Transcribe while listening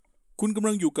คุณกำ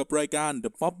ลังอยู่กับรายการ The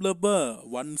Pop Lover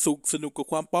วันศุกร์สนุกกับ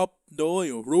ความป๊อปโดย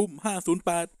Room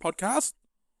 508 Podcast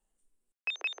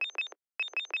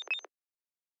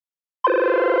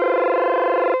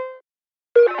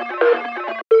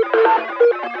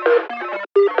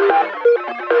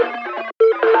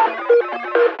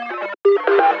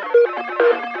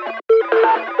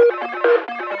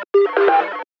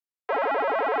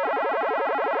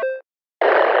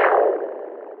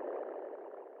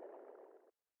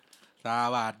ส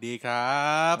วัสดีครั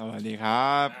บสวัสดีค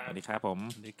รับสวัสดีครับผม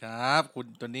สวัสดีครับคุณ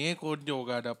ตัวนี้คุณอยู่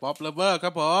กับ The Pop Lover ค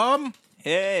รับผมเ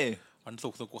ฮ้วันศุ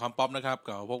กร์สนุกกับความป๊อปนะครับ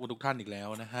กับพวกคุณทุกท่านอีกแล้ว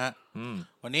นะฮะ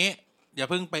วันนี้อย่า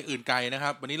เพิ่งไปอื่นไกลนะค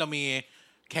รับวันนี้เรามี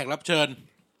แขกรับเชิญ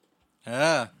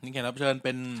นี่แขกรับเชิญเ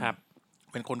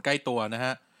ป็นคนใกล้ตัวนะฮ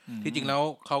ะที่จริงแล้ว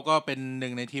เขาก็เป็นหนึ่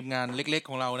งในทีมงานเล็กๆ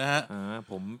ของเรานะฮะ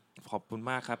ผมขอบคุณ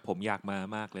มากครับผมอยากมา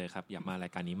มากเลยครับอยากมารา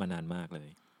ยการนี้มานานมากเลย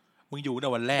มึงอยู่ใน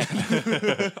วันแรก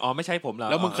อ๋อไม่ใช่ผมเหรอ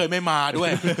แล้วมึงเคยไม่มาด้ว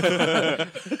ย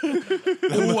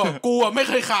กูอ่ะไม่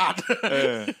เคยขาด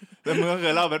แล้วมึงก็เค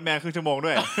ยเล่าแบทแมนครึ่งชั่วโมงด้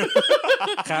วย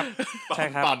ครับใช่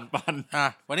ครับปั่น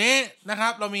วันนี้นะครั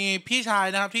บเรามีพี่ชาย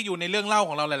นะครับที่อยู่ในเรื่องเล่าข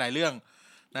องเราหลายๆเรื่อง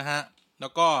นะฮะแล้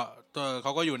วก็เข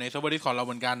าก็อยู่ในเซิร์ฟเวอร์ Discord เราเ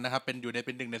หมือนกันนะครับเป็นห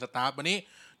นึ่งในสตาฟวันนี้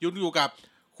อยู่กับ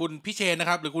คุณพี่เชนนะ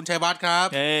ครับหรือคุณชัยวัฒน์ครับ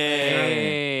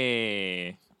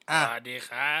สวัสดีค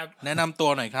รับแนะนำตั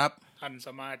วหน่อยครับท่านส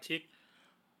มาชิก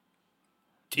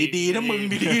ดีๆนะมึง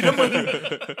ดีๆนะมึง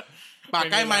ปาก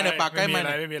ใกล้ไมค์หน่อยปากใกล้ไมค์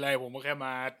ไม่มีอะไรผมก็แค่ม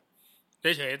า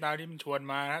เฉยๆตามที่มันชวน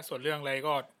มานะส่วนเรื่องอะไร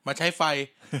ก็มาใช้ไฟ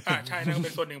ใช่นั่นก็เ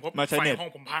ป็นส่วนหนึ่งเพราะไฟห้อ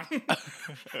งผมพัง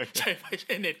ใช้ไฟใ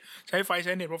ช้เน็ต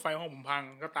เพราะไฟห้องผมพัง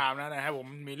ก็ตามนะครับผม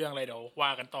มีเรื่องอะไรเดี๋ยวว่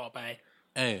ากันต่อไป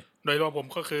โดยรวมผม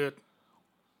ก็คือ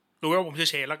รู้ว่าผมชื่อ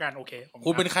เชนแล้วกันโอเค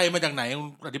คุณเป็นใครมาจากไหน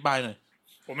อธิบายหน่อย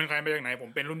ผมเป็นใครมาจากไหนผม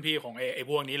เป็นรุ่นพี่ของไอ้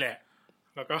พวกนี้แหละ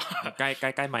แล้วก็ใ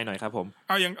กล้ไมค์หน่อยครับผม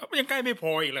ยังใกล้ไม่พ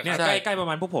ออีกเหรอเนี่ยใกล้ประ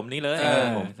มาณพวกผมนี่เลย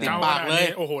ติดปากเลย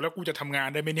โอ้โหแล้วกูจะทำงาน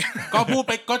ได้ไหมเนี่ยก็พูดไ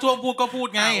ปก็ช่วงพูดก็พูด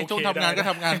ไงช่วงทำงานก็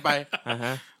ทำงานไป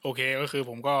โอเคก็คือ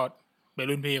ผมก็เป็น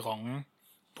รุ่นพี่ของ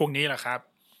พวกนี้แหละครับ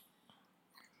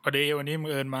พอดีวันนี้มึง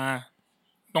เอิญมา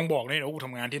ต้องบอกเลยว่ากูท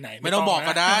ำงานที่ไหนไม่ต้องบอก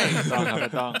ก็ได้ไม่ต้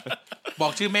องบอ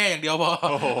กชื่อแม่อย่างเดียวพอ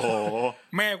โอ้โห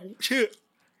แม่กูชื่อ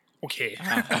โอเค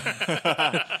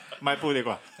ไม่พูดดีก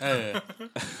ว่า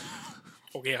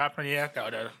โอเคครับวันนี้เ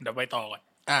ดี๋ยวไปต่อก่อน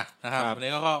นะครับวัน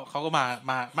นี้เขาก็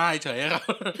มาเฉยๆครับ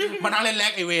มานั่งเล่นแล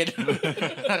กไอเวน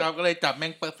นะครับก็เลยจับแม่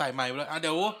งเปิดใส่ไมค์แล้วเ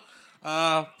ดี๋ยว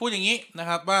พูดอย่างนี้นะ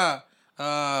ครับว่า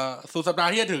สุดสัปดา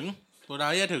ห์ที่จะถึง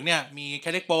เนี่ยมีแค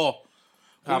ทเอ็กโป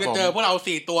คุณจะเจอพวกเรา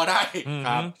4ตัวได้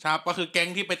ครับก็คือแก๊ง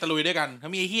ที่ไปตะลุยด้วยกันถ้า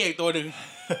มีไอ้เหี้ยอีกตัวนึง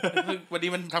วันนี้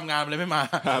มันทำงานเลยไม่มา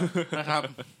นะครับ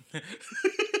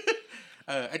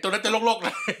ไอตัวนั้นจะโลกๆเล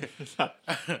ย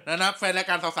นะแฟนราย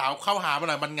การสาวๆเข้าหามา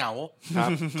หน่อยมันเหงา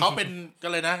เขาเป็นกั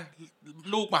นเลยนะ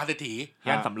ลูกมหาเศรษฐี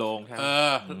ย่านสำโรง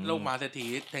ลูกมหาเศรษฐี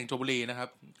แห่งชลบุรีนะครับ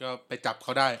ก็ไปจับเข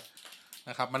าได้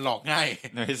นะครับมันหลอกง่าย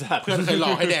เพื่อนเคยหล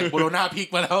อกให้แดกโบโลน่าพริก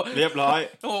มาแล้วเรียบร้อย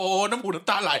โอ้โหน้ำหูน้ำ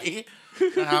ตาไหล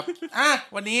นะครับ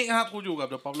วันนี้ครับกูอยู่กับ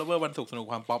The Pop Lover วันศุกร์สนุก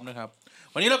ความป๊อปนะครับ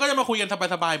วันนี้เราก็จะมาคุยกัน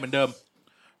สบายๆเหมือนเดิม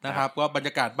นะครับก็บรรย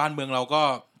ากาศบ้านเมืองเราก็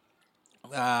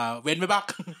เว้นไว้บ้าง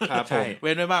ใช่เ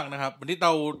ว้นไว้บ้างนะครับวันนี้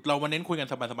เรามาเน้นคุยกัน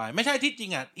สบายๆไม่ใช่ที่จริ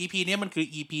งEP นี้มันคือ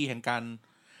EP แห่ง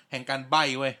การใบ้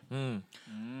เว้ย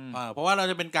เพราะว่าเรา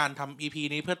จะเป็นการทำ EP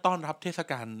นี้เพื่อต้อนรับเทศ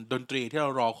กาลดนตรีที่เรา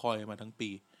รอคอยมาทั้งปี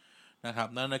นะครับ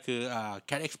นั่นก็คือ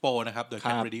Cat Expo นะครับโดย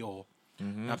Cat Radio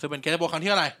นะครับซึ่งเป็น Cat Expo ครั้ง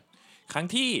ที่อะไรครั้ง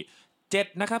ที่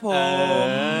7นะครับผม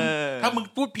ถ้ามึง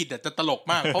พูดผิดจะตลก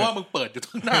มากเพราะว่ามึงเปิดอยู่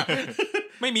ข้างหน้า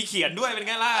ไม่มีเขียนด้วยเป็นไ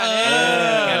งล่ะ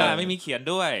ไม่มีเขียน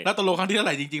ด้วยแล้วตกลงครั้งที่เท่าไห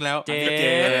ร่จริงๆแล้ว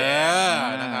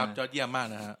นะครับยอดเยี่ยมมาก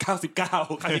นะฮะ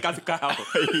99ครั้งที่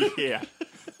99ไอ้เหี้ย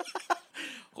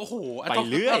โอ้โหต้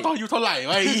องอยู่เท่าไหร่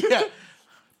วะไอ้เหี้ย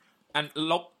อัน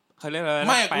ลบเขาเรียกอะไร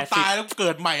ไม่กูตายแล้วเกิ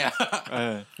ดใหม่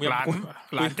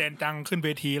หลานแจนจังขึ้นเว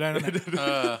ทีแล้วนะ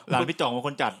หลานพี่จ่องเป็นค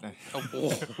นจัดโอ้โห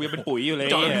กูยังเป็นปุ๋ยอยู่เลย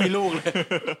จ่องมีลูกเลย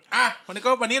วั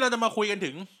นนี้เราจะมาคุยกัน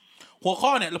ถึงหัวข้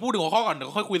อเนี่ยเราพูดถึงหัวข้อก่อนเดี๋ยว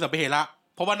ค่อยคุยสัพเพเหระ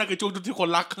เพราะว่านั่นคือช่วงที่คน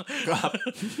รักครับ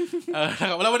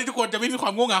แล้ววันนี้ทุกคนจะไม่มีคว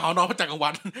ามง่วงเหงาหอนอนเพราะจากกลางวั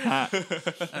น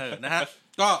นะฮะ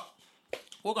ก็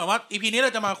พูดก่อนว่า EP นี้เร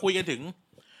าจะมาคุยกันถึง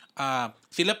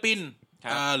ศิลปิน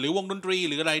หรือวงดนตรี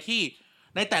หรืออะไรที่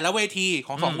ในแต่ละเวทีข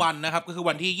อง2วันนะครับก็คือ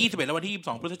วันที่21และวันที่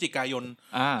22พฤศจิกายน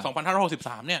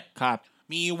2563เนี่ย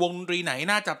มีวงดนตรีไหน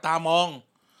น่าจับตามอง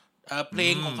เพล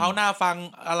งของเขาน่าฟัง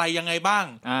อะไรยังไงบ้าง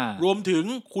รวมถึง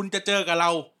คุณจะเจอกับเร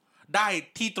าได้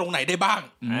ที่ตรงไหนได้บ้าง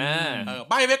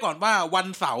ใบ้ไว้ก่อนว่าวัน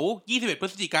เสาร์21พฤ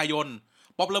ศจิกายน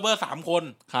ป๊อปเลเวอร์3คน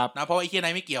นะเพราะว่าไอ้เหี้ยไหน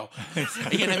ไม่เกี่ยวไ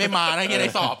อ้เหี้ยไหนไม่มานะไอ้เหี้ยไหน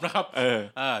สอบนะครับ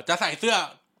จะใส่เสื้อ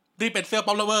ที่เป็นเสื้อ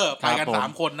ป๊อปเลเวอร์ไปกัน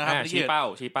3คนนะครับชี้เป้า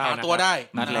หาตัวได้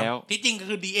นัดแล้วที่จริงก็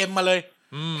คือ DM มาเลย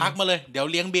ทักมาเลยเดี๋ยว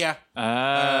เลี้ยงเบียร์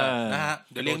นะฮะ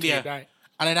เดี๋ยวเลี้ยงเบียร์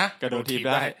อะไรนะกระโดดทีบ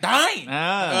ได้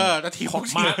นาที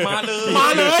มา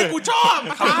เลยกูชอบ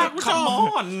กู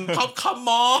ชอบคัมม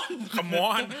อ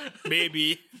นเบบี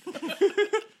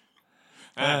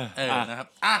นะครับ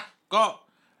ก็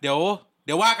เดี๋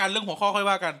ยวว่ากันเรื่องหัวข้อค่อย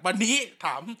ว่ากันวันนี้ถ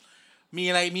าม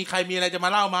มีใครมีอะไรจะมา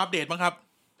เล่ามาอัปเดตบ้างครับ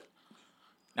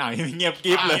เงียบ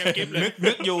กิ๊บเลย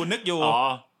นึกอยู่น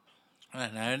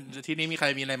ะที่นี้มีใคร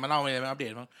มีอะไรมาเล่าอะไรมาอัปเด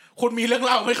ตบ้างคุณมีเรื่องเ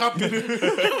ล่าไหมครับ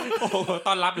โอ้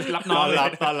ต้อนรับน้อง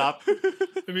ต้อนรับ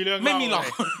มีเรื่องไม่มีหรอก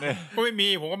ก็ไม่มี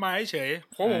ผมก็มาเฉย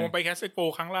เพราะผมไปแคสเซโก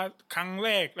ครั้งแร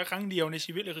กและครั้งเดียวใน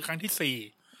ชีวิตเลยคือครั้งที่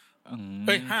4เ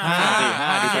ฮ้ย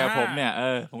5ดีแกผมเนี่ย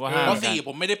ผมก็5เพราะ4ผ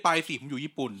มไม่ได้ไป4ผมอยู่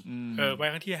ญี่ปุ่นไป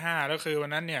ครั้งที่5แล้วคือวัน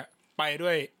นั้นเนี่ยไปด้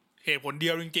วยเหตุผลเดี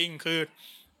ยวจริงๆคือ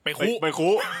ไปคุ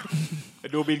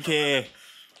ดูบินเค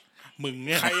มึงเ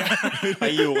นี่ยไป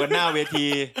อยู่กันหน้าเวที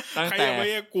ตั้งแต่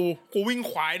กูวิ่ง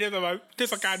ควายได้แต่ว่าเท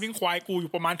ศกาลวิ่งควายกูอ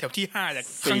ยู่ประมาณแถวที่5จาก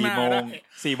ข้างหน้าได้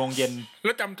4 โมงเย็นแ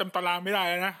ล้วจำตารางไม่ได้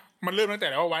แล้วนะมันเริ่มตั้งแต่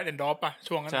แล้วว่าไวท์แอนด์ดอปป่ะ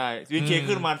ช่วงนั้นใช่วินเค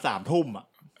ขึ้นประมาณ 3 ทุ่มอ่ะ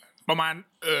ประมาณ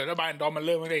แล้วไวท์แอนด์ดอปมันเ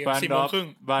ริ่มตั้งแต่ 4 โมงครึ่ง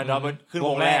ไวท์แอนด์ดอปมันขึ้นว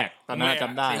งแรกตอนนั้นจ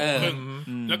ำได้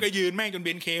แล้วก็ยืนแม่งจนเบ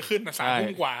นเคขึ้น3 ทุ่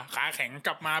มกว่าขาแข็งก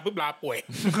ลับมาปุ๊บลาป่วย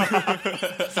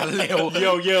สันเลวเ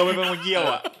ยี่ยวไม่เป็นคนเยี่ยว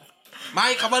อ่ะไม่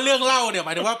คำว่าเรื่องเล่าเนี่ยหม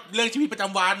ายถึงว่าเรื่องชีวิตประจ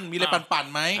ำวันมีอะไรปั่น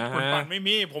ๆไหมปั่นไม่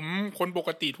มีผมคนปก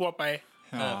ติทั่วไป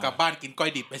กลับบ้านกินก้อย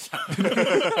ดิบไปสัก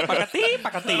ปก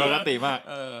ติมาก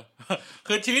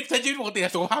คือชีวิตใช้ชีวิตปกติแ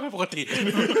ต่สุขภาพไม่ปกติ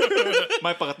ไ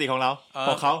ม่ปกติของเราข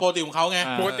องเขาปกติของเขาไง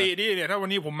ปกตินี่เนี่ยถ้าวัน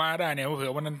นี้ผมมาได้เนี่ยเผื่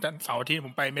อวันนั้นเสาร์อาทิตย์ผ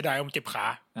มไปไม่ได้ผมเจ็บขา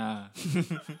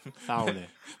เศร้าเลย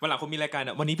วันหลังคงมีรายการ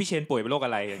วันนี้พี่เชนป่วยเป็นโรคอ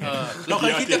ะไรเราเค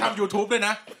ยคิดจะทำ YouTube ด้วยน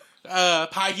ะ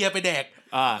พาเฮียไปแดก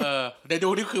เดี๋ยวดู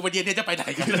นี่คือวันเย็นนี้จะไปไหน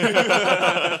กัน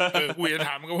กูจะถ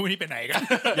ามก็วันนี้ไปไหนกัน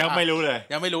ยังไม่รู้เลย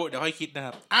ยังไม่รู้เดี๋ยวค่อยคิดนะค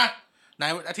รับไหน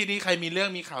อาทิตย์นี้ใครมีเรื่อง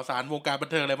มีข่าวสารวงการบัน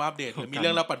เทิงอะไรมาอัปเดตหรือมีเรื่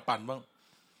องเล่าปั่นๆบ้าง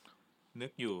นึ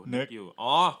กอยู่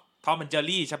อ๋อทอมแอนด์เจอ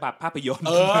รี่ฉบับภาพยนตร์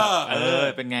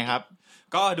เป็นไงครับ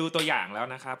ก็ดูตัวอย่างแล้ว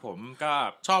นะครับผมก็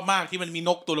ชอบมากที่มันมีน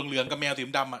กตัวเหลืองๆกับแมวสี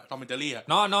ดำอ่ะทอมแอนด์เจอรี่อ่ะ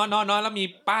นอนแล้วมี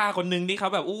ป้าคนนึงที่เขา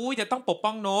แบบอู้จะต้องปก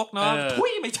ป้องนกเนาะทุ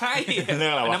ยไม่ใช่เรื่อ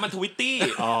งอะไรวะอันนั้นมันทวิตตี้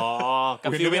กั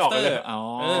บซิลเวสเตอร์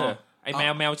ไอแ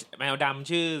มวดำ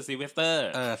ชื่อซิลเวสเตอร์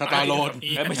สตาร์โลน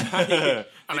ไม่ใช่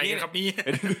อะไรครับนี่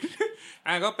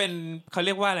ก็เป็นเขาเ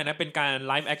รียกว่าอะไรนะเป็นการไ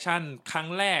ลฟ์แอคชั่นครั้ง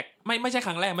แรกไม่ใช่ค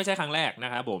รั้งแรกน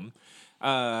ะครับผม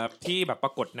ที่แบบปร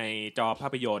ากฏในจอภา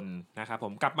พยนตร์นะครับผ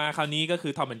มกลับมาคราวนี้ก็คื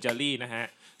อทอมแอนด์เจอรี่นะฮะ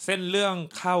เส้นเรื่อง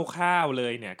คร่าวๆเล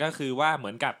ยเนี่ยก็คือว่าเหมื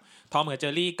อนกับทอมกับเจอ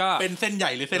รี่ก็เป็นเส้นให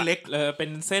ญ่หรือเส้นเล็กเป็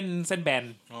นเส้นแบน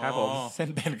ครับผมเส้น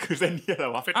แบนคือเส้นนี้อะไร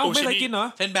วะไม่เคยกินเหรอ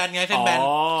เส้นแบนไงเส้นแบน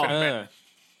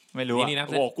ไม่รู้อ่ะ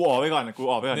กูออกไปก่อนกู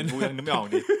ยังนึกไม่ออก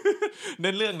ดิเนื้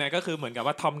อเรื่องเนี่ยก็คือเหมือนกับ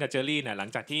ว่าทอมกับเจอรี่เนี่ยหลัง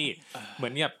จากที่เหมื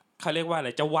อนเนี่ยเขาเรียกว่าอะไร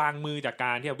จะวางมือจากก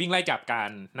ารที่วิ่งไล่จับกัน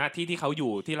หน้าที่เขาอ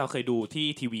ยู่ที่เราเคยดูที่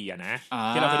ทีวีอ่ะนะ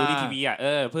ที่เราเคยดูที่ทีวีอ่ะ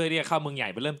เพื่อที่จะเข้าเมืองใหญ่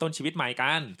ไปเริ่มต้นชีวิตใหม่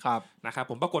กันนะครับ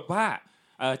ผมปรากฏว่า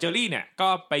เจอรี่เนี่ยก็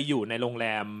ไปอยู่ในโรงแร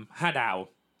ม5 ดาว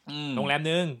โรงแรม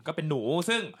นึงก็เป็นหนู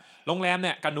ซึ่งโรงแรมเ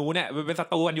นี่ยกับหนูเนี่ยเป็นศั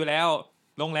ตรูกันอยู่แล้ว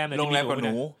โรงแรมเนี่ยกับห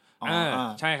นู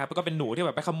ใช่ครับก็เป็นหนูที่แ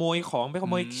บบไปขโมยของไปข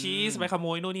โมยชีสไปขโม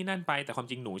ยนู่นนี่นั่นไปแต่ความ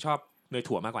จริงหนูชอบเนย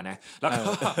ถั่วมากกว่านะ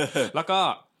แล้วก็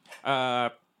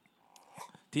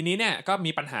ทีนี้เนี่ยก็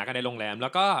มีปัญหากันในโรงแรมแล้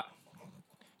ว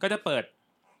ก็จะเปิด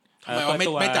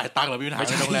ไม่จ่ายตังค์หรอพี่ปัญหา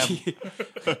ในโรงแรม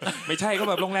ไม่ใช่ก็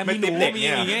แบบโรงแรมมีหนูมี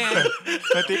อย่างเงี้ย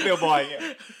ไม่ติ๊บเบลบอย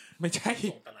ไม่ใช่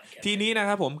ทีนี้นะค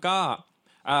รับผมก็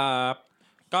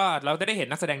เราจะได้เห็น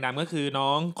นักแสดงนำก็คือน้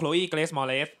องโคลอีเกรซมอร์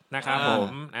เลสนะครับผม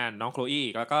น้องโคลอี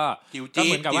แล้วก็เ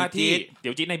หมือนกับว่าที่เดี๋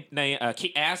ยวจีในคิ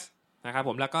กแอสนะครับผ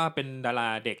มแล้วก็เป็นดารา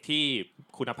เด็กที่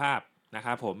คุณภาพนะค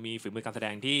รับผมมีฝีมือการแสด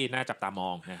งที่น่าจับตามอ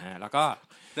งนะฮะแล้วก็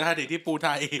ดาราเด็กที่ปูไท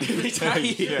ยไม่ใช่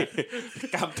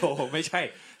กามโถไม่ใช่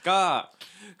ก็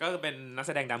เป็นนักแ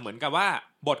สดงนำเหมือนกับว่า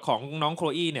บทของน้องโคล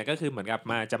อีเนี่ยก็คือเหมือนกับ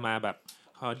จะมาแบบ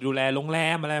ดูแลโรงแร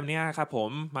มอะไรแบบนี้ครับผ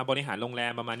มมาบริหารโรงแร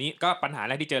มประมาณนี้ก็ปัญหาแ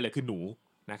รกที่เจอเลยคือหนู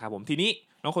นะครับผมทีนี้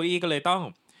น้องโคอี้ก็เลยต้อง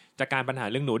จัดการปัญหา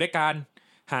เรื่องหนูด้วยการ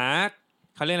หา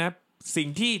เขาเรียกนะสิ่ง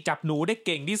ที่จับหนูได้เ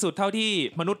ก่งที่สุดเท่าที่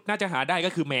มนุษย์น่าจะหาได้ก็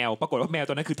คือแมวปรากฏว่าแมว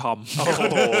ตัวนั้นคือทอม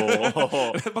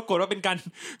ปรากฏว่าเป็นการ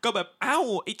ก็แบบไ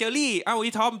อ้เจอรี่ไ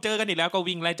อ้ทอมเจอกันอีกแล้วก็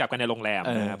วิ่งไล่จับกันในโรงแรม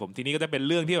นะครับผมทีนี้ก็จะเป็น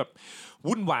เรื่องที่แบบ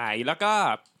วุ่นวายแล้วก็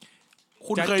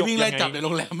คุณเคยวิ่งไล่จับในโร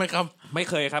งแรมไหมครับไม่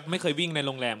เคยครับไม่เคยวิ่งในโ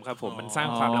รงแรมครับผมมันสร้าง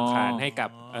ความรำคาญให้กับ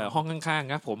ห้องข้าง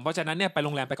ๆครับผมเพราะฉะนั้นเนี่ยไปโร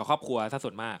งแรมไปกับครอบครัวซะส่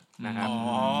วนมากนะครับ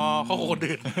เขาคน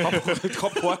อื่นคร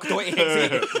อบครัวตัวเองสิ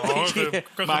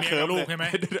มาเคิร์ฟลูกใช่ไหม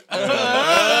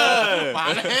มา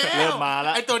แล้วเริ่มมาแ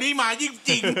ล้วไอตัวนี้มาจ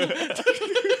ริงๆ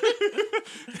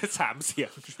3เสีย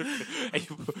งไอ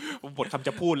บทคำจ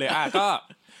ะพูดเลยก็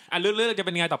เรื่องจะเ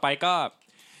ป็นไงต่อไปก็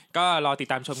รอติด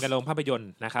ตามชมกันโรงภาพยนต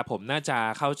ร์นะครับผมน่าจะ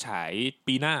เข้าฉาย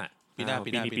ปีหน้า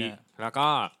แล้วก็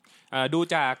ดู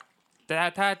จาก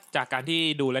ถ้าจากการที่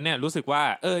ดูแล้วเนี่ยรู้สึกว่า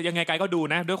ยังไงไกลก็ดู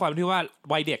นะด้วยความที่ว่า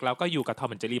วัยเด็กเราก็อยู่กับทอม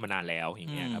แอนด์เจอรี่มานานแล้วอย่า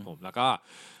งเงี้ยครับผมแล้วก็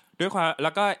ด้วยความแล้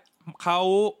วก็เขา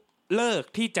เลิก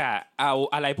ที่จะเอา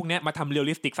อะไรพวกนี้มาทำเรียล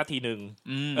ลิสติกสักทีนึง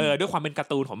ด้วยความเป็นกา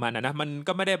ร์ตูนของมันนะมัน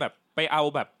ก็ไม่ได้แบบไปเอา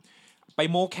แบบไป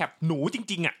โมแคปหนูจ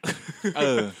ริงๆอ่ะ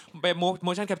ไปโม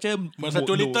ชั่นแคปเจอร์เหมือนส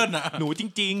จูลิตเติ้ลอ่ะหนูจ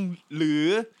ริงๆหรือ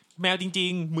แมวจริ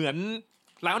งๆเหมือน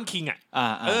ไลออนคิงอ่ะ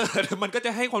มันก็จ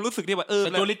ะให้ความรู้สึกที่แบบส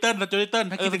จูลิตเติ้ล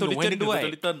ถ้าคิดถึงหนูให้นึกถึงสจู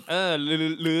ลิตเติ้ล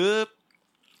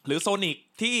หรือโซนิก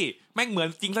ที่แม่งเหมือน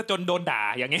จริงซะจนโดนด่า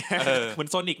อย่างเงี้ยเหมือน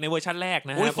โซนิกในเวอร์ชันแรก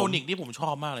นะฮะโซนิกนี่ผมชอ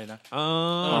บมากเลยนะ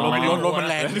รถมัน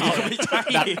แรงไม่ใช่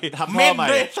ทำท่อใหม่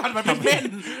สั่นมันเป็นเม่น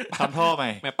ทำท่อใหม่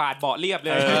แม่ปาดเบาะเรียบเล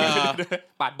ย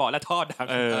ปาดเบาะแล้วท่อดัง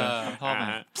ท่อใหม่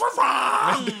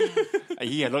ไอ้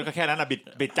เหี้ยรถก็แค่นั้นอ่ะ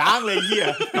บิดจ้างเลยเหี้ย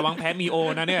ระวังแพ้มีโอ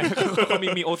นะเนี่ยก็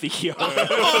มีโอสีเขียว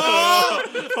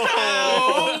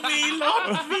มีรถ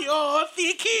มีโอสี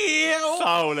เขียวเศ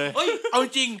ร้าเลยเอาจ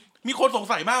ริงมีคนสง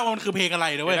สัยมากว่ามันคือเพลงอะไร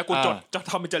นะเว้ยแล้วกูจด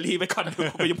ทอมแอนด์เจอรี่ไว้ก่อน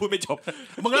กูยังพูดไม่จบ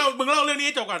มึงเล่าเรื่องนี้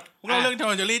จบก่อนมึงเล่าเรื่องทอม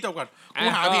แอนด์เจอรี่จบก่อนกู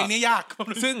หาเพลงนี้ยาก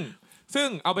ซึ่ง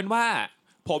เอาเป็นว่า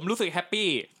ผมรู้สึกแฮปปี้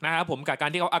นะครับผมกับการ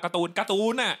ที่เขาเอาการ์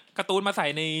ตูนมาใส่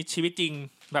ในชีวิตจริง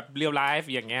แบบเรียลไลฟ์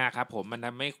อย่างเงี้ยครับผมมันท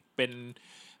ำให้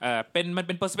มันเ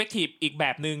ป็นเปอร์สเปกทีฟอีกแบ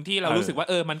บนึงที่เรารู้สึกว่า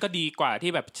มันก็ดีกว่า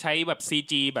ที่แบบใช้แบบ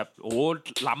CG แบบโอ้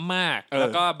ล้ำมากแล้ว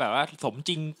ก็แบบว่าสม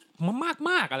จริง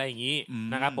มากอะไรอย่างงี้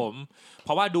นะครับผมเพ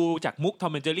ราะว่าดูจากมุกทอ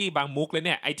มแอนด์เจอรี่บางมุกเลยเ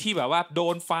นี่ยไอ้ที่แบบว่าโด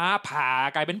นฟ้าผ่า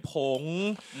กลายเป็นผง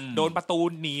โดนประตู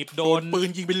หนีบโดนปืน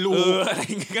ยิงเป็นรูอะไร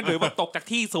อย่างงี้ก็หรือแบบตกจาก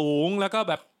ที่สูงแล้วก็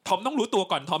แบบทอมต้องรู้ตัว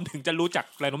ก่อนทอมถึงจะรู้จัก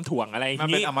แรงโน้มถ่วงอะไรอย่างงี้มัน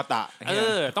เป็นอมตะ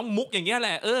ต้องมุกอย่างเงี้ยแห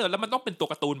ละแล้วมันต้องเป็นตัว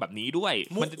การ์ตูนแบบนี้ด้วย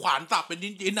มุกขวานสับเป็น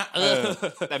ชิ้นๆอ่ะ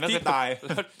แต่ไม่เป็นตาย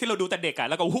ที่เราดูแต่เด็กอ่ะ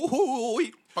แล้วก็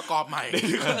ประกอบใหม่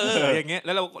อย่างเงี้ยแ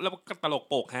ล้วก็ตลก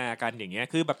โปกฮากันอย่างเงี้ย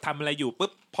คือแบบทำอะไรอยู่ปุ๊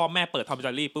บพ่อแม่เปิดทอมแอนด์เจ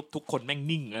อรี่ปุ๊บทุกคนแม่ง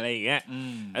นิ่งอะไรอย่างเงี้ย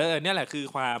เนี่ยแหละคือ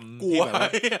ความกลัว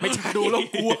ไม่ใช่ดูแล้ว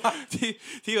กลัว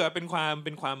ที่แบบเป็นความ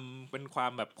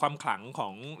แบบความขลังขอ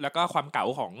งแล้วก็ความเก๋า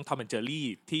ของทอมแอนด์เจอรี่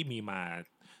ที่มีมา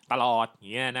ตลอดอย่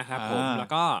างเงี้ยนะครับผมแล้ว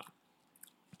ก็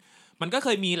มันก็เค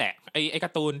ยมีแหละไอ้กา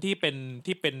ร์ตูนที่เป็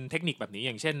นเทคนิคแบบนี้อ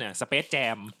ย่างเช่นน่ะสเปซแจ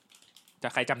มจะ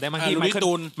ใครจำได้มั้ยที่ไมเ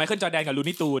คิลจอร์แดนกับลู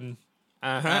นี่ตูน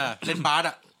เล่นบ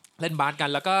าสกั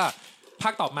นแล้วก็ภา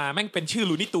คต่อมาแม่งเป็นชื่อ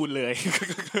ลูนี่ตูนเลย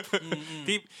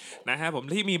ที่นะฮะผม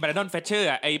ที่มีแบรนดอนเฟเชอร์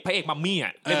ไอ้พระเอกมัมมี่อ่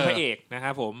ะเล่นพระเอกนะค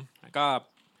รับผมก็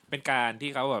เป็นการที่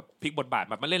เขาแบบพลิกบทบาท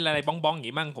แบบมาเล่นอะไรบ้องๆอย่าง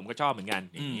งี้มั่งผมก็ชอบเหมือนกัน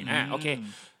อย่างงี้โอเค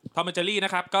ทอมแอนด์เจอรี่น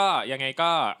ะครับก็ยังไง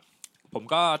ก็ผม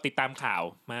ก็ติดตามข่าว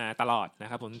มาตลอดนะ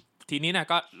ครับผมทีนี้นะ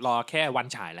ก็รอแค่วัน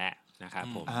ฉายแล้วนะครับ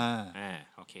ผม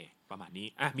โอเคประมาณนี้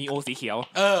มีโอสีเขียว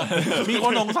มีค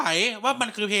นสงสัยว่ามัน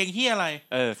คือเพลงที่อะไร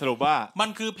สรุปว่ามัน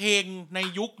คือเพลงใน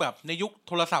ยุคแบบในยุค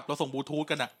โทรศัพท์เราส่งบลูทูธ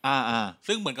กันอ่ะ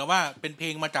ซึ่งเหมือนกับว่าเป็นเพล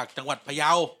งมาจากจังหวัดพะเย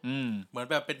าเหมือน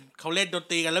แบบเป็นเขาเล่นดน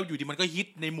ตรีกันแล้วอยู่ดีมันก็ฮิต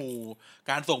ในหมู่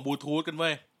การส่งบลูทูธกันเว้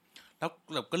ยแล้ว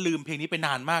แบบก็ลืมเพลงนี้ไปน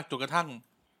านมากจนกระทั่ง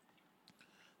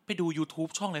ไปดู YouTube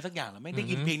ช่องอะไรสักอย่างแล้วไม่ได้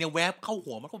ยินเพลงเนี่ยแวบเข้า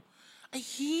หัวมันก็ไอ้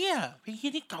เหี้ยเพลงเหี้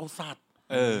ยนี่เก่าสัตว์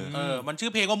มันชื่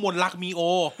อเพลงว่ามนรักมีโอ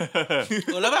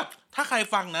แล้วแบบถ้าใคร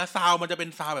ฟังนะซาวมันจะเป็น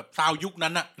ซาวแบบซาวยุค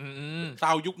นั้นอะซ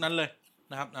าวยุคนั้นเลย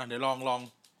นะครับเดี๋ยวลอง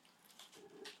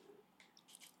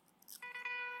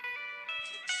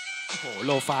โอ้โหโ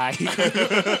ลไฟ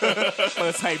เปิ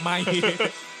ดใส่ไมค์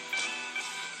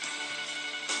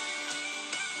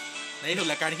ในสุด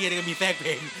รายการเฮียนี่ก็มีแทรกเพ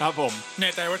ลงครับผมแน่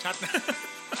ใจว่าชัดนะ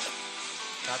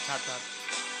ชัด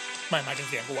ไม่มาถึง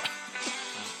เสียงกูอะ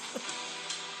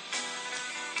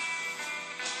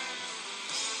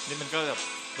นี่มันก็แบบ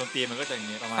ดนตรีมันก็จะอย่าง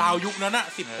นี้ประมาณซาวยุคนั้นอะ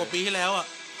10 กว่าปีที่แล้วอะ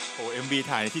โอ้ MV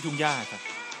ถ่ายที่ทุ่งหญ้าครับ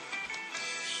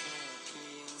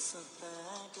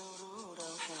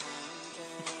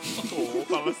โอ้โห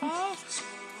ปะซะ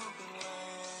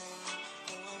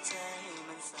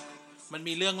มัน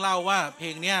มีเรื่องเล่าว่าเพล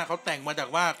งเนี้ยเขาแต่งมาจาก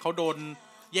ว่าเขาโดน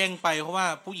แย่งไปเพราะว่า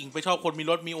ผู้หญิงไปชอบคนมี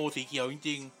รถมีโอสีเขียวจ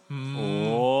ริงๆโอ้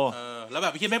แล้วแบ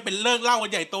บที่แม่งเป็นเรื่องเล่ากั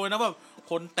นใหญ่โตนะแบบ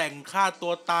คนแต่งฆ่าตั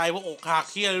วตายเพราะอกหัก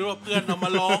เหี้ยหรือว่าเพื่อนเอามา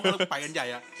ร้องแล้วไปกันใหญ่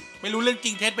อะไม่รู้เรื่องจ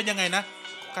ริงเท็จเป็นยังไงนะ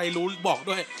ใครรู้บอก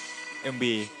ด้วย MB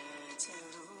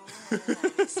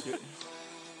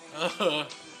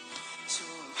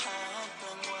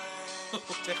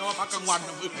ใช้คำว่าพักกลางวันน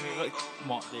ะมึงเห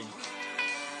มาะจริง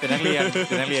เป็นนักเรียน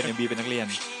เนี่ยบีเป็นนักเรียน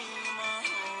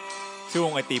ชื่อว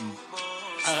งไอติม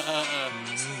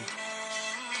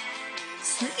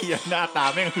หน้าตา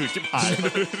แม่งหืดชิบหาย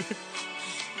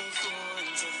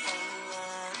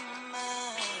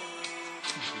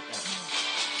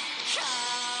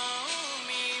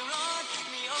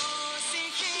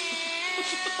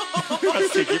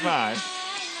สิที่หมาย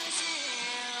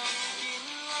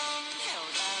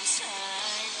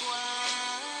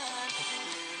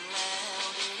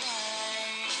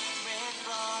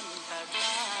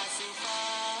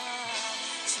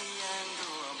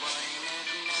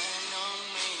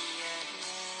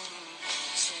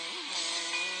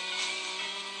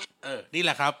นี่แห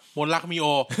ละครับมนต์รักมีโอ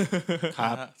ค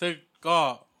รับซึ่งก็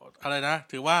อะไรนะ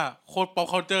ถือว่าโคตรป๊อป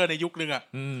คัลเจอร์ในยุคนึงอ่ะ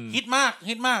ฮิตมาก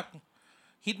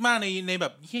ในแบ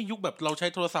บยุคแบบเราใช้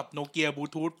โทรศัพท์โนเกียบลู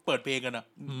ทูธเปิดเพลงกันอ่ะ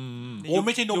โอ้ไ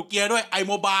ม่ใช่โนเกียด้วยไอ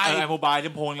โมบายล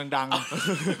ำโพงดังๆ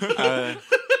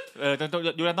ต้อง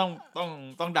ยุคนั้น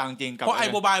ต้องดังจริงกับเพราะไอ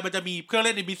โมบายมันจะมีเครื่องเ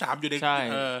ล่น MP3 อยู่ในใช่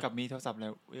กับมีโทรศัพท์แล้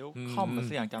วคอมมัน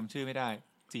สักอย่างจำชื่อไม่ได้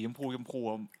สีชมพู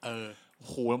โอ้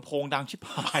โหลำโพงดังชิบ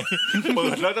หายเปิ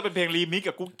ดแล้วจะเป็นเพลงรีมิกซ์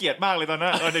กับกูเกลียดมากเลยตอนนั้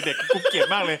นเด็กๆกูเกลียด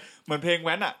มากเลยเหมือนเพลงแ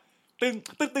ว้นอ่ะตึ้ง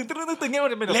เงี้ยมั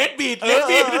นจะเป็นเลดบีทแล้ว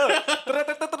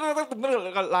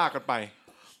ก็ลากกันไป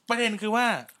ประเด็นคือว่า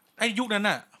ไอ้ยุคนั้น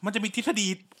น่ะมันจะมีทฤษฎี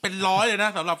เป็นร้อยเลยนะ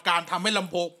สำหรับการทำให้ลำ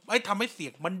โพงทำให้เสีย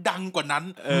งมันดังกว่านั้น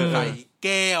ใส่แ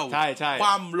ก้วค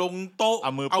ว่ำลงโต๊ะเอ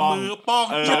ามือป้อง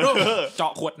เจา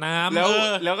ะขวดน้ำ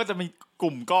แล้วก็จะมีก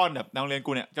ลุ่มก้อนแบบโรงเรียน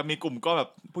กูเนี่ยจะมีกลุ่มก้อนแบ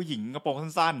บผู้หญิงกระโปรง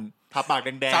สั้นๆทาปากแด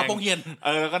งๆสาวโปงเฮียน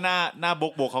แล้วก็หน้าบ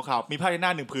กขาวๆมีผ้าหน้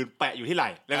า1ผืนแปะอยู่ที่ไหล่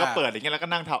แล้วก็เปิดอย่างเงี้ยแล้วก็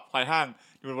นั่งไขว่ห้าง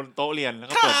อยู่บนโต๊ะเรียนแล้ว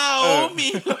ก็เปิดมี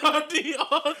ดี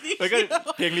แล้วก็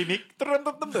เพลงรีมิกซ์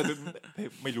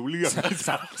ไม่รู้เรื่อง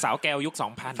สาวแก้วยุค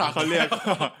 2000เขาเรียก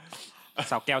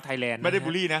สาวแก้วไทยแลนด์ไม่ได้บู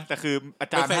ลลี่นะแต่คืออา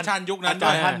จารย์แฟชั่นยุคนั้นอาจา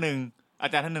รย์ท่านหนึ่ง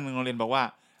โรงเรียนบอกว่า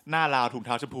หน้าลาวถุงเ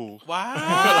ท้าชมพูว้าว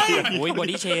โอ้ยบอ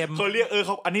ดี้เชมเขาเรียกเข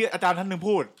าอันนี้อาจารย์ท่านหนึ่ง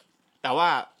พูดแต่ว่า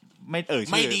ไม่ชื่อ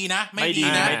ไม่ดีนะไม่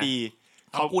ดี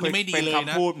เขาเป็นค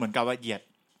ำพูดเหมือนกับว่าเหยียด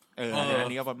อั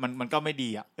นนี้ก็มันก็ไม่ดี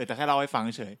อ่ะแต่แค่เล่าให้ฟัง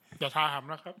เฉยอย่าท้าท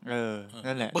ำนะครับ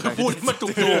นั่นแหละพูดมาจุก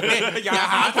ๆเนี่ยอย่า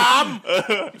หาท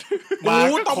ำ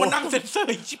กูต้องมานั่งเซ็นเซอร์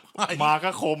ชิบหายมาก็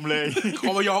คมเลยค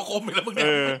มยอคมไปแล้วมึงเนี่ย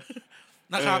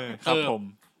นะครับครับผม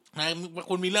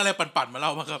คุณมีเรื่องอะไรปั่นๆมาเล่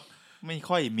ามั้งครับไม่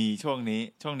ค่อยมีช่วง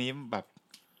นี้แบบ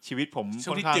ชีวิตผม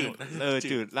ค่อนข้าง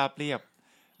จืดราบเรี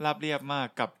ยบมาก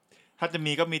กับถ้าจะ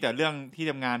มีก็มีแต่เรื่องที่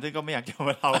ทำงานซึ่งก็ไม่อยากจะม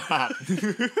าเล่า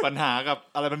ปัญหากับ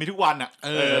อะไรมันมีทุกวันอ่ะ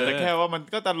แต่แค่ว่ามัน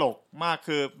ก็ตลกมาก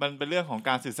คือมันเป็นเรื่องของก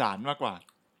ารสื่อสารมากกว่า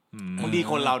บางที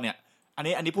คนเราเนี่ยอัน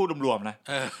นี้พูดรวมๆนะ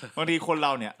บางทีคนเร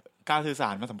าเนี่ยการสื่อสา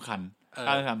รมันสำคัญก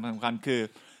ารสื่อสารสำคัญคือ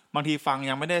บางทีฟัง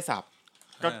ยังไม่ได้สับ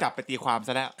ก็จับไปตีความซ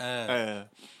ะแล้ว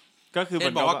ก็คือมั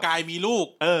นบอกว่ากายมีลูก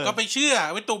ก็ไปเชื่อ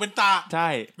เป็นตูเป็นตาใช่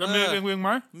แล้วมีเวียงไหม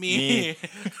มี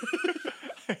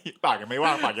ปากยังไม่ว่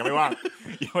างยังไ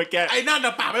ม่แก้ไอ้นั่นน่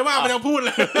ะปากไม่ว่างมันยังพูดเล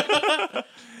ย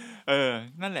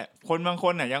นั่นแหละคนบางค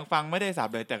นน่ะยังฟังไม่ได้สับ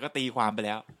เลยแต่ก็ตีความไปแ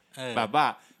ล้วแบบว่า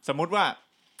สมมุติว่า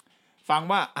ฟัง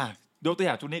ว่ายกตัวอ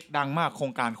ย่างชุดนี้ดังมากโคร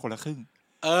งการคนละครึ่ง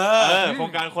โคร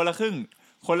งการคนละค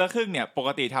รึ่งเนี่ยปก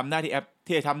ติทำได้ที่แอป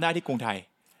ที่ทำได้ที่กรุงไทย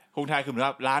คือเหมือน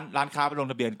ว่าร้านค้าไปลง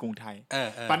ทะเบียนกรุงไทย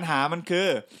ปัญหามันคือ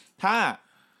ถ้า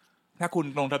คุณ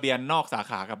ลงทะเบียนนอกสา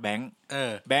ขากับแบง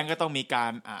ค์ก็ต้องมีกา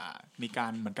ร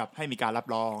เหมือนกับให้มีการรับ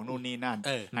รองนู่นนี่นั่น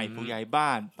ให้ผู้ใหญ่บ้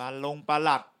านป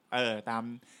ลัดตาม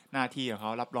หน้าที่ของเข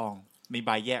ารับรองมีใบ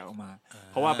แยกออกมาเ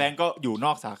พราะว่าแบงค์ก็อยู่น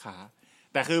อกสาขา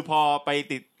แต่คือพอไป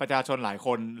ติดประชาชนหลายค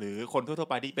นหรือคนทั่ว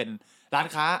ไปที่เป็นร้าน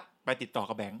ค้าไปติดต่อ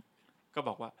กับแบงค์ก็บ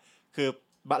อกว่าคือ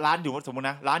ร้านอยู่สมมติ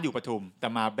นะร้านอยู่ปทุมแต่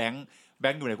มาแบงค์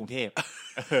อยู่ในกรุงเทพ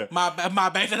มา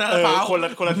แบงค์จะลาดพร้าวค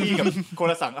นละที่กับคน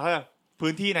ละสั่ง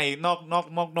พื้นที่ในน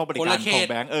อกบริการของ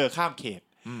แบงค์ข้ามเขต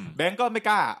แบงค์ก็ไม่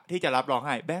กล้าที่จะรับรองใ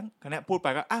ห้แบงค์คณะพูดไป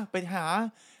ก็ไปหา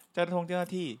เจ้าหน้า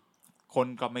ที่คน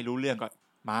ก็ไม่รู้เรื่องก็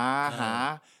มา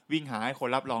วิ่งหาให้คน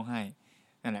รับรองให้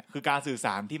นั่นแหละคือการสื่อส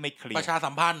ารที่ไม่เคลียร์ประชา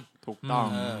สัมพันธ์ถูกต้อง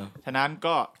ฉะนั้น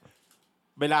ก็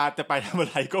เวลาจะไปทำอะ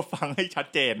ไรก็ฟังให้ชัด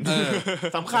เจน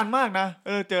สำคัญมากนะ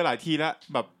เจอหลายทีแล้ว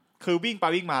แบบคือวิ่งไป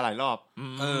วิ่งมาหลายรอบ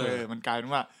มันกลายเป็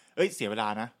นว่าเสียเวลา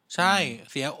นะใช่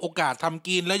เสียโอกาสทำ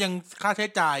กินแล้วยังค่าใช้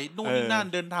จ่ายนู่นนี่นั่น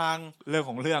เดินทางเรื่อง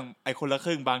ของเรื่องไอ้คนละค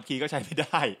รึ่งบางทีก็ใช้ไม่ไ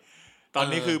ด้ตอน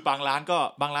นี้คือบางร้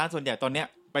านส่วนใหญ่ตอนเนี้ย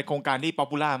ไปโครงการที่ป๊อป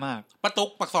ปูล่ามากปะตุ๊ก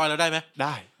ปักซอยเราได้ไหมไ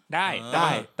ด้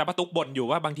แต่ปะตุ๊กบ่นอยู่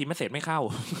ว่าบางทีไม่เสร็จไม่เข้า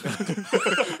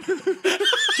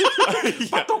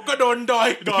ปะตุ๊กก็โดนดอย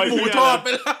หมูทอดไป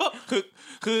แล้ว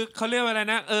คือเขาเรียกว่าอะไร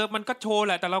นะมันก็โชว์แ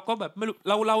หละแต่เราก็แบบไม่รู้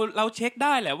เราเช็คไ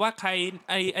ด้แหละว่าใคร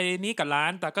ไอ้นี่กับร้า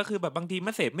นแต่ก็คือแบบบางที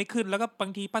มันเสพไม่ขึ้นแล้วก็บา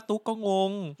งทีป้าตุ๊กก็ง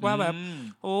งว่าแบบ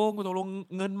โอ้ตกลง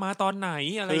เงินมาตอนไหน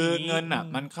อะไรอย่างงี้คือเงินอ่ะ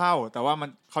มันเข้าแต่ว่ามัน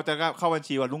เขาจะเข้าบัญ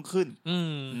ชีวันรุ่งขึ้น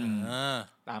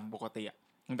ตามปกติอ่ะ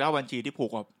มันจะเข้าบัญชีที่ผูก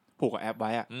กับแอปไ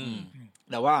ว้อ่ะ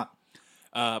แต่ว่า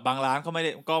บางร้านเขาไม่ไ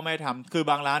ด้ทำคือ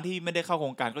บางร้านที่ไม่ได้เข้าโคร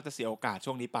งการก็จะเสียโอกาส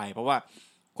ช่วงนี้ไปเพราะว่า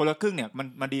คนละครึ่งเนี่ย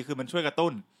มันดีคือมันช่วยกระตุ้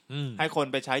นให้คน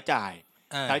ไปใช้จ่าย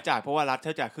เพราะว่ารัฐใ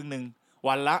ช้จ่ายครึ่งนึง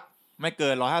วันละไม่เกิ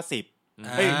น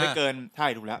150ไม่เกินใช่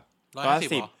ถูกแล้ว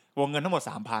150วงเงินทั้งหมด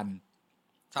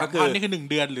 3,000 ก็คือนี่คือ1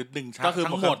เดือนหรือ1ชั้นก็คือ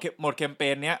หมดแคมเป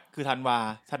ญเนี้ยคือธันวา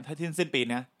สิ้นปี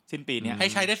เนี้ยให้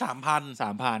ใช้ได้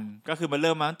 3,000 ก็คือมันเ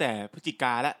ริ่มมาตั้งแต่พฤศจิก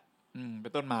าแล้วเป็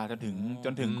นต้นมาจน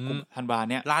ถึงธันวา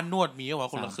เนี้ยร้านนวดมีเหรอ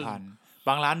คนละครึ่งบ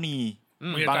างร้านมี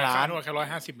บางร้านนวดแค่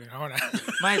150เลยเท่านั้น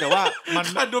ไม่แต่ว่ามัน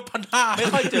ค่านวด 1,500ไม่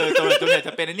ค่อยเจอตัวใหญ่จ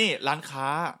ะเป็นนี่ร้านค้า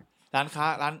ร้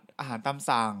านอาหารตาม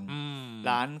สั่ง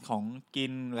ร้านของกิ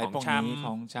นอะไรพวกนี้ข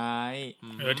องใช้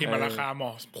ที่มันราคาเหมา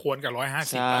ะควรกับ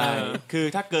150ใช่คือ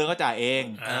ถ้าเกินก็จ่ายเอง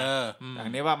อย่า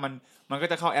งนี้ว่ามันก็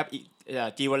จะเข้าแอป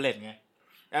G-Wallet ไง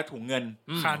แอปถุงเงิน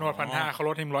ค่านวด 1,500 เขาล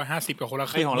ดให้150กับคนละ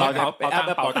ครึ่งของเราจะเป็นแอป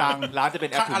เป๋าตังค์ร้านจะเป็น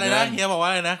แอปถุงเงินอะไรนะเฮียบอกว่า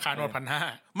อะไรนะค่านวด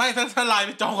 1,500 ไม่ถ้าไลน์ไ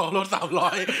ปจองของรถ300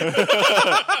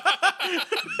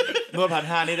นวด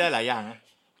 1,500 นี่ได้หลายอย่างนะ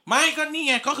ไม่ก็นี่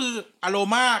ไงก็คืออโร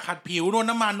มาขัดผิวนวด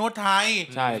น้ำมันนวดไทย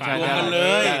ใช่รวมกันเล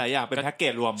ยได้หลายอย่างเป็นแพ็คเก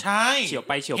จรวมใช่เฉียวไ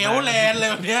ปเฉียวมาเฮลแลนด์เลย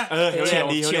แบบเนี้ยเฮลแลน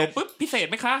ด์ดีเฉียวปุ๊บพิเศษ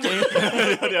ไหมคะ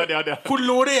เดี๋ยวคุณ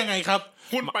รู้ได้ยังไงครับ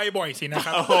คุณไปบ่อยสินะค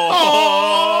รับ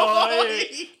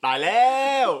ตายแล้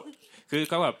วคือ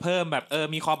ก็แบบเพิ่มแบบ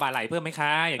มีคอบ่าไหลเพิ่มไหมค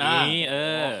ะอย่างนี้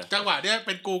จังหวะเนี้ยเ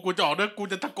ป็นกูจะออกด้วยกู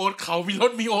จะตะโกนเขามีร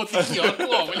ถมีโอสีเขียวกู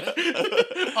ออกไปเลย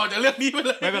ออกจากเรื่องนี้ไปเล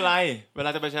ยไม่เป็นไรเวลา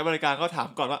จะไปใช้บริการก็ถาม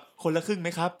ก่อนว่าคนละครึ่งไหม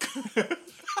ครับ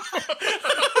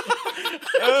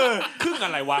ครึ่งอ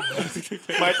ะไรวะ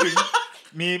หมายถึง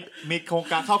มีโครง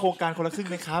การเข้าโครงการคนละครึ่ง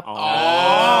ไหมครับ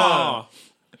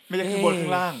ไม่ใช่ข้างบนข้า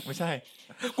งล่างไม่ใช่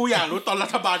กูอยากรู้ตอนรั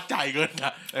ฐบาลจ่ายเงินอ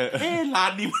ะร้า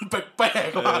นนี้มันแปลก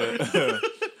ๆว่ะ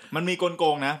มันมีกลโก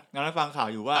งนะงั้นฟังข่าว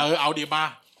อยู่ว่าเอาดีมา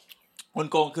กล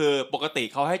โกงคือปกติ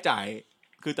เขาให้จ่าย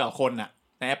คือต่อคนน่ะ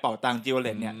ในแอปเป๋าตังค์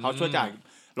G-Wallet เนี่ยเขาช่วยจ่าย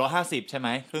150ใช่ไหม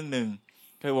ครึ่งนึง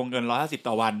คือวงเงิน150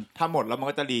ต่อวันถ้าหมดแล้วมัน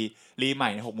ก็จะรีใหม่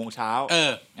ใน 6:00 น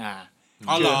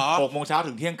อ๋อเหรอ 6:00 น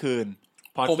ถึงเที่ยงคืน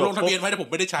พอผมลงทะเบียนไว้แต่ผม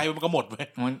ไม่ได้ใช้มันก็หมดไป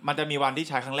มันจะมีวันที่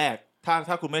ใช้ครั้งแรก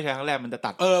ถ้าคุณไม่ใช้ครั้งแรกมันจะ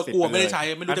ตัดกลัวไม่ได้ใช้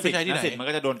ไม่รู้จะไปใช้ที่ไหนมัน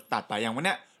ก็จะโดนตัดไปอย่างวันเ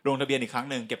นี้ยลงทะเบียนอีกครั้ง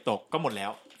นึงเก็บตกก็หมดแล้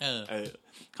ว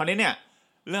คราวนี้เนี่ย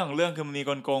เรื่องคือมันมี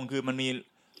กลโกงคือมันมี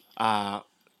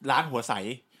ร้านหัวใส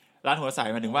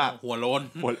หมายถึงว่าหัวโล้น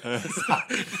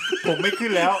ผมไม่ขึ้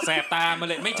นแล้วแสบตามา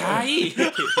เลยไม่ใช่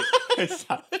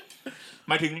ห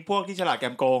มายถึงพวกที่ฉลาดแก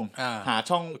มโกงหา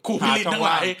ช่อง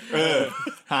ว่าง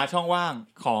หาช่องว่าง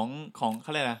ของเข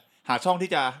าเรียกนะหาช่อง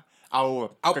ที่จะเอ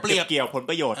าเปรียบเกี่ยวผล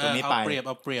ประโยชน์ตรงนี้ไปเ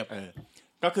อาเปรียบ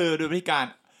ก็คือโดยวิธีการ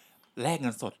แลกเงิ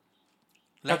นสด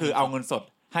ก็คือเอาเงินสด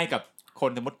ให้กับค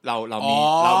นสมมติเรา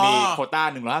มีโควต้า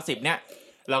150เนี่ย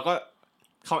เราก็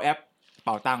เข้าแอปเ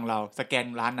ป๋าตังค์เราสแกน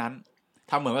ร้านนั้น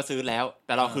ทำเหมือนว่าซื้อแล้วแ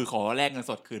ต่เราคือขอแลกเงิน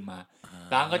สดคืนมา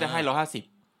ร้านก็จะให้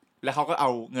150แล้วเขาก็เอา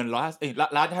เงิน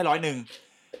150ร้านจะให้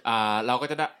100เรา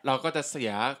ก็จะเสี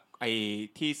ยไอ้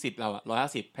ที่สิทธิ์เรา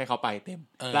150ให้เขาไปเต็ม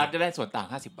ร้านจะได้ส่วนต่าง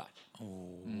50 บาทโอ้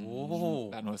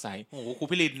ร้านโนไซครู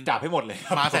พิรินจับให้หมดเลย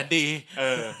มาแสนดี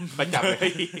ไปจับเลย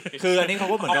คืออันนี้เขา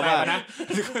ก็เหมือนกับว่านะ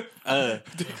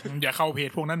อย่าเข้าเพจ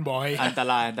พวกนั้นบ่อยอันต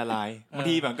รายบาง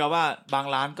ทีเหมือนกับว่าบาง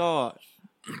ร้านก็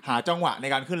หาจังหวะใน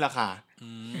การขึ้นราคา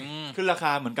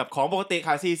เหมือนกับของปกติข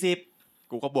าย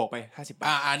40กูก็บวกไป50 บาท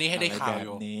อันนี้ให้ได้ข่าวอ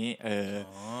ยู่นี้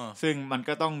ซึ่งมัน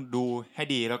ก็ต้องดูให้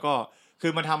ดีแล้วก็คื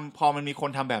อมันทำพอมันมีคน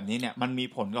ทำแบบนี้เนี่ยมันมี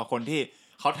ผลกับคนที่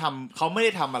เขาไม่ไ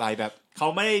ด้ทำอะไรแบบเขา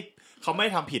ไม่ไ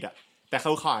ด้ทำผิดอ่ะแต่เข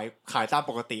าขายตาม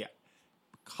ปกติอ่ะ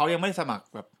เขายังไม่สมัคร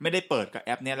แบบไม่ได้เปิดกับแอ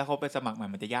ปเนี้ยแล้วเขาไปสมัครใหม่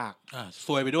มันจะยากซ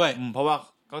วยไปด้วยเพราะว่า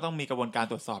ก็ต้องมีกระบวนการ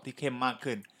ตรวจสอบที่เข้มมาก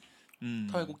ขึ้น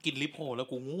ทำไมกูกินลิปโพแล้ว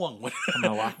กูง่วงวะทำไม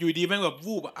วะอยู่ดีแม่งแบบ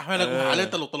วูบอ่ะไม่แล้วกูหาเรื่อ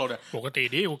งตลกอ่ะปกติ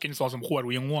ดิกูกิน2-3 ขวด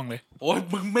กูยังง่วงเลยโอ้ย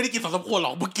มึงไม่ได้กิน2-3 ขวดหร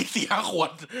อกมึงกิน 4-5 ขวด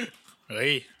เฮ้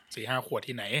ย 4-5 ขวด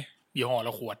ที่ไหนยี่ห้อล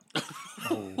ะขวด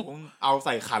เอาใ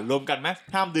ส่ขันรวมกันไหม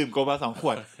ห้ามดื่มเกิน2 ข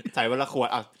วดใส่วันละขวด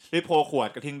ลิปโพขวด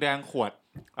กระทิงแดงขวด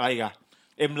อะไรอีกอะ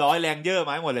M100 แรงเยอะไห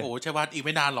มหมดเลยโอ้ใช่ว่าอีกไ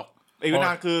ม่นานหรอกอีกไม่น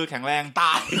านคือแข็งแรงต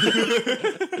าย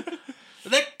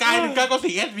เล็กกาย1 ก็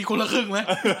 4S มีคนละครึ่งไหม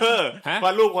ว่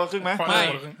าลูกคนละครึ่งไหม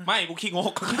ไม่กูขี้ง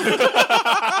ก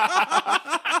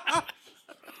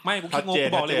ไม่กูขี้งก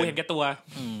กูบอกเลยกูเห็นแก่ตัว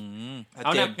เอ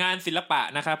าเนี่ยงานศิลปะ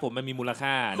นะครับผมมันมีมูลค่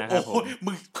านะครับผม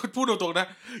มึงพูดตรงๆนะ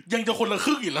ยังจะคนละค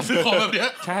รึ่งอีกแล้วซื้อของแบบเนี้ย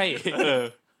ใช่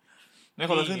ไม่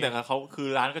คนละครึ่งแต่เขาคือ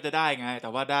ร้านก็จะได้ไงแต่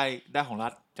ว่าได้ของรั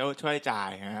ฐจะช่วยจ่าย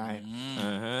ไง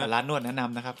แต่ร้านนวดแนะน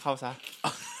ำนะครับเข้าซะ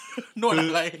นวดอ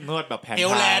ะไรนวดแบบแผนไทยเฮ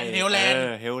ลแลนด์เฮล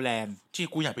แลนด์ที่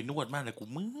กูอยากไปนวดมากเลยกู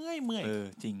เมื่อย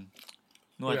จริง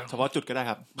นวดเฉพาะจุดก็ได้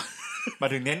ครับมา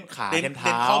ถึงเน้นขาเน้นเท้าเ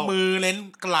น้นข้อมือเน้น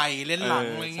ไหล่เน้นหลัง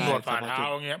อะไรเงี้ยนวดฝ่าเท้า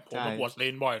อย่างเงี้ยผมมาปวดเล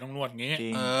นบ่อยต้องนวดงี้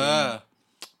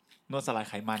นวดสลาย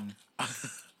ไขมัน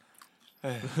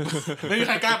ไม่มีใ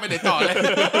ครกล้าไปไหนต่อเลย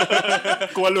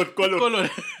กลัวหลุด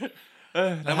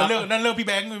แล้วมันเรื่องพี่แ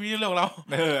บงค์ไม่ใช่เรื่องเรา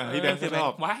พี่แบงค์ชอ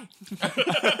บว้าย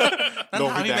นั่น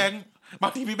ถามพี่แบงค์บา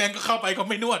งทีพี่แบงค์ก็เข้าไปก็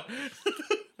ไม่นวด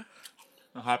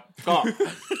นะครับก็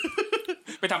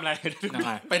ไปทำอะไร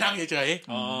ไปนั่งเฉย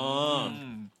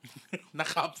ๆนะ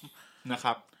ค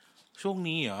รับช่วง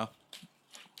นี้เหรอ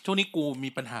ช่วงนี้กูมี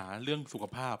ปัญหาเรื่องสุข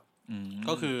ภาพ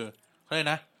ก็คือเขาเรียก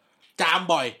นะจาม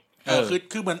บ่อย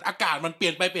คือเหมือนอากาศมันเปลี่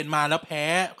ยนไปเปลี่ยนมาแล้วแพ้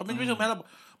ก็ไม่ใช่แพ้แล้ว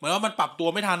เหมือนว่ามันปรับตัว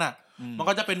ไม่ทันอ่ะมัน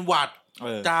ก็จะเป็นหวัด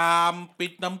จามปิ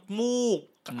ดน้ำมูก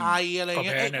ไออะไรเ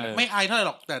งี้ยไม่ไอเท่าไหร่ห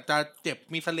รอกแต่จะเจ็บ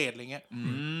มีเสลดอะไรเงี้ย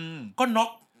ก็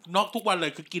น็อกทุกวันเล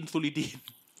ยคือกินซูริดีน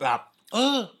หลับ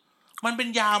มันเป็น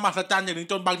ยามหัศจรรย์อย่างหนึ่ง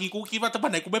จนบางทีกูคิดว่าถ้าวั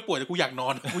นไหนกูไม่ป่วยแต่กูอยากนอ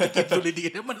นกูจะกินซูริดี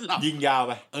นแล้วมันหลับยิงยาวไ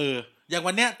ปอย่าง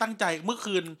วันเนี้ยตั้งใจเมื่อ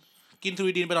คืนกินซู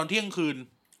ริดีนไปตอนเที่ยงคืน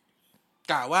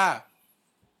กะว่า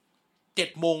7:00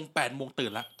 8:00ตื่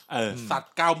นละสัต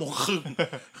ว์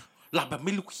9:30หลับแบบไ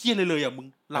ม่ลุกเหี้ยเลยอ่ะมึง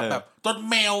หลับแบบจน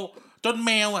แม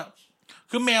วอ่ะ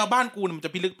คือแมวบ้านกูมันจ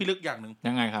ะพิลึกอย่างนึง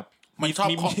ยังไงครับมันชอบ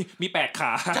มี8ข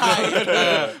าใช่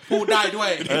พูดได้ด้วย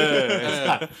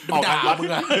ด่ามึง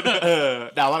อ่ะ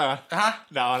ด่าว่าอะไรวะฮะ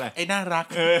ด่าอะไรไอ้น่ารัก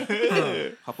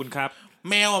ขอบคุณครับ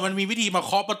แมวอ่ะมันมีวิธีมาเ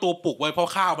คาะประตูปลุกไว้เพราะ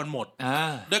ข้าวมันหมด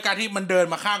ด้วยการที่มันเดิน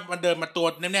มาข้างมันเดินมาตัว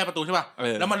แนบประตูใช่ป่ะ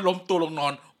แล้วมันล้มตัวลงนอ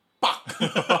นปัก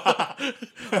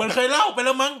มันเคยเล่าไปแ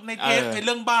ล้วมั้งในเทปไอ้เ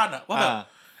รื่องบ้านอ่ะว่าแบบ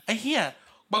ไอ้เหี้ย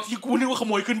บางทีกูนึกว่าข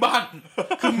โมยขึ้นบ้าน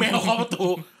คือแมวเคาะประตู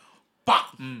ปัก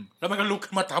แล้วมันก็ลุก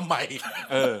ขึ้นมาทำใหม่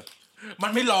มั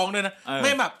นไม่ร้องด้วยนะไ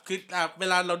ม่แบบคือเว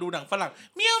ลาเราดูหนังฝรั่ง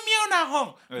เมียวเมียวหน้าห้อง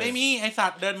ไม่มีไอสั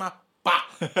ตว์เดินมาปัก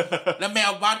แล้วแม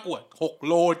วบ้านกู6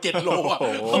 โล 7 โลอ่ะ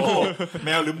แม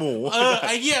วหรือหมูไ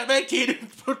อ้เหี้ยแม่งที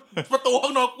ประตูห้อ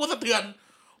งนอนกูสะเทือน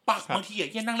ปักบางทีไอ้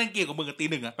เหี้ยนั่งเล่นเกมกับมึงตี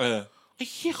 1อ่ะไอ้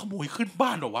เหี้ยขโมยขึ้นบ้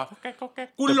านเหรอวะ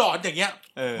กูหลอนอย่างเงี้ย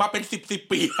มาเป็น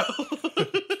10 ปีแล้ว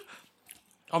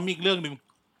เอามีอีกเรื่องนึง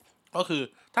ก็คือ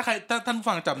ถ้าท่าน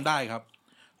ฟังจำได้ครับ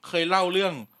เคยเล่าเรื่อ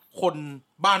งคน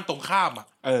บ้านตรงข้ามอ่ะ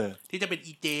ที่จะเป็น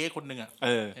อีเจคนหนึ่งอ่ะ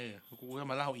กูจะ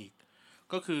มาเล่าอีก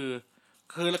ก็คือ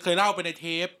เคยเล่าไปในเท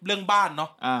ปเรื่องบ้านเนา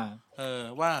ะ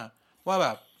ว่าแบ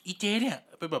บอีเจเนี่ย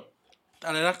เป็นแบบอ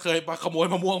ะไรนะเคยขโมย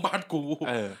มะม่วงบ้านกู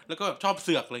แล้วก็แบบชอบเ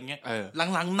สือกอะไรเงี้ย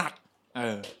หลังๆหนั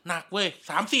กเว้ย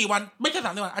 3-4 วันไม่ใช่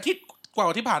3-4 วันอาทิตย์กว่า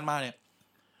ที่ผ่านมาเนี่ย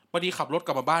พอดีขับรถก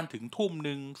ลับมาบ้านถึง 1-2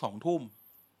 ทุ่ม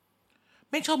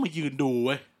แม่งชอบมายืนดูเ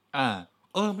ว้ย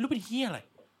ไม่รู้เป็นเหี้ยอะไร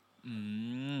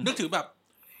นึกถึงแบบ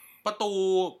ประ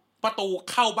ตู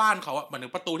เข้าบ้านเขาอะเหมือน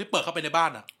ประตูที่เปิดเข้าไปในบ้า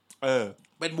นอะ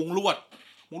เป็นมุ้งลวด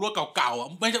เก่าๆอะ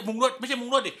ไม่ใช่มุ้งล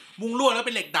วดดิมุ้งลวดแล้วเ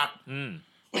ป็นเหล็กดัด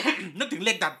นึกถึงเห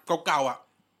ล็กดัดเก่าๆอะ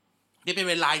ที่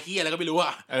เป็นลายเหี้ยอะไรก็ไม่รู้อ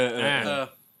ะ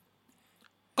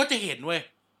ก็จะเห็นเว้ย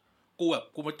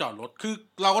กูมาจอดรถคือ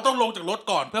เราก็ต้องลงจากรถ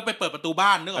ก่อนเพื่อไปเปิดประตูบ้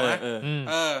านนึกออกไหม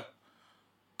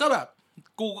ก็แบบ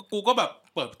กูก็แบบ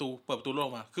เปิดประตูล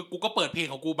งมาคือกูก็เปิดเพลง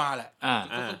ของกูมาแหละ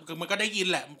คือมันก็ได้ยิน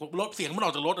แหละรถเสียงมันอ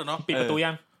อกจากรถอ่ะเนาะปิดประตู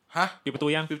ยังฮะปิดประตู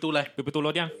ยังปิดประตูอะไรปิดประตูร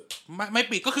ถยังไม่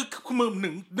ปิดก็คือมึง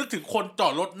นึกถึงคนจอ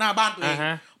ดรถหน้าบ้านตัวเอง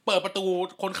เปิดประตู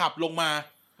คนขับลงมา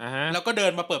แล้วก็เดิ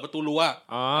นมาเปิดประตูรั้ว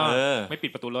ไม่ปิ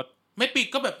ดประตูรถไม่ปิด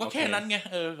ก็แบบก็แค่นั้นไง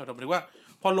แต่หมายถึงว่า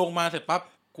พอลงมาเสร็จปั๊บ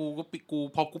กู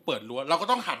พอกูเปิดรั้วเราก็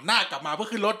ต้องหันหน้ากลับมาเพื่อ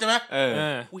ขึ้นรถใช่ไหม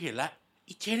กูเห็นแล้ว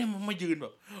อีเจ๊เนี่ยมันมายืนแบ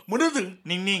บมึงนึกถึง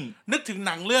นิ่งนึกถึง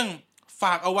หนังเรื่องฝ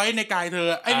ากเอาไว้ในกายเธอ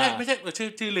ไอ้ไม่ใช่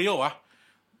ชื่อเลยเหรอวะ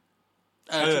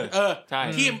ใช่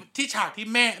ที่ฉากที่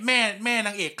แม่น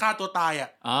างเอกฆ่าตัวตายอ่ะ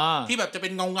ที่แบบจะเป็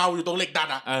นเงาอยู่ตรงเหล็กดัด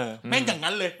อ่ะแม่งอย่าง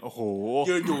นั้นเลยโอ้โห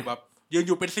ยืนอ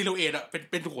ยู่เป็นซิลูเอตอ่ะ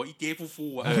เป็นหัวอีเจ๊ฟู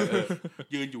ๆอ่ะ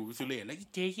ยืนอยู่ซิลูเอตแล้วอี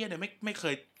เจ๊เฮียเนี่ยไม่เ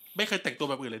คยแต่งตัว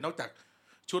แบบอื่นเลยนอกจาก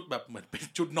ชุดแบบเหมือนเป็น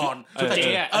ชุดนอนชุดเจ๊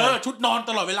ชุดนอน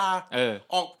ตลอดเวลา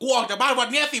กูออกจากบ้านวัน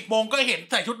เนี้ย 10:00 ก็เห็น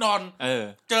ใส่ชุดนอน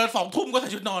เจอ 2 ทุ่มก็ใ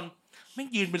ส่ชุดนอนแม่ง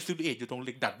ยืนเป็นซิลูเอตอยู่ตรงเห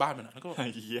ล็กดัดบ้านมันแล้วก็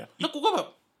แล้วกูก็แบบ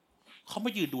เขาไ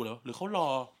ม่ยืนดูแล้วหรือเขารอ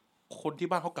คนที่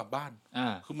บ้านเขากลับบ้าน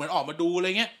คือเหมือนออกมาดูอะไร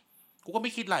เงี้ยกูก็ไ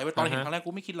ม่คิดอะไรตอนเห็นครั้งแรก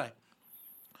กูไม่คิดอะไร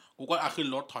กูก็ขึ้น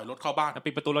รถถอยรถเข้าบ้าน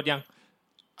ปิดประตูรถยัง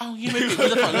อ้าวยังไม่ปิดกู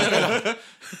จะถอยเลยเหรอ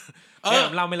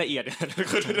เล่าไม่ละเอียด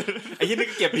ไอ้ยี่นี่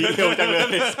เก็บดีเทลจังเลย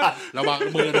ระวัง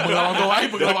มึงระวังตัวไว้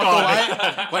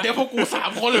วันนี้พวกกู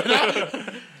3 คนเลยนะ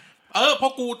พอ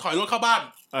กูถอยรถเข้าบ้าน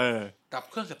กลับ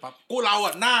เครื่องเสร็จปั๊บเรา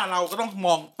หน้าเราก็ต้องม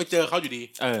องไปเจอเขาอยู่ดี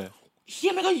เฮี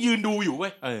ยแม่งก็ยืนดูอยู่เว้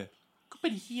ยก็เป็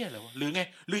นเฮียอะไรวะหรือไง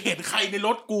หรือเห็นใครในร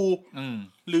ถกู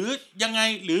หรือยังไง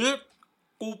หรือ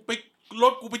กูไปร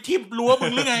ถกูไปทิ่มรั้วมึ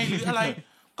งหรือไงหรืออะไร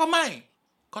ก็ไม่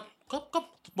ก็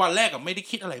วันแรกอะไม่ได้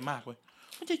คิดอะไรมากเว้ย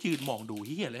มันจะยืนมองดูเ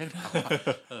ฮียอะไร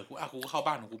กูก็เข้า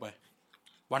บ้านของกูไป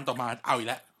วันต่อมาเอาอีก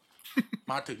แล้ว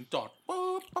มาถึงจอด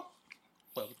ปั๊บ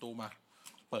เปิดประตูมา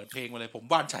เปิดเพลงมาเลยผม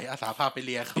ว่านชัยอาสาพาไปเ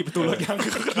ลียครับปิดประตูรถยัง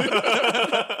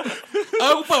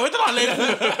กูเปิดไว้ตลอดเลย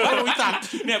ไม่รู้จัก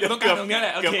เนี่ยกูต้องการตรงนี้แหล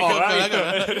ะโอเคออกแล้ว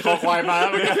คอควายมาแล้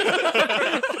ว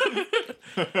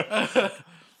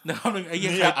นะครับนึงไอ้เ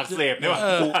หี้ยอักเสบเนี่ยว่ะ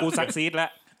กูซักซีดแล้ว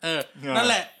นั่น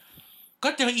แหละก็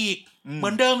เจออีกเหมื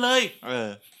อนเดิมเลย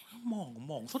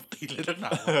มองส้นตีนเลยนักหน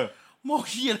ามอง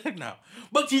เหี้ยอะไรนักหนา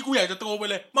บางทีกูอยากจะโตไป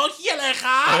เลยมองเหี้ยอะไรค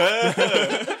รับ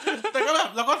แต่ก็แบบ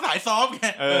เราก็สายซ้อมไง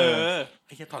ไ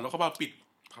อ้เหี้ยถอดแล้วเข้าบ้านปิ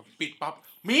ดปั๊บ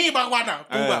มีบางวันอ่ะ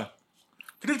กูแบบ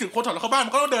นึกถึงคนถอดแล้วเข้าบ้านมั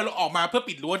นก็ต้องเดินออกมาเพื่อ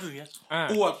ปิดรั้วอย่างเงี้ย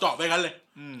กูเจาะไปกันเลย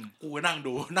กูนั่ง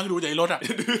ดูในรถอ่ะ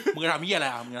มึงทำเหี้ยอะไร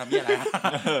มึงทำเหี้ยอะไร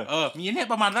มีเนี่ย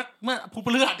ประมาณสักเมื่อพุธพ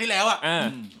ฤหัสที่แล้วอ่ะ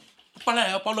ปะแล้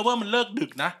วพอเลเวอร์มันเลิกดึ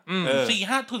กนะ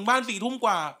 4-5 ถึงบ้าน 4 ทุ่มก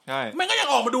ว่าแม่งก็ยัง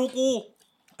ออกมาดูกู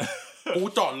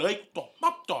จอดเลย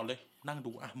ปั๊บจอดเลยนั่ง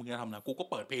ดูมึงจะทำอะไรกูก็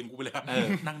เปิดเพลงกูไปเลย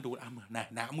นั่งดูมึงนะ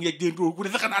มึงอยากยืนดูกูไ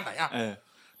ด้สักขนาดไหน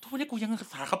ทุกวันนี้กูยัง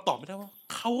หาคำตอบไม่ได้ว่า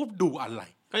เขาดูอะไร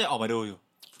ก็ยังออกมาดูอยู่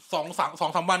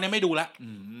 2-3 วันเนี่ยไม่ดูแล้ว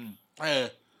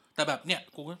แต่แบบเนี่ย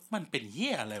กูมันเป็นเหี้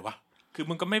ยอะไรวะคือ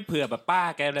มึงก็ไม่เผื่อแบบป้า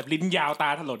แกแบบลิ้นยาวตา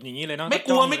ถลนอย่างนี้เลยเนาะไม่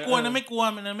กลัวนะไม่กลัว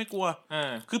มันนั้นไม่กลัว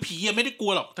คือผียังไม่ได้กลั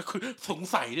วหรอกแต่คือสง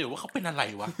สัยเลยว่าเขาเป็นอะไร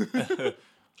วะ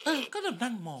ก็แบบ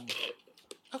นั่งมอง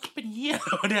ก็เป็นเหี้ย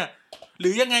เนี่ยหรื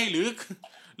อยังไงหรือ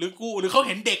เขาเ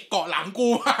ห็นเด็กเกาะหลังกู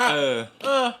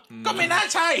ก็ไม่น่า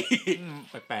ใช่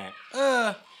แปลก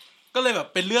ก็เลยแบบ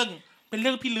เป็นเรื่อง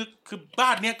พิลึกคือบ้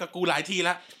านเนี้ยกับกูหลายทีล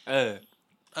ะ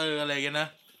อะไรกันนะ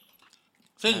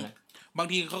ซึ่งบาง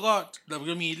ทีเขาก็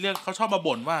จะมีเรื่องเขาชอบมา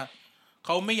บ่นว่าเข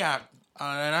าไม่อยากอ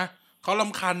ะไรนะเขาร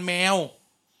ำคาญแมว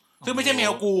ซึ่งไม่ใช่แม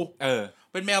วกู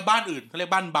เป็นแมวบ้านอื่นเขาเรีย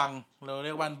กบ้านบังเราเ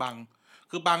รียกบ้านบัง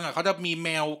คือบังเขาจะมีแม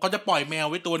วเขาจะปล่อยแมว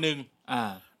ไว้ตัวนึง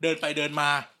เดินไปเดินมา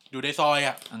อยู่ในซอย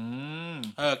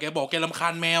แกบอกแกรำคา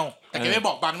ญแมวแต่แกไม่บ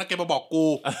อกบังนะแกมาบอกกู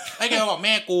แกมาบอกแ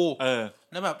ม่กู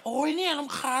แล้วแบบโอ้ยเนี่ยร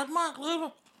ำคาญมากเลย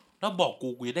แล้วบอกกู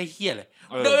จะได้เหี้ยเลย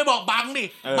เดินไปบอกบังดิ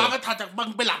บังก็ถัดจากบัง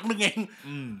ไปหลังนึงเอง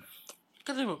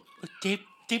ก็เลยแบบเ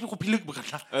จ๊เป็นคนพิลึกเหมือนกัน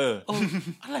นะ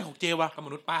อะไรของเจ๊วะก็ม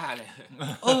นุษย์ป้าเลย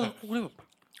กูเลยแบบ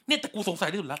เนี่ยแต่กูสงสัย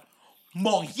ที่สุดแล้วม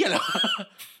องเหี้ยแล้ว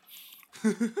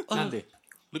นั่นดิ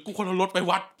หรือกูคนเอารถไป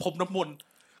วัดพรมน้ำมนต์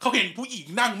เขาเห็นผู้หญิง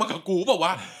นั่งมากับกูเปล่าว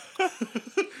ะ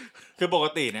คือปก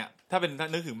ติเนี่ยถ้าเป็น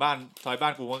นึกถึงบ้านซอยบ้า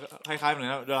นกูก็คล้ายๆเหมือ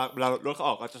นกันเวลารถเขาอ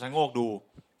อกก็จะชะโงกดู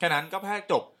แค่นั้นก็แค่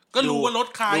จบก็รู้ว่ารถ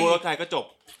ใครก็จบ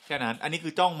แค่นั้นอันนี้คื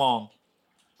อจ้องมอง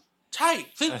ใช่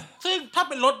ซึ่งถ้า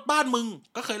เป็นรถบ้านมึง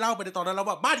ก็เคยเล่าไปในตอนนั้นแล้ว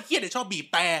ว่าบ้านเหี้ยเนี่ยชอบบีบ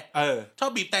แต่ชอ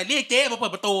บบีบแต่เรียกเจ๊มาเปิ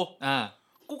ดประตู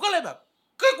กูก็เลยแบบ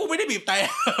ก็กูไม่ได้บีบแต่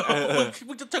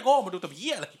มึงจะโง่มาดูแต่เ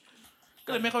หี้ยอะไรก็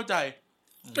เลยไม่เข้าใจ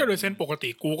ก็โดยเส้นปกติ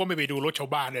กูก็ไม่ไปดูรถชาว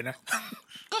บ้านเลยนะ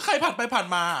ก็ใครผ่านไปผ่าน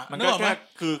มามันก็แค่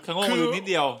คือขโมยอยู่นิด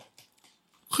เดียว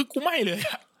คือกูไม่เลยอ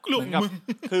ะกลุ่มมึง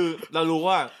คือเรารู้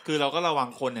ว่าคือเราก็ระวัง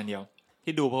คนอย่างเดียว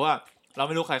ที่ดูเพราะว่าเราไ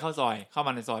ม่รู้ใครเข้าซอยเข้าม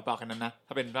าในซอยเปล่าแค่นั้นนะ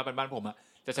ถ้าเป็นบ้านผมอะ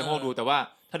จะชะโงกดูแต่ว่า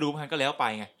ถ้าดูมันก็แล้วไป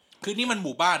ไงคือนี่มันห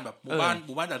มู่บ้านแบบหมู่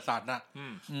บ้านจัดสรรน่ะ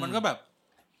มันก็แบบ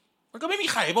มันก็ไม่มี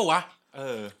ใครเปล่าวะ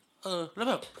แล้ว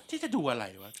แบบที่จะดูอะไร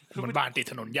วะมันบ้านติด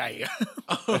ถนนใหญ่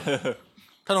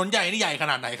ถนนใหญ่นี่ใหญ่ข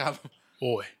นาดไหนครับโ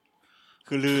อ้ย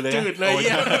คือลือเลยจืดเลย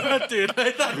จืดเลย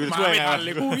มาไม่ทันเล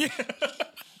ยกูนี่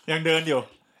ยังเดินอยู่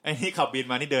ไอ้นี่ขับบิน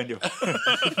มานี่เดินอยู่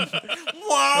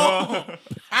ว้าว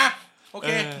โอเ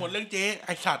คหมดเรื่องเจ๊ไ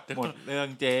อ้สัตว์หมดเรื่อง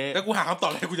เจ๊แล้วกูหาคำตอบ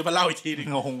อะไรกูจะมาเล่าอีกทีนึง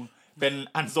งงเป็น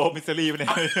อันโซมิสซิลี่ไปเนี่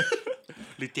ย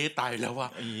หรือเจ๊ตายแล้ววะ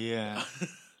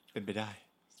เป็นไปได้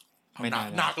ไม่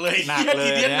หนักเลยเ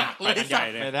นี่ยหนักเลย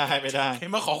ไม่ได้เห็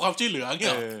นมาขอความช่วยเหลือเ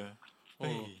งี้ย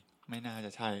ไม่น่าจ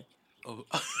ะใช่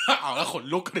เอาแล้วขน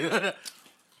ลุกเลย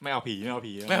ไม่เอาผี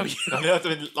ตอนนี้เราจะ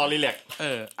เป็นรอรีแลก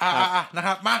นะค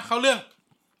รับมาเข้าเรื่อ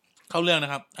งน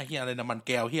ะครับไอ้เหี้ยอะไรนะมันแ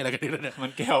ก้วเหี้ยอะไรกันเนี่ยมั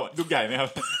นแก้วลูกใหญ่ไหมครับ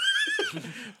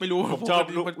ไม่รู้ผมชอบ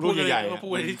ลูกใหญ่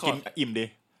ๆกินอิ่มดี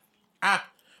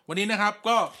วันนี้นะครับ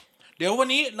ก็เดี๋ยววัน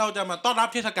นี้เราจะมาต้อนรับ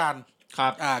เทศกาลครั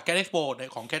บแกสเอ็กซ์โป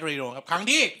ของแคทเรโนครับครั้ง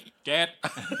ที่แก๊ส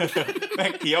แม่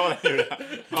งเคี้ยวอะไรอยู่นะ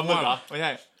ปลาหมึกเหรอไม่ใ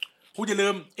ช่กูจะลื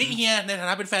มไอ้เฮียในฐา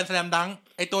นะเป็นแฟนสแลมดัง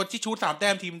ไอ้ตัวที่ชูด3 แต้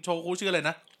มทีมโชว์กูชื่ออะไร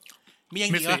นะมีอย่า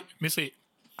งนี้วะมิสิ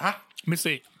ฮะมิ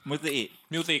สิ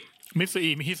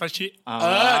มิฮิซาชิ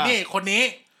นี่คนนี้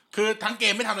คือทั้งเก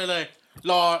มไม่ทำเลย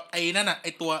รอไอ้นั่นน่ะไ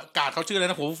อ้ตัวกาดเขาชื่ออะไร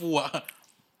นะหัวฟูอ่ะ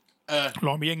ร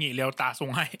อมิยางิเรียวตาส่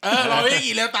งให้รอมิยา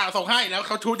งิเรียวตาส่งให้แล้วเ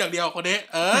ขาชูดอย่างเดียวคนนี้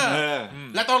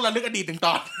แล้วต้องระลึกอดีตถึงต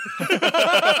อน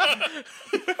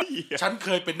ฉันเค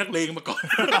ยเป็นนักเลงมาก่อน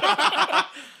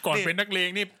เป็นนักเลง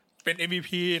นี่เป็น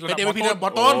MVP ระดับบอ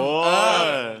ลต้น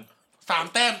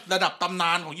3 แต้มระดับตำน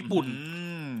านของญี่ปุ่น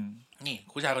นี่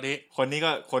คุณชายคนนี้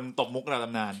ก็คนตบมุกระดับต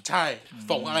ำนานใช่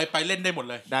ส่งอะไรไปเล่นได้หมด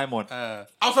เลยได้หมด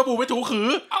เอาสบู่ไปถูขือ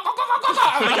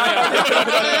ไม่ใช่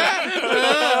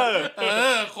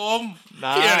คมไ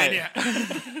ด้เนี่ย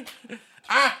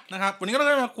นะครับวันนี้ก็เร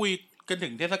าจะมาคุยกันถึ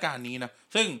งเทศกาลนี้นะ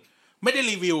ซึ่งไม่ได้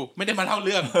รีวิวไม่ได้มาเล่าเ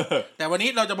รื่องแต่วันนี้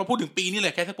เราจะมาพูดถึงปีนี้เล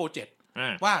ยแคสโปรเจกต์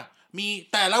ว่ามี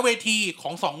แต่ละเวทีข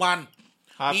อง2 วัน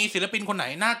มีศิลปินคนไหน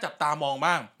น่าจับตามอง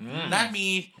บ้างนะ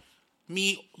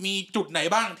มีจุดไหน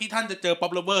บ้างที่ท่านจะเจอป๊อ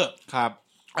ปเลเวอร์ครับ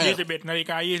21:20 น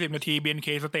BNK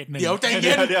สเตจ1เดี๋ยวใจเ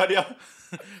ย็นเดี๋ยว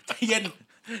ใจเย็น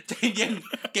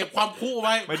เก็บความคู่ไ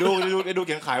ว้ไม่ดูเ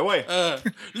ขียนขายเว้ย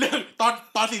เรื่อง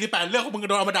ตอน48เรื่องของมึง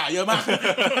โดนเอามาด่าเยอะมาก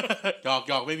ห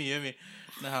ยอกไม่มี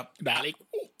นะครับด่าเลย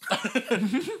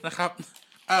นะครับ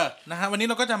นะฮะวันนี้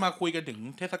เราก็จะมาคุยกันถึง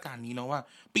เทศกาลนี้เนาะว่า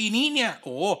ปีนี้เนี่ยโ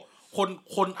อ้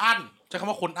คนอั้นใช้คำ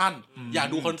ว่าคนอั้นอยาก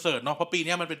ดูคอนเสิร์ตเนาะเพราะปี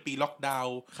นี้มันเป็นปีล็อกดาว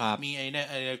น์มีไอ้เนี่ย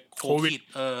โควิด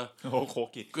โค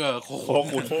กิดโค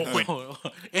ขุน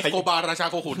เอสโกบาราชา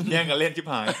โคขุนแย่งกันเล่นชิบ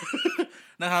หาย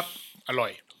นะครับอร่อ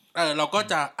ยเราก็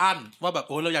จะอั้นว่าแบบโ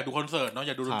อ้เราอยากดูคอนเสิร์ตเนาะอ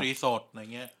ยากดูดนตรีสดอะไร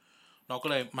เงี้ยเราก็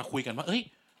เลยมาคุยกันว่าเอ้ย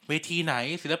เวทีไหน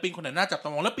ศิลปินคนไหนน่าจับต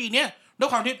ามองแล้วปีเนี้ยด้วย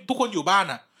ความที่ทุกคนอยู่บ้าน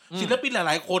อ่ะศิลปินห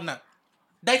ลายๆคนอ่ะ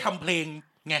ได้ทำเพลง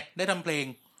ไงได้ทำเพลง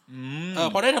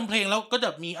พอได้ทำเพลงแล้วก็จะ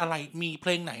มีอะไรมีเพ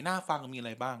ลงไหนน่าฟังมีอะไ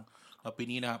รบ้างปี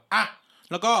นี้นะครับ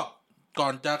แล้วก็ก่อ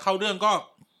นจะเข้าเรื่องก็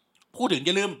พูดถึงอ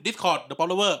ย่าลืม Discord The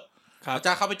Follower จ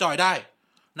ะเข้าไปจอยได้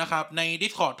นะครับใน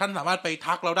Discord ท่านสามารถไป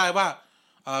ทักเราได้ว่า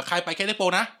ใครไปแคสโป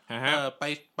นะไ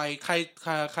ปใ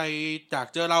ครจาก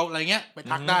เจอเราอะไรเงี้ยไป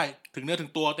ทักได้ถึงเนื้อถึ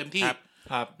งตัวเต็มที่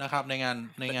นะครับในงาน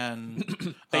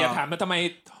แต่อย่าถามว่าทำไม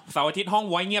เสาร์อาทิตย์ห้อง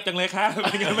ไว้เงียบจังเลยครับ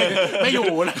ไม่อยู่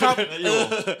นะครับ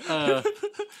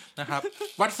นะครับ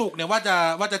วันศุกร์เนี่ยว่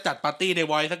าจะจัดปาร์ตี้ใน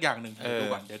ไวท์สักอย่างหนึ่งเ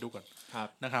ดี๋ยวดูก่อน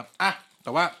นะครับแ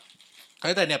ต่ว่าใคร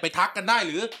แต่เนี่ยไปทักกันได้ห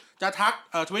รือจะทัก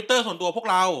Twitter ส่วนตัวพวก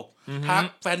เราทัก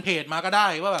แฟนเพจมาก็ได้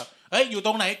ว่าแบบอยู่ต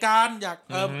รงไหนกันอยาก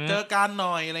เจอกันห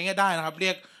น่อยอะไรเงี้ยได้นะครับเ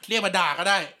รียกมาด่าก็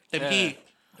ได้เต็มที่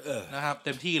นะครับเ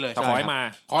ต็มที่เลยขอให้มา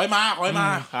ขอ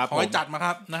ให้จัดมาค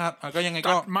รับนะครับก็ยังไง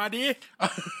ก็มาดิ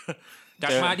จั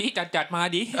ดมาดิจัดมา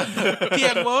ดิเที่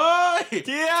ยงเว้ยเ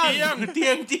ที่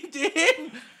ยงจริง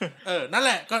ๆนั่นแห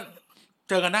ละก็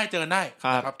เจอกันได้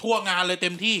ครับทั่วงานเลยเต็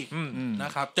มที่น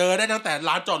ะครับเจอได้ตั้งแต่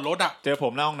ร้านจอดรถเจอผ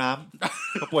มหน้าห้องน้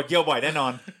ำปวดเยี่ยวบ่อยแน่นอ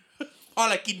นอะ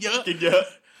ไรกินเยอะ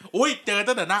อุ้ยเจอ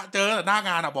ตั้งแต่หน้าง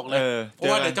านบอกเลยเพราะ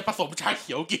ว่าเดี๋ยวจะผสมชาเ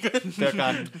ขียวกินเจอกั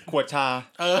นขวดชา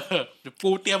เดี๋ยวกู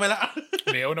เตรียมไปแล้ว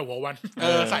เหลวนะหัววัน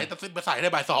ใส่ได้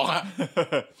บ่าย 2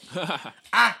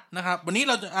นะครับวันนี้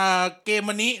เราจะเกม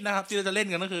วันนี้นะครับที่เราจะเล่น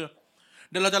กันก็คือ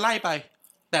เดี๋ยวเราจะไล่ไป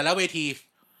แต่ละเวที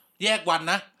แยกวัน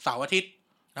นะเสาร์อาทิตย์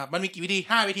นะมันมีกี่เวที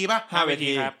5เวทีป่ะ5เวที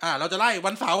ครับเราจะไล่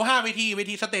วันเสาร์5เว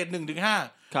ทีสเตจ 1 ถึง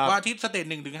 5วันอาทิตย์สเตจ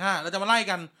 1 ถึง 5เราจะมาไล่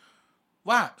กัน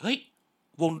ว่าเฮ้ย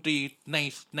วงดนตรี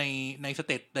ในสเ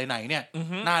ตจไหนๆเนี่ย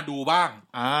น่าดูบ้าง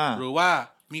หรือว่า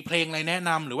มีเพลงอะไรแนะน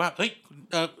ำหรือว่าเฮ้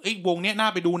ยวงเนี้ยน่า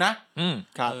ไปดูนะ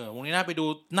ครับวงนี้น่าไปดู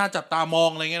น่าจับตามอง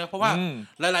อะไรเงี้ยนะเพราะว่า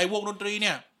หลายๆวงดนตรีเ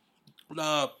นี่ย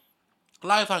เ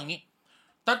ล่าให้ฟังอย่างนี้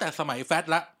ตั้งแต่สมัยแฟต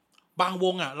ละบางว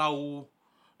งเ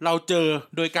ราเจอ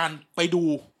โดยการไปดู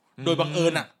โดยบังเอิ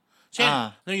ญเช่น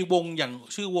ในวงอย่าง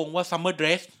ชื่อวงว่า Summer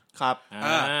Dress ครับ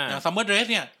อย่าง Summer Dress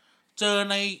เนี่ยเจอ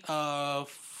ใน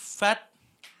แฟต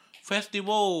เฟสติ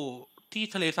วัลที่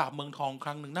ทะเลสาบเมืองทองค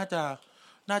รั้งหนึ่งน่า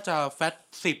จะแฟต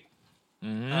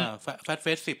10แฟตเฟ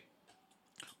ส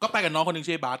10ก็ไปกับน้องคนหนึ่ง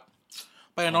ชื่อบัส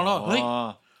ไปกับน้องแล้วเ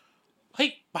ฮ้ย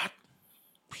บัส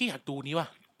พี่อยากดูนี้ว่ะ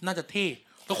น่าจะเท่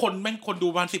แล้วคนดู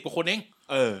ประมาณ10 กว่าคนเอง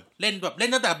เล่น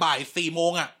ตั้งแต่บ่าย 4 โม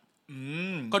ง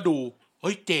ก็ดูเ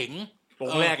ฮ้ยเจ๋งว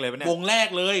งแรกเลยปะเนี่ยวงแรก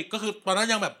เลยก็คือตอนนั้น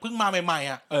ยังแบบเพิ่งมาใหม่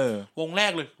ๆวงแร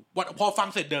กเลยพอฟัง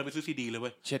เสร็จเดินไปซื้อซีดีเลยเว้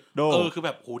ยเช็ดโดคือแ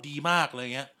บบโหดีมากเลย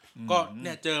เงี้ยก็เ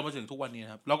นี่ยเจอมาถึงทุกวันนี้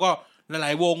ครับแล้วก็หล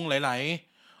ายๆวงห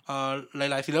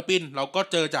ลายๆศิลปินเราก็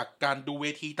เจอจากการดูเว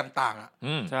ทีต่าง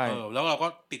ๆใช่แล้วเราก็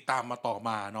ติดตามมาต่อม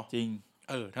าเนาะจริง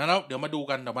ทั้งนั้นแล้วเดี๋ยวมาดู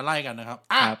กันเดี๋ยวมาไล่กันนะครับ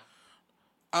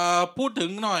พูดถึ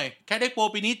งหน่อยแคดเอ็กโป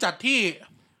ปีนี้จัดที่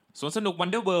สวนสนุกวัน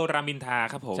เดอร์เวิลด์รามอินทรา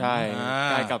ครับผมใช่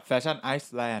ใกล้กับแฟชั่นไอ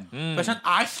ซ์แลนด์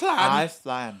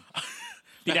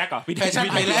พี่แดกก่อนแฟชั่น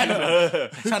ไอแลนด์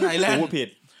แฟชั่นไอแลนด์พูดผิด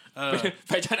แ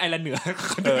ฟชั่นไอแลนด์เหนือ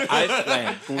ไอซ์แลน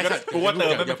ด์กูว่าเติม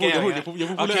ไม่อย่าพูด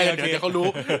เลยเดี๋ยวเขารู้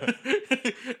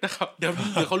นะครับเดี๋ยว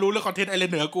เขารู้เรื่องคอนเทนต์อะไร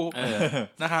เหนือกู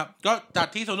นะครับก็จัด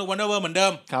ที่สวนสนุกวันเดอร์เวิลด์เหมือนเดิ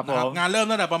มนะครับงานเริ่ม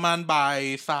ตั้งแต่ประมาณบ่าย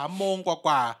 3:00 นก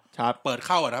ว่าๆเปิดเ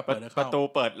ข้านะประตู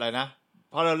เปิดเลยนะ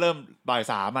เพราะเราเริ่มบ่าย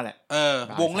 3อ่ะแหละ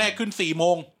วงแรกขึ้น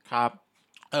 4:00 นครับ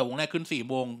วงแรกขึ้น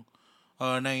 4:00 น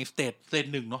ในสเตจ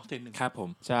1เนาะสเตจ1ครับผม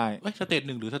ใช่สเตจ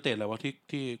1หรือสเตจอะไรวะ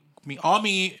ที่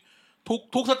มี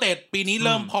ทุกสเตจปีนี้เ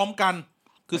ริ่มพร้อมกัน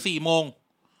คือ 4:00 น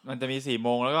มันจะมี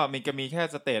 4:00 นแล้วก็มีแค่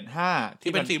สเตจ5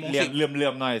ที่เป็น 4:10 นเหลื่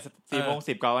อมๆหน่อย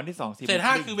 4:10 นกับวันที่2 สเตจ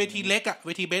5คือเวทีเล็กอ่ะเว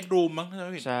ทีเบดรูมมั้ง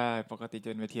ใช่ปกติจะ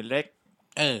เป็นเวทีเล็ก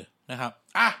นะครับ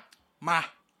มา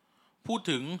พูด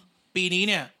ถึงปีนี้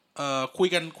เนี่ยคุย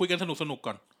กันสนุก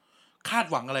ก่อนคาด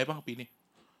หวังอะไรบ้างปีนี้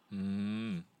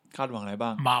คาดหวังอะไรบ้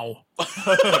างเมา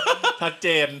ชัดเจ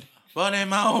นบ่ได้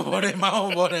เมา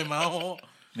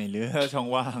ไม่เหลือช่อง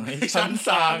ว่างให้ฉันส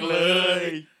ร้างเลย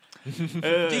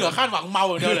จริงเหรอคาดหวังเมา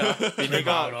อย่างเดียวเลยปีนี้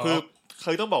ก็คือเค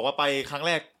ยต้องบอกว่าไปครั้งแ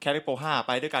รกแคลิโป5ไ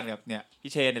ปด้วยกันกับเนี่ย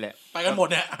พี่เชนนี่แหละไปกันหมด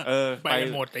เนี่ยไปกั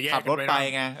นหมดแต่แยกขับรถไป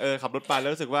ไงขับรถไปแล้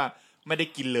วรู้สึกว่าไม่ได้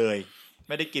กินเลยไ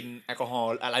ม่ได้กินแอลกอฮอล์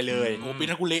อะไรเลยโอ้ปี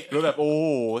นั้นกูเละรู้แบบโอ้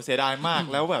เสียดายมาก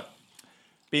แล้วแบบ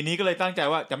ปีนี้ก็เลยตั้งใจ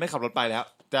ว่าจะไม่ขับรถไปแล้ว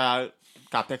จะ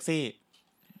กลับแท็กซี่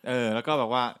แล้วก็แบบ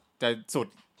ว่าจะสุด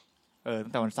ตั้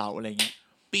งแต่วันเสาร์อะไรเงี้ย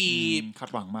ปีคาด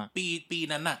หวังมากปี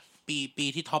นั้นน่ะปี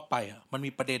ที่ท็อปไปอ่ะมัน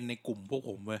มีประเด็นในกลุ่มพวกผ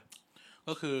มเว้ย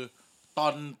ก็คือตอ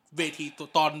น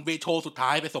เวโชว์สุดท้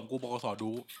ายไปส่งกูบกส.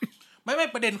ดูไม่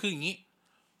ประเด็นคืออย่างนี้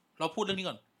เราพูดเรื่องนี้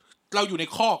ก่อนเราอยู่ใน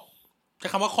คอกใช้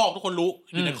คำว่าคอกทุกคนรู้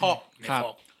อยู่ในคอก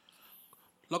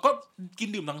แล้วก็กิน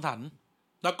ดื่มสังสรรค์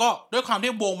แล้วก็ด้วยความ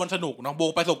ที่วงมันสนุกเนาะวง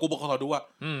ไปส่งกูบกส.ดูอ่ะ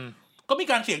ก็มี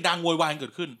การเสียงดังโวยวายเกิ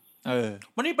ดขึ้น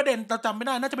มันนี่ประเด็นเราจำไม่ไ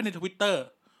ด้น่าจะเป็นใน Twitter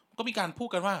ก็มีการพูด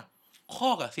กันว่าค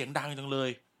อกอ่ะเสียงดังจังเล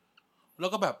ยแล้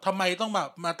วก็แบบทำไมต้องแบบ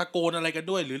มาตะโกนอะไรกัน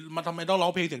ด้วยหรือมาทำไมต้องร้อ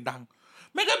งเพลงเสียงดัง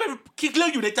ไม่ก็เป็นคิดเรื่อ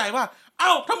งอยู่ในใจว่าเอ้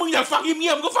าถ้ามึงอยากฟังเงี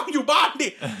ยบๆก็ฟังอยู่บ้านดิ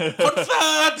คอนเสิ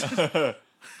ร์ต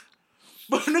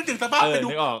มึงนึกถึงสภาพ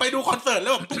ไปดูคอนเสิร์ตแล้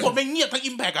วแบบทุกคนไม่เงียบทั้ง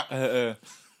Impact อ่ะ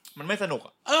มันไม่สนุก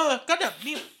ก็แบบ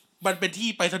นี่มันเป็นที่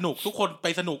ไปสนุกทุกคนไป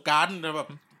สนุกกันแบบ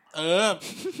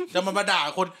จะมาด่า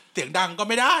คนเสียงดังก็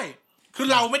ไม่ได้คือ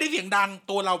เราไม่ได้เสียงดัง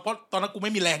ตัวเราเพราะตอนนั้นกูไ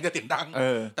ม่มีแรงจะเสียงดัง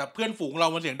แต่เพื่อนฝูงเรา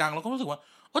มันเสียงดังเราก็รู้สึกว่า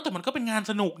แต่มันก็เป็นงาน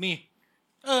สนุกนี่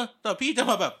แต่พี่จะ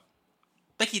มาแบบ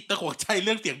ตะขิดตะขวงใจเ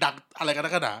รื่องเสียงดังอะไรกันนั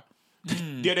กหนา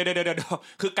เดี๋ยว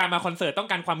คือการมาคอนเสิร์ตต้อง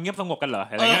การความเงียบสงบกันเหรอ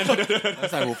อะไรเงี้ย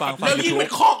ใส่หูฟังแล้วยิ่งเป็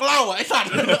นคอกเหล้าอ่ะไอ้สัต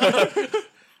ว์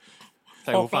ใ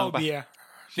ส่หูฟังเบียร์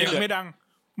เสียงไม่ดัง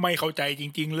ไม่เข้าใจจ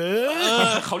ริงๆเล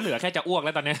ยเขาเหลือแค่จะอ้วกแ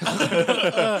ล้วตอนนี้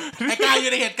ไอ้กายอ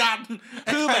ยู่ในเหตุการณ์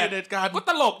คือแบบเหตุการณ์ก็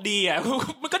ตลกดีอ่ะ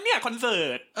มันก็เนี่ยคอนเสิ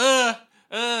ร์ต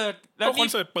แล้วคอน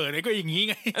เสิร์ตเปิดก็อย่างงี้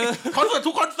ไงคอนเสิร์ต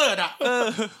ทุกคอนเสิร์ตอ่ะ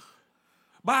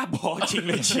บ้าบอจริง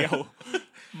เลยเชียว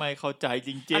ไม่เข้าใจจ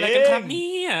ริงๆอะไรกันครับเ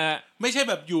นี่ยไม่ใช่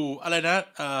แบบอยู่อะไรนะ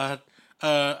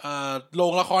โร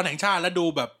งละครแห่งชาติแล้วดู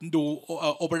แบบดู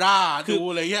โอเปร่าดู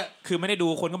อะไรเงี้ยคือไม่ได้ดู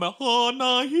คนก็แบบโอ้น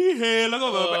าฮิเฮแล้วก็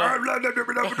แบบ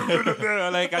อ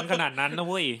ะไรกันขนาดนั้นนะ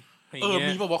เว้ย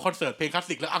มีบอกว่าคอนเสิร์ตเพลงคลาส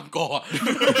สิกแล้วอังกอร์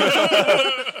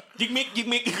ยิกมิ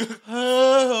ก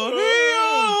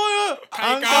ใคร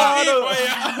กล้าไป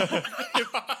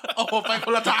โอ้ไปค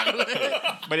นละทางเลย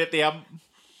ไม่ได้เตรียม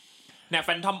เนี่ยแฟ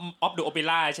นทอมออฟเดอะโอเป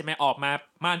ร่าใช่ไหมออกมา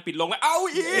ม่านปิดลงแล้วเอา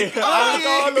อีก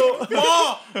ก็รู้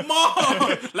มอ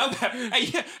แล้วแบบ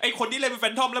ไอ้คนที่เล่นเป็นแฟ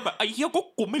นทอมแล้วแบบไอ้เหี้ยก็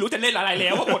กูไม่รู้จะเล่นอะไรแล้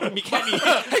วว่าบทมันมีแค่นี้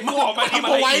ให้กูออกมาทำอะ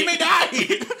ไรไว้ไม่ได้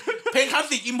เพลงคลาส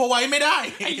สิกอิมพอไว้ไม่ได้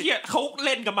ไอ้เหี้ยเขาเ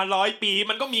ล่นกันมา100 ปี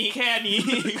มันก็มีแค่นี้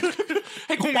ใ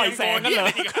ห้กูปล่อยแสงกันเหรอ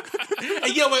ไอ้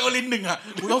เหี้ยไวโอลิน1อ่ะ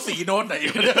กูต้อง4 โน้ตไหน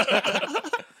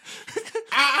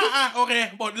โอเค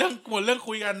หมดเรื่อง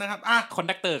คุยกันนะครับคอน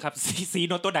ดักเตอร์ครับซี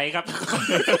โน้ตตัวไหนครับ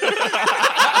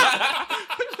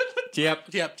เจี๊ยบ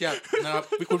นะครับ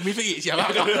คุณมิสอิเชียร์บ้าง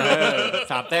ครับ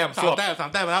3 แต้ม3 แ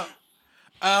ต้มแล้ว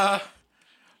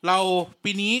เรา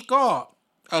ปีนี้ก็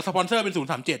สปอนเซอร์เป็น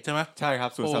037ใช่ไหมใช่ครับ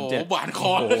037หวานค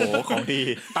อโอ้ของดี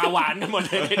ตาหวานกันหมด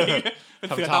เลย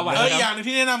เสือตาหวานอย่างนึง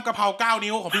ที่แนะนำกะเพรา9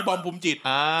 นิ้วของพี่บอมภูมิจิต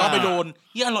ต้องไปโดน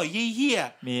อร่อยเหี้ย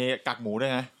มีกากหมูด้ว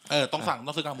ยนะต้อง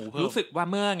ซื้อกากหมูเพิ่มรู้สึกว่า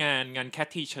เมื่องานแคท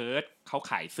ทีเชิร์ตเขา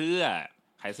ขายเสื้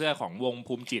อของวง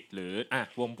ภูมิจิตหรือ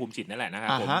วงภูมิจิตนั่นแหละนะครับ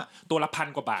ผมตัวละ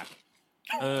1,000 กว่าบาท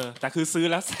แต่คือซื้อ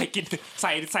แล้วใ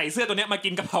ส่เสื้อตัวเนี้ยมากิ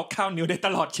นกะเพรา9 นิ้วได้ต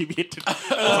ลอดชีวิต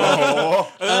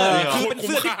คือเป็นเ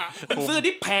สื้อ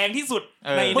ที่แพงที่สุด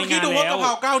ในเมื่อกี้ดูว่ากะเพร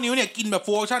า9 นิ้วเนี่ยกินแบบ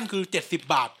ฟูลออปชั่นคือ70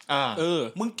 บาท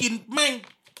มึงกินแม่ง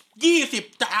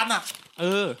20 จานอ่ะ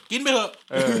กินไปเถอะ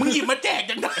มึงหยิบมาแจก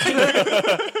ยังได้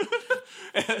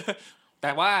แ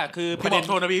ต่ว่าคือประเด็นโ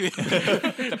ทษนะพี่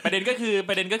ประเด็นก็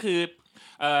คือ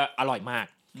อร่อยมาก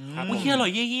มึงเหี้ยอร่อ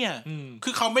ยเหี้ยคื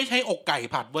อเขาไม่ใช้อกไก่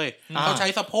ผัดเว้ยเขาใช้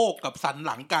สะโพกกับสันห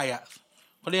ลังไก่อ่ะ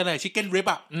เขาเรียกอะไรชิคเก้นริบ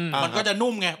อ่ะมันก็จะ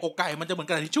นุ่มไงอกไก่มันจะเหมือน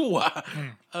กระดาษทิชชู่อ่ะ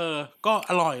ก็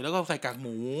อร่อยแล้วก็ใส่กากห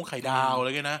มูไข่ดาวอะไร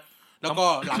เงี้ยนะแล้วก็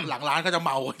หลังร้านก็จะเ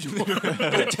มาอยู่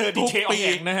เจอดีเจออ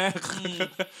กนะฮะ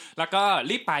แล้วก็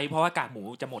รีบไปเพราะว่ากากหมู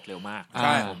จะหมดเร็วมากใ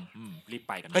ช่รีบ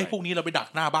ไปกันเฮ้ยพรุ่งนี้เราไปดัก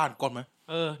หน้าบ้านก่อนไหม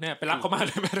เนี่ยไปรับเขามาเ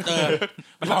ลยไ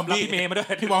ปรับพี่เมย์มาด้วย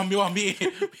พี่บอม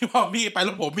พี่ไปแ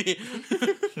ล้วผมพี่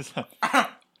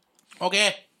โอเค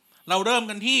เราเริ่ม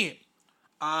กัน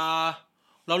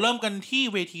ที่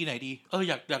เวทีไหนดี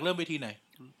อยากเริ่มเวทีไหน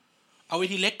เอาเว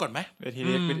ทีเล็กก่อนไหมเวทีเ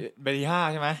ล็กเวที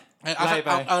5ใช่ไหมไล่ไป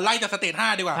ไล่จากสเตจ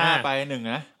5ดีกว่า5ไป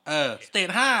1นะสเตจ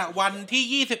5วัน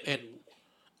ที่21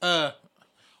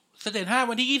สเตจ5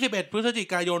วันที่21พฤศจิ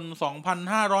กายน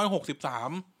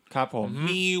2563ครับผม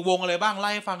มีวงอะไรบ้างไ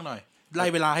ล่ให้ฟังหน่อยไล่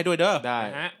เวลาให้ด้วยเด้อได้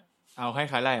เอาให้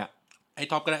ใครไล่ไอ้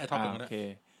ท็อปก็ได้ไอ้ท็อปก็ได้โอเค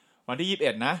วันที่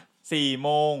21นะ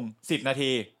4:10 นา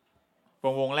ที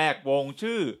วงแรกวง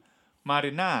ชื่อมา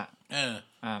ริน่า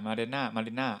มาริ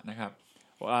น่านะครับ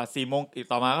4 โมงอีก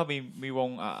ต่อมาก็มีวง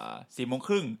4 โมง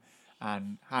ครึ่ง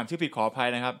อ่านชื่อผิดขออภัย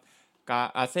นะครับก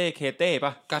าเซ่เคเต้ป่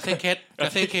ะกาเซ่เคสเ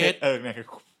นี่ย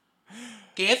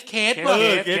เกส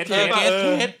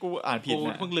กูอ่านผิดน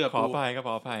ะเพิ่งเลือกขออภัยครับข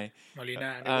ออภัยมารีน่า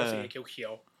นี่ก็สีเขีย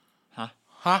ว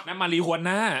ฮะนั่นมารีฮวน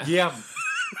น่าเยี่ยม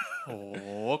โอ้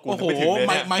โห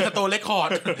ไมค์สโตเรคคอร์ด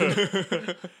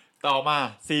ต่อมา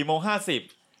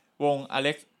4:50วงอเ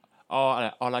ล็กซ์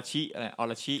อราชิ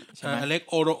ใช่ไหมอเล็ก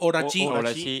โอราชิ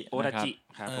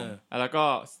ครับผมแล้วก็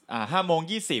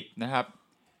5:20นะครับ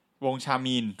วงชา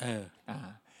มีน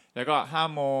แล้วก็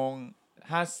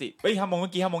5:505:00เมื่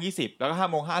อกี้5:20แล้วก็5:50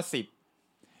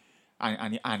อ่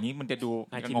านนี้มันจะดู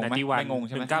งงไหมไม่งงใ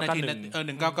ช่ไหม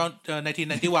1991ในที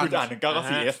ในที่วันกูอ่าน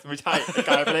1994S ไม่ใช่ก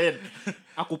ลายไปเล่น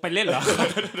เอากูไปเล่นเหรอ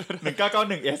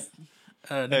1991S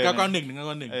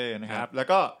 1991นะครับแล้ว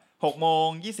ก็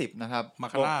6:20นะครับมา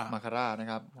คาร่านะ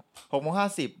ครับ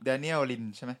6:50 Daniel Lin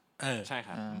ใช่ไหมใช่ค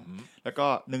รับแล้วก็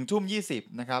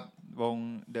1:20นะครับวง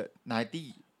The 90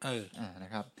น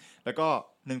ะครับแล้วก็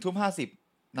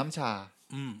1:50น้ำชา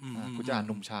กูจะอ่าน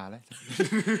นุ่มชาแล้ว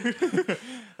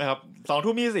นะครับ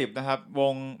2:20นะครับว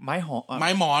งไม้ห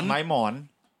มอน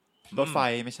รถไฟ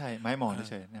ไม่ใช่ไม้หมอน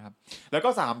เฉยๆนะครับแล้วก็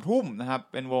3:00นะครับ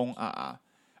เป็นวง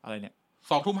อะไรเนี่ย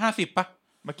2:50ป่ะ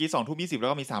เมื่อกี้2:20แล้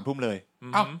วก็มี3:00เลย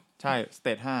ใช่สเต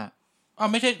จ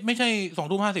5ไม่ใช่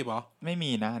2:50หรอไม่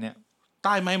มีนะเนี่ยใ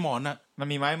ต้ไม้หมอนน่ะมัน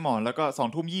มีไม้หมอนแล้วก็2:20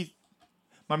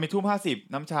มันมี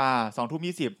1:50น้ำชา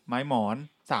2:20ไม้หมอน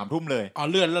3:00เลย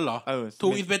เลื่อนแล้วเหรอ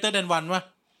2 is better than 1 วะ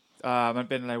มัน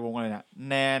เป็นอะไรวงอะไรเนี่ย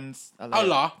แนนอะไร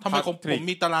เหรอทำไมผม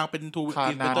มีตารางเป็น2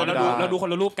 is better แล้วดูคน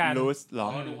ละรูปกันหรอ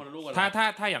ดูคนละรูปกัน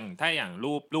ถ้าอย่าง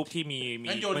รูปที่มีเม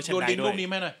อร์แชนไดซ์ด้วยรูปนี้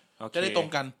ไหมหน่อยจะได้ตรง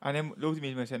กันอันนี้รูปที่มี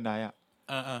เมอร์แชนไดซ์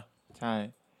ใช่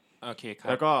โอเคครับ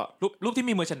แล้วก็รูปที่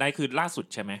มีเมอร์แชนไดซ์คือล่าสุด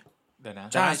ใช่ไหมเดี๋ยวนะ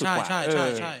ใช่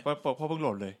เพราะเพิ่งโหล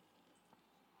ดเลย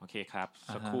โอเคครับ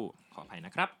สักครู่ขออภัยน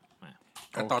ะครับ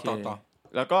ต่อ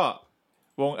แล้วก็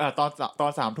วงตอ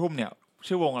น3:00เนี่ย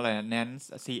ชื่อวงอะไรนะ Nance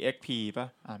CXP ป่ะ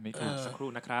ไม่ถูกสักครู่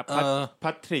นะครับ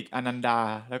พัทริกอนันดา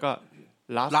แล้วก็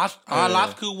ลัส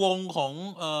คือวงของ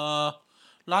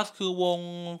ลัสคือวง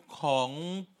ของ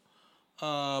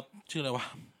ชื่ออะไรวะ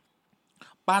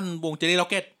ปั้นวงเจลลี่ล็อก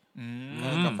เก็ต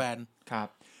กับแฟนครับ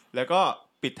แล้วก็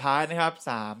ปิดท้ายนะครับ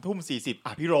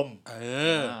3:40พี่รม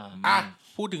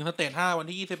พูดถึงสเตจ5วัน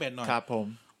ที่21หน่อยครับ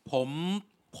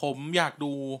ผมอยาก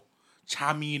ดูชา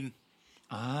มีน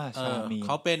เข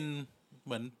าเป็นเ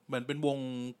หมือนเป็น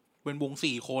วง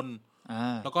4 คน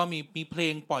แล้วก็มีเพล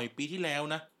งปล่อยปีที่แล้ว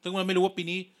นะซึ่งมันไม่รู้ว่าปี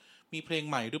นี้มีเพลง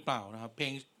ใหม่หรือเปล่านะครับเพ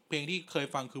ลงที่เคย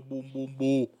ฟังคือบูมบูม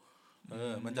บู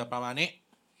มันจะประมาณนี้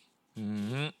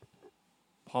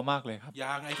พอมากเลยครับย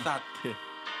างไอสัตว์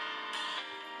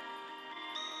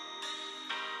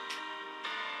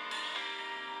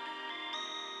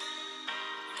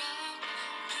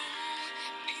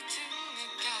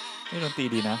นี่ดนตรี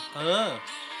ดีนะ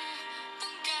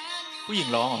ผู้หญิง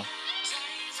ร้องเหรอ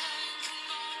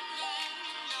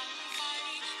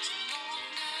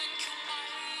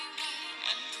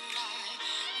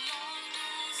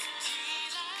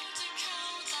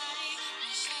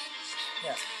เ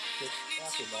นี่ยล่า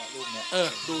สุดแล้วรูปเนี่ย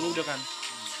ดูรูปเดียวกัน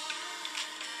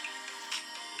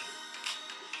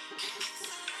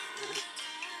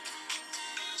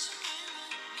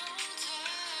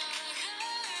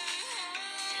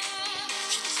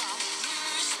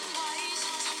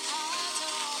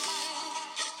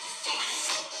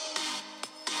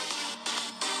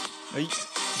เฮ้ย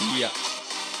ดีอ่ะ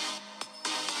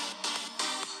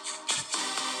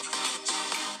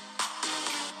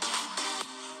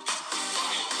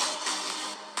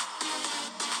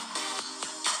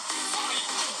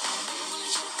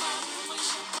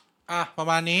ประ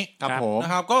มาณนี้ ครับผมน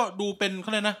ะครับก็ดูเป็นเข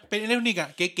าเลยนะเป็นอิเล็กทรอนิกส์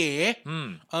เก๋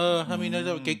ๆถ้ามีน่าจ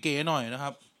ะเก๋ๆหน่อยนะค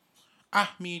รับ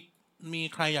มี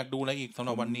ใครอยากดูอะไรอีกสำห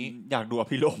รับวันนี้อยากดูอ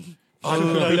ภิรมย์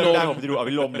ได้ผมจะดูอ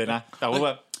ภิรมย์เลยนะแต่ว่า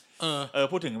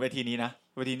พูดถึงเวทีนี้นะ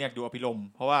เวทีนี้อยากดูอภิรมย์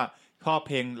เพราะว่าชอบเ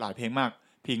พลงหลายเพลงมาก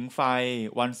ผิงไฟ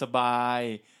วันสบาย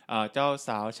เจ้าส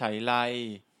าวไฉไล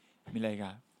มีอะไร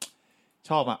กัน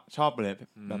ชอบเลย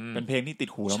แบบเป็นเพลงที่ติด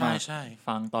หูแล้วมาก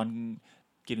ฟังตอน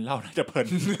กินเหล้าน่าจะเพลิน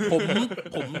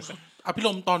ผมอภิร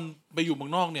มย์ตอนไปอยู่เมือ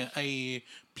งนอกเนี่ยไอ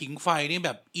ผิงไฟนี่แบ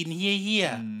บอินเฮี้ย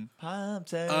ภาพ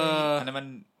เจอันนั้นมัน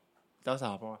เจ้าสา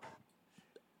วป่ะ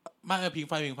ไม่ผิงไ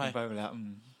ฟไปแล้ว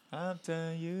ภาพเจ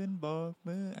ยืนโบก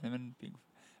มืออันนั้นมันผิง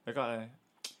แล้วก็อะไร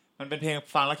มันเป็นเพลง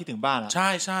ฟังแล้วคิดถึงบ้านอ่ะใ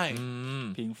ช่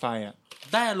ผิงไฟอ่ะ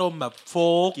ได้อารมณ์แบบโฟ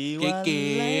กเก๋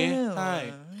ๆใช่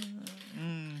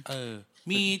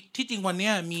มีที่จริงวัน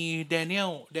นี้มีแดเนีย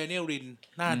ลริน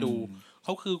น่าดูเข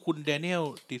าคือคุณแดเนียล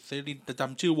ดิสเซรินแต่จ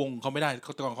ำชื่อวงเขาไม่ได้แ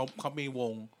ต่ก่อนเขามีว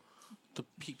ง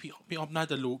พี่ออฟน่า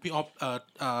จะรู้พี่ออฟ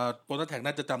โปรโตแท็ก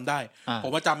น่าจะจำได้ผ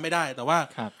มว่าจำไม่ได้แต่ว่า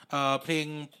เพล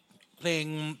ง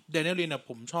แดเนียลริน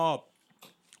ผมชอ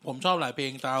บหลายเพล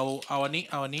งแต่เอาอัน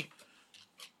นี้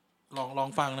ลอง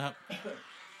ฟังนะครับ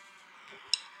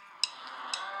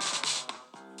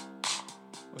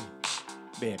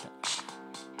เบส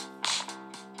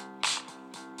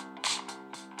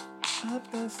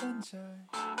After sunshine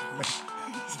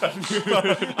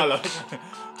อะไร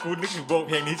กูนึกถึงวงเ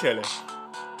พลงนี้เฉยเลย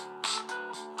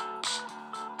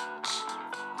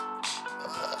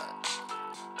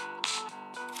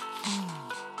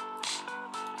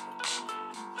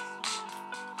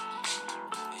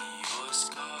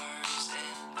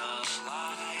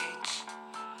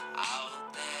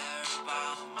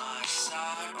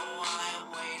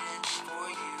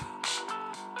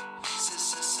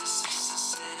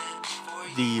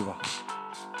ดีว่ะ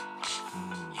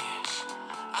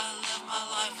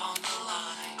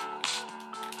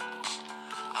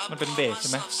มันเป็นเบสใช่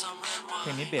ไหมเพล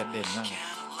งนี้เบสเด่นมาก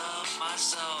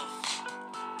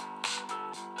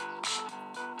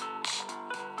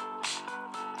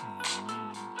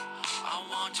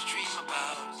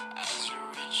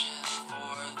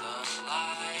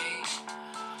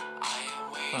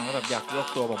ฟังแล้วแบบอยากยก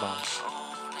ตัวเบาๆ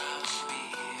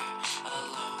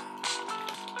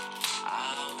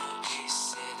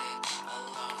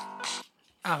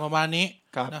ประมาณนี้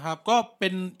นะครับก็เป็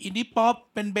นอินดี้ป๊อป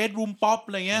เป็นเบสรูมป๊อปอ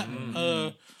ะไรเงี้ย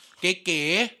เ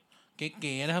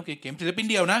ก๋ๆนะครับเก๋ๆศิลปิน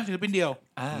เดียว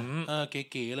เ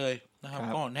ก๋ๆเลยนะครับ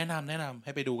ก็แนะนำใ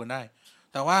ห้ไปดูกันได้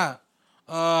แต่ว่า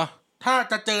ถ้า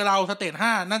จะเจอเราสเตจ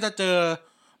5น่าจะเจอ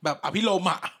แบบอภิรมย์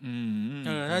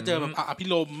น่าจะเจอแบบอภิ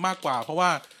รมย์มากกว่าเพราะว่า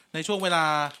ในช่วงเว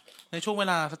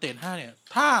ลาสเตจ5เนี่ย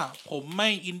ถ้าผมไม่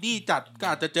อินดี้จัดก็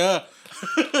อาจจะเจอ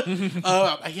แ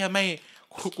บบไอ้เหี้ยไม่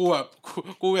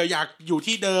กูอยากอยู่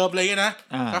ที่เดิมเลยนะ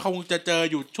ก็คงจะเจอ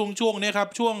อยู่ช่วงนี้ครับ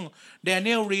ช่วงแดเ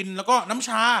นียลรินแล้วก็น้ำช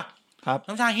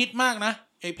าฮิตมากนะ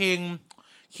ไอเพลง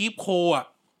คีปโค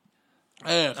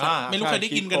ไม่รู้เคยได้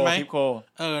ยินกันไหม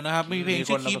นะครับมีเพลง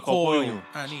ชื่อคีปโคอยู่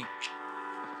นี่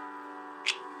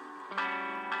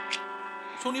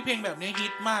ช่วงนี้เพลงแบบนี้ฮิ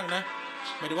ตมากนะ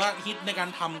หมายถึงว่าฮิตในการ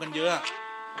ทำกันเยอะ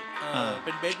เ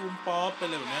ป็นเบสรูมป๊อปเป็น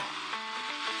อะไรแบบนี้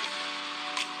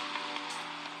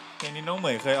เพลงนี้น้องเหม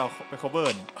ยเคยเอาไป cover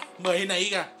นี่เหมยไหนอี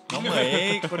กอ่ะน้องเหมย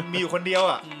มีอยู่คนเดียว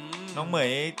อ่ะน้องเหมย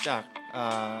จาก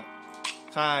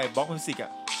ค่ายบล็อกมิวสิกอ่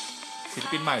ะศิล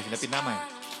ปินหน้าใหม่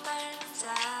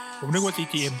ผมนึกว่า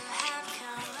CGM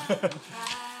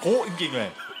โก้จริงๆเลย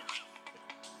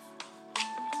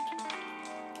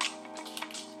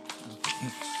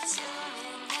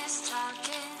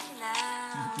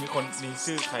มีคนมี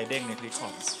ชื่อใครเด้งในคลิปขอ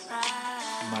ง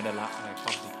มาดาระอะไรเข้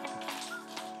าดิ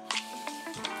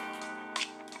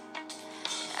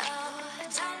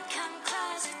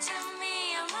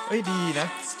ดีนะ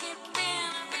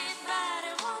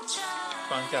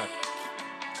ฟังจาก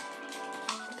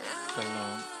คนร้อ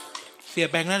งเสีย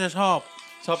แบงค์น่าจะชอบ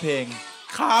เพลง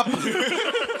ครับ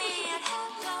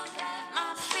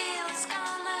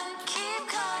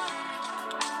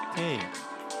เท่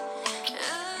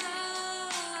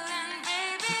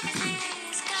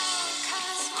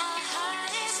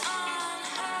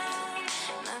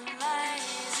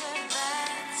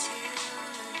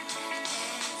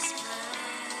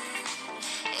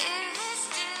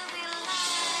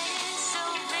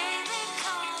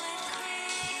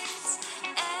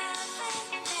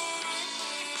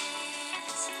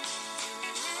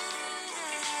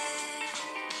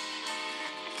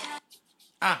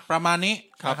ประมาณนี้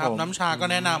นะครับน้ำชาก็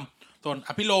แนะน ส่วนอ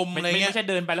ภิรมย์อะไรเงี้ยไม่ใช่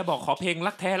เดินไปแล้วบอกขอเพลง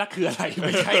รักแท้รักคืออะไรไ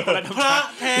ม่ใช่คนละพระ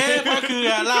แท้พระคือ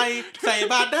อะไรใส่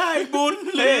บาตรได้บุญ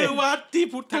หรือวัดที่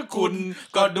พุทธคุณ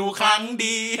ก็ดูครั้ง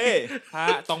ดีพระ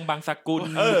ต้องบางสกุล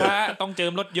พระต้องเจิ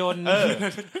มรถยนต์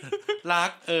รั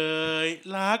กเอ่ย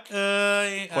รักเอ่ย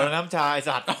คนน้ำชาไอ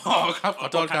สัตว์อ๋อครับขอ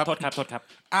โทษครับโทษครับ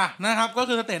นะครับก็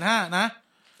คือสเตจ5นะ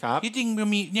ครับที่จริงมัน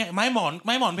มีเนี่ยไม้หมอ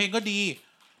นเพลงก็ดี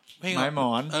เพลงไม้หม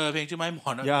อนเพลงชื่อไม้หมอ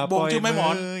นวงชื่อไม้หมอ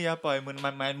นอย่าปล่อยมือมั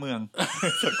นไม้เมือง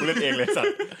สัตว์กูเล่นเองเลยสัต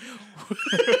ว์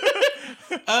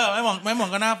ไม้หมอน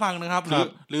ก็น่าฟังนะครับ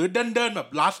หรือเดินแบบ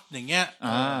ลัสอย่างเงี้ย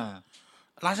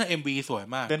ลัสMVสวย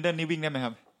มากเดินนี่วิ่งได้ไหมค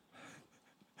รับ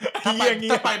ถ้า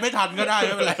ไปไม่ทันก็ได้ไ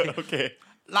ม่เป็นไรโอเค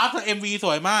ลัสMVส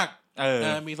วยมาก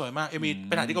มีสวยมากMVไ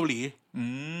ปถ่ายที่เกาหลี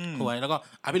สวยแล้วก็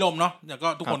อภิรมย์เนาะแล้วก็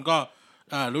ทุกคนก็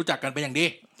รู้จักกันเป็นอย่างดี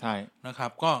ใช่นะครับ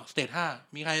ก็สเตจ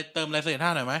5มีใครเติมอะไรสเตจ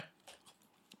5หน่อยไหม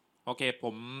โอเคผ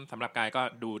มสำหรับกายก็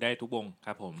ดูได้ทุกวงค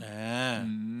รับผม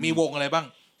มีวงอะไรบ้าง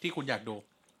ที่คุณอยากดู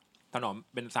ถนอม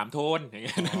เป็น3โทนอย่างเ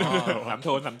งี้ย3โ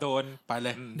ทนไปเล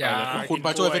ยคุณไป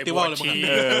ช่วยเฟสติวัลเลยมึง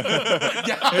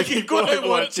อยากกินกล้วยบ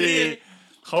วชชี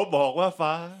เขาบอกว่าฟ้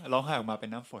าร้องไห้ออกมาเป็น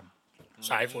น้ำฝน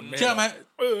สายฝนเชื่อไห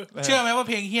มว่า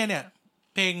เพลงเฮียเนี่ย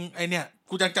เพลงไอเนี่ย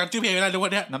กูจำชื่อเพลงไม่ได้เลยวั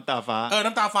นเนี้ยน้ำตาฟ้า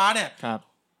น้ำตาฟ้าเนี่ยครับ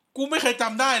กูไม่เคยจ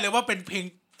ำได้เลยว่าเป็นเพลง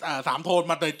3 โทน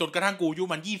มาเลยจนกระทั่งกูอายุ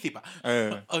มัน20อ่ะ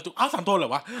3 โทนเหร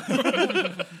อวะ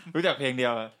รู้จักเพลงเดีย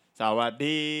วสวัส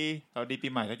ดีปี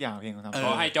ใหม่ทุกอย่างเพลงของข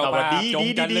อให้เจ้าภาพจง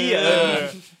เจริญ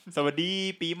สวัสดี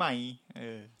ปีใหม่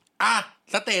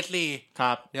สเตจ4ค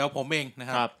รับเดี๋ยวผมเองนะค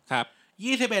รับ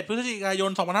21 พฤศจิกาย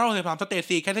น 2563สเตจ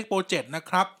4แคทเทคโปรเจกต์นะ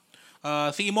ครับ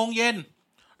4 โมงเย็น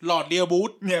หลอดเรียบู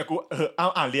ธเนี่ยกู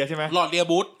อ่านเรียใช่ไหมหลอดเรีย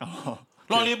บูธ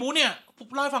หลอดเรียบูธเนี่ย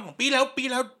เล่าให้ฟังของปีแล้ว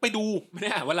ไปดูไม่ได้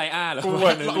อ่านว่าไรเหรอ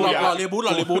หลอดเรียบูธ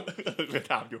เคย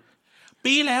ถามอยู่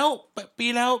ปีแล้ว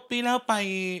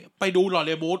ไปดูหลอดเ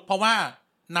รียบูธเพราะว่า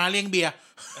นาเลี้ยงเบียร์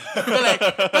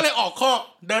ก็เลยออกคอก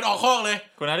เดินออกคอกเลย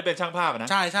คนนั้นที่เป็นช่างภาพนะ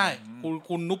ใช่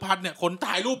คุณนุพัฒน์เนี่ยคน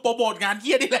ถ่ายรูปโปรโมทงานเ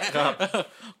หี้ยนี่แหละ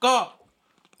ก็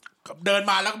เดิน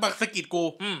มาแล้วก็มาสะกิดกู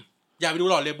อย่าไปดู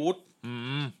หลอดเรียบูธ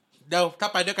เดี๋ยวถ้า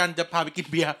ไปด้วยกันจะพาไปกิน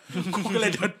เบียร์กูก็เล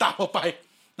ยเดินตามออกไป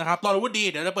นะครับตอนรู้ดี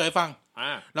เดี๋ยวจะเปิดให้ฟัง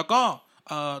แล้วก็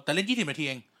แต่เล่น20 นาทีเ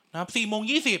องนะครับ4 โมง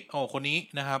 20คนนี้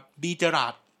นะครับดีเจอรา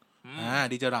ด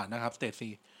ดีเจอราดนะครับสเตจ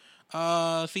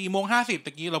4 โมง 50ต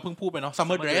ะกี้เราเพิ่งพูดไปเนาะ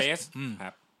Summer Dress ค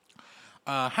รับ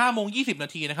5 โมง 20 นา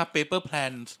ทีนะครับ Paper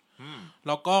Plans แ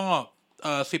ล้วก็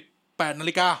18 นา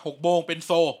ฬิกา6 โมงเป็นโ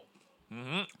ซ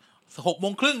6 โม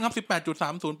งครึ่งครับ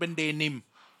 18.30 เป็นเดนิม19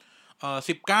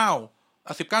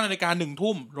 นาฬิกา1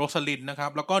 ทุ่มโรสลินนะครั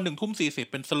บแล้วก็1 ทุ่ม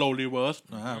 40เป็น Slow Reverse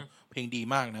นะครับเพลงดี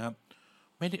มากนะครับ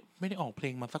ไม่ได้ออกเพล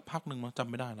งมาสักพักหนึ่งมาจำ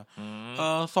ไม่ได้แล้ว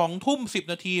2 ทุ่ม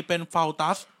 10 นาทีเป็นฟาว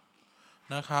ตัส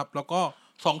นะครับแล้วก็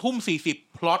2 ทุ่ม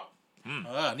 40พล็อต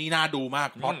นี่น่าดูมาก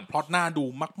พล็อตน่าดู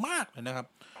มากๆเลยนะครับ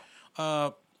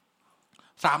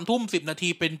3 ทุ่ม 10 นาที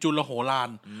เป็นจุลโหฬาร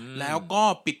แล้วก็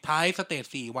ปิดท้ายสเตจ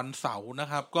4วันเสาร์นะ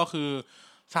ครับก็คือ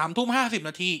3 ทุ่ม 50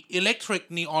 นาที Electric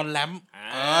Neon Lamp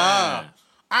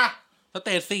สเต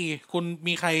จ4คุณ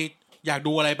มีใครอยาก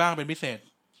ดูอะไรบ้างเป็นพิเศษ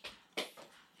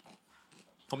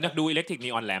ผมอยากดู Electric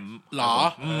Neon Lamp หรอ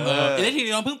Electric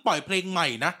Neon เพิ่งปล่อยเพลงใหม่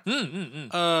นะ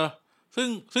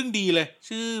ซึ่งดีเลย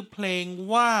ชื่อเพลง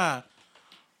ว่า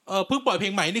เพิ่งปล่อยเพล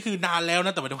งใหม่นี่คือนานแล้วน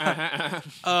ะแต่หมายถึงว่า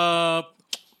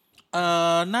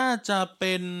น่าจะเ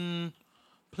ป็น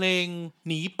เพลง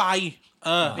หนีไป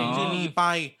เพลงชื่อหนีไป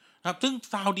ครับซึ่ง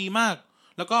ซาวด์ดีมาก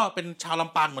แล้วก็เป็นชาวล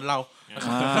ำปางเหมือนเรา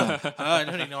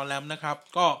Electric Neon Lamp นะครับ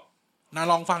ก็น่า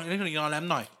ลองฟัง Electric Neon Lamp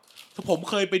หน่อยผม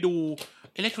เคยไปดู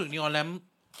Electric Neon Lamp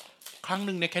ครั้งห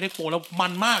นึ่งในแคทเทคโฟแล้วมั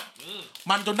นมาก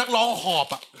มันจนนักร้องหอบ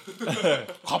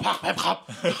ขอพักแป๊บครับ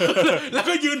แล้ว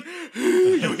ก็ยืน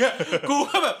อยู่เงี้ยกู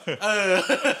ก็แบบ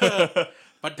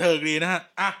บันเทิงดีนะฮะ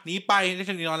หนีไปใน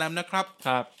ช่วงนี้นอนแล้วนะครับค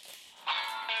รับ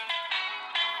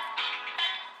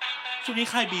ช่วงนี้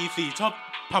ค่าย BC ชอบ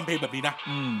ทำเพลงแบบนี้นะ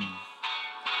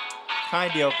ค่าย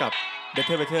เดียวกับ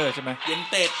Better ใช่ไหมเย็น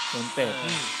เต็ด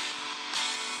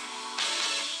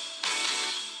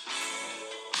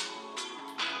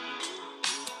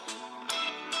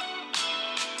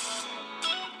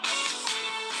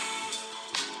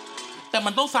แต่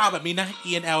มันต้องซาวแบบนี้นะ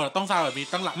ENL ต้องซาวแบบนี้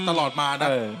ตั้งหลักตลอดมานะ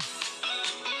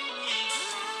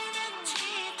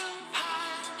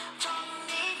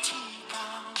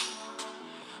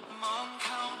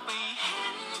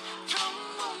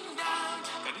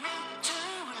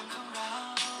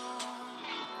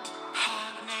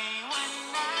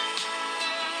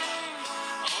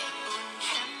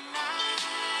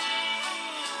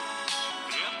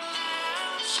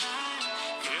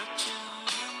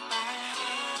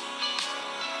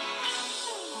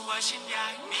ฉันอยา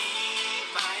กมี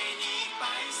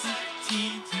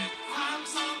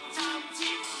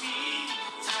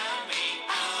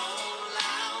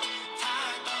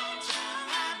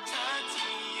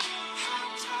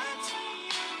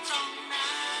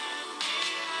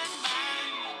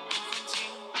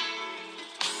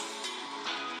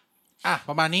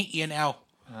ประมาณนี้ ENL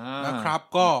นะครับ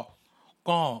ก็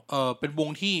เป็นวง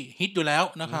ที่ฮิตอยู่แล้ว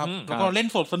นะครับแล้วก็เล่น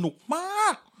สดสนุกมา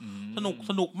กส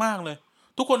นุกมากเลย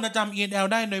ทุกคนจะจำ ENL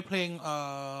ได้ในเพลง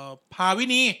ภาวิ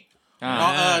นีเนา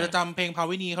ะจะจำเพลงภา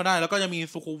วินีเขาได้แล้วก็จะมี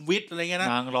สุขุมวิทอะไรเงี้ยนะ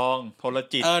นางรองโทร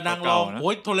จิตนางรองโ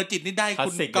อ้ยโทรจิตนี่ได้คุ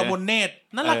ณกมลเนตร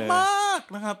น่ารักมาก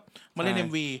นะครับมาเล่น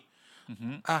MV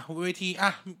เวที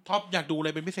ท็อปอยากดูอะไร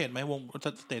เป็นพิเศษไหมวงส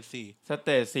เต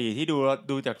จ4ที่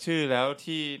ดูจากชื่อแล้ว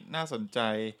ที่น่าสนใจ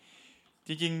จ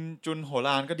ริงๆจุนโหร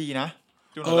านก็ดีนะ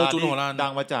จุนโหรานดั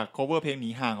งมาจาก cover เพลงหนี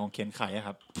ห่างของเขียนไขค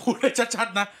รับพูดได้ชัด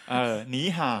ๆนะหนี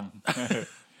ห่าง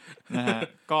นะฮะ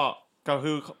ก็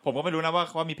คือผมก็ไม่รู้นะ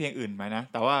ว่ามีเพลงอื่นไหมนะ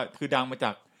แต่ว่าคือดังมาจ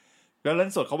ากแล้วเล่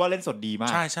นสดเขาว่าเล่นสดดีมา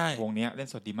กใช่วงนี้เล่น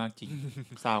สดดีมากจริง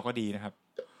ซาวก็ดีนะครับ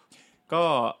ก็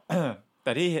แ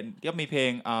ต่ที่เห็นก็มีเพล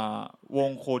งวง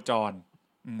โคจร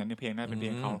นั่นนี่เพลงน่าเป็นเพล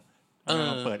งเขา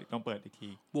ต้องเปิดอีกที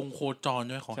วงโคจร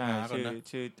ด้วยของหาก่อนนะ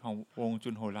ชื่อของวงจุ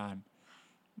นโหราน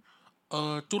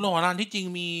จุนโหรานที่จริง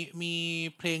มี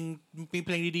เพล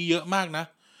งดีๆเยอะมากนะ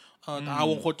เอา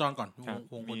วงโคจรก่อน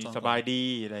วงโคจรสบายดี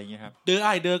อะไรอย่างเงี้ยครับเ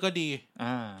ดอก็ดี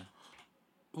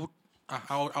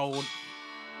เอา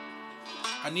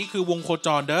อันนี้คือวงโคจ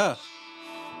รเด้อ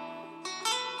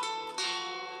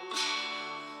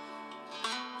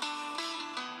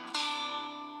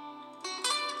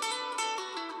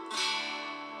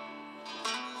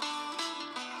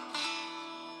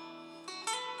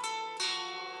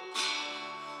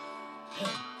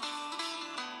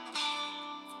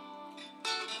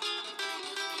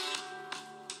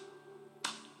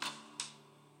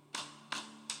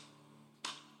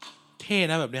เท่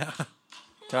นะแบบเนี้ย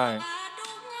ใช่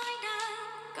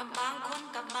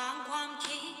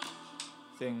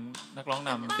เสียงนักร้องน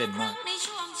ำเด่นมาก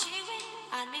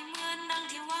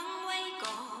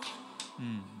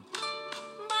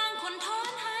บางคนถอ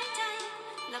นหายใจ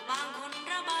และบางคน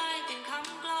ระบายเป็นค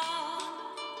ำกลอน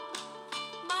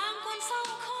บางคนส่ง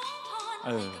ขอพรใ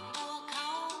ห้กับตัวเขา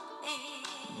เอ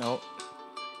งแล้ว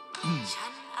ฉั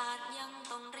นอาจยัง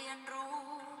ต้องเรียนรู้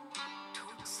ทุ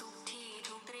กสุขที่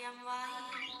ถูกเตรียมไว้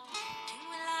ถึง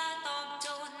เวลาตอบโจ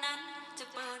ทย์นั้นจะ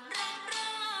เปิดรับเรา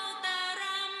แต่ร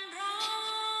ำร้อ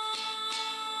ง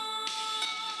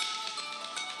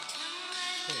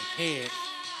เท่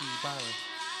ดีบ้าง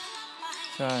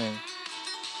ใช่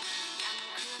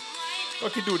ก็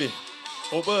คิดดูดิ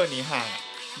โอเวอร์หนีห่าง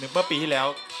เมื่อปีที่แล้ว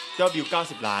ยอดวิว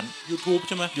90 ล้าน YouTube ใ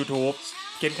ช่ไหม YouTube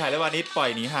เขียนขายและวานิชปล่อย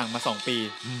หนีห่างมา2 ปี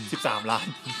13 ล้าน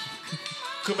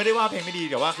คือไม่ได้ว่าเพลงไม่ดี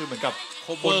แต่ว่าคือเหมือนกับโค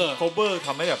เวอร์ท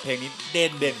ำให้แบบเพลงนี้เ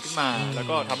ด่นขึ้นมาแล้ว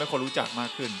ก็ทำให้คนรู้จักมา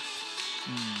กขึ้น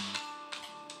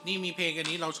นี่มีเพลงอัน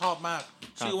นี้เราชอบมาก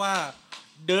ชื่อว่า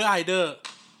The Idol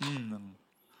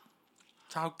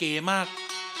ชาวเก๋มาก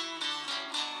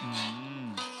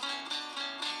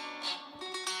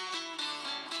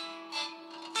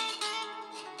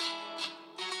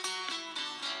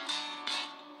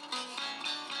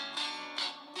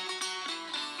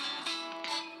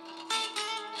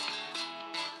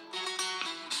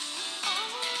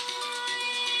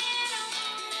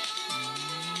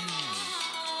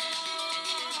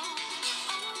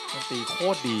ตีโค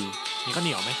ตรดีมีข้าวเห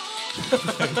นียวไหม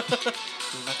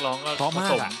นักร้องก็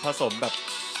ผสมแบบ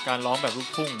การร้องแบบลูก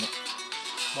ทุ่ง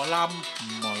หมอลำ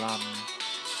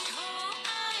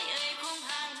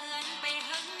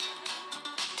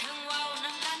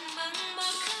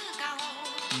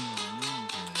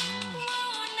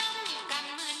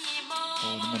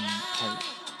น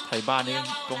ไทยบ้านนี่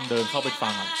ต้องเดินเข้าไปฟั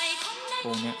งอ่ะต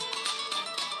รงเนี้ย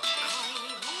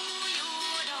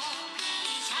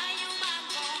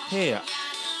เท่อะ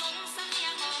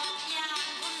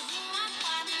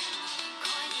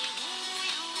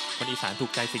คนอีสานถู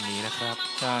กใจสิ่งนี้นะครับ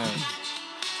ใช่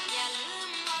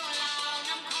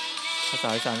ภาษา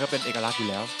อีสานก็เป็นเอกลักษณ์อยู่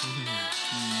แล้ว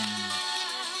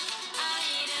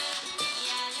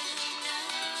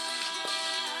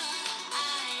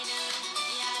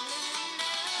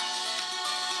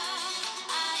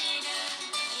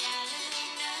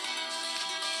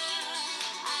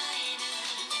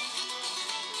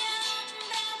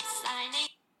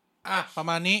ประ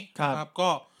มาณนี้ครับก็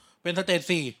เป็นสเตจ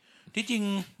4ที่จริง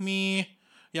มี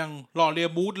อย่างหล่อเรีย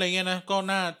บูทอะไรเงี้ยนะก็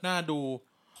น่าดู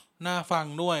น่าฟัง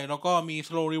ด้วยแล้วก็มี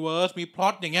slow reverse มีพล็อ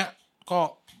ตอย่างเงี้ยก็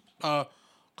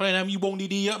ก็เลยนะมีวง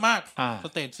ดีๆเยอะมากส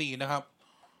เตจ4นะครับ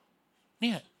เ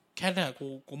นี่ยแค่เนี่ย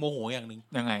กูโมโหอย่างนึง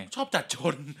ยังไงชอบจัดช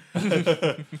น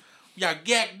อยาก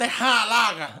แยกได้5ล่า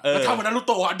งอ่ะแล้วทำเหมือนนารู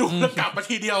โตะดูแล้วกลับมา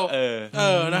ทีเดียว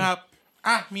นะครับ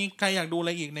มีใครอยากดูอะไ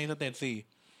รอีกในสเตจ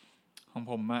4ของ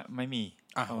ผมไม่มี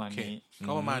ประมาณนี้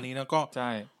ก็ประมาณนี้แล้วก็ใ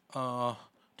ช่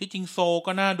ที่จริงโซ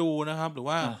ก็น่าดูนะครับหรือ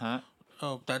ว่า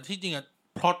แต่ที่จริง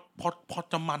พล็อต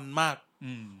จะมันมาก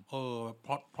พ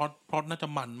ล็อตน่าจะ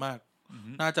มันมาก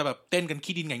น่าจะแบบเต้นกัน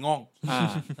ขี้ดินไงง่อง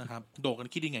นะครับโดดกัน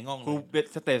ขี้ดินไงง่องคือเบส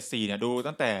สเตจ4เนี่ยดู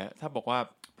ตั้งแต่ถ้าบอกว่า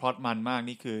พล็อตมันมาก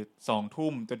นี่คือ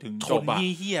 20:00 นจนถึงจบอ่ะ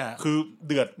คือ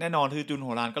เดือดแน่นอนคือจุนโห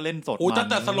รานก็เล่นสดโอ้ตั้ง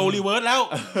แต่สโลว์รีเวิร์สแล้ว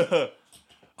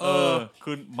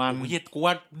คือมันเฮียกู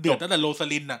ว่าเดือดตั้งแต่โรซา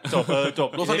ลินน่ะจบ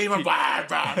โรซาลินมันบ้า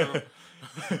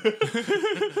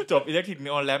จบอิเล็กทริกนี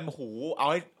ออนแลมป์โอ้โหเอา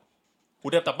ให้กู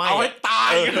เดือดตับไหม้เอาให้ตา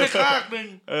ยกันเลยข้างนึง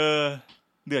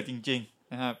เดือดจริง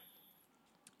ๆนะครับ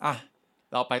อ่ะ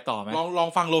เราไปต่อไหมลอง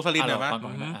ฟังโรซาลินหน่อยมั้ย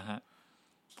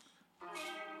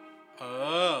โอ้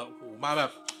โหมาแบ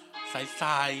บใส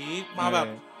ๆมาแบบ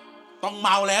ต้องเม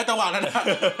าแล้วจังหวะนั้นนะ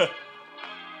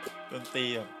ดนตรี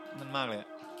แบบนั่นมากเลย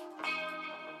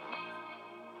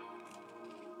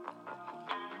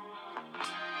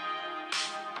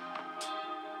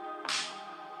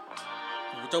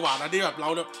โอ้จังหวะนั้นที่แบบเรา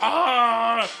เนี่ย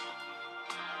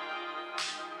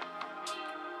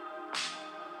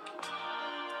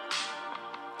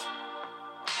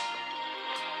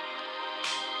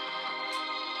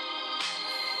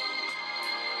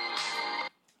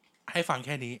ให้ฟังแ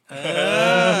ค่นี้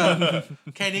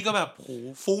แค่นี้ก็แบบโห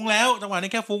ฟุ้งแล้วจังหวะนี้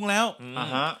แค่ฟุ้งแล้ว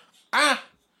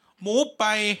มูฟไป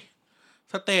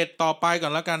สเตจต่อไปก่อ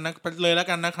นแล้วกันนะเลยแล้ว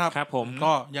กันนะครับครับผม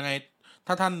ก็ยังไง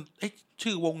ถ้าท่าน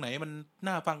ชื่อวงไหนมัน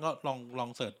น่าฟังก็ลอง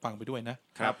เสิร์ชฟังไปด้วยนะ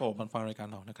ครับผมฟังรายการ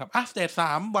เรานะครับสเตจ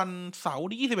3วันเสาร์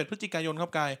ที่21พฤศจิกายนครั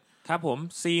บกายครับผม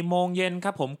 4:00 นค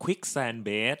รับผม Quicksand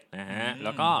Bass นะฮะแ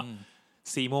ล้วก็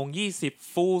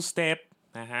 4:20 Full Step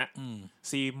นะฮะ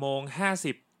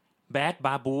 4:50Bad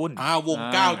Baboon วง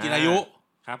9จิรายุ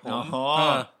ครับผม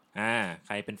ใค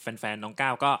รเป็นแฟนๆน้อง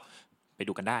9ก็ไป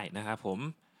ดูกันได้นะครับผม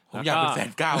อยากเป็นแฟน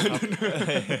9ครั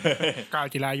บ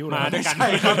9จิรายุมาด้วยกัน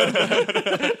ครับ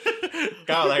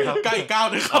9อะไรครับ9อีก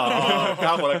9นึงค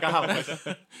รับ9คนละ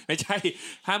9ไม่ใช่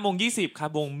 5:20 ครับ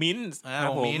วงมิ้นท์ครั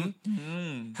บผม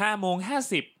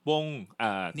 5:50 วง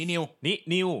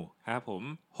นิวครับผม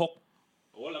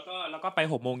แล้วก็ไป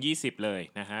 6:20 เลย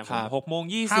นะฮะ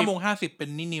 6:20 5:50 เป็น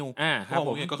นิวครับผ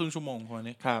มก็ครึ่งชั่วโมงพอ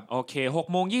นี้ครับโอเค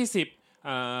 6:20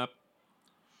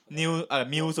นิว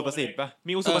มิวสุประสิทธิ์ป่ะ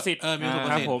มิวสุประสิทธิ์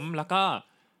ครับผมแล้วก็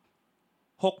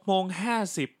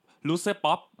 6:50 Loser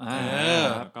Pop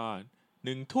แล้วก็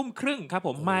 1:30 ครับผ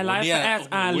ม My Life as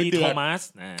Ali Thomas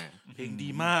เพลงดี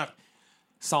มาก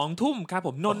 2:00 นครับผ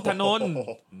มนนทนนท์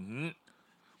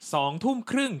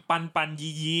2:30 ปัน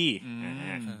ยี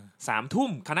3:00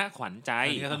 นคณะขวัญใจ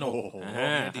สนุก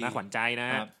คณะขวัญใจนะ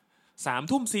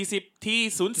3:40 ที่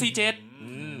047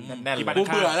แน่นๆกู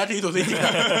เบื่อแล้วที่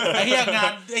047ไอ้เหี้ยงา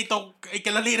นไอ้ตรงไอ้แก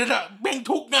ลเลอรี่นั่นน่ะแม่ง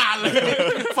ทุกงานเลย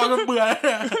ฟังจนเบื่อ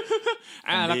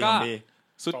แล้วก็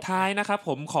สุดท้ายนะครับผ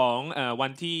มของวั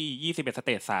นที่21สเต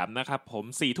จ3นะครับผม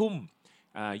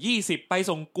 4:20 ไป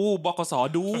ส่งกูบกส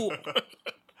ดู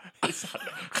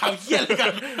ข่าวเหี้ยเลยกั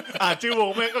นชื่อวง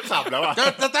แม่งก็ขับแล้วอ่ะ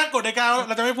จะตั้งกฎในการเ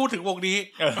ราจะไม่พูดถึงวงนี้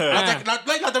เรา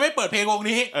จะไม่เปิดเพลงวง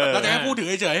นี้เราจะแค่พูดถึง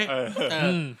เฉย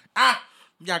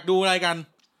ๆอยากดูอะไรกัน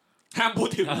ห้ามพูด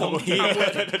ถึงวงนี้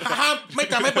ห้ามไ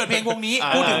ม่เปิดเพลงวงนี้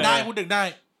พูดถึงได้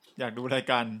อยากดูอะไร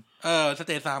กันสเ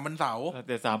ตจ3วันเสาร์สเ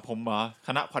ตจ3ผมเหรอค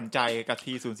ณะขวัญใจกับ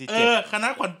ที047คณะ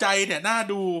ขวัญใจเนี่ยน่า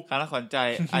ดูคณะขวัญใจ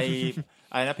ไ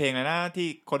อ้นะเพลงอะไรนะที่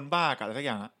คนบ้ากับอะไรสักอ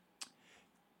ย่างอะ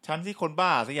ฉันสิคนบ้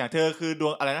าสักอย่างเธอคือด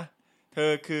วงอะไรนะเธอ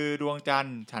คือดวงจันท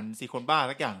ร์ฉันสิคนบ้า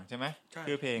สักอย่างใช่ไหม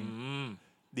คือเพลง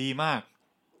ดีมาก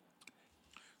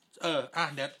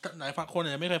เดี๋ยวไหนฟังคนไห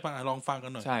นไม่เคยฟังลองฟังกั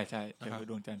นหน่อยใช่ใช่เธอคือ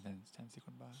ดวงจันทร์ฉันสิค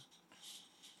นบ้า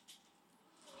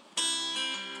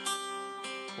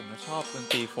ผมชอบดน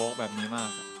ตรีโฟล์กแบบนี้มาก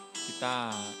กีตาร์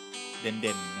เ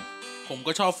ด่นๆเนี่ยผม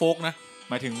ก็ชอบโฟล์กนะ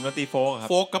หมายถึงดนตรีโฟล์กครับ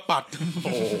โฟล์กกระปัดโ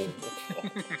อ้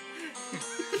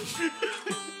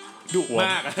ดุม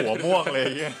ากหัวม่วงเลย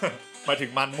มาถึ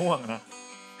งมันม่วงนะ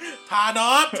ทาน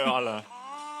อสเหรอ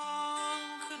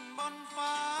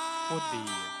โคตรดี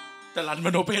แต่รันม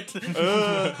โนเพชร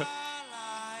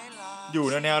อยู่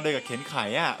แนวเดียวกับเข็นไข่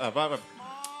อะแบบว่าแบบ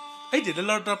เดี๋ยวเ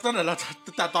ราตั้งแต่เรา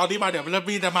แต่ตอนนี้มาเดี๋ยวเรา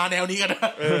มีแต่มาแนวนี้กันน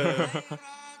ะ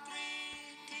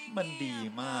มันดี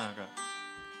มากอะ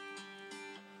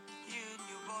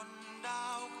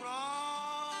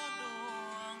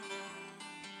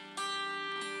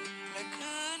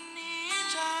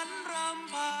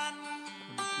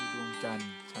จัน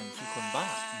ฉันคือคนบ้า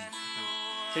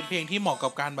เป็นเพลงที่เหมาะกั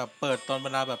บการแบบเปิดตอนเว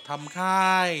ลาแบบทำค่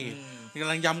ายก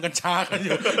ำลังยำกัญชากันอ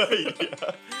ยู่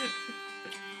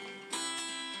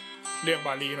เรียงบ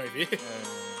าลีหน่อยสิ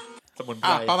สมุนไพ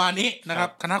รประมาณนี้นะครับ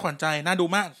คณะขวัญใจน่าดู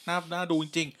มากน่าดูจ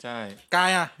ริงๆใช่กาย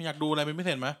อยากดูอะไรเป็นพิเ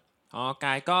ศษไหมก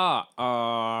ายก็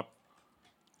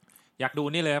อยากดู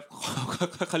นี่เลยครับ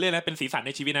เขาเรียกอะไรเป็นสีสันใ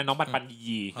นชีวิตนะน้องปัน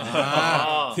ยี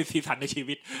สีสันในชี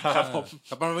วิตครับผมแ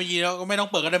ต่ปันยีแล้วก็ไม่ต้อง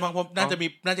เปิดก็ได้มั้งเพราะน่า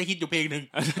จะฮิตอยู่เพลงนึง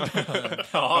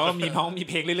ก็มีน้องมี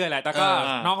เพลงเรื่อยๆแหละแต่ก็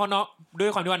น้องเขาเนาะด้ว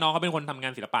ยความที่ว่าน้องเขาเป็นคนทำงา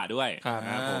นศิลปะด้วยค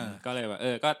รับผมก็เลยว่า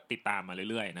ก็ติดตามมา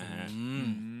เรื่อยๆนะฮะ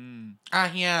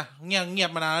เฮียเงีย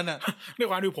บมานานแล้วเนี่ยด้วย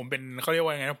ความที่ผมเป็นเขาเรียกว่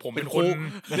าไงนะผมเป็นคน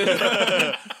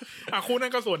คู่นั่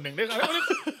นก็ส่วนหนึ่งด้วยแล้ว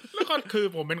ก็คือ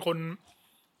ผมเป็นคน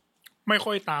ไม่ค่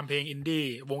อยตามเพลงอินดี้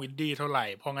วงอินดี้เท่าไหร่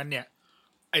เพราะงั้นเนี่ย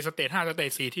ไอ้สเตจ5สเต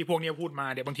จ4ที่พวกนี้พูดมา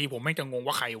เดี๋ยวบางทีผมไม่จะงง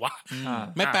ว่าใครวะ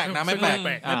ไม่แปลกนะไม่แปล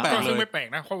กซึ่งไม่แปลก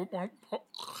นะเพราะ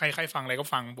ใครฟังอะไรก็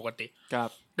ฟังปกติครับ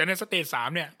แต่ในสเตจ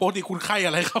3เนี่ยปกติคุณใครอ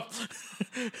ะไรครับ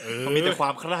มีแต่ควา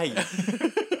มใคร่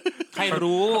ใคร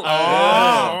รู้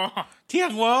เที่ย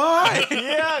งเว้ย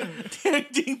เที่ยง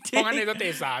จริงๆเพราะงั้นในสเต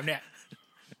จ3เนี่ย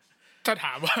ถ้าถ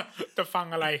ามว่าจะฟัง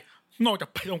อะไรนอกจาก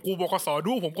ไปส่งกูบกส.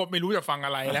ดูผมก็ไม่รู้จะฟังอ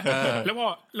ะไรแล้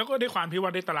วก็ได้ความที่ว่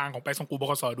าได้ตารางของไปส่งกูบ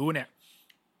กส.ดูเนี่ย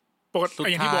ปกติ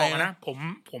อย่างที่บอกนะ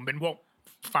ผมเป็นพวก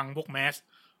ฟังพวกแมส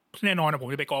แน่นอนนะผม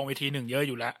จะไปกองเวที1เยอะอ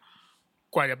ยู่แล้ว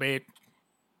กว่าจะไป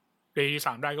เวที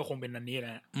3ได้ก็คงเป็นอันนี้แหล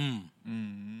ะ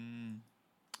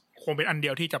คงเป็นอันเดี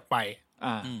ยวที่จะไป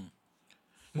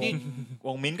นี่ว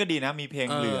งมิ้นก็ดีนะมีเพลง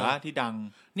เหลือที่ดัง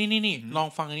นี่ลอง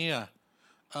ฟังอันนี้อ่ะ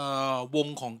วง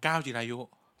ของก้าวจิรายุ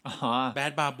แบ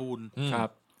ดบาบูนครับ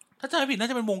ถ้าจำไม่ผิดน่า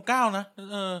จะเป็นวงก้าวนะ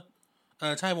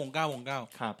ใช่วงก้าว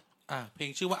ครับเพลง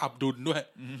ชื่อว่าอับดุลด้วย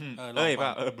ป่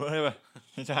ะป่ะ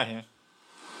ไม่ใช่ฮะ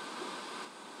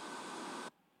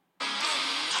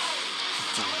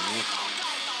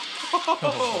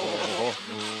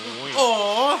โอ้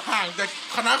ห่างจาก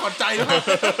คณะขวัญใจแล้ว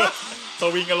ส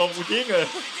วิงอารมณ์กูทิ้งเลย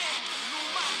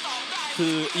คื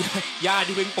อย่า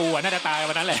ที่เพิ่งปูน่าจะตาย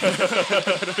วันนั้นแหละ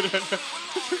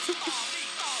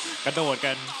กระโดด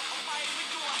กัน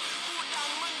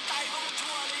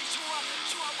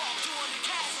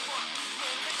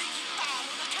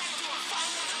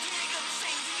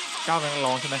ก้าวกำลังร้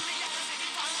องใช่ไหม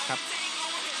ครับ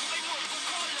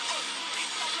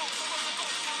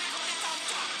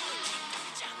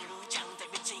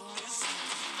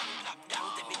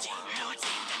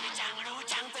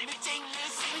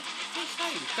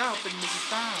ก้าวเป็นมือกี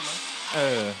ตาร์มั้ง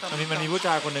มันมีผู้ช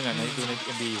ายคนหนึ่งในดูใน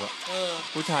MV อยู่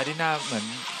ผู้ชายที่หน้าเหมือน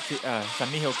ซัน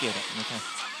นี่เฮลเกตไม่ใช่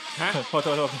โทษ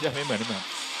ไม่เหมือน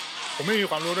ผมไม่มี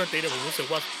ความรู้ดนตรีแต่ผมรู้สึก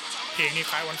ว่าเพลงนี้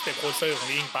คล้ายวันสเต็ปโคเซอร์ของ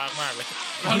ลิงค์ปาร์คมากเลย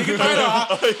ลิงค์ปาร์คเหรอ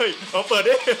เอาเปิด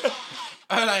ดิ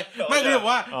อะไรไม่คือแบบ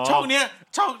ว่าช่องเนี้ย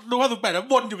ช่องดูว่า18แล้ว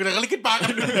วนอยู่กับลิงค์ปาร์ค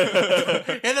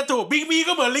เห็นถูกบิ๊กมี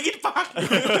ก็เหมือนลิงค์ปาร์ค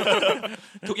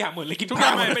ทุกอย่างเหมือนลิงค์ปา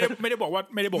ร์คไม่ได้บอกว่า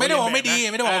ไม่ได้บอกไม่ดี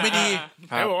ไม่ได้บอกไม่ดี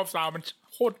ไม่บอกว่าซาวมัน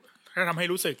โคตรทำให้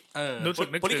รู้สึกนึกถึง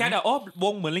โพลีแคทว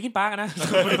งเหมือนลิงค์ปาร์คนะ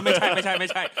ไม่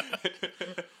ใช่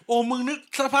โอ้มึงนึก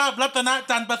สภาพรัตน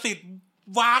จันทร์ประสิทธิ์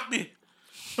วากดิ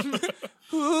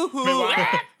ไม่ว่า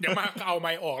เดี๋ยวมาเอาไม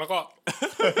ค์ออกแล้วก็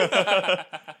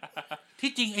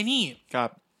ที่จริงไอ้นี่ครับ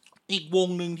อีกวง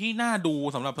หนึ่งที่น่าดู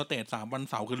สำหรับสเตจ3วัน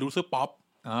เสาร์คือลูเซอร์ป๊อป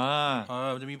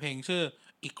มันจะมีเพลงชื่อ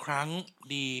อีกครั้ง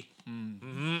ดี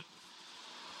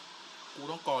กู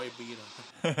ต้องกอบีเหรอ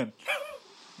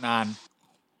นาน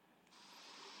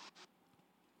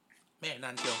แม่น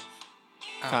านเชียว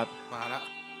ครับมาแล้ว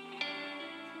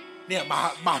เนี่ย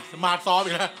มาซ้อม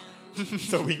อีกแล้ว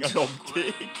สวิงอารมณ์จริ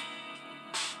ง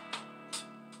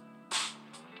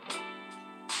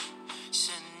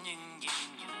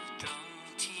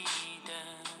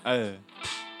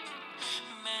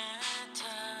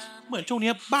เหมือนช่วง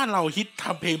นี้บ้านเราฮิตท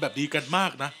ำเพลงแบบนี้กันมา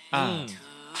กนะ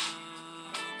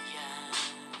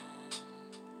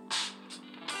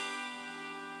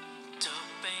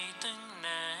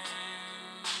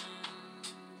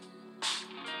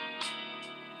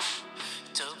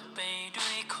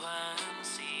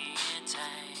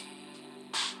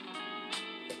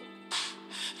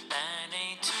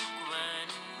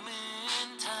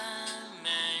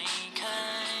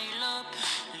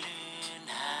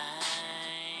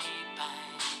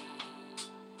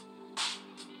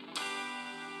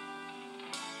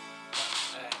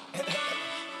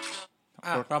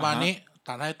ประมาณนี้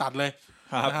ตัดเลย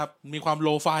นะครับมีความโล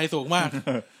ไฟสูงมาก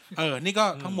นี่ก็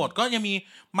ทั้งหมดก็ยังมี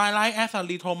My Life as a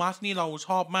Lee Thomas นี่เราช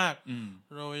อบมาก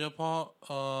โดยเฉพาะ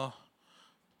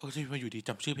ที่มาอยู่ดีจ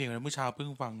ำชื่อเพลงแล้วเมื่อเช้าเพิ่ง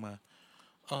ฟังมา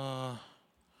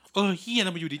เฮียน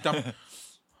ะมาอยู่ดีจ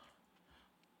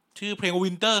ำชื่อเพลง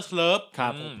Winter's Love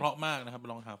เพราะมากนะครับ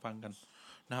ลองหาฟังกัน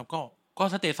นะครับก็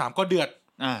สเตจ3ก็เดือด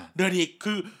อีก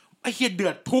คือไอ้เฮียเดื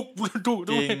อดทุก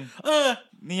ด้วย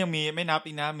นี่ยังมีไม่นับ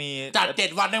อีกนะมีจัด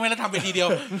7วันได้ไหมแล้วทำไปทีเดียว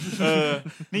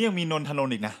นี่ยังมีนนทนน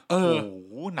ท์อีกนะโอ้โห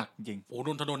หนักจริงโอ้น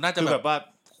นทนนท์น่าจะแบบว่า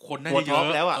คนน่าจะเยอะ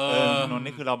แล้วอ่ะนนท์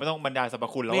นี่คือเราไม่ต้องบรรยายสรร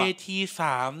พคุณแล้วอ่ะเวที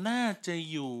3น่าจะ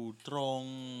อยู่ตรง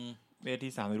เวที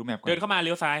3ไปดูแมปก่อนเดินเข้ามาเ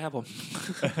ลี้ยวซ้ายครับผม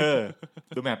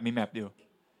ดูแมปมีแมปอยู่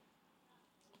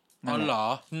อ๋อเหรอ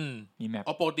มีแมป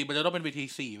ปกติมันจะต้องเป็นเวที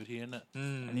4เวทีนั้นน่ะ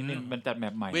อันนี้มันจัดแม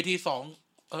ปใหม่เวที2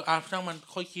ช่างมัน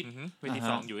ค่อยคิดเวที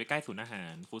2อยู่ใกล้ศูนย์อาหา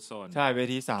รฟู้ดโซนใช่เว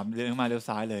ที3เดินเข้ามาเลี้ยว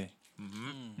ซ้ายเลย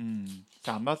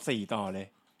3แล้ว4ต่อเลย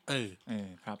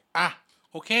ครับ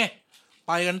โอเคไ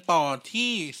ปกันต่อ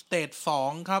ที่สเตจ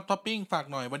2ครับท็อปปิ้งฝาก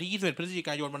หน่อยวันที่21พฤศจิก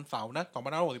ายนวันเสาร์นะ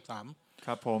2563ค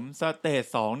รับผมสเตจ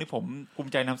2นี่ผมภู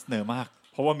มิใจนำเสนอมาก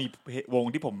เพราะว่ามีวง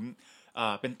ที่ผม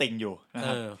เป็นติ่งอยู่นะค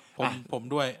รับผม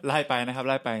ด้วยไล่ไปนะครับ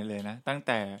ไล่ไปเลยนะตั้งแ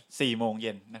ต่ 4 โมงเ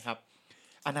ย็นนะครับ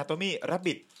Anatomy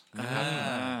Rabbit น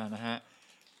ะฮะ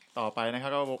ต่อไปนะครั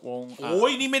บก็วงโอ้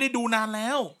ยนี่ไม่ได้ดูนานแล้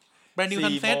ว Brand New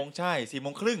Sunset 4 โมงใช่ 4 โม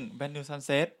งครึ่ง Brand New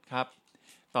Sunset ครับ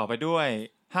ต่อไปด้วย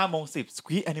 5 โมง 10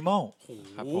 Squid Animal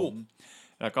ครับผม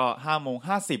แล้วก็ 5 โมง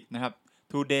 50 นะครับ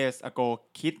 2 days ago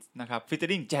kids นะครับ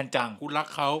featuring แจนจังกูรัก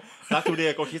เขารัก 2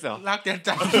 days ago kids เหรอรักแจน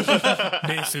จังเ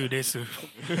ดซือ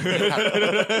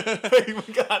มึ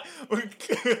งกันมึง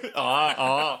อ๋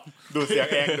อดูเสียง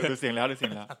เองดูเสียงแล้ว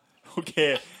โอเค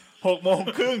 6 โมง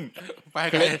ครึ่งไป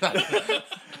กันเลยสัตว์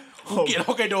กูเกลียดฮ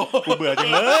อกไกโดกูเบื่อจั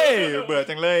งเ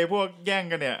ลยพวกแย่ง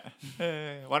กันเนี่ย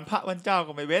วันพระวันเจ้า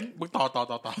ก็ไม่เว้นมึงต่อ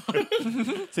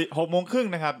6 โมงครึ่ง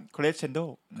นะครับ Crescendo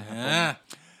นะครับ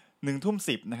1 ทุ่ม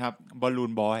 10นะครับ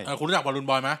Balloon Boy คุณรู้จัก Balloon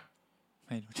Boy ไหมไ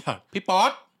ม่รู้จักพี่ป๊อ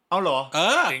ตเอาเหรอ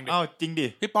จริงดิ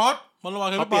พี่ป๊อตBalloon Boy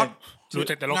คือพี่ป๊อตรู้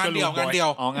จักแต่งานเดียวงานเดี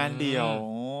ยวโ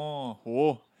อ้โห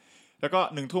แล้วก็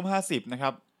1 ทุ่ม 50นะครั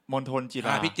บมณฑลจิร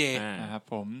าพี่เจนะครับ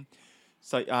ผม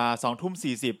2 ทุ่ม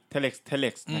 40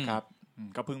 Telex นะครับ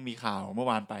ก็เพิ่งมีข่าวเมื่อ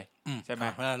วานไปใช่ไหม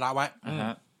ละไว้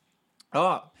แล้ว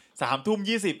ก็3 ทุ่ม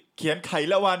 20เขียนไข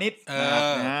ละวานิชนะครับ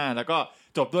แล้วก็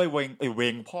จบด้วยเว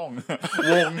งพ่อง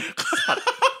วงสัตว์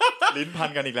ลิ้นพัน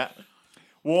กันอีกแล้ว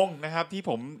วงนะครับที่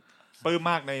ผมปลื้ม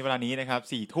มากในเวลานี้นะครับ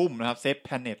4 ทุ่มนะครับเซฟแพ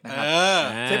นเน็ตนะครับ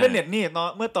เซฟแพนเน็ตนี่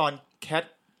เมื่อตอนแ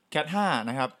คท5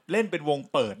นะครับเล่นเป็นวง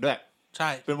เปิดด้วยใช่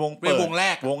เป็นวงเปิดวงแ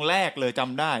รกเลยจ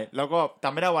ำได้แล้วก็จ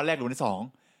ำไม่ได้วันแรกหรือวันที่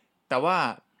2แต่ว่า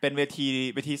เป็นเว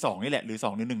ที2นี่แหละหรือ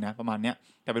2หรือ1นะประมาณเนี้ย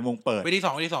แต่เป็นวงเปิดเวที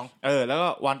2แล้วก็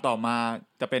วันต่อมา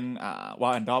จะเป็นวอ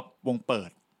ลแอนด์ดรอปวงเปิด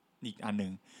อีกอันนึ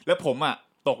งแล้วผม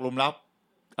ตกหลุมรัก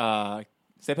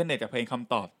เซฟเน็ตจากเพลงค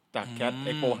ำตอบจากแคทเ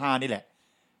อ็กโป5นี่แหละ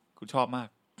กูชอบมาก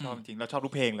ชอบจริงเราชอบทุ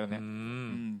กเพลงเลยเนี่ย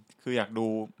คืออยากดู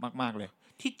มากๆเลย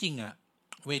ที่จริง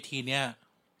เวทีเนี้ย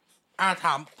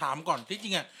ถามก่อนที่จ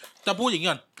ริงจะพูดอย่างนี้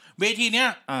ก่อนเวทีเนี้ย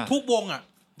ทุกวง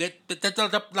เดี๋ยว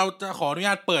เราจะขออนุญ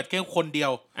าตเปิดแค่คนเดีย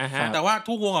วแต่ว่า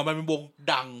ทุกวงมันเป็นวง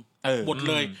ดังหมด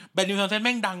เลยแบนด์นิวซันเซ็ตแ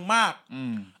ม่งดังมาก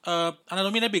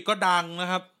Anatomy Rabbit ก็ดังนะ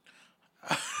ครับ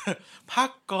พัก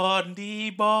ก่อนดี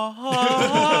บอ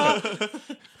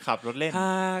ขับรถเล่น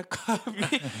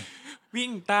วิ่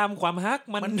งตามความฮัก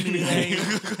มันเหนื่อย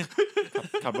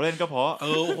ขับรถเล่นก็เพราะ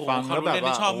ฟังแล้วแบบ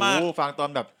ว่าฟังตอน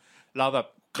แบบเราแบบ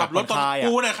ขับรถตอน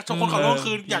กูเนี่ยชมคนขับรถ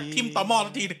คืออยากทิ่มต่อหม้อ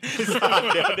ทันทีเ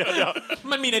ดี๋ยว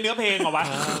มันมีในเนื้อเพลงเหรอวะ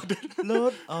ร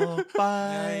ถออกไป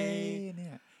เนี่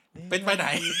ยเป็นไปไหน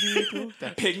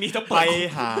เพลงนี้ต้องไป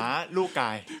หาลูกก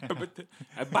าย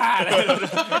บ้าเลย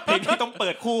เพลงที่ต้องเปิ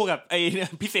ดคู่กับไอ้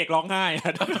พี่เสกร้องไห้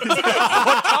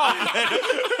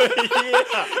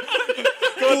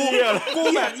กู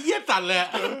แบบเยี่ยจัดเลย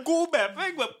กูแบบแม่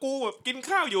งแบบกูแบบกิน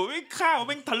ข้าวอยู่ไม่ข้าวแ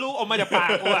ม่งทะลุออกมาจากปาก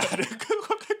กู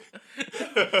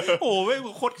โอ้ย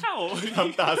โคตรเข้าท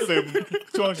ำตาซึม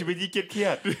ช่วงชีวิตที่เครีย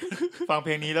ดฟังเพ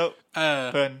ลงนี้แล้ว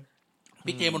เพลิน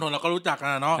พี่เจมณฑลเราก็รู้จักน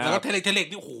ะเนาะแล้วก็เทเล็ก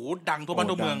ที่โอ้โหดังทั่วบ้าน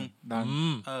ทั่วเมืองดัง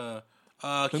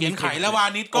เขียนไขและวา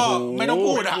นิชก็ไม่ต้อง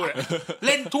พูดเ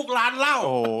ล่นทุกร้านเหล้าโ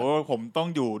อ้โหผมต้อง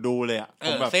อยู่ดูเลยผ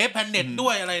มแบบเซฟแพนเน็ตด้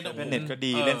วยอะไรแพนเน็ตก็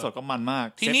ดีเล่นสดก็มันมาก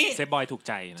ทีนี้เซฟบอยถูก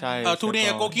ใจใช่ทูเด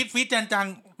ย์โกคิดฟีดแจนจัง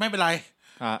ไม่เป็นไร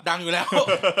ดังอยู่แล้ว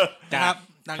นะครับ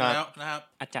ดังอยู่แล้วนะครับ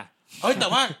อาจารย์แต่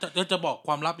ว่าจะบอกค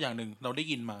วามลับอย่างหนึ่งเราได้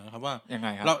ยินมาครับว่ายังไง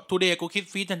ครับเราทูเดย์กูคิด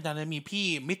ฟีดจันมีพี่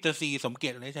มิสเตอร์ซีสมเกีย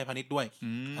รติในชัยพานิชด้วย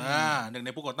หนึ่งใน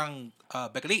ผู้ก่อตั้ง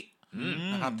เบเกอรี่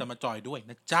นะครับจะมาจอยด้วย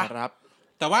นะจ๊ะครับ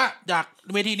แต่ว่าอยาก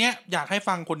เวทีเนี้ยอยากให้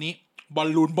ฟังคนนี้บอล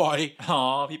ลูนบอย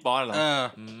พี่ป๊อตเหรอ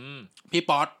พี่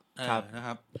ป๊อตนะค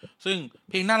รับซึ่ง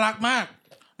เพลงน่ารักมาก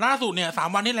ล่าสุดเนี่ย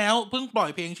3 วันที่แล้วเพิ่งปล่อย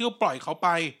เพลงชื่อปล่อยเขาไป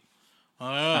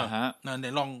นั่นเดี๋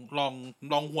ยว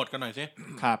ลองหวดกันหน่อยสิ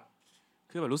ครับ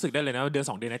คือแบบรู้สึกได้เลยนะเดือน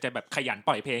2 เดือนนะจะแบบขยันป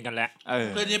ล่อยเพลงกันแล้ว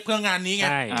เพื่องานนี้ไง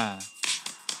ใช่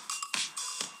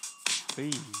เฮ้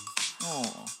ย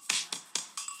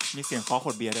มีเสียงเคาะข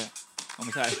วดเบียร์ด้วยไ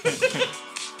ม่ใช่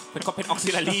เป็นก็เป็นออกซิ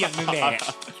ลารี่อย่างนึงแหละ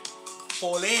โฟ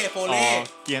เล่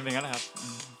เกียร์เป็นงั้นนะครับ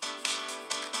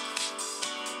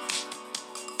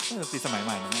ตีสมัยให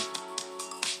ม่นะเนี่ย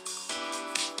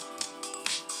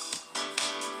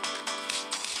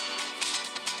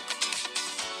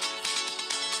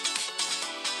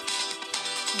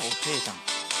เท่จัง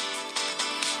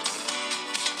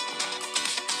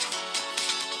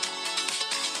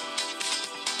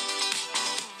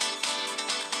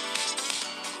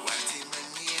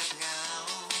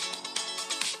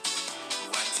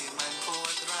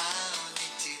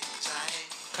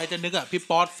ใครจะนึกอ่ะพี่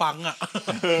ป๊อดฟังอ่ะ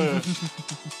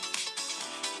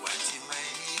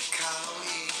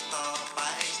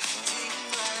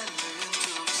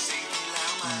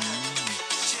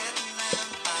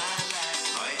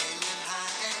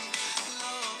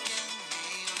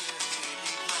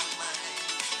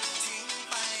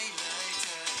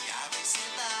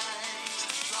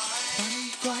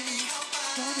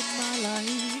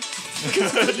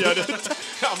เดี๋ยว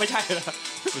เอาไม่ใช่แล้ว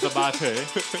อุสบาเฉย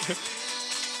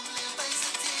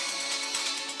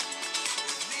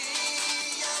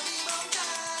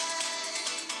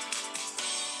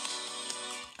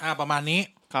ประมาณนี้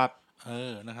ครับ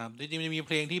นะครับจริงๆจะมีเ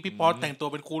พลงที่พี่ป๊อตแต่งตัว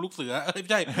เป็นครูลูกเสือไม่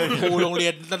ใช่ครูโรงเรี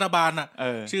ยนรัฐบาลอ่ะ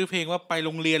ชื่อเพลงว่าไปโร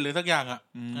งเรียนหรือสักอย่างอ่ะ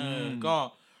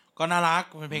ก็น่ารัก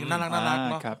เป็นเพลงน่ารัก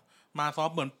เนาะมาซอฟ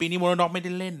เหมือนปีนี้โมโนด็อกไม่ไ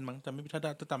ด้เล่นมั้งจะไม่ถ้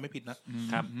าจำไม่ผิดนะ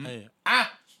ครับ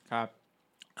ครับ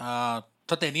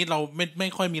สเตจนี้เราไม่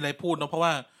ค่อยมีอะไรพูดเนาะเพราะ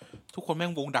ว่าทุกคนแม่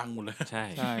งวงดังหมดเลยใช่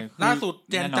ล่าสุด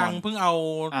แจนจังเพิ่งเอา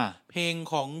เพลง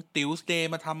ของติ๋วสเต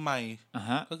ย์มาทำใหม่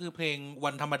ก็คือเพลง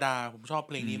วันธรรมดาผมชอบ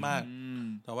เพลงนี้มาก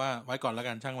แต่ว่าไว้ก่อนแล้ว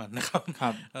กันช่างมันนะครั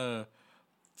บ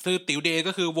ซื้อติ๋วเดย์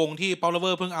ก็คือวงที่ป๊อปเลเว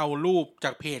อร์เพิ่งเอารูปจ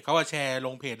ากเพจเขาแชร์ล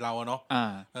งเพจเราเนาะ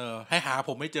ให้หาผ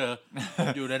มไม่เจอ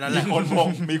อยู่ในนั้นแหละมีค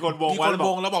นวง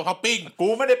แล้วบอกท็อปปิ้งกู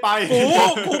ไม่ได้ไป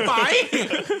กูไป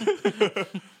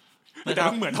แต่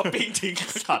เหมือนท็อปปิ้งจริง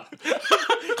สัตว์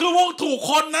คือวงถูก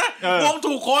คนนะวง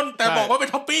ถูกคนแต่บอกว่าเป็น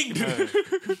ท็อปปิ้ง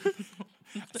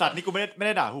สัตว์นี่กูไม่ไ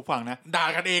ด้ด่าผู้ฟังนะด่า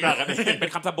กันเองเป็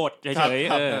นคำสบทเฉย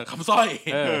ๆคำสร้อย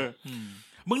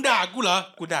มึงด่ากูเหรอ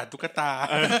กูด่าตุ๊กตา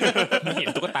ไม่เห็น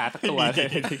ตุ๊กตาสักตัว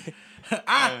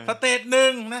สเตจหนึ่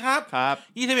งนะครับ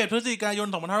21 พฤศจิกายน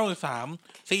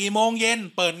 2563 4 โมงเย็น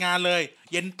เปิดงานเลย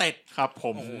เย็นเต็ดครับผ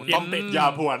มต้องเต็ดยา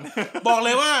ผวนบอกเล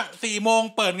ยว่า4 โมง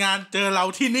เปิดงานเจอเรา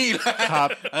ที่นี่แหละ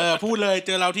พูดเลยเ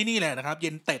จอเราที่นี่แหละนะครับเย็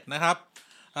นเต็ดนะครับ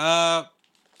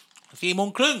4 โมง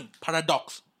ครึ่ง Paradox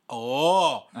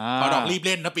Paradox รีบเ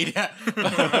ล่นนะปีนี้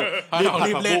Paradox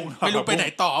รีบเล่นไม่รู้ไปไหน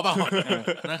ต่อเปล่า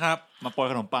นะครับมาปล่อย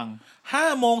ขนมปัง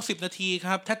5 โมง 10 นาทีค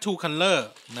รับ Tattoo Color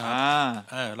นะครับ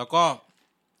แล้วก็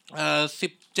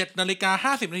17 นาฬิก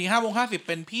า 50 นาที 5 โมง 50เ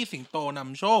ป็นพี่สิงโตน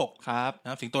ำโชคครับนะ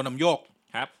ครับสิงโตนำโยก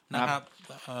ครับนะครับ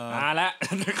มาแล้ว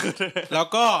แล้ว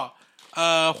ก็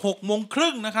6 โมงค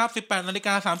รึ่งนะครับ18 นาฬิก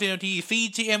า 30 นาที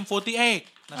CGM48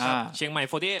 นะครับเชียงใหม่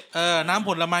48น้ำผ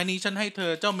ลไม้นี้ฉันให้เธ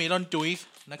อเจ้าเมลอนจุ๊ยส์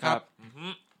นะครับ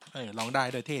ร้องได้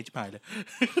ด้วยเท่ชิบหายเลย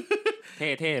เ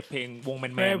ท่เพลงวงแม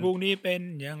นแม่วงนี้เป็น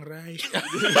อย่างไร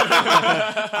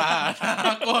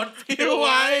กดพิวไ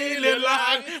ว้เรือนลา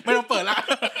งไม่ต้องเปิดละ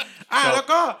แล้ว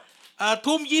ก็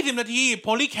ทุ่ม20 นาที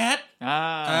Polycat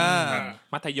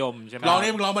มัธยมใช่ไหมลอง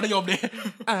นี่มึงลองมัธยมดิ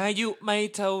อายุไม่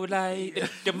เท่าไร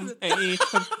จะ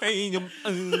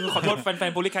ขอโทษแฟ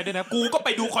นๆ Polycat ด้วยนะกูก็ไป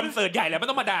ดูคอนเสิร์ตใหญ่แล้วไม่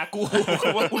ต้องมาด่ากู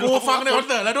ฟังในคอน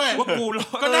เสิร์ตแล้วด้วยว่ากู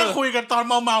ก็นั่งคุยกันตอน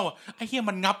เมาๆไอ้เหี้ย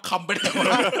มันงับคำไปเลยว่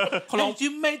าเขาร้อง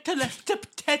ยิ้มไม่เท่าไรจะ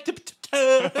เธ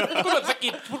อก็แบบสะกิ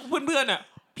ดเพื่อนๆอ่ะ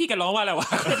พี่กันร้องว่าอะไรวะ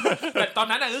แต่ตอน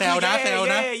นั้นแซวนะ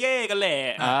เย่กันแหละ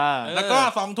แล้วก็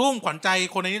 2 ทุ่มขวัญใจ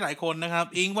คนในนี้หลายคนนะครับ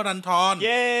อิงค์วรันทรเ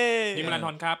ย่อิงค์วรันท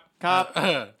รครับ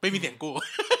ไม่มีเสียงกู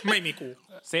ไม่มีกู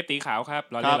เซฟตีขาวครับ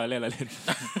เราเล่น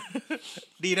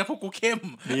ดีนะพวกกูเข้ม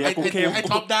ไอ้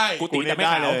ท็อปได้กูตีจะไม่ไ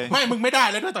ด้เลยไม่มึงไม่ได้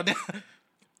แล้วด้วยตอนเนี้ย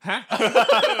ฮะ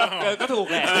ก็ถูก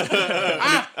แหละ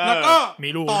แล้วก็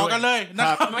ต่อกันเลยนะ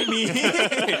ครับไม่มี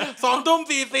 2 ทุ่ม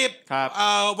 40ครับ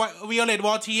Violet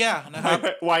Voltier นะครับ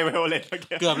Violet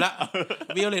เกือบละ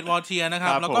Violet Voltier นะครั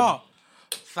บแล้วก็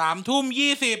3 ทุ่ม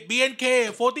 20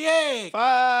 BNK48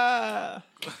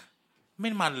 ไ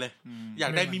ม่มันเลยอยา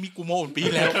กได้มิมิกุโมะปี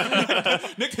แล้ว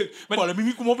นึกถึงบอกเลยมิ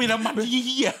มิกุโมะปีแล้วมันเ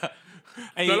หี้ย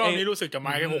แล้วรอบนี้รู้สึกจะม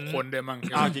าแค่6 คนเดิมมั้ง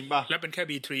จริงป่ะแล้วเป็นแค่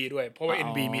B3 ด้วยเพราะว่า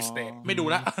NB มีสเตจไม่ดู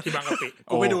ละที่บางกะปิ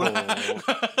กูไม่ดูละ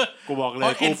กูบอกเล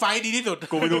ยกูไฟดีที่สุด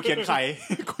กูไปดูเขียนไข่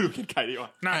กูดูเขียนไข่ดีกว่า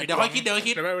เดี๋ยวค่อยคิดเดี๋ยว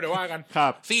ว่ากันครั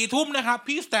บ 4 ทุ่มนะครับ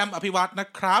พี่สแตมป์อภิวัฒน์นะ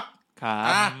ครับ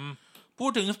พู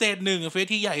ดถึงสเตจ1เฟส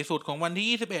ที่ใหญ่สุดของวัน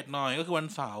ที่21หน่อยก็คือวัน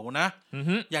เสาร์นะ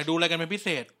อยากดูอะไรกันเป็นพิเศ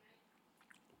ษ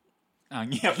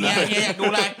เงียบเลยอยากดู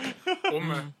อะไรผม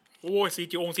โอ้ย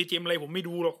CGM อะไรผมไม่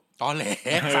ดูหรอกตอนแหล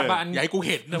สาบานใหญ่กูเ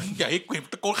ห็นนะใหญ่กูเห็น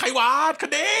ตะโกนใครวาดคะ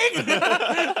เด้ง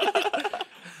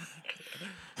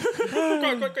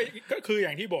ก็คืออย่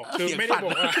างที่บอกคือไม่ได้บอ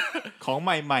กว่าของใ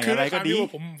หม่ๆอะไรก็ดี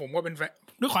ผมก็เป็นแฟน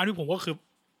ด้วยความที่ผมก็คือ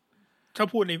ถ้า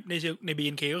พูดใน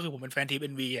BNK ก็คือผมเป็นแฟนทีม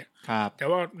NV อ่ะครับแต่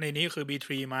ว่าในนี้คือ B3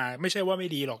 มาไม่ใช่ว่าไม่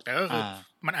ดีหรอกแต่ก็คือ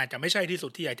มันอาจจะไม่ใช่ที่สุ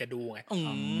ดที่อยากจะดูไง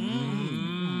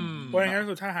เพราะงั้น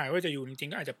สุดถ้าหายว่าจะอยู่จริง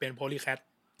ๆก็อาจจะเป็น Polycat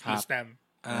ครับ Stamp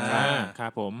ครั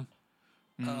บผม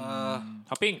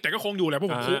ท็อปปิ้งแต่ก็คงอยู่แหละเพราะ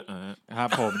ผมครับ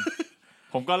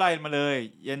ผมก็ไล่มาเลย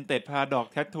เย็นเต็ดพาดอก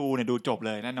แทททูเนี่ยดูจบเ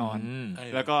ลยแน่นอน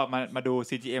แล้วก็มาดู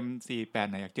CGM 48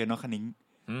หน่อยอยากเจอน้องคณิ้ง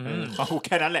กูแ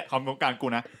ค่นั้นแหละความต้องการกู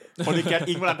นะโพลีแคท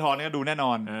อิงค์วรันทรเนี่ยดูแน่น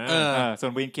อนส่ว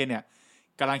นวีนเคนเนี่ย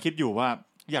กำลังคิดอยู่ว่า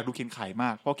อยากดูเคนไข่มา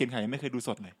กเพราะเคนไข่ยังไม่เคยดูส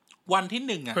ดเลยวันที่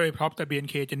1อ่ะเคยพร็อพแต่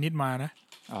BNK จะนิดมานะ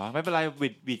ไม่เป็นไร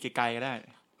วีดไกลๆก็ได้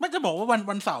ไม่จะบอกว่า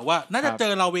วันเสาร์ว่าน่าจะเจ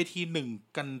อเราเวที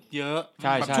1กันเยอะ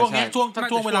แบบช่วงเนี้ย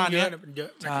ช่วงเวลาเนี้ย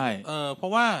ใช่เพรา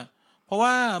ะว่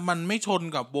ามันไม่ชน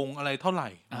กับวงอะไรเท่าไหร่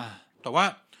แต่ว่า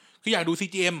คืออยากดู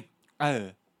CGM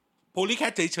โพลีแค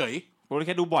ทเฉยโพลีแ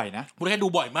คทดูบ่อยนะโพลีแคทดู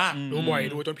บ่อยมากดูบ่อย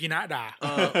ดูจนพี่ณด่า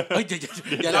เฮ้ย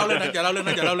อย่าเล่าเรื่องนั้นอย่าเล่าเรื่อง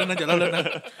นั้น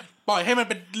ปล่อยให้มัน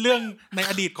เป็นเรื่องใน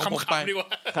อดีตของผมไป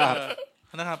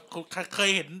นะครับเคย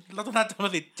เห็นรัตนธรรม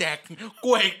สิทธิ์แจกก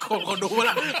ล้วยคนดู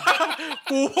ละ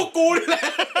กูนี่แหละ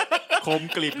คม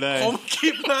กลิบเล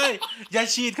ยอย่า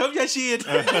ฉีดครับอย่าฉีด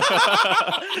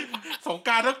สงก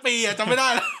รานต์ทั้งปีจำไม่ได้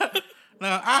แล้วนะ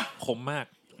ครับคมมาก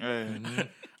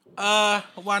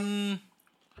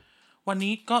วัน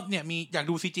นี้ก็เนี่ยมีอยาก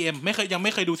ดู CGM ยังไ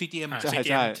ม่เคยดู CGM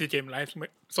CGM ไลฟ์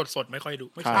สดไม่ค่อยดู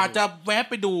อาจจะแวะ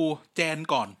ไปดูแจน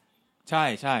ก่อนใช่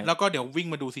แล้วก็เดี๋ยววิ่ง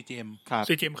มาดู CGM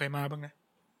CGM ใครมาบ้างนะ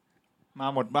มา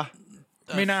หมดปะ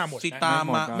ไม่น่าหมดสิตาม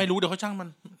มาไม่รู้เดี๋ยวเขาช่างมัน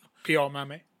พี่ออมาไ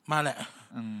หมมาแหละ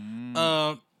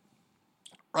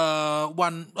วั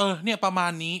นเนี่ยประมา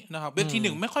ณนี้นะครับเวที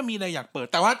1ไม่ค่อยมีอะไรอยากเปิด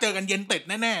แต่ว่าเจอกันเย็นเต็ด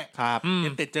แน่ๆครับเย็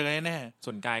นเต็ดเจอกันแน่ๆ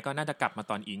ส่วนกายก็น่าจะกลับมา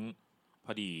ตอนอิงพ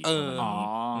อดี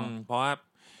เพราะว่า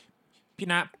พี่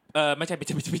ณไม่ใช่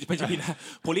พี่ณ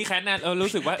โพลีแคทน่ะ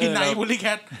รู้สึกว่าพี่ณโพลีแค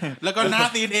ทแล้วก็นา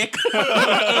ตีนเอ็ก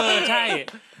ใช่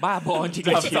บ้าบอจริง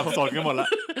ๆสับสนกันหมดละ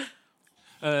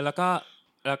แล้ว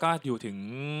ก็อยู่ถึ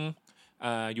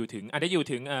งอาจจะอยู่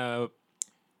ถึง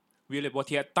วิลเลตวอเ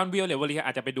ทียตอนวิลเลตวอเทียอ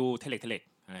าจจะไปดูเทเล็กอะไรอ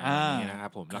ย่างเงี้ยนะครั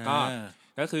บผมแล้ว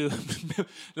ก็คือ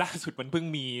ล่าสุดมันเพิ่ง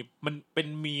มีมันเป็น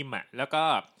มีมอ่ะแล้วก็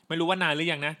ไม่รู้ว่านานหรื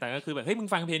อยังนะแต่ก็คือแบบเฮ้ยมึง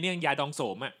ฟังเพลงนี้ยาดองโส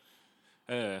มอ่ะ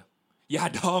ยา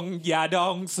ดอ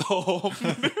งโสม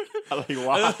อะไร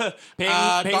วะเพ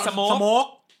ลงสโมก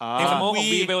เพลงสโมกของ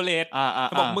วีเวลเลต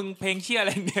บอกมึงเพลงเชี่ยอะไ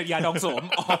รเนี่ยยาดองโสม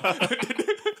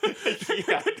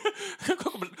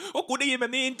โอ้กูได้ยินแบ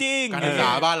บนี้จริงๆการศึกษา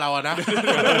บ้านเราอะนะ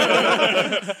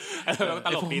ต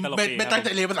ลกดีไม่ตั้งใจ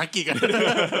เรียนภาษาอังกฤษกัน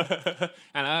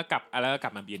แล้วกลั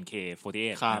บมา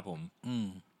BNK48 ครับผม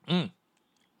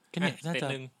แค่นี้น่าจะ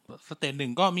สเตจ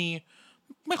1ก็มี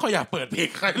ไม่ค่อยอยากเปิดเพลง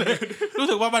ใครเลยรู้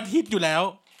สึกว่ามันฮิตอยู่แล้ว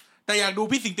แต่อยากดู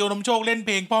พี่สิงโตนำโชคเล่นเ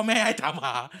พลงพ่อแม่ให้ถามห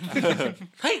า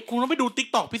เฮ้ยคุณต้องไปดู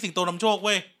TikTok พี่สิงโตนำโชคเ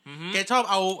ว้ยแกชอบ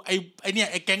เอาไอ้เนี่ย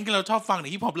ไอ้แก๊งที่เราชอบฟังใน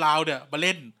ฮิปฮอปลาวเนี่ยมาเ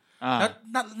ล่นแล้ว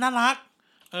น่ารัก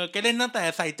แกเล่นตั้งแต่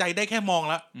ใส่ใจได้แค่มอง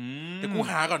แล้วแต่กู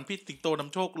หาก่อนพี่สิงโตน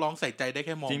ำโชคร้องใส่ใจได้แ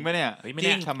ค่มองจริงไหมเนี่ยจ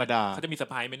ริงธรรมดาเขาจะมีส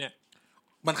ปายไหมเนี่ย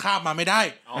มันข้ามมาไม่ได้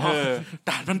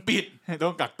ด่านมันปิด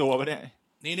ต้องกักตัวปะเนี่ย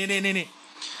นี่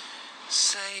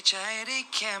ใส่ใจได้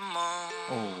แค่มอง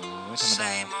โอ้ธรรมด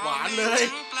าหวานเลย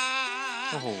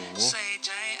โอ้โหใส่ใ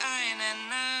จอ้ายแน่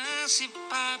นะสิ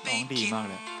พาไปกิน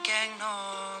แกงหน่อ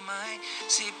ไม้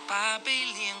สิพาไป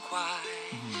เลี้ยงควาย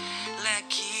และ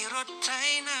ขี่รถไถ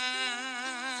นา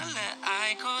และอ้า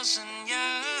ยขอสัญญา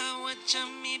ว่าจะ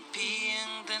มีเพียง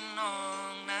แต่น้อ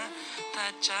งนะถ้า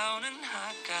เจ้านั้นหา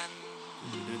กัน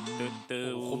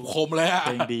คมเลยอะเ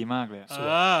พลงดีมากเลย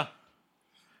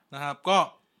นะครับก็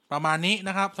ประมาณนี้น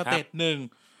ะครับสเตจ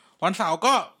1วันเสาร์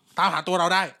ก็ตามหาตัวเรา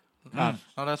ได้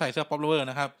เราจะใส่เสื้อป๊อปเลเวอร์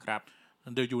นะครับ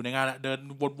เดินอยู่ในงานเดิน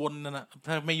วนๆนั่นนะ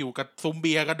ถ้าไม่อยู่กับซุ้มเ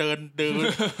บียร์ก็เ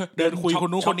ดินคุยคน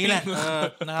นู้นคนนี้แหละ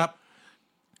นะครับ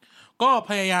ก็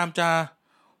พยายามจะ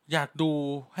อยากดู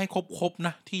ให้ครบน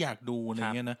ะที่อยากดูอะไร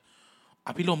เงี้ยนะอ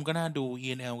ภิรมย์ก็น่าดู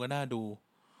ENL ก็น่าดู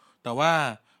แต่ว่า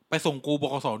ไปส่งกูบ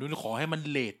กสด้วยขอให้มัน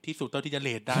เลทที่สุดเท่าที่จะเล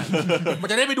ทได้ มัน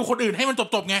จะได้ไปดูคนอื่นให้มัน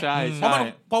จบๆไง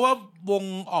เพราะว่าวง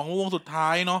อ่องวงสุดท้า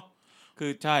ยเนาะคื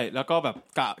อใช่แล้วก็แบบ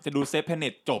กะจะดูเซฟเพเน็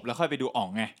ตจบแล้วค่อยไปดูอ่อง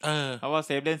ไงเพราะว่าเซ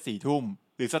ฟเล่น 4 ทุ่ม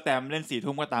หรือสแตมเล่น 4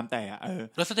 ทุ่มก็ตามแต่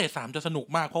แล้วสเตจ3จะสนุก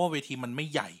มากเพราะว่าเวทีมันไม่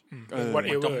ใหญ่วันเ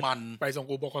อเวอร์ไปส่ง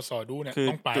กูบกสดูเนี่ย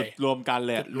ต้องไปรวมกันเ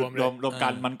ลยรวมกั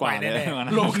นมันกว่าเลย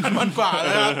รวมกันมันกว่าเล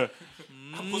ย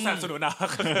ผู้สนับสนุนนะ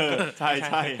ใ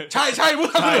ช่ผู้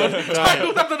สนับสนุน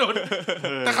ผู้สนับสนุน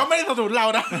แต่เขาไม่ได้สนับสนุนเรา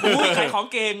นะขายของ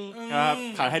เก่งครับ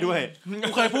ขายให้ด้วย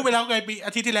กูเคยพูดไปแล้วไงปีอ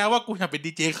าทิตย์ที่แล้วว่ากูอยากเป็น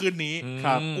ดีเจคืนนี้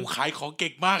กูขายของเก่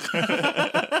งมาก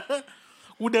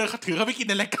กูเดินถือเขาไปกิน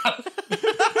ในรายการ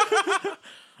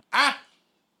อ่ะ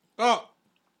ก็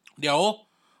เดี๋ยว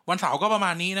วันเสาร์ก็ประม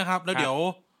าณนี้นะครับแล้วเดี๋ย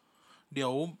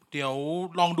ว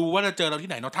ลองดูว่าจะเจอเราที่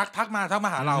ไหนเนาะทักมา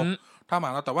หาเรา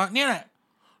แต่ว่าเนี่ยแหละ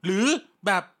หรือแ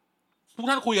บบทุก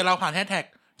ท่านคุยกับเราผ่านแฮชแท็ก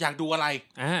อยากดูอะไร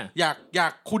อยา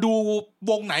กคุณดู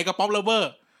วงไหนกับป๊อปเลเวอ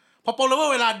ร์พอป๊อปเลเวอ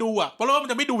ร์เวลาดูอ่ะป๊อปเลเวอร์มั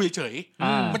นจะไม่ดูเฉย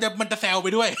ๆมันจะแซวไป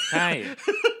ด้วยใช่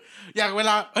อยากเวล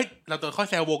าเราตัวค่อย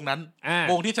แซววงนั้น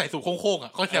วงที่ใส่สูทโค้งๆอ่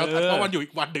ะค่อยแซวเพราะวันอยู่อี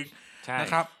กวันนึงนะ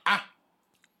ครับอ่ะ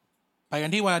ไปกั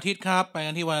นที่วันอาทิตย์ครับวัน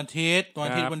อาทิตย์วั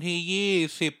นที่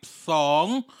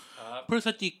22พฤศ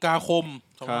จิกายน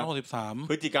2563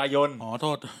พฤศจิกายนโท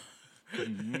ษ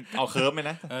เอาเคิร์ฟไหม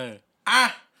นะ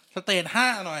สเตจ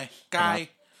5หน่อยกาย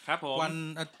ครับผมวัน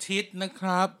อาทิตย์นะค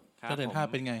รับสเตจ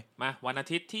5เป็นไงมาวันอา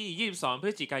ทิตย์ที่22พฤ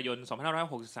ศจิกายน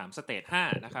2563สเตจ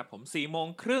5นะครับผม 4:30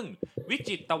 นวิ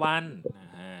จิตรวัน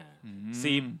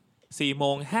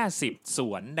4:50 ส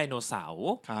วนไดโนเสาร์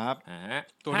ครับ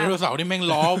ตัวไดโนเสาร์นี่แม่ง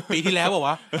ล้อปีที่แล้วเปล่า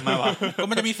วะไม่วะก็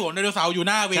มันจะมีสวนไดโนเสาร์อยู่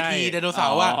หน้าเวทีไดโนเสา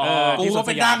ร์อ่ะกูก็ไ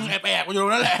ปนั่งแอบอยู่ตร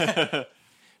งนั้นแหละ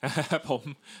ผม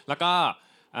แล้วก็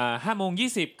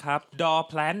5:20 ครับ Door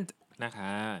Plant นะค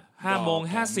ะ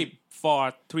5:50 For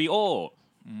Trio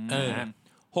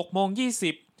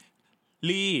 6:20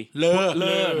 ลีเลอ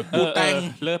ปู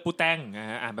แตง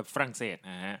อ่านแบบฝรั่งเศส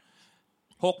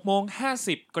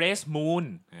6:50 Grace Moon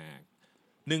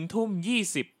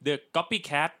 1:20 The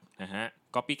Copycat นะฮะ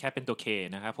Copycat เป็นตัว K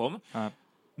นะครับผม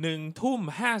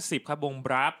1:50 ครับวงบ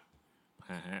รัฟ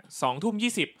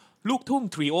2:20 ลูกทุ่ง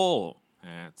ทริโอ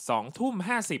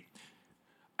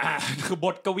2:50คือบ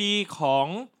ทกวีของ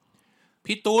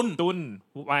พี่ตุล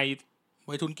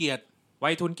วัยทุนเกียรติ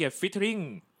ฟิชเชอริง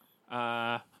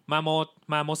ม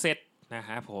าโมเซตนะฮ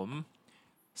ะผม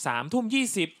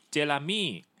3:20 เจลามี่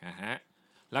นะฮะ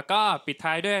แล้วก็ปิด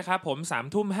ท้ายด้วยครับผม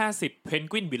 3:50 เพน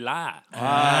กวินวิลล่า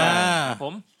ครับผ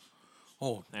ม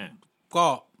ก็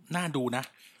น่าดูนะ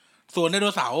ส่วนไดโน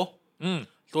เสาร์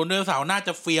น่าจ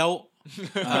ะเฟี้ยว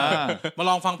มา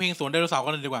ลองฟังเพลงสวนไดโนเสาร์กั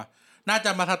นเลยดีกว่าน่าจะ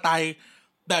มาสไตล์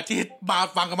แบบที่มา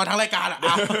ฟังกันมาทั้งรายการ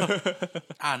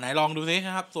ไหนลองดูซิ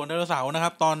ครับสวนไดโนเสาร์นะค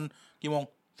รับตอนกี่โ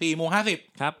มง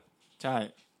 4:50 ครับใช่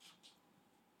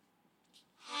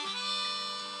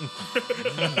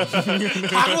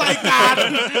ทั้งรายการ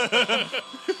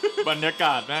บรรยาก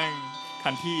าศแม่งคั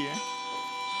นที่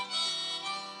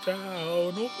เจ้า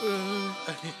นก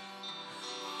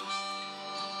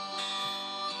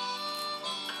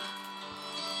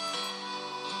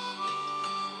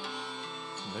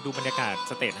ดูบรรยากาศ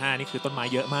สเตจ5นี่คือต้นไม้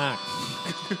เยอะมาก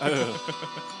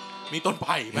มีต้นไ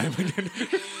ผ่ไหม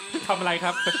ทำอะไรค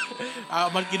รับ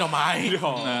มันกินหน่อไม้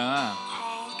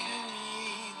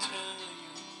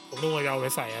ผมนึกว่าจะเอาไป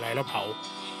ใส่อะไรแล้วเผา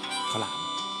ข้าวหลาม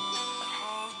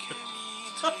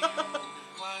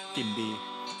กลิ่นดี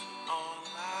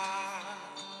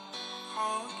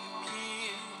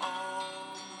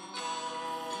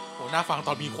น่าฟังต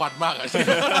อนมีควันมากอ่ะ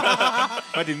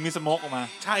มาถึงมีสโมกออกมา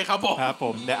ใช่ครับผ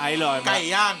มแต่ไอลอยมาไก่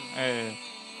ย่าง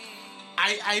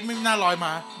ไอไม่น่าลอยม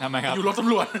าทำไมครับอยู่รถต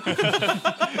ำรวจ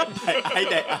ไอ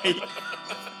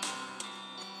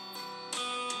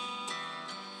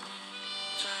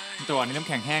ตัวนี้น้ำแ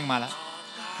ข็งแห้งมาแล้ว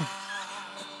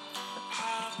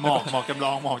หมอกจำล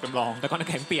องแล้วก็น้ำ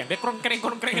แข็งเปียกได้กรองเกรง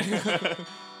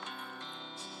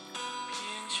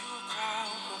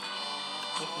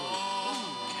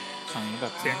ขังแบ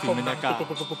บเสียงบรรยากาศ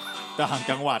ต่าง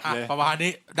จังหวัดเลยประมาณ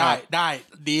นี้ได้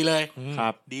ดีเลยครั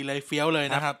บดีเลยเฟี้ยวเลย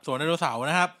นะครับสวนไดโนเสาร์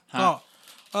นะครับ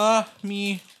ก็มี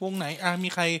วงไหนมี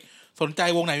ใครสนใจ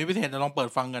วงไหนมีพิเศษลองเปิด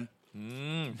ฟังกัน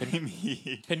เ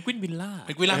พนกวินวิลล่า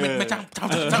ไม่จ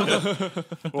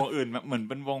ำวงอื่นเหมือน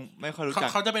เป็นวงไม่ค่อยรู้จัก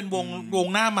เขาจะเป็นวง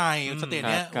หน้าใหม่สเตจ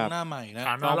เนี้ยวงหน้าใหม่นะ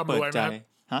ต้องเปิดใจ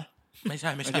ฮะไม่ใช่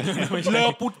เลอ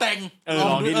ปูแตงล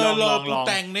องปูแ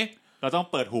ตงนี่เราต้อง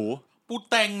เปิดหูปู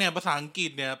แตงเนี่ยภาษาอังกฤษ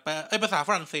เนี่ยภาษาฝ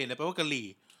รั่งเศสเนี่ยแปลว่ากะหรี่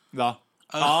เหรอ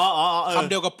คำ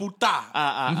เดียวกับปูต้า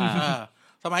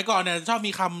สมัยก่อนเนี่ยชอบ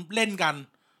มีคำเล่นกัน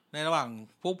ในระหว่าง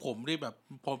พวกผมที่แบบ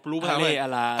พอรู้ภาษาเลยอ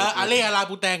าเล่อาลา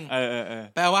ปูแตง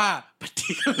แปลว่าปฏิ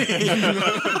กะหรี่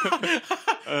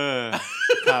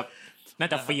ครับน่า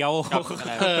จะเฟี้ยว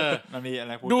มันมีอะไ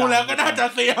รดูแล้วก็น่าจะ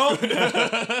เฟี้ยว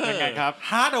ยังไงครับ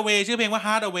Hard Away ชื่อเพลงว่า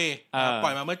Hard Away ปล่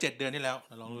อยมาเมื่อ7 เดือนที่แล้ว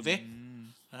ลองดูสิ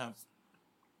นะครับ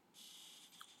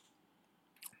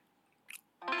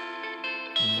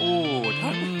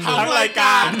ทั้งรายก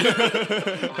าร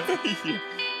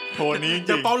โทนนี้จริง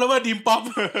จะป๊อปแล้วว่าดิมป๊อป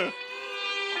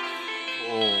โ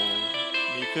อ้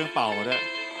มีเครื่องเป่าด้วย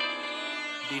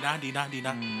ดีนะมี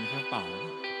เครื่องเป่า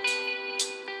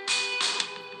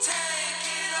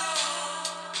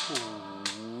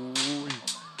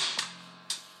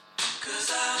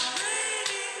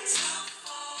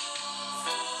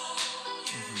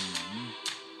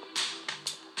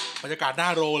บรรยากาศน่า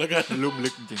โรแล้วกันลุ่มลึ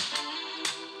กจริง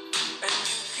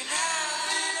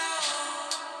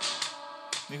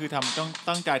นี่คือ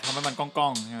ตั้งใจทำให้มันก้อ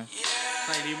งๆใช่ไหมใ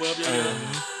ส่รีเวิร์บเยอะ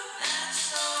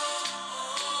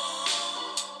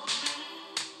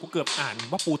กูเกือบอ่าน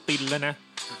ว่าปูตินแล้วนะ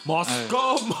มอสโก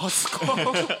มอสโก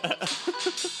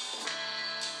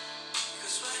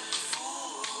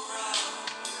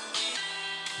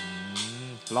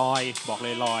ลอยบอกเล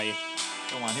ยลอย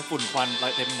จังหวะที่ฝุ่นควัน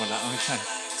เต็มหมดแล้วไม่ใช่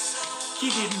ขี้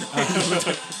ดิน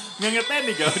ยังจะเต้น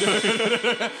อีกเหรอ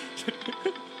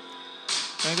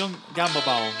ต้องย่ำเ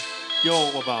บาๆโย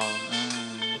กเบาๆ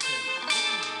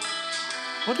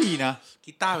ก็ดีนะ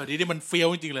กีตาร์แบบนี้นี่มันเฟี้ยว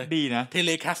จริงๆเลยดีนะเทเ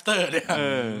ลคาสเตอร์เนี่ย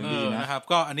ดีนะครับ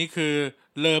ก็อันนี้คือ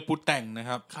เลอปูแต่งนะ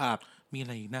ครับครับมีอะ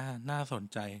ไรอีกน่าสน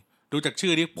ใจดูจากชื่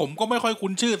อนี้ผมก็ไม่ค่อย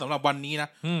คุ้นชื่อสำหรับวันนี้นะ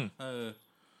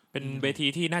เป็นเวที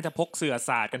ที่น่าจะพกเสื่อศ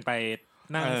าสตร์กันไป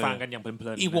นั่งฟังกันอย่างเพ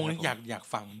ลินๆอีกวงนึงอยาก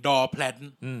ฟังดอแพลน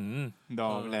ดอ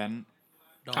แพลน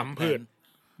ทำพื้น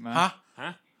ฮะ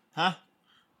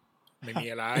ไม่มี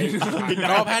อะไร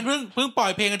ดอแพลนเพิ่งปล่อ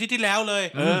ยเพลงอาทิตย์ที่แล้วเลย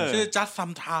ชื่อ Just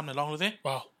Sometime ลองดูสิ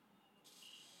ว้าว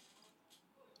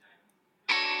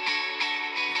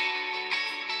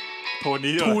โทน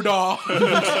นี้ด้วยทูดอ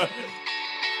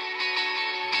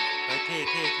เ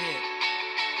ท่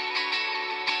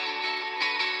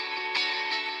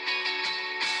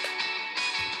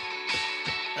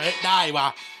ได้ว่ะ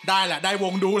ได้แหละได้ว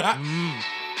งดูแล้ว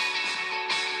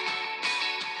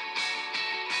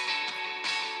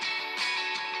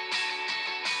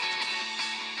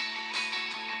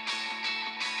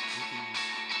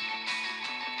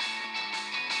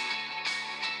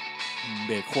เ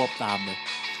บรกควบตามเลย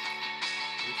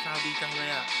ซาวดีจังเลย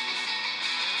อ่ะ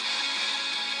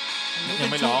ยัง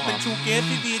ไม่ร้องเป็นชูเกส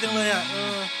ที่ดีจังเลยอ่ะ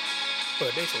เปิ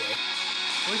ดได้สวย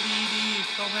โอ้ยดี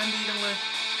ตองแพนดีจังเลย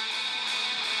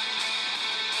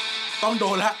ต้องโด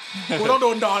นละกูต้องโด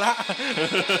นดอละ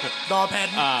ดอแพน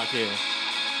โอเค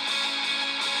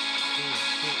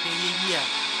เหี้ย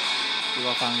ดู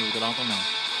ว่าฟังอยู่จะร้องตรงไหน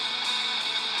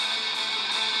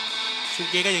ชู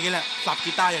เกสก็อย่างนี้แหละสับ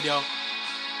กีตาร์อย่างเดียว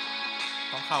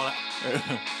ต้องเข้าละ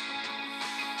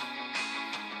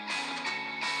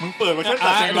มึงเปิดมาแค่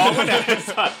ตัดเสียงร้องป่ะเนี่ย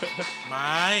สัตว์ไ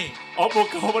ม่อ๋อโปร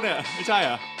เกาป่ะเนี่ยไม่ใช่เหร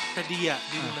อแต่ดีอ่ะ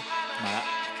ดีเลยมาละ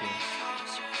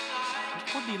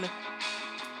โคตรดีเลย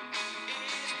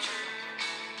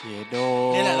เยโด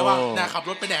นี่แหละระหว่างขับ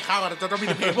รถไปแดกข้าวกันจะต้องมี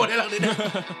เพลงพวกนี้หลังนี้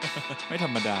ไม่ธร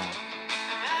รมดา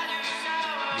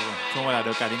ช่วงเวลาเ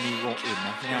ดียวกันที่มีวงอื่นน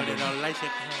ะเดี๋ยวเราไล่เช็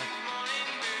ค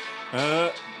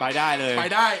ไปได้เลยไป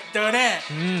ได้เจอแน่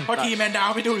เพราะทีแมนดาว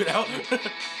ไปดูอยู่แล้ว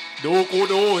ดูกู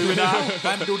ดูไม่ได้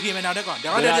ไปดูทีแมนดาวได้ก่อนเดี๋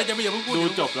ยวจะไม่อย่าเพิ่งพูดดู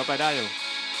จบแล้วไปได้อยู่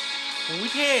โอ้ย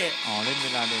เท่เล่นเว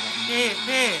ลาเดียวกันเ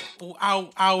ท่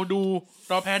เอาดู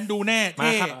รอแพนดูแน่มา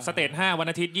ครับสเตจ5วัน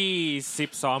อาทิตย์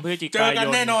22พฤศจิกายนเจอกัน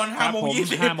แน่นอน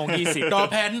 5:20 รอ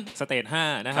แพนสเตจ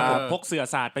5นะครับผมพกเสื่อ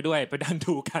ศาสตร์ไปด้วยไปดัน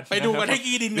ดูกันไปดูกันให้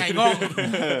กีดินไงง่อง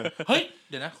เฮ้ย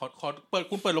เดี๋ยวนะขอเปิด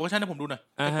คุณเปิดโลเคชั่นให้ผมดูหน่อย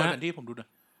เปิดแผนที่ผมดูหน่อย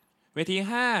เวที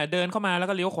5เดินเข้ามาแล้ว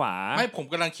ก็เลี้ยวขวาไม่ผม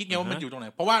กำลังคิดไงว่ามันอยู่ตรงไหน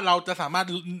เพราะว่าเราจะสามารถ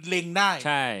เล็งได้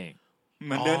ใช่เห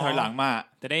มือนเดินถอยหลังมา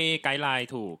จะได้ไกด์ไลน์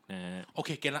ถูกนะโอเค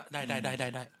เก็ทละได้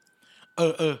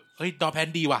เฮ้ยดอแพน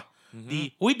ดีว่ะดี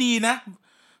อุ้ยดีนะ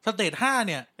สเตจ5เ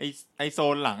นี่ยไอโซ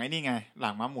นหลังไอ้นี่ไงหลั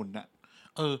งม้าหมุนน่ะ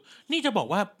นี่จะบอก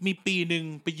ว่ามีปีนึง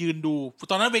ไปยืนดู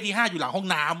ตอนนั้นเวที5อยู่หลังห้อง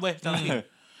น้ำเว้ยจำได้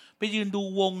ไปยืนดู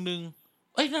วงนึง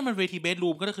นั่นมันเวทีเบดรู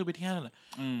มก็คือเวที5นั่นแหละ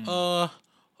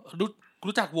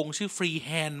รู้จักวงชื่อฟรีแฮ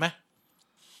นด์ไหม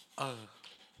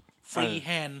ฟรีแฮ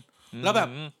นด์แล้วแบบ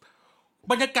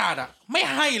บรรยากาศอ่ะไม่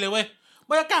ให้เลยเว้ย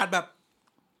บรรยากาศแบบ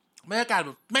แ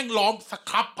ม่งล้อมส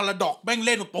ครับพาราดอกแม่งเ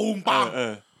ล่นปูมปัง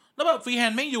แล้วแบบฟรีแฮ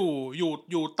นด์แม่งอ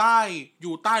ยู่ใต้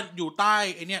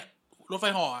ไอเนี้ยรถไฟ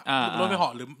เหาะรถไฟเหา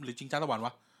ะหรือชิงช้าสวรรค์ว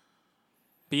ะ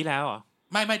ปีแล้วเหรอ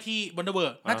ไม่ที่วันเดอร์เวิ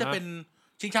ร์น่าจะเป็น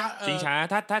ชิงช้า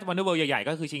ถ้าวันเดอร์เวิร์ใหญ่ๆ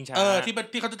ก็คือชิงช้า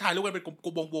ที่เขาจะถ่ายรูปกันเป็นกล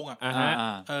มวงอ่ะ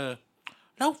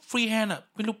แล้วฟรีแฮนด์อ่ะ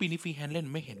ไม่รู้ปีนี้ฟรีแฮนด์เล่น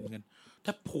ไม่เห็นเหมือนกันแ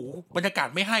ต่ผูบรรยากาศ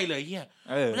ไม่ให้เลยเฮีย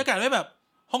บรรยากาศไม่แบบ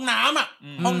ห้องน้ำอ่ะ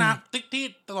ห้องน้ำที่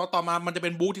ต่อมามันจะเป็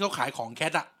นบูธที่เขาขายของแค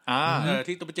ทอ่ะ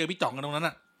ที่ไปเจอพี่จ่องกันตรงนั้น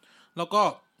อ่ะแล้ว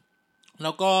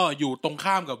ก็อยู่ตรง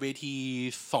ข้ามกับเวที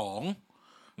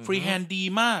2ฟรีแฮนด์ดี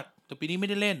มากแต่ปีนี้ไม่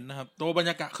ได้เล่นนะครับตัวบรร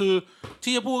ยากาศคือ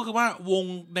ที่จะพูดคือว่าวง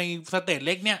ในสเตจเ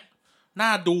ล็กเนี่ยน่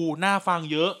าดูน่าฟัง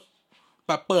เยอะแ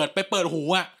บบเปิดหู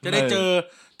อ่ะจะได้เ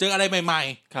จออะไรใหม่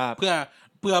ๆเ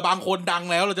พื่อบางคนดัง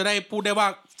แล้วเราจะได้พูดได้ว่า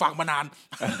ฟังมานาน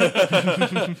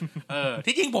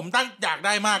ที่จริงผมอยากไ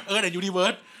ด้มากแต่ยูนิเวิ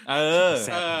ร์ส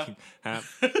ครับ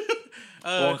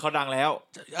วงเขาดังแล้ว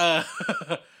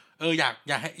อยาก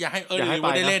ให้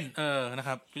ได้เล่นนะค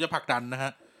รับจะผลักดันนะฮ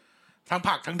ะ ทั้ง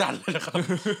ผักทั้งดันเลยนะครับ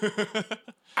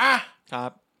อ่ะครั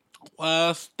บ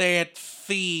สเตจ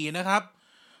4นะครับ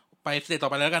ไปสเตจต่อ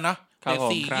ไปแล้วกันนะสเตจ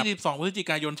4 22พฤศจิ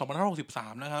กายน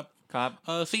2563นะครับครับ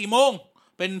4 โมง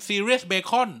เป็นซีเรียสเบ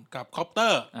คอนกับคอปเตอ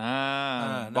ร์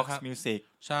บ็อกซ์มิวสิก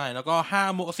ใช่แล้วก็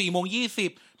5 โมง 4 โมง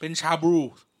 20เป็นชาบรู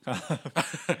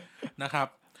นะครับ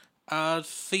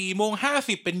4 โมง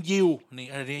 50เป็นยิวนี่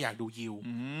อันนี้อยากดูยิว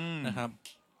นะครับ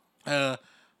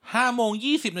5 โมง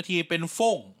 20 นาทีเป็นฟ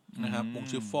งนะครับวง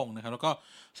ชื่อฟงนะครับแล้วก็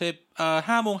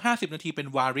5 โมง 50 นาทีเป็น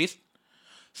วาริส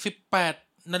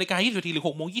18 นาฬิกา 20 นาทีหรือ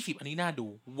6 โมง 20อันนี้น่าดู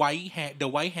ไวท์แฮร์เดอะ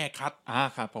ไวท์แฮร์คัท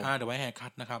ครับผมเดอะไวท์แฮร์คั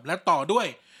ทนะครับและต่อด้วย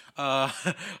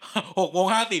6 โมง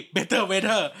 50 Better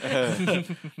Weather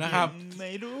นะครับไ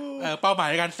ม่รู้เป้าหมาย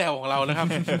ในการแซวของเรานะครับ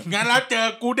งั้นเราเจอ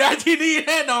กูได้ที่นี่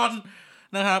แน่นอน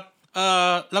นะครับ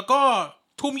แล้วก็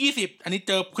ทุ่ม 20อันนี้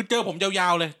เจอผมยา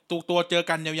วๆเลยตัวเจอ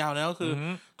กันยาวๆแล้วก็คือ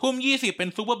ทุ่ม 20เป็น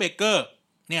ซูเปอร์เบเกอร์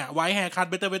เนี่ยไวท์แฮร์คัท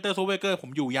เบเตอร์ซูเปอร์เบเกอร์ผ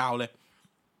มอยู่ยาวเลย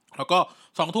แล้วก็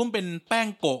2 ทุ่มเป็นแป้ง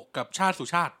โกะกับชาติสุ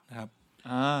ชาตินะครับ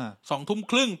2 ทุ่ม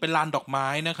ครึ่งเป็นลานดอกไม้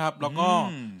นะครับแล้วก็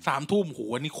3 ทุ่มโห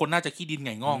อันนี้คนน่าจะขี้ดินไ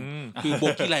งง่องคือโบ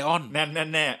กี้ไลออนแน่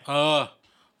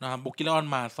นะครับโบกี้ไลออน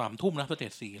มา3 ทุ่มนะสเต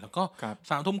จ4แล้วก็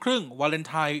3 ทุ่มครึ่งวาเ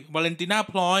ลนติน่า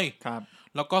พลอย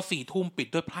แล้วก็4 ทุ่มปิด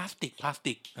ด้วยพลาส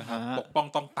ติกนะครับปกป้อง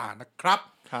ต้องตานะครับ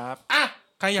อ่ะ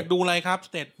ใครอยากดูอะไรครับส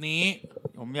เตจนี้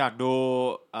ผมอยากดู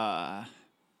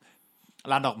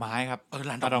ลานดอกไม้ครับ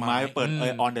ลานดอกไม้เปิด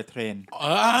on the train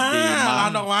ดีมากลา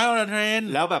นดอกไม้ on the train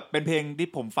แล้วแบบเป็นเพลงที่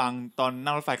ผมฟังตอน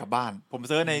นั่งรถไฟกลับบ้านผม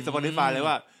เซิร์ชใน Spotify เลย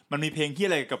ว่ามันมีเพลงที่อ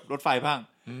ะไรกับรถไฟบ้าง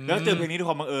แล้วเจอเพลงนี้ด้วย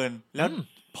ความบังเอิญแล้ว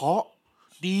เพราะ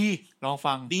ดีลอง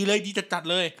ฟังดีเลยดีจัด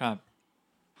เลยครับ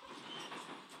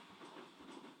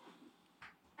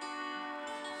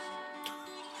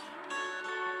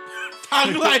ทาง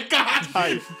รายการใช่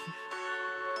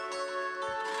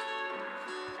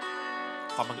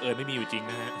ความบังเอิญไม่มีอยู่จริง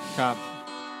นะฮะครับ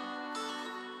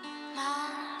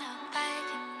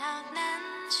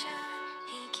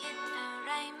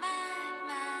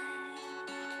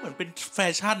เหมือนเป็นแฟ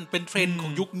ชั่นเป็นเทรนด์ขอ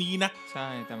งยุคนี้นะใช่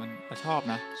แต่มันชอบ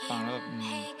นะฟังแล้วแบบ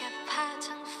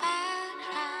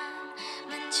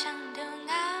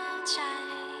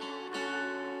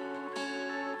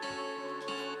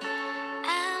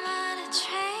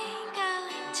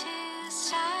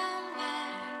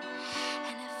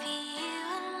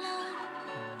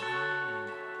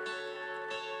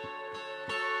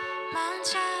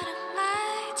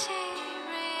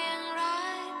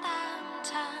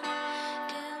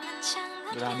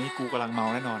เวลานี้กูกำลังเมา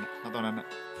แน่นอนตอนนั้นอ่ะ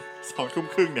2 ทุ่ม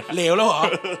ครึ่งเนี่ยเหลวแล้วเหรอ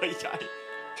ใช่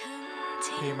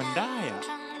เพลงมันได้อ่ะ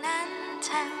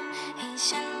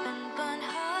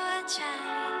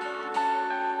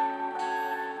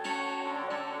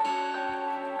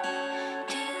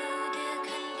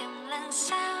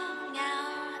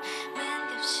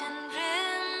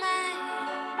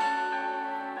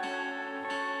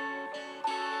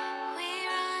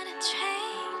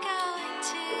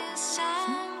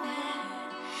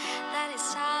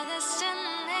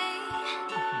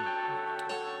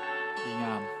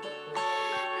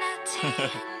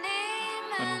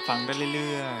มันฟังได้เ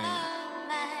รื่อยๆ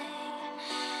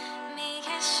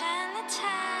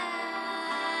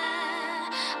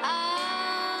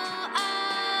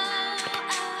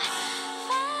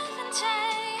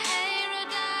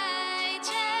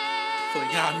สวย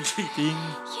งามจริง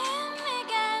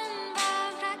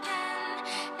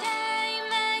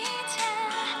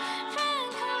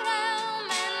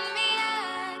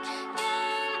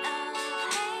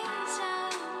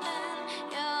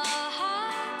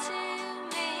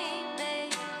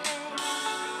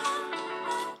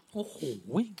โอ้โห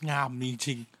งามจ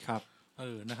ริงๆครับ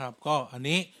นะครับก็อัน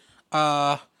นี้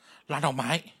ร้านดอกไม้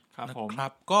ครั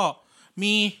บก็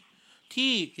มี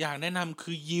ที่อยากแนะนำ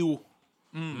คือยิว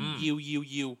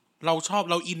เราชอบ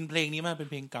เราอินเพลงนี้มากเป็น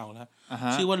เพลงเก่าแล้ว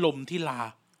ชื่อว่าลมที่ลา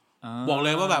บอกเล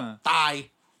ยว่าแบบตาย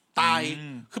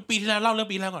คือปีที่แล้วเล่าเรื่อง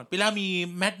ปีแล้วก่อนปีแล้วมี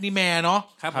แมดนี่แมร์เนาะ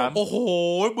ครับผมโอ้โห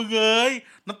มึงเอ้ย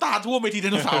น้ำตาท่วมไปทีได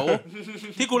โนเสาร์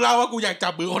ที่กูเล่าว่ากูอยากจั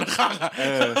บมือคนข้างอะ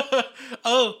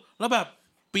แล้วแบบ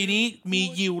ปีนี้มี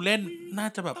ยิวเล่นน่า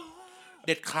จะแบบเ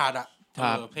ด็ดขาดอ่ะ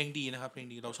เพลงดีนะครับเพลง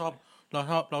ดีเราช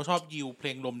อบยิวเพล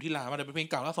งลมที่ลามาแต่เป็นเพลง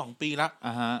เก่าแล้ว2 ปีละ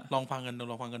ลองฟังกันดู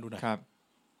หน่อยครับ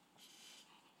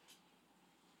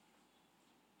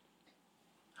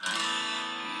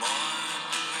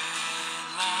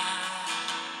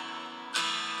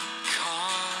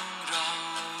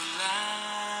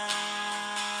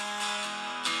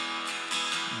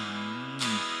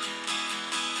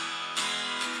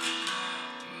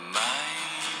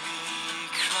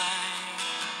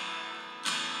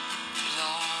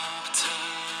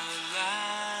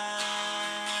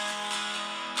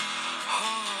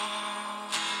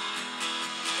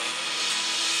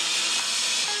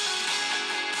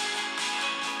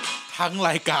ทั้งร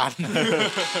ายการ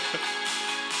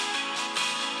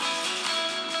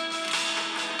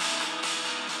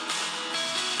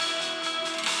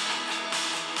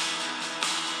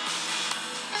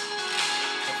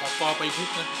ขอไปทุก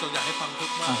นะเราอยากให้ฟังทุ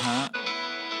กมาก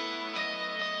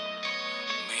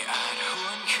ไม่อาจหว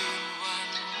นคืนวัน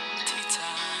ที่เธ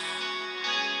อ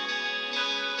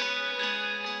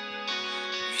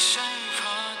ไม่ใช่เพร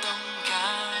าะต้องก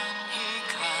ารให้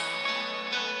กลับ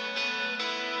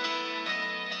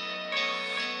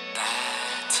แต่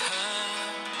เธอ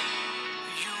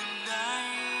อยู่ไหน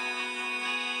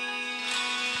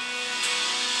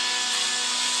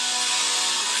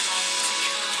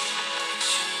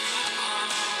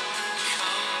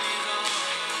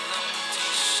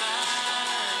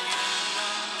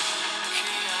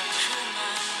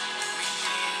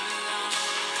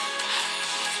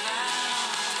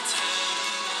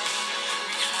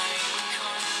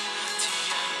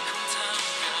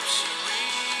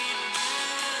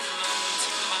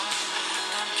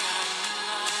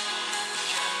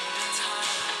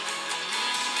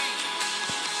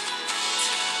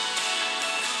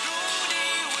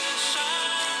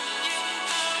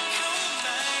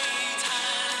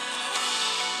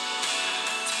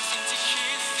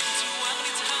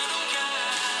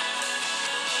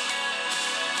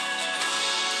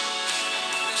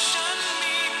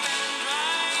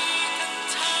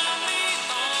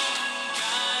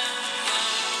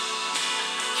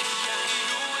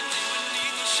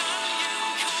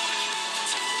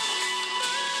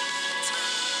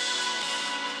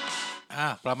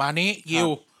ประมาณนี้ยิว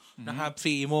นะครับ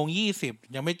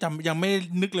4:20ยังไม่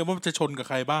นึกเลยว่าจะชนกับ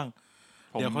ใครบ้าง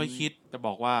เดี๋ยวค่อยคิดจะบ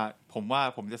อกว่าผ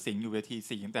มจะสิงอยู่เวที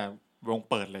4ตั้งแต่วง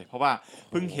เปิดเลยเพราะว่า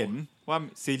เพิ่งเห็นว่า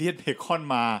ซีเรียสเบคอน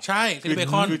มาใช่ซีเรียสเบ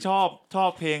คอนคือชอบ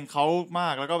เพลงเขามา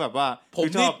กแล้วก็แบบว่าผม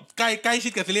ชอบใกล้ชิ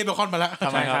ดกับซีเรียสเบคอนมาแล้ว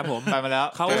ใช่ครับผมไปมาแล้ว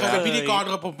เขาเป็นพิธีกร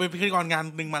ครับผมเป็นพิธีกรงาน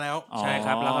นึงมาแล้วใช่ค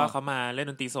รับแล้วก็เขามาเล่น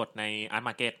ดนตรีสดในอาร์ตม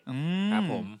าร์เก็ตครับ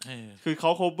ผมคือเขา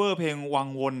cover เพลงวัง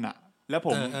วนอ่ะแล้วผ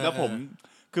ม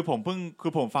คือผ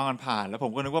มฟังกันผ่านแล้วผ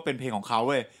มก็นึกว่าเป็นเพลงของเขา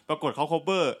เว้ยปรากฏเขา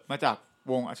cover มาจาก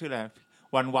วงชื่ออะไร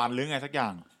วันหรือไงสักอย่า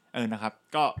งนะครับ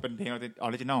ก็เป็นเพลงออ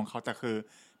ริจินอลของเขาแต่คือ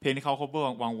เพลงที่เขา cover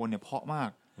วังวนเนี่ยเพราะมาก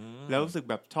แล้วรู้สึก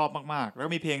แบบชอบมากๆแล้ว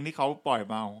ก็มีเพลงที่เขาปล่อย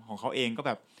มาของเขาเองก็แ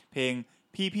บบเพลง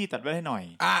พี่ตัดไว้ให้หน่อย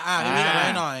พี่ตัดไว้ใ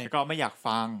ห้หน่อยก็ไม่อยาก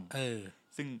ฟัง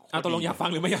ซึ่งตกลงอยากฟัง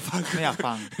หรือไม่อยากฟังไม่อยาก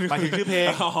ฟังหมายถึงชื่อเพลง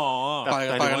ต่อ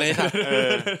ยกันเลย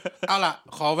เอาล่ะ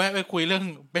ขอแวะไปคุยเรื่อง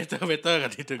Better กั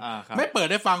นทีนึงไม่เปิด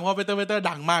ได้ฟังเพราะ Better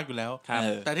ดังมากอยู่แล้ว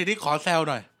แต่ทีนี้ขอแซว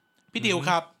หน่อยพี่ดิว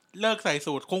ครับเลิกใส่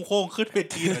สูตรโค้งๆขึ้นเว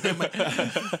ทีหน่อยได้ไหม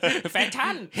แฟ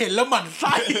ชั่นเห็นแล้วหมั่นไ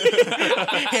ส้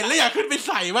เห็นแล้วอยากขึ้นไปใ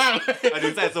ส่มากเลยถึ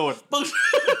งใส่สูตร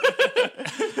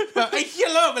แบบไอ้เหี้ย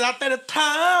เลิกเวลาแต่ถ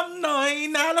ามหน่อย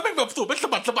นะแล้วเป็นแบบสูตรเป็นสะ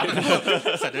บัดสั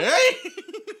ตว์เอ้ย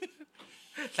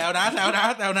แซวนะค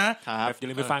รับอย่า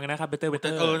ลืมไปฟังกันนะครับ Better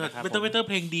Better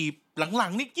เพลงดีหลั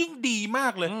งๆนี่ยิ่งดีมา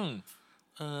กเลย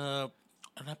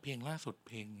อันนั้นเพลงล่าสุดเ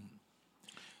พลง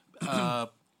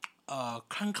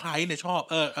คลั่งไคล้เนี่ยชอบ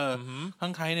คลั่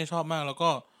งไคล้เนี่ยชอบมากแล้วก็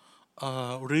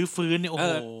รื้อฟื้นเนี่ยโอ้โห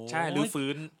ใช่รื้อฟื้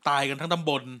นตายกันทั้งตำ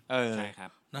บลใช่ครั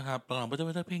บนะครับหลัง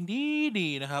Better เพลงดี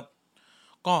นะครับ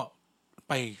ก็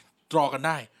ไปรอกันไ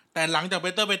ด้แต่หลังจาก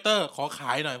Betterขอข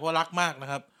ายหน่อยเพราะรักมากน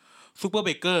ะครับซูเปอร์เบ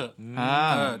เกอร์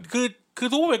คือ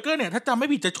ซูเปอร์เบเกอร์เนี่ยถ้าจำไม่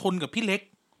ผิดจะชนกับพี่เล็ก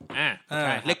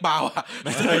เล็กบาวอ่ะ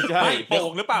ไม่โป่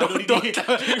งหรือเปล่าโดน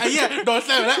ไอ้เหี้ยโดนแซ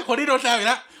วแล้วคนที่โดนแซวอีก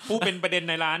แล้วผู้เป็นประเด็น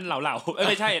ในร้านเหล่า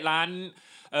ไม่ใช่ร้า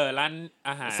น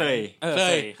อาหารเส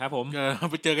ยครับผม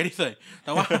ไปเจอกันที่เสยแ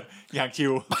ต่ว่าอย่างชิ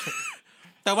ว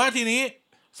แต่ว่าทีนี้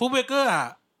ซูเปอร์เบเกอร์อ่ะ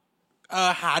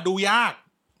หาดูยาก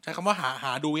ใช้คำว่าห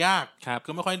าดูยากคื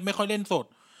อไม่ค่อยเล่นสด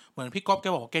เหมือนพี่ก๊อฟแก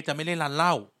บอกแกจะไม่เล่นร้านเห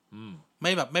ล้าไ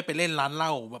ม่ไปเล่นร้านเหล้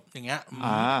าแบบอย่างเงี้ย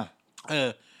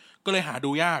ก็เลยหาดู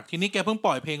ยากทีนี้แกเพิ่งป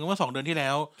ล่อยเพลงเมื่อ2 เดือนที่แล้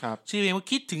วชื่อเพลงว่า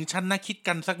คิดถึงฉันนะคิด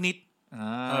กันสักนิด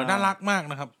น่ารักมาก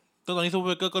นะครับตอนนี้ซูเปอร์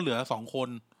เบเกอร์ก็เหลือ2 คน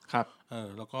ครับ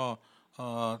แล้วก็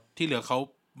ที่เหลือเขา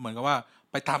เหมือนกับว่า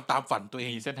ไปตามฝันตัวเอ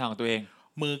งเส้นทางของตัวเอง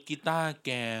มือกีตาร์แ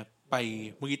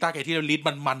กที่เราลีด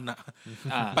มันอ่ะ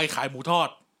ไปขายหมูทอด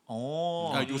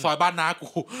อยู่ซอยบ้านน้ากู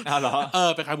เหรอ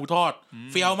ไปขายหมูทอด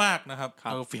เฟี้ยวมากนะครับ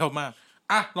เฟี้ยวมาก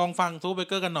อ่ะลองฟังซูเปอร์เบ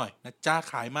เกอร์กันหน่อยนะจ้า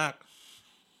ขายมาก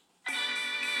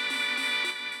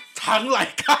ทั้งรา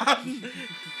ยการ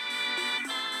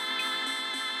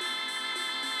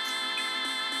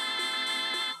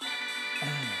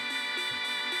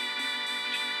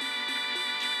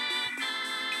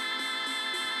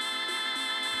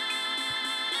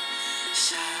เ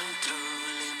ช้าตรู่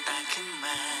ลืมตาขึ้นม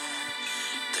า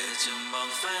เธอจะมอง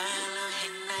ฟ้าแล้วเห็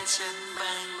นหน้าฉันบ้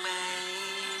างไหม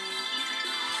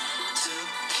ทุก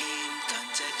คืนก่อน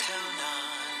จะเข้านอ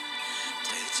น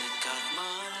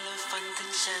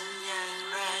ฉันอย่าง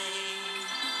ไร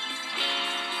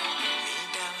มี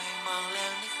ดาวให้มองแล้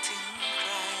วนึกถึงใค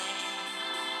ร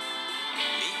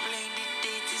มีเพลง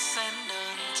ดีๆที่แสนโด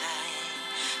นใจ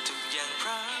ทุกอย่างพ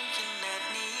ร้อมขนาด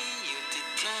นี้อยู่ที่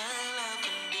เธอแล้วค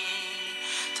นดี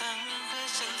ทำเพื่อ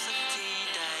ฉันสักที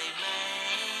ได้ไหม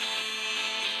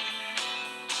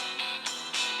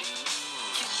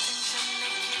คิดถึงฉันนะ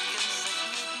คิดกันสัก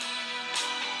นิด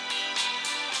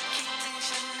คิดถึง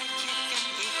ฉันนะคิดกัน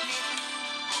อีกนิด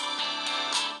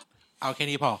เอาแค่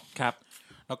นี้พอครับ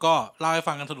แล้วก็เล่าให้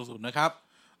ฟังกันสนุกๆนะครับ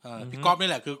พี่ก๊อฟนี่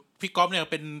แหละคือพี่ก๊อฟเนี่ย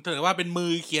เป็นถือว่าเป็นมื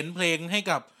อเขียนเพลงให้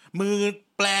กับมือ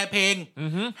แปลเพลง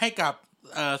ให้กับ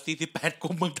48 ก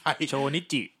ลุ่มเมืองไทยโชนิ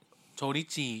จิ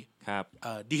ครับ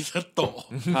ดีสโต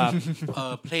ครับ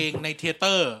เพลงในเทเต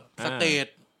อร์สเต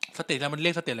จแล้วมันเรี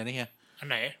ยกสเตจอะไรนะเฮียอัน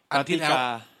ไหนอันที่แล้ว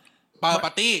ป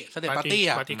าร์ตี้สเตจปาร์ตี้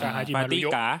อ่ะปาร์ตี้กาปาร์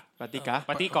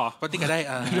ตี้ก่อปาร์ตี้ก็ได้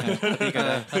ปาร์ตี้ก็ไ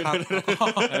ด้นะครับ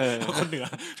คนเหนือ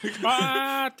ปา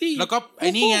ร์ตี้แล้วก็ไอ้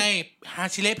นี่ไงฮา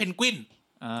ชิเระเพนกวิน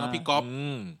ก็พี่ก๊อฟ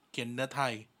เขียนเนื้อไท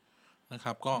ยนะค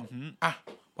รับก็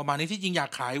ประมาณนี้ที่จริงอยาก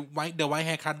ขายไว้เดอะไวท์แ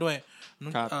ฮร์คัทด้วย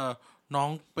น้อง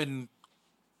เป็น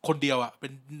คนเดียวอ่ะเป็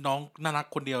นน้องน่ารัก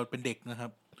คนเดียวเป็นเด็กนะครั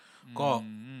บก็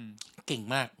เก่ง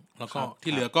มากแล้วก็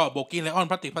ที่เหลือก็โบกี้ไลออน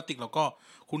พลาสติกแล้วก็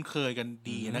คุ้นเคยกัน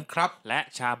ดีนะครับและ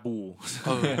ชาบู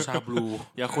ชาบลู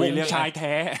อย่าคุยเรื่องชายแ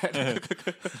ท้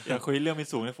อย่าคุยเรื่องบิน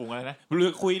สูงในฝูงอะไรนะ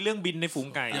คุยเรื่องบินในฝูง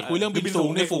ไก่อย่าคุยเรื่องบินสู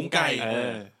งในฝูงไก่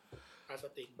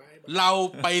เรา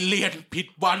ไปเรียนผิด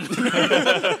วัน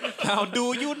How do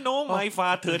you know my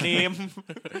father name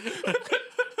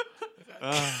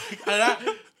อะไรนะ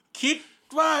คิด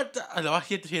ว่าจะอะไรวะ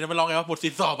คิดทีนั้นมันร้องไงวะบทสิ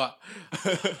นสอบอ่ะ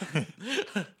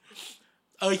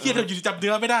คิดอยู่จำเ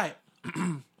นื้อไม่ได้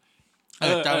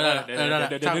จำได้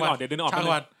เดี๋ยวนึกออก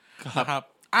ครับ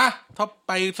ท็อปไ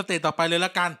ปสเตจต่อไปเลยล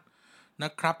ะกันน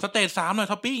ะครับสเตจ3หน่อย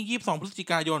ท็อปปี้22 พฤศจิ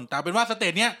กายนแต่เป็นว่าสเต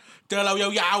จเนี้ยเจอเราย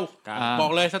าวๆบอ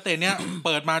กเลยสเตจเนี้ยเ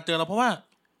ปิดมาเจอเราเพราะว่า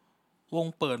วง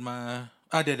เปิดมา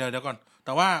เดี๋ยวก่อนแ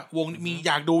ต่ว่าวงมีอ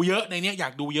ยากดูเยอะในเนี้ยอยา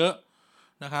กดูเยอะ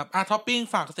นะครับท็อปปิ้ง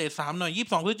ฝากสเตจ3หน่อย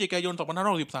22 พฤศจิกายน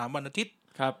 2563วันอาทิตย์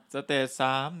ครับสเตจ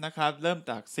3นะครับเริ่ม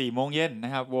จาก 4:00 นน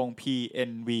ะครับวง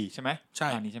PNV ใช่มั้ยใช่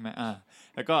อันนี้ใช่มั้ย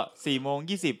แล้วก็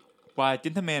 4:20 Y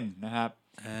Gentleman นะครับ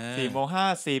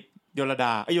 4:50 โย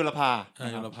ลภา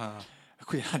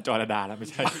คุณอ่านจอรดาแล้วไม่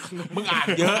ใช่มึงอ่าน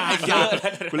เยอะไอ้เหี้ย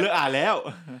คุณเลิกอ่านแล้ว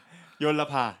โยล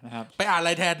ภานะครับไปอ่านอะไ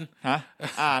รแทนฮะ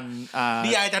อ่านนิ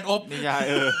ยายอาจารย์อบนิยาย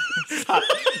สัตว์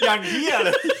อย่างเหี้ยเล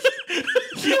ย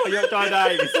เหี้ยเยอะจอยได้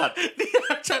ไอ้สัตว์นิยาย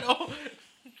อาจารย์อบ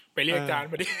ไปเรียกอาจารย์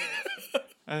มาดิ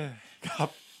ครับ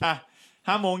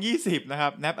5:20 นะครั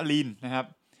บแนปอลินนะครับ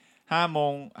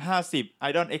5:50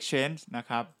 Idol Exchange นะ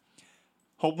ครับ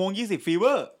6:20 ฟีเว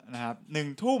อร์นะครับ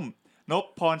 1 ทุ่มนพ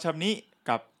พรชำนิ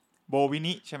กับโบวิ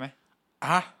นิใช่ไหม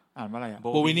อ่านว่าอะไรอ่ะโ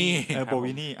บวินิโบ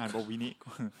วินิอ่านโบวินิ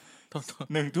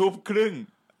1 ทุ่มครึ่ง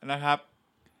นะครับ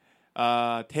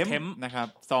เทมนะครับ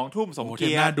2 ทุ่มสมเ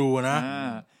กียรติน่าดูนะ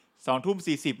2 ทุ่ม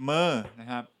 40 เมอร์นะ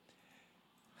ครับ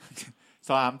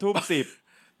3 ทุ่ม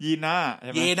 10 ยีน่าใช่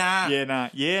ไหมเ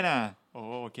ยนา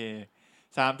โอเค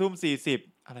3 ทุ่ม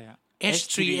 40อะไรอ่ะ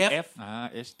H3F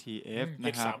HTF น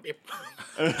ะครับ F3F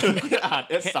อ่าน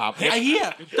F3F ไอ้เหี้ย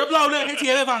จะเล่าเรื่อง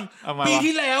HTF ให้ฟังปี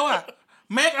ที่แล้วอ่ะ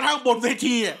แม้กระทั่งบนเว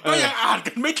ทีก็ยังอ่าน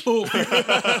กันไม่ถูก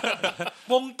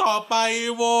วงต่อไป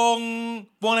วง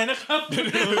อะไรนะครับ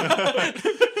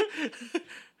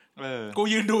กู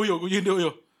ยืนดูอ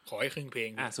ยู่ขอให้ครึ่งเพลง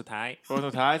สุดท้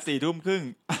าย4 ทุ่มครึ่ง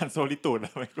อ่านโซลิตูดแล้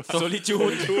วไหมโซลิจู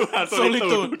ดโซลิ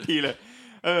ตูดทีเลย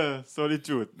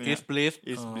solitude is bliss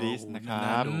นะค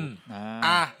รับ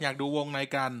อยากดูวงไหน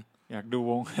กันอยากดู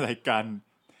วงอะไรกัน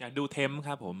อยากดูเทมค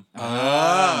รับผม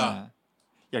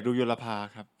อยากดูโยลภา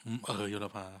ครับโยล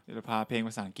ภาเพลงภ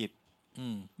าษาอังกฤษ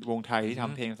วงไทยที่ท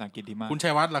ำเพลงภาษาอังกฤษดีมากคุณชั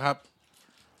ยวัฒน์ล่ะครับ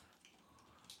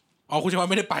คุณชัยวัฒ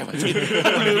น์ไม่ได้ไปวันนี้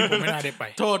ผมไม่น่าได้ไป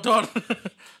โทษ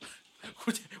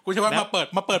คุณชัยวัฒน์มาเ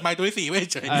ปิดไมค์ตัวที่4ไว้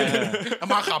เฉย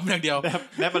มาขำอย่างเดียว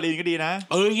แนปอลินก็ดีนะ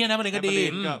เฮียแนปอลินก็ดี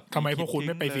ทำไมพวกคุณไ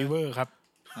ม่ไปฟีเวอร์ครับ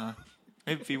ไ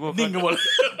ม่ฟีเวอร์นิ่งกันหมด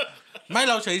ไม่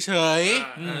เราเฉย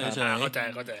เข้าใจ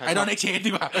ไอดอลเอ็กเชน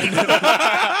ดีกว่า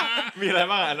มีอะไร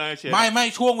บ้างไอดอลเอ็กเชนไม่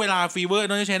ช่วงเวลาฟีเวอร์ไอ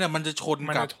ดอลเอ็กเชนเนี่ยมันจะชน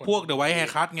กับพวกเดอะไวท์แฮ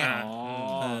ร์คัทไง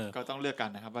ก็ต้องเลือกกัน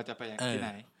นะครับว่าจะไปที่ไห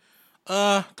น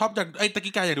ท็อปจากไอ้ตะ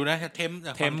กี้กายอยากดูนะเทม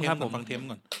ครับผมฟังเทม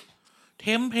ก่อนเท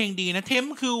มเพลงดีนะเทม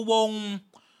คือวง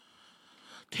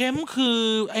เทมคือ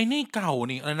ไอ้นี่เก่า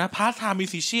นี่อะไรนะพาร์ทไทม์มิว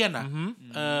สิเชียนอ่ะ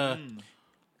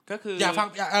ก็คืออยากฟัง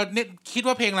เนี่ยคิด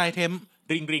ว่าเพลงอะไรเทม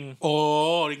ริงโอ้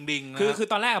ริงคือ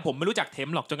ตอนแรกผมไม่รู้จักเทม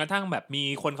หรอกจนกระทั่งแบบมี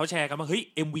คนเขาแชร์กันว่าเฮ้ย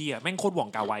MV อ่ะแม่งโคตรหว่อง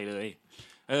กาไวเลย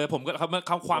ผมก็เ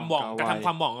ขาความหว่องการทำค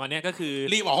วามหว่องอันนี้ก็คือ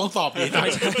รีบออกห้องสอบดิไ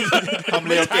ม่ใช่ทำ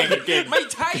เร็วเก่งไม่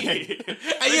ใช่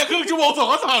ไอ้เหี้ยครึ่งชั่วโมงส่ง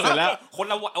ข้อสอบเสร็จแล้วคน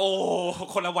ละ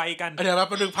คนละวัยกันเดี๋ยวแ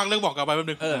ป๊บนึงพักเรื่องบอกกันไปแป๊บ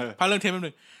นึงพักเรื่องเทมแป๊บ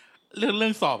นึงเรื่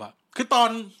องสอบอ่ะคือต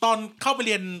อนเข้าไปเ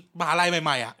รียนมหาลัยให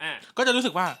ม่ๆอ่ะก็จะรู้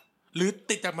สึกว่าหรือ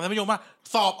ติดจากมัธยมว่า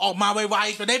สอบออกมาไว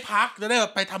ๆจะได้พักจะได้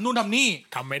ไปทำนู่นทำนี่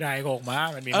ทำไม่ได้ก็ออกมา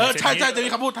มันมีใช่จะมี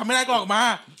คำพูดทำไม่ได้ก็ออกมา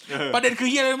ประเด็นคือ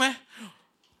เหี้ยอะไรรู้ไหม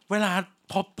เวลา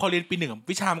พอเรียนปี 1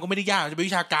วิชามันก็ไม่ได้ยากจะเป็น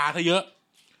วิชาการซะเยอะ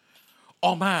อ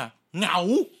อกมาเหงา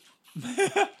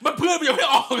มันเพื่อนมันยังไม่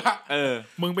ออกอ่ะ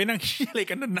มึงไปนั่งคิดอะไร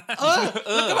กันนั่นนะ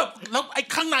แล้วก็แบบแล้วไอ้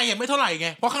ข้างในอ่ะไม่เท่าไหร่ไง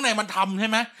เพราะข้างในมันทำใช่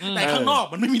ไหมแต่ข้างนอก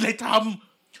มันไม่มีอะไรท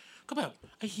ำก็แบบ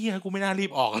ไอ้เฮียกูไม่น่ารี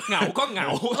บออกเหงาก็เหงา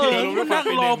กูนั่ง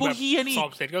รอพวกเฮียนี่สอ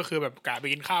บเสร็จก็คือแบบกะไป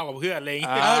กินข้าวกับเพื่อนอะไรอย่างเงี้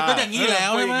ยก็อย่างนี้แล้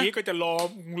วใช่ไหมอย่างนี้ก็จะ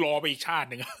รอไปอีกชาติ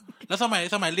หนึ่งแล้วส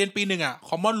มัยเรียนปี 1อ่ะค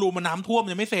อมมอนรูมมันน้ำท่วม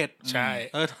ยังไม่เสร็จใช่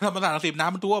ธรรมศาสตร์10น้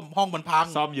ำมันท่วมห้องมันพัง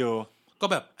ซ่อมอยู่ก็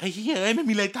แบบไอ้เฮียไม่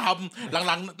มีอะไรทำห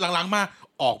ลังมา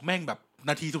ออกแม่งแบบ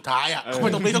นาทีสุดท้ายอ่ะไ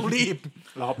ม่ต้องรีบ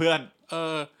รอเพื่อน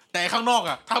แต่ข้างนอก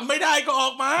อ่ะทำไม่ได้ก็ออ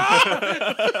กมา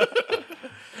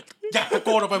อยากตะโก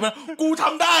นออกไปว่ากูท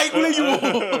ำได้กูเลยอยู่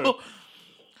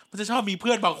มันจะชอบมีเ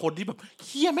พื่อนบางคนที่แบบเ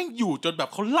ฮียแม่งอยู่จนแบบ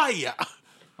เขาไล่อ่ะ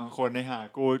บางคนในหา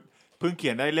กูเพิ่งเขี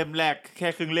ยนได้เล่มแรกแค่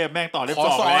ครึ่งเล่มแม่งต่อเล่ม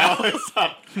2แล้วสั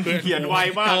ตว์เขียนไว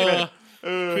มากเลย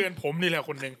เพื่อนผมนี่แหละค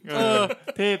นนึง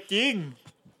เทพจริง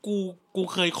กู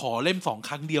เคยขอเล่ม2ค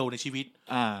รั้งเดียวในชีวิต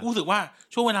กูรู้สึกว่า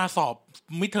ช่วงเวลาสอบ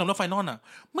มิดเทอมแล้วไฟนอลอ่ะ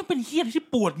มันเป็นเฮี้ยที่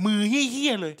ปวดมือเฮี้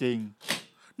ยเลยจริง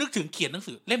นึกถึงเขียนหนัง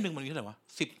สือเล่มนึงมันมีเท่าไหร่วะ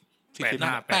10หน้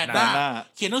า8หน้า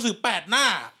เขียนหนังสือ8หน้า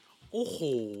โอ้โห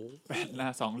8หน้า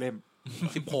2เล่ม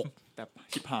16แต่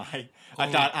ชิบหายอา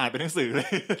จารย์อ่านเป็นหนังสือเล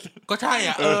ยก็ใช่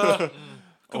อ่ะ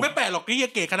ก็ไม่แปลกหรอกที่เฮี้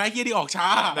ยเก๋คณะเฮี้ยที่ออกช้า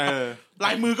ล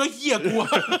ายมือก็เฮี้ย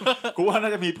กูว่าน่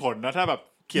าจะมีผลนะถ้าแบบ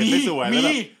เขียนไม่สวยแล้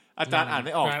วอาจารย์อ่านไ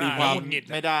ม่ออกตีความ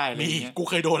ไม่ได้อะไรอย่างเงี้ยกู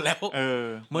เคยโดนแล้ว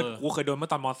เมื่อกูเคยโดนเมื่อ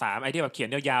ตอนม.3 ไอ้ที่แบบเขียน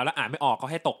ยาวๆแล้วอ่านไม่ออกเขา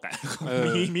ให้ตกอ่ะ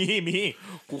มี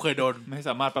กูเคยโดนไม่ส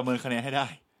ามารถประเมินคะแนนให้ได้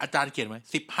อาจารย์เขียนไว้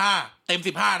15เต็ม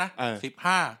15นะ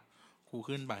15กู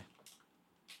ขึ้นไป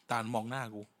ตาลมองหน้า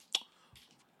กู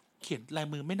เขียนลาย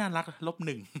มือไม่น่ารัก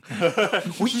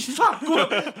-1วิสัตว์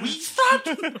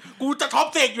กูจะท็อป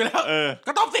เซกอยู่แล้ว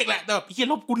ก็ท็อปเซกแหละแต่แบบเขียน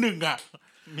-1อ่ะ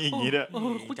มีอย่างงี้ด้วย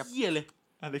กูเหี้ยเลย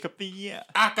อะไรครับตี้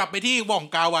อ่ะกลับไปที่ว่อง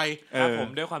กาไวครับผม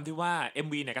ด้วยความที่ว่า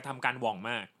MV เนี่ยก็ทำการว่อง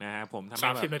มากนะฮะผมท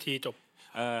ำ30นาทีจบ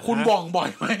คุณว่องบ่อย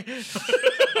ไหม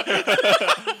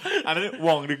อันนั้น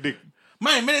ว่องดึกไ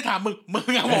ม่ได้ถามมึ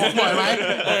งอะว่องบ่อยไหม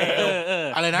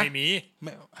อะไรนะไม่มี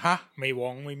ฮะไม่ว่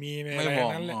องไม่มีไม่ว่อ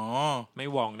งอ๋อไม่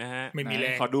ว่องนะฮะไม่มีแร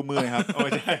งขอดูมือครับไ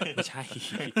ม่ใช่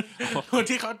คน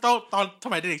ที่เขาตอนส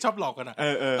มัยเด็กชอบหลอกกันอ่ะ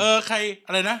ใครอ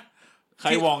ะไรนะใคร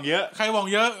ว่องเย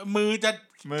อะมือ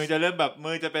จะเริ่มแบบ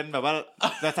มือจะเป็นแบบว่า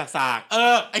จะสาก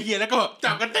ไอ้เหี้ยแล้วก็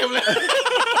จับกันเต็มเลย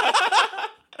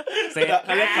เสร็จ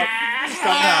อะไร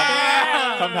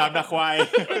คำถามดักควาย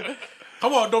เขา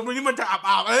บอกดมนี้มันจะอาบ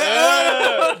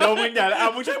ดมมึงอย่าเอา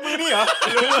มึงใช้มือนี่เหรอ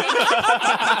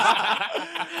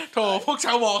โถพวกช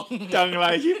าววองจังไร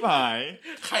ชิบหาย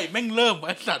ไข่แม่งเริ่มไ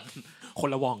อ้สัตว์คน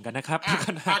ละวองกันนะครับ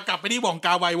กลับไปที่วองก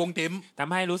าไววงเต็มท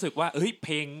ำให้รู้สึกว่าเพ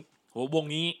ลงโหวง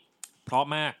นี้เพราะ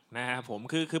มากนะครับผม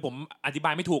คือผมอธิบา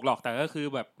ยไม่ถูกหรอกแต่ก็คือ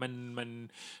แบบมัน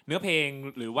เนื้อเพลง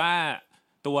หรือว่า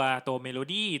ตัวเมโล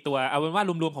ดี้ตัวเอาเป็นว่า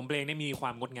รวมๆของเพลงเนี่ยมีคว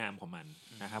ามงดงามของมัน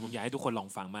นะครับผมอยากให้ทุกคนลอง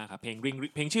ฟังมากครับเ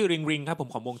พลงชื่อ Ring ครับผม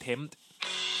ของวง Tempt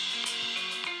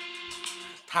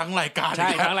ทั้งรายการใช่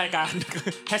ทั้งรายการ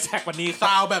แฮชแท็กวันนี้ซ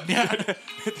าวแบบเนี้ย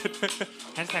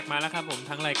แฮชแท็กมาแล้วครับผม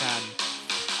ทั้งรายการ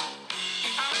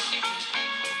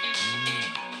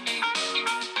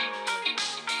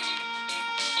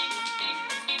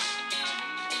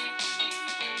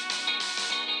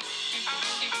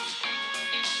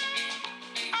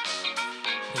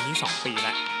เพลงนี้2 ปีแ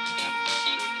ล้ว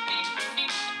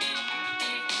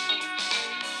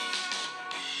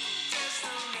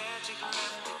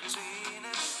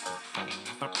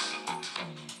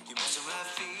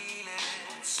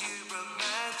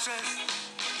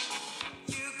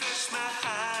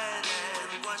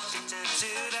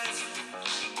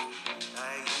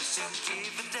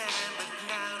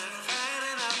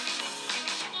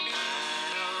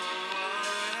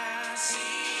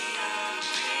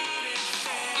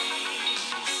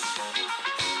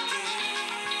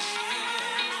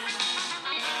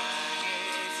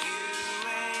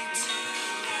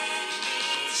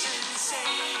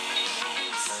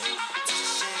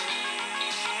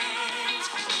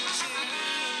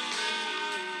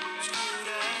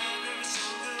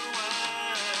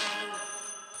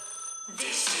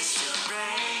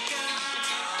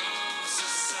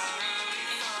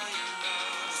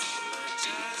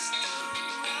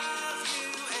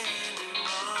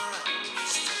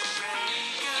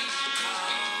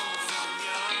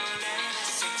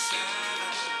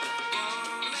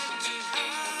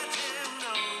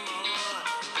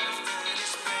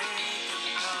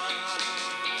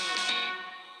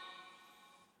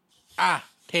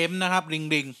เทมนะครับริง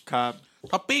ริงครับ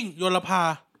ท็อปปิ้งโยลภา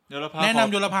แนะน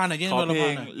ำโยลภาหน่อยที่โยลภา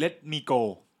หน่อย Let Me Go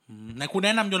ไหนคุณแน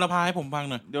ะนำโยลภาให้ผมฟัง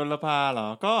หน่อยโยลภาเหรอ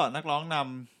ก็นักร้องน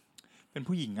ำเป็น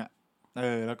ผู้หญิงอะ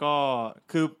แล้วก็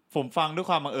คือผมฟังด้วย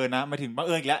ความบังเอิญนะมาถึงบังเ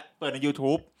อิญอีกแล้วเปิดใน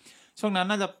YouTube ช่วงนั้น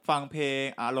น่าจะฟังเพลง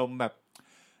อารมณ์แบบ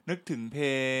นึกถึงเพล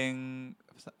ง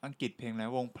อังกฤษเพลงอะไร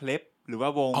วงเพลฟหรือว่า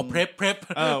วงเพลฟ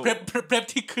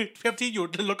ที่คือเพลฟที่อยู่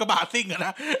รถกระบะซิ่งอะน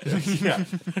ะ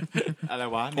อะไร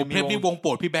วะเพลฟนี่วงโปร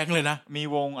ดพี่แบงค์เลยนะมี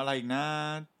วงอะไรอีกนะ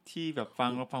ที่แบบฟัง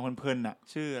เพลินๆน่ะ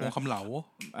ชื่ออะไรวงคำเหลา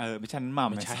ไม่ใช่หม่ำ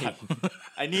ไม่ใช่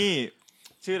ไอ้นี่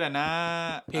ชื่ออะไรนะ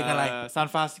เพลงอะไรซาน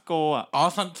ฟรานซิสโกอ่ะอ๋อ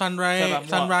ซันไร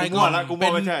ก่อนเป็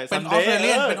นออสเตรเลี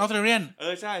ยน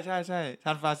ใช่ซ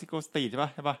านฟรานซิสโกสตรีทใ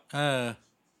ช่ป่ะ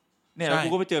เนี่ยแล้วกู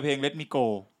ก็ไปเจอเพลง Let Me Go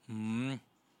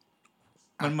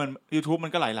มันเหมือน YouTube มั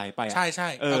นก็ไหลๆไปอ่ะใช่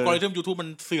ๆอัลกอริทึม YouTube มัน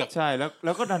เสือกใช่แ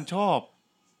ล้วก็ดันชอบ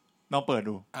ลองเปิด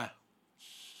ดู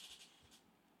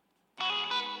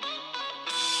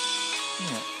เ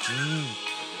นี่ย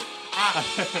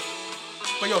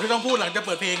ประโยคที่ต้องพูดหลังจะเ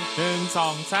ปิดเพลง1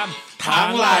 2 3ทั้ง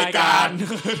รายการ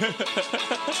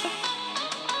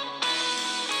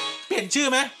เปลี่ยนชื่อ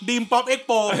ไหมดีมป๊อปเอ็กโ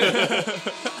ป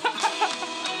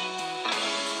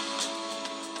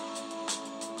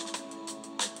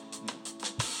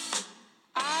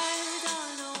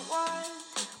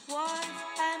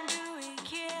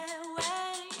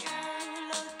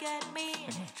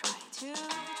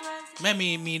แม่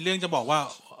มีเรื่องจะบอกว่า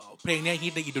เพลงนี้ฮิ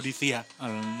ตในอินโดนีเซียนะ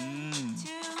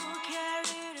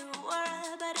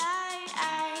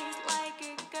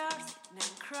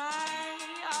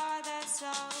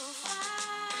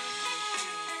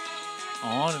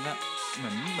เห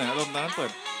มือนอารมณ์ตอนนั้นเปิ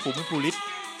ดภูมิภูริศ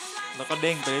แล้วก็เ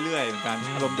ด้งไปเรื่อยๆเหมือนกัน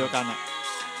อารมณ์เดียวกันอ่ะ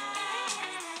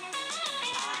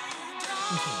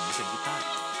เสียงกีตาร์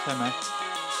ใช่ไหม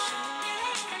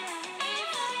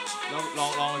แล้ว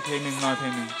ลองอีกเพลงหนึ่งหน่อยเ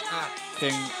พล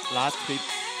งLast Trip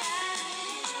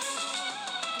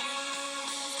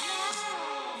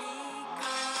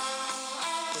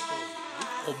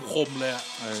คมเลยอ่ะ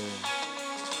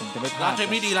ผมจะไม่พลาด Last Trip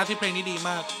นี่ดี Last Trip เพลงนี้ดี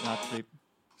มาก Last Trip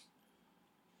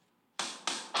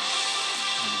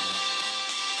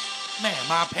แหม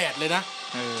มาแผดเลยนะ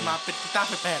มาเป็นกีตาร์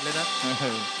แผดเลยนะ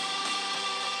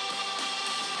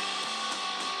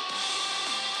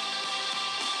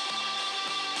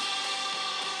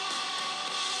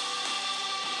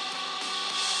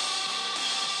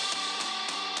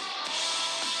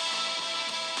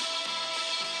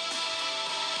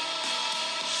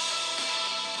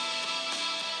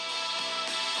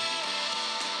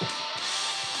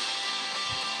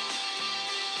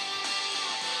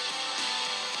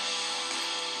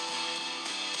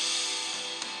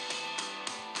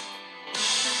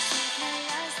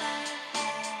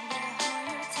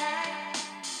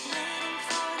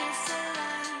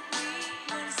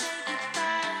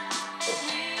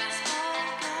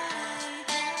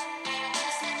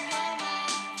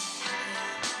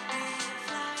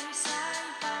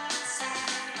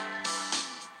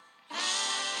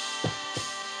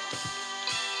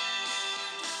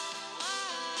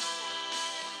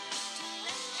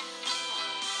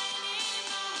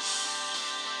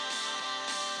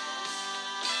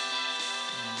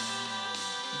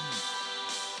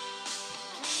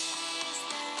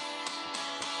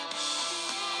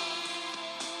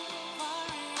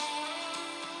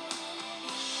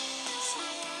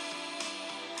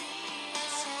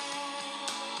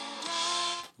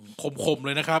คมเ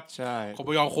ลยนะครับใช่คม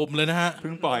ยอคมเลยนะฮะเ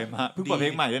พิ่งปล่อยเพล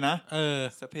งใหม่ด้วยนะ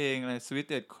สักเพลงอะไร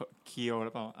Sweeted Kill ห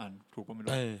รือเปล่าอ่านถูกป่ะไม่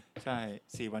รู้ใช่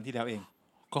4 วันที่แล้วเอง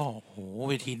ก็โห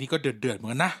เวทีนี้ก็เดือดเหมือ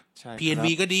นกันนะ PNV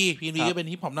ก็ดี PNV ก็เป็น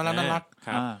ฮิปฮอปน่ารักน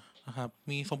ะครับ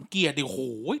มีสมเกียรติโอ้โห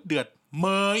เดือดเม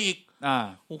ยอีก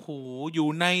โอ้โหอยู่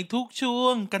ในทุกช่ว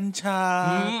งกัญชา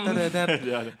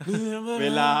เว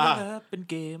ลาเป็น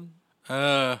เกม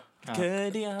เคย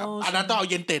เดียวอันนั้นต้องเอา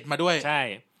เย็นเต็ดมาด้วยใช่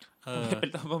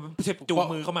จูง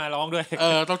มือเข้ามาร้องด้วย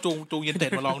ต้องจูงเย็นเต็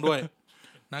ดมาร้องด้วย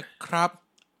นะครับ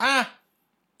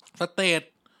สเตจ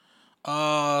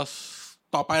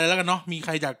ต่อไปเลยแล้วกันเนาะมีใค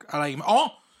รจากอะไรมาอ๋อ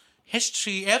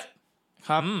H3F ค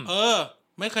รับ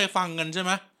ไม่เคยฟังกันใช่ไห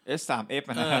ม S3F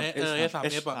นะครับ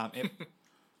S3F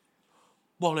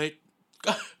บอกเลย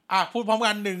ก็พูดพร้อม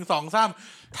กัน1 2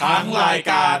 3ทางราย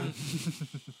การ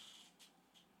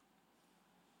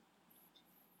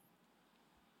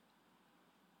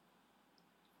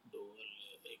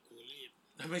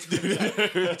ไม่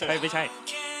ใช่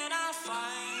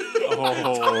โอ้โห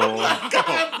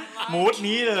มูด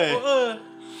นี้เลย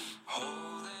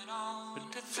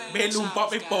เบลูมป๊อป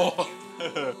เอ็กโป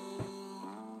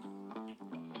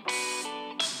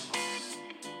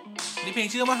นี่เพลง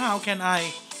ชื่อว่า How Can I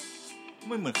ไ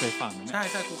ม่เหมือนเคยฟังนะใ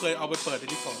ช่กูเคยเอาไปเปิดใน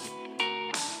Discord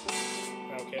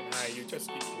How can I you just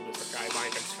into the sky by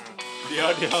กัญชาเดี๋ย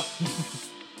ว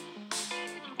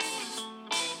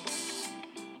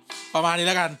ประมาณนี้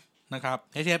แล้วกันนะครับ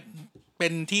HFเป็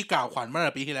นที่กล่าวขวัญมาตั้งแ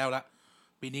ต่ปีที่แล้วละ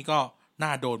ปีนี้ก็น่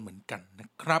าโดนเหมือนกันนะ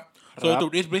ครับส่วน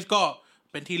Solitude East Blissก็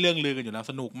เป็นที่เรื่องลือกันอยู่แล้ว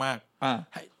สนุกมาก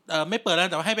ไม่เปิดแล้ว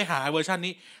แต่ว่าให้ไปหาเวอร์ชัน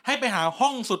นี้ให้ไปหาห้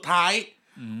องสุดท้าย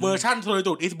เวอร์ชัน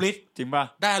Solitude East Bliss จริงป่ะ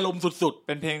ได้อารมณ์สุดๆเ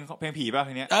ป็นเพลงผีป่ะเพ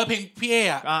ลงนี้เพลงพี่เอ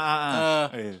อ่ะ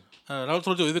แล้ว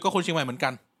Solitude East Bliss ก็คนเชียงใหม่เหมือนกั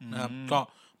นนะครับก็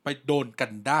ไปโดนกั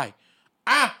นได้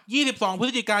22พฤ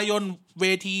ศจิกายนเว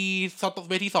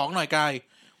ที2หน่อยกาย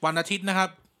วันอาทิตย์นะครับ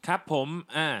ครับผม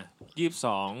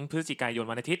22พฤศจิกายน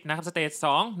วันอาทิตย์นะครับสเตจ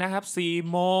2นะครับ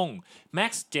 4 โมง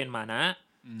Max Gen มานะ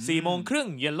 4 โมงครึ่ง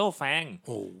Yellow Fang โ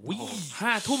อ้ย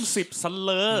 5 ทุ่ม 10 ซันเล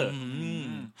อร์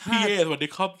พี่เอสวัสดี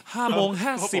ครับ 5 โมง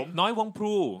 50 น้อยวงพ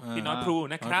ลูพี่น้อยพลู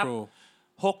นะครับ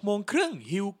6 โมงครึ่ง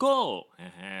Hugo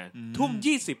ทุ่ม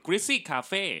 20 Greasy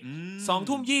Cafe 2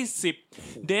 ทุ่ม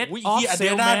 20 Dead of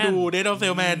Salesman Dead of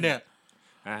Salesman เนี่ย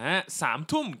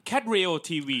3 ทุ่ม Cat Rail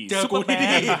TV เจอกูที่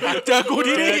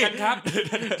นี่กันครับ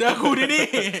เจอกูที่นี่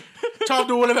ชอบ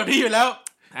ดูอะไรแบบนี้อยู่แล้ว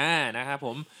นะครับผ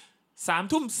ม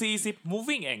3 ทุ่ม 40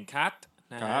 Moving and Cut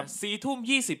 4 ทุ่ม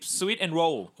 20 Sweet and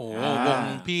Roll โอ้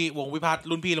วงวิพัฒน์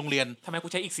รุ่นพี่โรงเรียนทำไมกู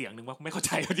ใช้อีกเสียงหนึ่งวะไม่เข้าใ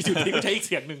จอยู่ดีกูใช้อีกเ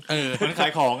สียงหนึ่งมันขา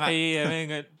ยของอ่ะไ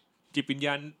ม่จิตวิญญ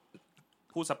าณ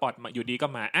ผู้สปอร์ตมาอยู่ดีก็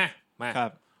มามา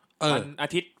วันอา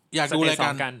ทิตย์อยากดูรายกา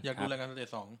รสเตจ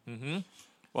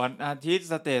2วันอาทิตย์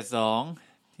สเตจ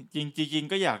2จริง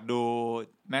ก็อยากดู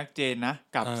แม็กเจนนะ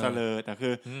กับเซเลอร์แต่คื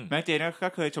อแม็กเจนก็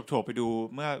เคยโฉบไปดู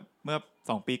เมื่อ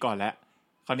2 ปีก่อนแล้ว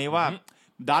คราวนี้ว่า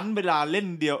ดันเวลาเล่น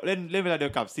เวลาเดีย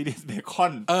วกับซีรีส์เบคอ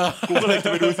นกูก็เลยจะ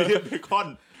ไปดูซีรีส์เบคอน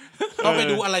ก็ไป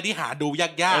ดูอะไรที่หาดูย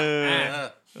าก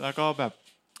ๆแล้วก็แบบ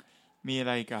มีอะ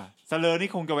ไรกันเซเลอร์นี่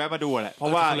คงจะแวะมาดูแหละเพรา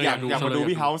ะว่าอยากมาดู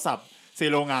พี่เฮาส์สับเซ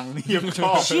โลงังนี่ยังช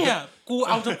อบเชี่ยกู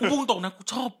พุ่งตรงนะกู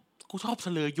ชอบเส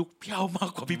ลอยุคพี่เอามา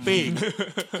กกว่าพี่เป้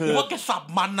คือว่าแกสับ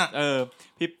มันอ่ะ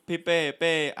พี่เ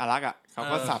ป้อารักอ่ะเขา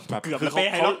ก็สับแบบเกือบแล้วเป้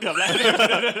ให้เราเกือบแล้ว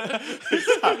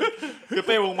คือเ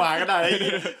ป้วงมาก็ได้ไอ้เ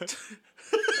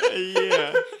หี้ย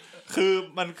คือ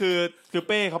มันคือเ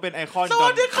ป้เขาเป็นไอคอนสวั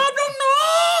สดีครับน้อ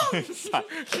ง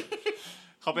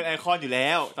ๆเขาเป็นไอคอนอยู่แล้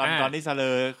วตอนที่เสล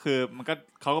อคือมันก็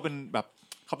เขาก็เป็นแบบ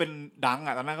เขาเป็นดัง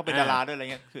อ่ะตอนนั้นก็เป็นดาราด้วยอะไร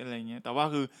เงี้ยคืออะไรเงี้ยแต่ว่า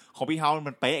คือของพี่เฮาส์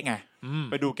มันเป๊ะไง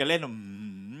ไปดูแกเล่น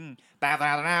แต่เ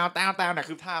นี่ย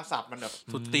คือท่าสับมันแบบ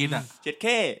สุดตีนอ่ะ7K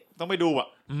ต้องไปดูอ่ะ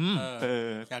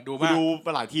อยากดูมากดูม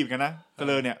าหลายทีมกันนะก็เ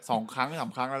ลยเนี่ย2 ครั้ง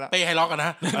 3 ครั้งแล้วเป้ให้ล็อกกันน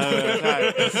ะใช่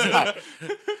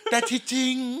แต่ที่จริ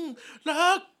งรั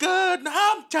กเกินน้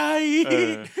ำใจ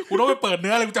กูต้องไปเปิดเ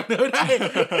นื้ออะไรกูจำเนื้อได้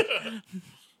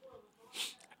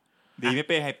ดีไม่เ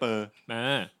ป้ไฮเปอร์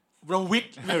เราวิท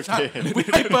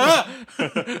ไฮเปอร์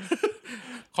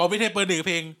ขอวิทไฮเปอร์1 เ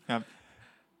พลงครับ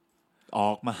อ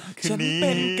อกมาคืนนี้ฉันเ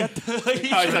ป็นกระเทย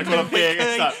จากคนละเพลง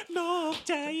นอก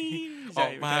ใจออ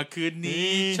กมาคืน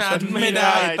นี้ฉันไม่ไ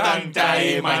ด้ตั้งใจ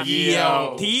มาเ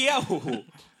ที่ยว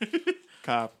ค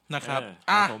รับนะครับ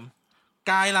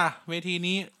กายล่ะเวที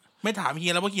นี้ไม่ถามเฮี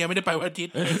ยแล้วเพราะเฮียไม่ได้ไปวันอาทิต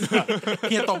ย์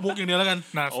เฮียตบมุกอย่างเดียวแล้วกัน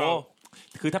โอ้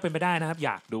คือถ้าเป็นไปได้นะครับอ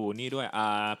ยากดูนี่ด้วย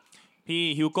พี่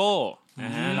ฮิวโก้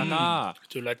แล้วก็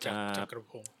จุลจักร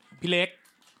พงศ์พี่เล็ก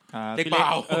เล็กเปล่า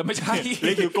ไม่ใช่เ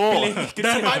ล็กฮิวโก้เ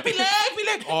ดินไปพี่เ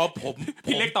ล็กผม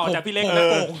พี่เล็กต่อจากพี่เล็ก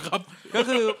โป่งครับก็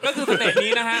คือสเตจ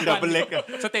นี้นะฮะ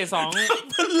สเตจ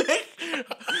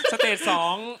2สเตจ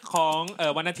2ของ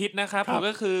วันอาทิตย์นะครับผม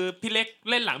ก็คือพี่เล็ก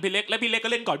เล่นหลังพี่เล็กและพี่เล็กก็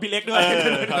เล่นก่อนพี่เล็กด้วย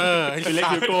พี่เล็ก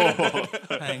ฮิวโก้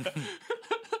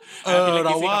เ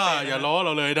ราว่าอย่าล้อเร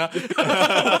าเลยนะ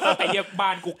ไอ้เหี้ยบ้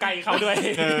านกูใกล้เขาด้วย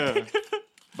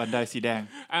บันไดสีแดง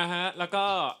แล้วก็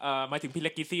มาถึงพี่เล็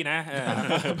กกิซี่นะ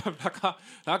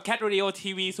แล้วแคทเรดิโอ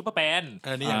ทีวีซูเปอร์แบนด์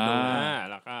นี่อยากดู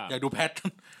แล้วก็อยากดูแพท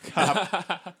ครับ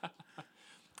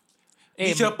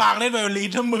มีเชือปางเล่นไวโอลิ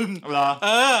นทั้งมึงเหรอ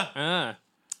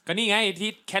ก็นี่ไงที่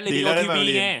แคทเรดิโอทีวี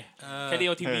ไงแคทเรดิโ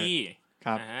อทีวี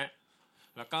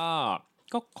แล้วก็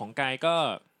ของกายก็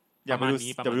อยากไป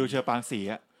ดูเชือปางสี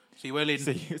อะสีไวโอลิน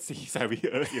สีใส่ไว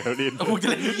โอลินมึงจะ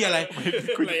เล่นที่อะไร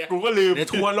กูก็ลืมเดี๋ยว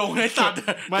ทัวร์ลงให้สัตว์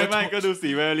ไม่ก็ดูสี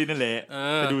ไวโอลินนั่นแหละ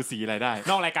จะดูสีอะไรได้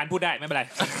นอกรายการพูดได้ไม่เป็นไร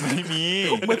ไม่มี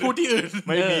ไม่พูดที่อื่นไ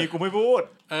ม่มีกูไม่พูด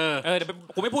เดี๋ยว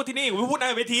กูไม่พูดที่นี่กูไม่พูดใน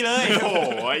เวทีเลยโ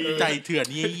อ้ยใจเถื่อน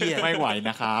เยี่ยไม่ไหว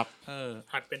นะครับ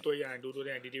หัดเป็นตัวอย่างดูตัวอ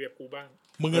ย่างดีๆแบบกูบ้าง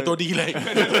มึงตัวดีเลย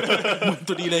มึง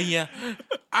ตัวดีเลยเฮีย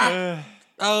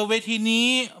เวทีนี้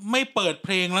ไม่เปิดเพ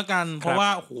ลงแล้วกันเพราะว่า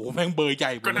โหแม่งเบอร์ให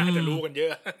ญ่ก็น่าจะรู้กันเยอะ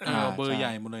เบอร์ให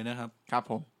ญ่หมดเลยนะครับครับ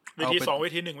ผมเวที2เว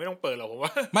ที1ไม่ต้องเปิดหรอกผมว่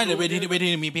าไม่เดี๋ยวเวที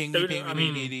มีเพลงดี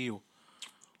อยู่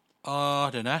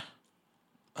เดี๋ยวนะ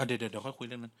เดี๋ยวค่อยคุย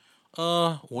เรื่องนั้น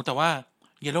โหแต่ว่า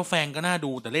เยลโล่แฟงก็น่า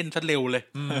ดูแต่เล่นซะเร็วเลย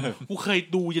กูเคย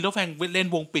ดูเยลโล่แฟงเล่น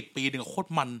วงปิดปีนึงโคตร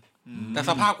มันแต่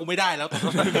สภาพกูไม่ได้แล้วตอน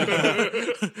นั้น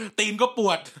ตีนก็ป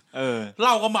วดเห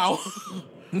ล้าก็เมา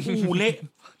หูเละ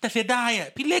แต่เสียดายอ่ะ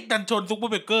พี่เล็กดันชนซุปเปอ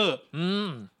ร์เบเกอร์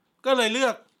ก็เลยเลือ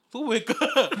กซุปเปอร์เบเกอ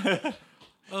ร์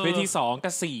เวที2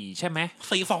กับ4ใช่ไหม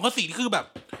2กับ4นี่คือแบบ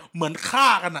เหมือนฆ่า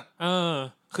กันอ่ะ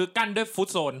คือกั้นด้วยฟุต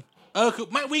โซนคือ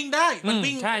ไม่วิ่งได้มัน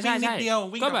วิ่งนิดเดียว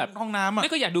วิ่งแบบห้องน้ำอ่ะ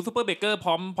นี่ก็อยากดูซูเปอร์เบเกอร์พ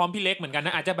ร้อมพี่เล็กเหมือนกันน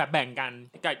ะอาจจะแบบแบ่งกัน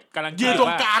กำลังยืนตร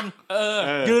งกลาง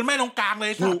ยืนไม่ตรงกลางเล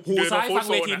ยหูซ้ายฟัง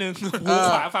เวทีนึงหู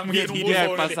ขวาฟังเวทีแยก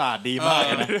ประสาทดีมาก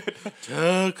นะเธ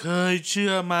อเคยเชื่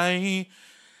อไหม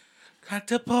หากเ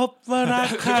ธอพบว่ารัก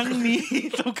ครั้งนี้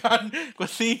สำคัญกว่า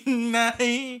สิ่งไหน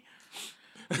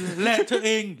และเธอเ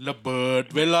องระเบิด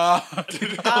เวลา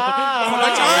ไ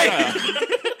ม่ใช่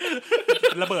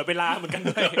ระเบิดเวลาเหมือนกัน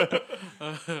ด้วย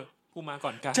กูมาก่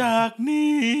อนกันจาก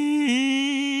นี้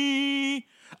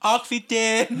ออกซิเจ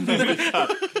น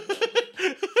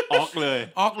ออกเล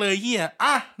ยเหี้ย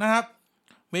นะครับ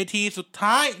เวทีสุด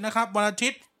ท้ายนะครับวันอาทิ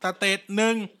ตย์สเตจ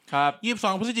1ครับ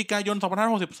22พฤศจิกายน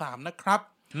2563นะครับ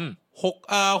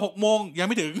6โมงยัง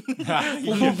ไม่ถึง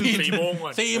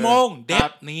4โมงเด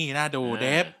ฟนี่น่าดูเด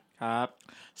ฟครับ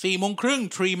4โมงครึ่ง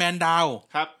3 Man Down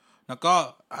ครับแล้วก็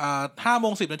5โม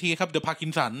ง10นาทีครับ The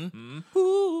Parkinson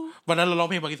วันนั้นเราร้อง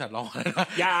เพลง Parkinson ร้องอะไรนะ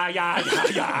อย่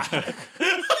า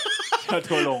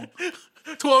ทัวร์ลง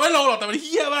ไม่ลงหรอกแต่มันเ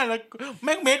หี้ยมากแล้วแ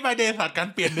ม่งเมดไมเดย์สัตว์การ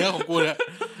เปลี่ยนเนื้อของกูเลย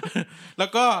แล้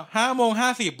วก็5โมง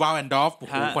50 Wild and Dolph โอ้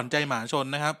โหขวัญใจหมาชน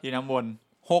นะครับที่น้ำวน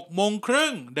6โมงครึ่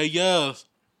ง The Years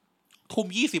ทุ่ม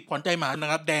20ขวัญใจหมาน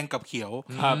ะครับแดงกับเขียว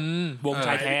ครับวงช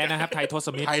ายแท้นะครับไทโทส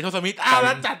มิธแ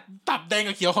ล้วจัดตับแดง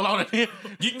กับเขียวของเราหน่อยนี่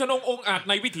ยิงธนงองค์อาจ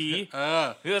ในวิถี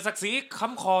เพื่อศักดิ์ศรีค้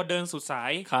ำคอเดินสุดสา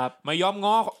ยไม่ยอมง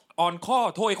ออ่อนข้อ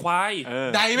โทษควาย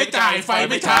ใดไม่จ่ายไฟ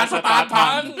ไม่ชาร์จสตาร์ทพั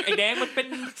งไอ้แดงมันเป็น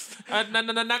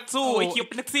นักสู้ไอ้เขียวเ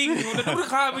ป็นนักซิ่งนัก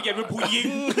ฆ่าไม่เกี่ยวเป็นผู้ยิง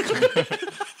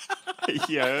ไอ้เ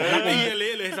หี้ย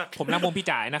เลยสัตว์ผมนั่งวงพี่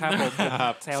จ่ายนะครับผม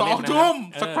2 ทุ่ม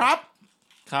สครับ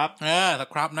สครับ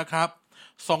นะครับ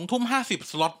20:50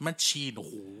สล็อตแมชชีนโอ้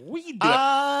โหเดือด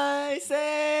I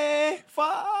say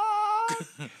fuck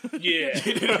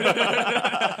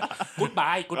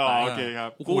goodbye โอเคครับ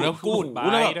กูแล้ว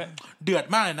เดือด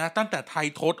มากเลยนะตั้งแต่ไทย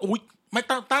โทษอุ้ยไม่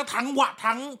ตั้งทั้ง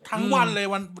วันเลย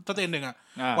วันสเตจ1อ่ะ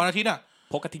วันอาทิตย์อ่ะ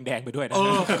พกกระทิงแดงไปด้วยนะ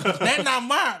แนะน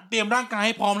ำว่าเตรียมร่างกายใ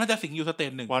ห้พร้อมน่าจะสิงอยู่สเต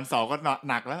จ1วันเสาร์ก็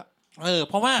หนักแล้ว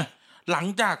เพราะว่าหลัง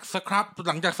จากสครับ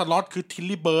หลังจากสล็อตคือทิล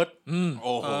ลี่เบิร์ดโ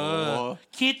อ้โห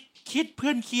คิดเพื่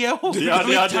อนเคี้ยวเดี๋ย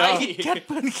วคิดแค่เ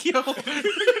พื่อนเคี้ยว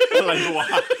อะไรวะ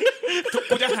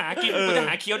กูจะหาเคี้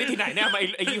ยวได้ที่ไหนเนี่ยมา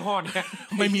ไอ้ยี่ห้อเนี่ย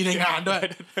ไม่มีในงานด้วย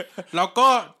แล้วก็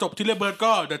จบทิลเลเบิร์ด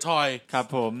ก็เดอะทอยครับ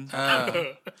ผม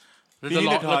เราจะ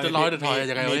ร้อยเดอะทอย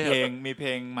ยังไงมีเพล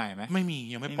งใหม่ไหมไม่มี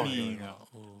ยังไม่ปล่อย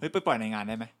เฮ้ยไปปล่อยในงาน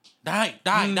ได้ไหมได้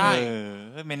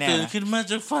ไม่แน่ตื่นขึ้นมา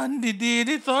จากฝันดีๆ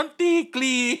ที่ซ้อนตีก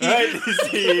ลีเฮ้ยดี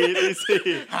สิ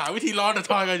หาวิธีร้อนเดอะ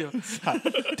ทอยกันอยู่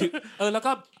แล้ว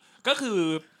ก็คือ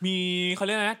มีเขาเ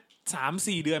รียกนะ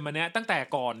 3-4 เดือนมาเนี้ยตั้งแต่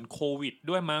ก่อนโควิด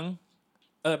ด้วยมั้ง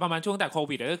ประมาณช่วงแต่โค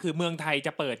วิดก็คือเมืองไทยจ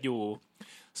ะเปิดอยู่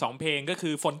2เพลงก็คื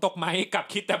อฝนตกไหมกับ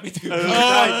คิดแต่ไม่ถึง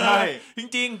ใช่จ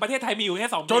ริงๆประเทศไทยมีอยู่แค่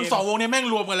2เพลงจน2วงนี้แม่ง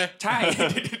รวมกันเลยใช่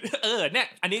เนี่ย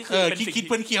อันนี้คือเป็นคิด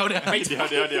เพื่อนเคี้ยวเนี่ยเ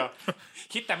ดี๋ยว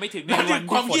คิดแต่ไม่ถึงในวัน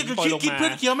ความคิดคือคิดเพื่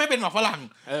อนเคี้ยวไม่เป็นหมากฝรั่ง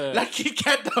และคิดแ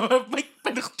ค่แต่ไม่เป็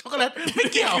นช็อกโกแลตไม่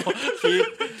เกี่ยว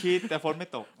คิดแต่ฝนไม่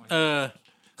ตก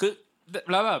คือ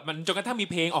แล้วแบบมันจนกระทั่งมี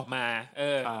เพลงออกมา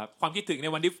ความคิดถึงใน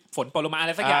วันที่ฝนโปรยลงมาอะไ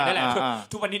รสักอย่างนั่นแหละ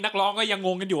ทุกวันนี้นักร้องก็ยังง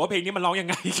งกันอยู่ว่าเพลงนี้มันร้องยัง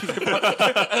ไง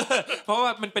เพราะว่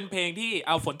ามันเป็นเพลงที่เ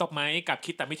อาฝนตกไหมกับ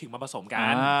คิดแต่ไม่ถึงมาผสมกั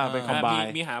นเป็นคอมไบ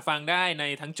น์มีหาฟังได้ใน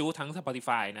ทั้งจู๊ทั้ง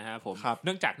Spotify นะฮะผมเ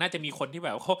นื่องจากน่าจะมีคนที่แบ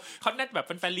บเขาน่าแบบ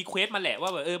แฟนรีเควสมาแหละว่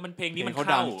าแบบมันเพลงนี้มันเข้า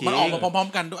มันออกมาพร้อม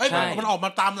ๆกันด้วยมันออกมา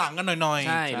ตามหลังกันหน่อยๆ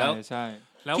ใช่แ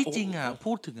ล้วที่จริงอ่ะ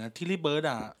พูดถึงทิลลี่เบิร์ด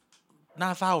อ่ะน่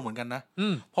าเศร้าเหมือนกันนะ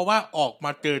เพราะว่าออกม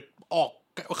า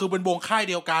คือเป็นวงค่าย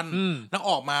เดียวกันแล้ว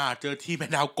ออกมาเจอทีมแม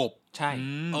นดาวกบใช่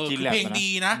คือเพลงดี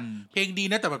นะ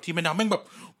แต่แบบทีมแมนดาวแม่งแบบ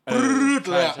ปรื้ด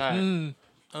เลย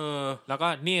แล้วก็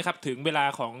นี่ครับถึงเวลา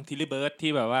ของทิลลี่เบิร์ด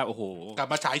ที่แบบว่าโอ้โหกลับ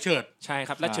มาฉายเฉิดใช่ค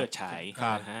รับและเฉิดฉาย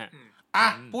นะฮะ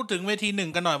พูดถึงเวที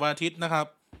1กันหน่อยวันอาทิตย์นะครับ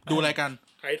ดูอะไรกัน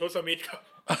ไทโทสมิธครับ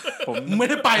ผมไม่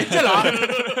ได้ไปใช่เหรอ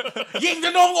ยิงจ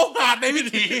ะนงโอกาสในวิ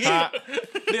ถี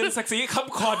เดินศักดิ์ศรีค้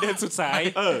ำคอเดินสุดสาย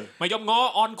มายอมงอ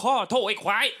อ่อนข้อโทษไอ้ค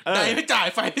วายไหนไม่จ่าย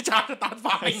ไฟไม่ชาร์จสตาร์ทไฟ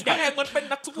แดงมันเป็น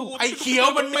นักสู้ไอ้เขียว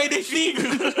มันไม่ได้ซิ่ง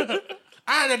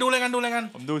เดี๋ยวดูอะไรกัน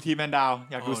ผมดูทีมแมนดาว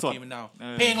อยากดูสด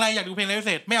เพลงอะไรอยากดูเพลงอะไรพิเ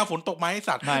ศษไม่เอาฝนตกไหม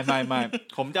สัตว์ไม่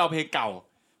ผมจะเอาเพลงเก่า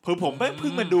คือผมเพิ่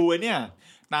งมาดูไอ้เนี่ย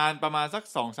นานประมาณสัก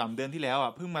 2-3 เดือนที่แล้วอ่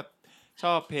ะเพิ่งมาช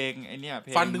อบเพลงไอ้นี่เพ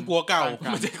ลงฟันถึงผัวเก่า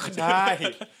ใช่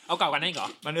เอาเก่ากันได้เหรอ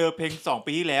มันเพลง2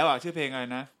ปีที่แล้วอ่ะชื่อเพลงอะไร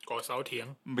นะก่อเสาเถียง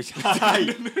ไม่ใช่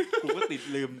กูก็ติด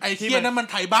ลืมไอ้เหี้ยนั้นมัน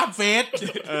ไทยบ้านเฟส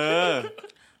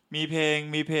มีเพลง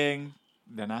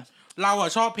เดี๋ยวนะเราอ่ะ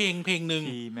ชอบเพลงนึง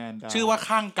ชื่อว่า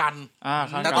ข้างกัน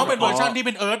แต่ต้องเป็นเวอร์ชันที่เ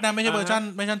ป็นเอิร์ธนะไม่ใช่เวอร์ชัน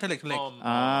เทเล็ก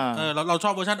เราช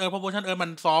อบเวอร์ชันเอิร์ธเพราะเวอร์ชันเอิร์ธมั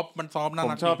นซอฟน่า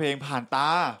รักผมชอบเพลงผ่านตา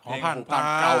ผ่านตา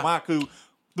เก่ามากคือ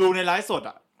ดูในไลฟ์สด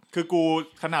อ่ะคือกู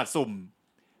ขนาดสุ่ม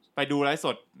ไปดูไลฟ์ส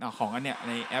ดของอันเนี้ยใ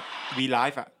นแอป V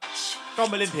Live อ่ะก็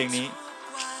มาเล่นเพลงนี้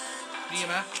นี่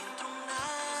มั้ย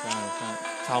ใช่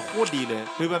ๆสาวโคตรดีเลย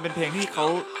คือมันเป็นเพลงที่เขา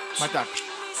มาจาก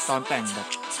ตอนแต่งแบบ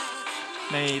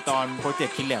ในตอนโปรเจก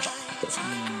ต์คิดแลบอ่ะ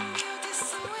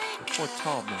โคตรช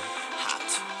อบเลย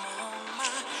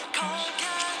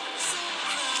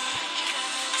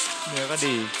เนื้อก็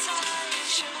ดี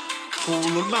กู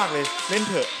ลุ้นมากเลยเล่น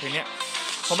เถอะเพลงเนี้ย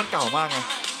เพราะมันเก่ามากไง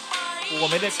กู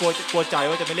ไม่ได้กลัวใจ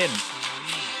ว่าจะไม่เล่น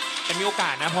แต่มีโอกา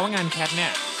สนะเพราะว่างานแคทเนี่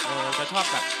ยจะชอบ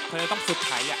แบบเขาจะต้องฝึกไ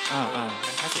ทยอ่ะง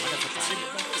านแคทสุดก็จะฝึกไทย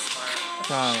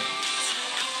ใช่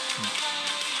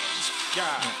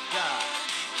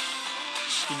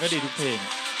จริงก็ดีทุกเพลง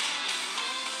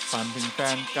ฝันถึงแฟ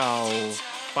นเก่า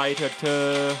ไปเถิดเธอ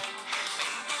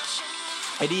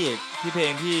ไอ้ดิที่เพล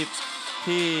ง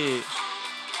ที่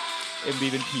MV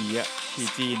เป็นผีอ่ะผี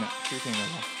จีนอ่ะชื่อเพลงอะไร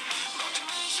วะ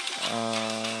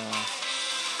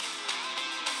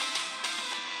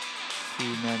ที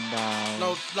แมนดาว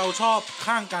เราชอบ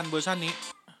ข้างกันเวอร์ชันนี้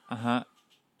ฮะ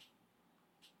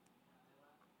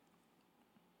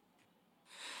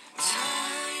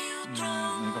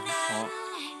นี่ก็เพราะ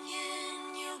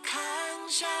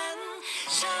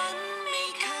ฉันไม่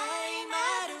เคยมา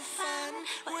ดับฝัน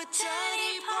ว่าจะไ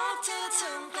ด้พบเธอท่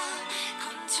ามกลางค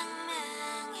นที่เมือ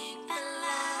งอีกเป็น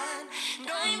ล้านโ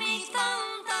ดยไม่ต้อง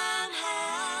ตามหา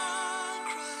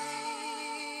ใคร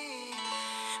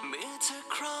เมื่อเธอ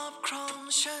ครอบครอง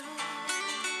ฉัน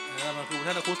มาดูท่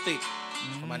านอะคูสติก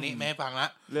ประมาณนี้ไม่ให้ฟังละ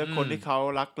เลือกคนที่เขา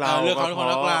รักเราเลือกคน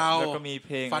รักเราแล้วก็มีเพ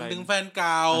ลงฝันถึงแฟนเ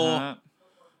ก่า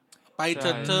ไปเ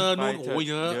จอนู่นโอ้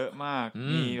เยอะมาก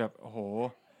มีแบบโอ้โห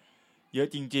เยอะ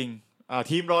จริงๆ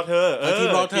ทีมรอเธอทีม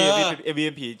รอเธอ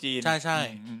AVMP จีนใช่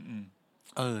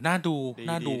น่าดู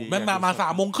แม่มา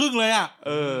3 โมงครึ่งเลยอ่ะ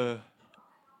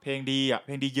เพลงดีอ่ะเพ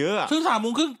ลงดีเยอะซึ่ง3 โม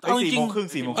งครึ่งเอาจริง4 โมงครึ่ง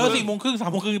 3 โ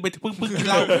มงครึ่งไปเพิ่งกิน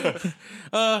เหล้า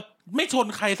ไม่ชน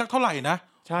ใครสักเท่าไหร่นะ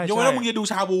ยกเว้นว่ามึงจะดู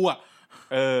ชาบูอ่ะ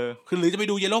คือหรือจะไป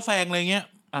ดูเยลโล่แฟงอะไรเงี้ย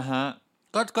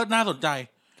ก็น่าสนใจ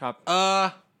ครับ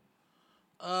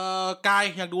กาย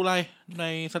อยากดูอะไรใน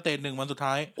สเตจ1วันสุด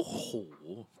ท้ายโอ้โห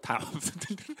ถาม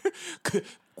คือ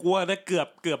กลัวนะเ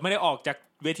กือบไม่ได้ออกจาก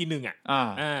เวที1อ่ะ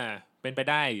เป็นไป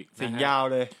ได้สิ่งยาว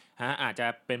เลยอาจจะ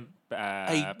เป็นไ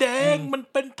อ้แดงมัน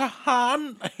เป็นทหาร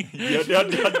เดี๋ยว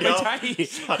ไม่ใช่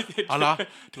เอาเหรอ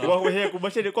ว่าไม่ใช่กูไ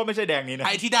ม่ใช่แดงนี้นะไ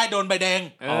อ้ที่ได้โดนใบแดง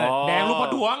แดงลูกพระ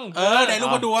ดวงแดงลู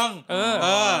กพระดวง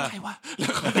ใครวะ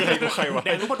แด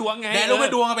งลูกพระดวงไงแดงลูกพร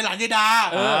ะดวงเป็นหลานยายดา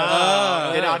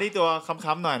ยายดานี่ตัว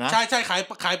ค้ำๆหน่อยนะใช่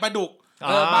ขายปลาดุก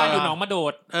บ้านอยู่หนองมะโด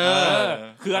ด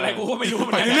คืออะไรกูก็ไม่รู้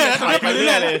ไปเรื่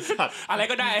อยเลยอะไร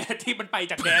ก็ได้ที่มันไป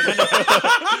จากแดงนั่น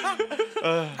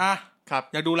ครับ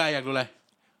อยากดูอะไร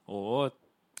โอ้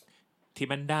ที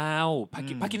มันดาวพา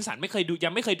กินสันไม่เคยดูยั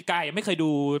งไม่เคยกายยังไม่เคยดู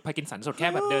พากินสันสดแค่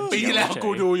แบบเดินปีที่แล้วกู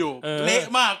ดูอยู่เละ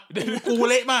มากกู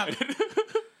เละมาก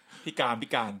พิกา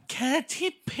รแค่ที่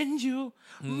เป็นอยู่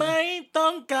ไม่ต้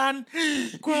องการ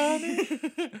กว่านี้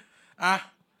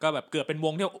ก็แบบเกือบเป็นว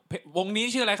งที่วงนี้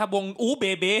ชื่ออะไรครับวงอูเบ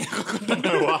เบ้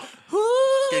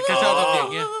เก่งแค่ชอบตอนเด็ก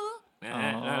เงี้ย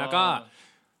แล้วก็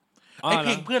ไอเพ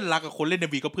ลงเพื่อนรักกับคนเล่น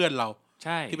MVก็เพื่อนเราใ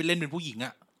ช่ที่ไปเล่นเป็นผู้หญิงอ่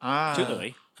ะชื่อเอ๋ย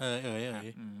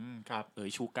ครับ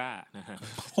ชูก้านะฮะ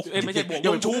ไม่ใช่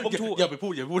วงชูอย่าไปพู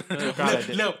ดเ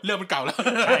รื่องมันเก่าแล้ว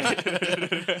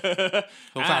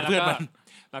สงสารเพื่อนมัน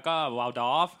แล้วก็วอลด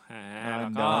อฟแล้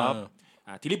วก็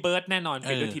ทิลลี่เบิร์ดแน่นอนเ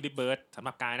ป็นเรื่องทิลลี่เบิร์ดสำห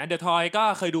รับกายนะเดอะทอยก็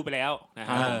เคยดูไปแล้วนะ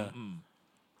ฮะ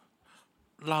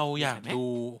เราอยากดู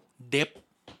เดฟ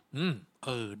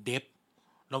เดฟ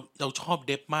เราชอบเ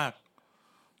ดฟมาก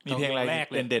มีเพลงอะไร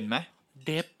เด่นๆไหมเ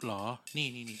ดฟเหรอนี่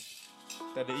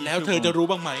แล้วเธอจะรู้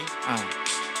บ้างไหม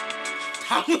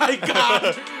ทั้งรายการ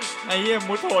ไอ้เหี้ย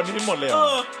มุดโทนนี่หมดเลย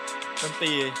ดนต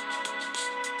รี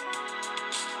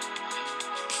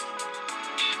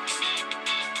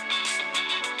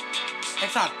ไอ้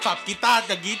สัตว์สับกีตาร์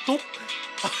อย่างนี้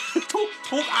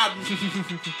ทุกอันเ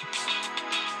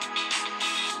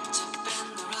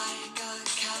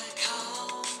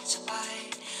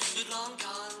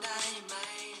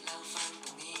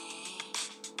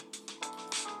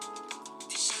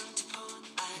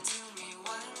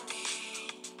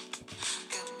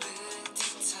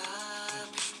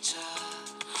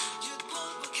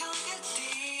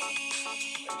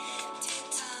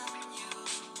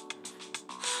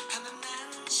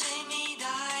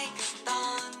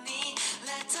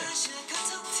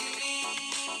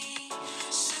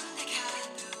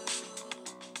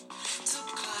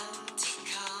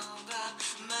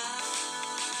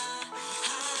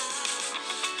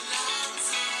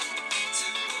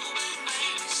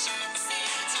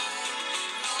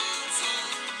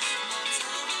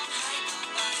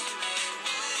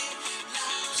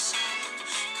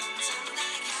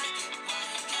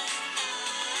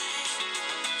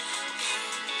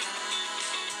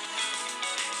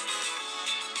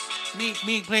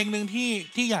มีเพลงหนึ่ง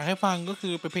ที่อยากให้ฟังก็คื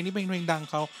อเป็นเพลงที่เป็นเพลงดัง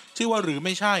เขาชื่อว่าหรือไ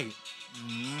ม่ใช่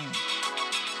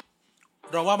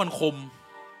เราว่ามันคม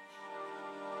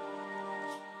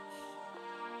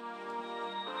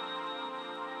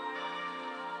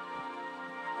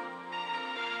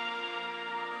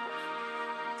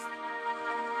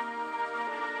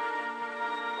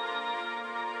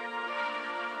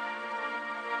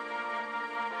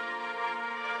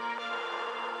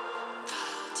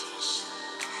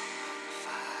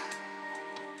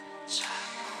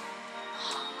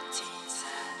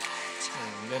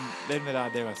เล่นเวลา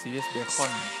เดียวกับซีรีส์เบคอ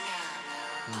น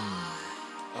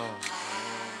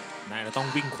นายเราต้อง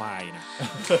วิ่งควายนะ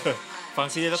ฟัง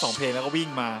ซีรีส์แล้ว2เพลงแล้วก็วิ่ง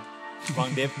มาฟัง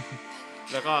เดฟ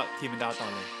แล้วก็ทีมดาวต่อ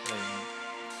เลยอะไรอย่างนี้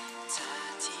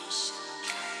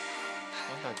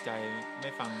ต้องตัดใจไม่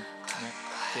ฟังแม็ก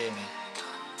เจน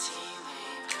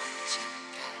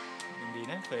ยังดี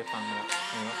นะเคยฟังแล้ว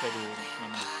หรือว่าเคยดูมั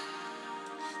น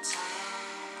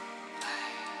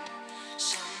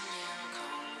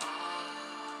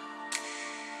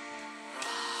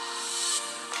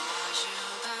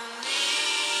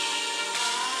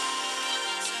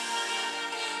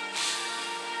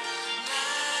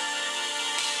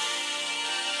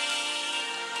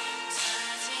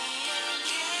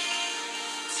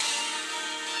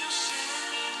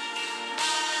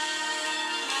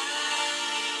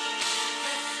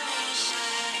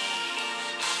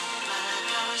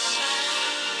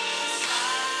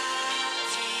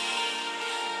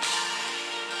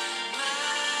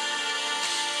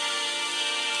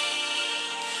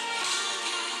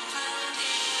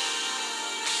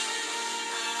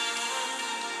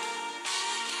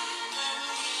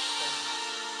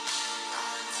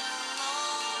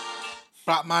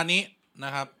ประมาณนี้น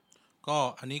ะครับก็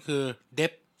อันนี้คือเด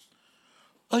ฟ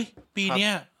ปีเนี้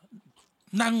ย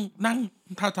นั่ง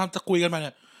ทำจะคุยกันมาเ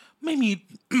นี่ยไม่มี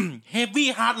heavy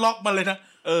hard rock มาเลยนะ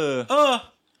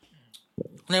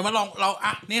ไหนมาลองเรา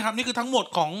นี่ครับนี่คือทั้งหมด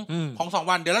ของ2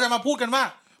 วันเดี๋ยวเราจะมาพูดกั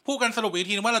นสรุปอีก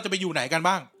ทีนึงว่าเราจะไปอยู่ไหนกัน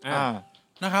บ้าง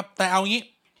นะครับแต่เอางี้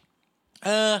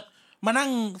มานั่ง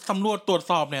สำรวจตรวจ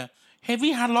สอบเนี่ยheavy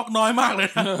hard rock น้อยมากเลย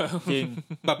นะจริง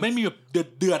แบบไม่มีแบบเ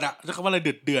ดือดอ่ะจะคำว่าอะไรเ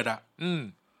ดือดอ่ะ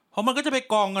เพราะมันก็จะไป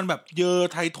กองกันแบบเยอ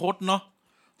ไททศเนาะ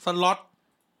สล็อต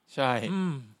ใช่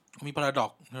มีพาราดอ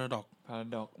ก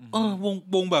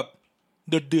วงแบบ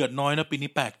เดือดน้อยนะปีนี้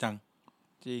แปลกจัง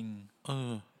จริง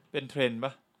เป็นเทรนด์ป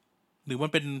ะหรือมั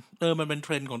นเป็นมันเป็นเท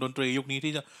รนด์ของดนตรียุคนี้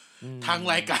ที่จะทาง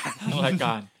รายการ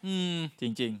จ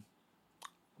ริง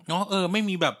ๆเนาะไม่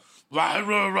มีแบบว้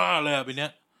าเลยปีเนี้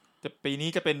ยแต่ปีนี้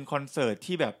จะเป็นคอนเสิร์ต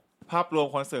ที่แบบภาพรวม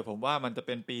คอนเสิร์ตผมว่ามันจะเ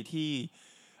ป็นปีที่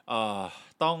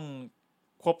ต้อง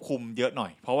ควบคุมเยอะหน่อ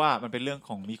ยเพราะว่ามันเป็นเรื่องข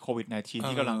องมีโควิด-19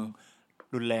 ที่กำลัง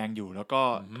รุนแรงอยู่แล้ว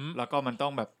ก็มันต้อ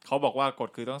งแบบเขาบอกว่ากฎ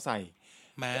คือต้องใส่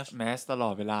แมสตลอ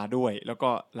ดเวลาด้วยแล้วก็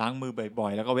ล้างมือบ่อ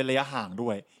ยๆแล้วก็เว้นระยะห่างด้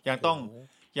วยยัง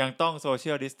ต้องโซเชี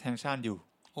ยลดิสแทนชั่นอยู่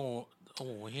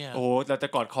เฮียเราจะ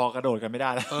กอดคอกระโดดกันไม่ได้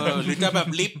แล้วหรือจะแบบ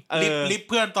ลิฟ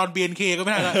เพื่อนตอน BNK ก็ไ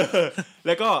ม่ได้แล้วแ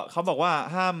ล้วก็เขาบอกว่า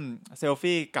ห้ามเซล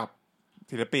ฟี่กับ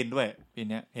ศิลปินด้วยปี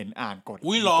นี้เห็นอ่านกฎ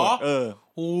อุ้ยหรอ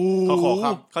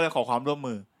เขาเลยขอความร่วม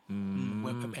มือ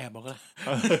แอบบอกก็ได้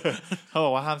เขาบ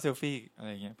อกว่าห้ามเซลฟี่อะไร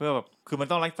เงี้ยเพื่อแบบคือมัน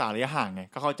ต้องรักษาระยะห่างไง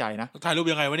ก็เข้าใจนะถ่ายรูป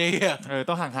ยังไงวะเนี่ย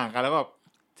ต้องห่างๆกันแล้วก็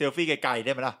เซลฟี่ไกลๆไ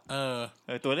ด้ไหมล่ะ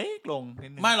ตัวเล็กลงนิด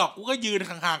นึงไม่หรอกกูก็ยืน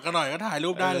ห่างๆกันหน่อยก็ถ่ายรู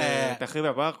ปได้แหละแต่คือแ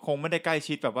บบว่าคงไม่ได้ใกล้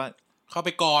ชิดแบบว่าเข้าไป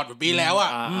กอดแบบปีแล้วอ่ะ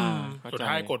สุด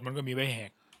ท้ายกฎมันก็มีไว้แห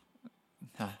ก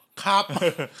ครับ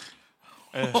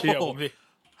เชื่อผมสิ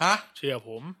เชื่อผ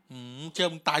มเชื่อ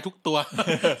มึงตายทุกตัว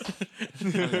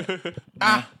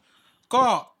ก็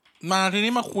มาที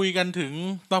นี้มาคุยกันถึง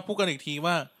มาพูดกันอีกที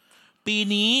ว่าปี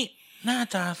นี้น่า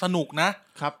จะสนุกนะ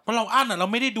ครับเพราะเราอั้นเรา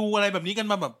ไม่ได้ดูอะไรแบบนี้กัน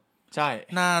มาแบบใช่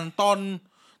นานต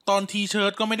อนทีเชิร์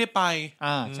ตก็ไม่ได้ไป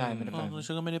ใช่ไม่ได้ไปทีเ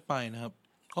ชิร์ตก็ไม่ได้ไปนะครับ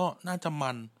ก็น่าจะ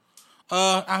มัน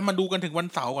มาดูกันถึงวัน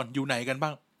เสาร์ก่อนอยู่ไหนกันบ้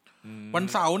างวัน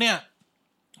เสาร์เนี่ย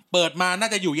เปิดมาน่า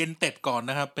จะอยู่เย็นเต็ดก่อน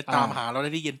นะครับไปตามหาเราไ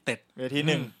ด้ที่เย็นเต็ดเว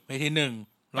ที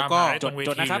 1แล้วก็จด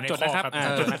นะค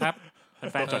รับ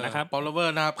แฟนจดนะครับปอลเลอ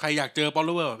ร์นะครับใครอยากเจอปอลเล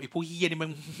อร์ไอ้ผู้เหี้ยนี่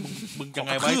มึงยังไ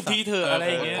งวะคืบทีเธออะไร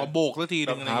อย่างเงี้ยขอโบกสักที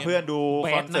นึงอะไรเงี้ยเพื่อนดู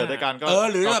คอนเสิร์ตด้วยกันก็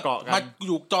หรือแบบมาอ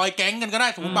ยู่จอยแก๊งกันก็ได้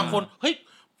สมมติบางคนเฮ้ย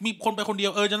มีคนไปคนเดีย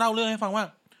วจะเล่าเรื่องให้ฟังว่า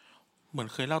เหมือน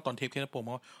เคยเล่าตอนเทปแคทเอ็กโป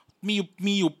ว่า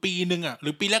มีอยู่ปีนึงหรื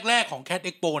อปีแรกๆของแคทเ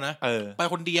อ็กโปนะไป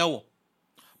คนเดียว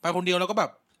แล้วก็แบ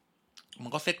บมั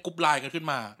นก็เซตกรุ๊ปไลน์กันขึ้น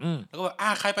มาแล้วก็แบบ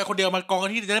ใครไปคนเดียวมากองกั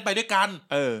นที่จะได้ไปด้วยกัน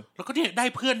แล้วก็ได้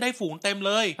เพื่อนได้ฝูงเต็มเ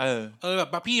ลยแ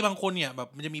บบพี่บางคนเนี่ยแบบ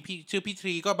มันจะมีพี่ชื่อพี่ท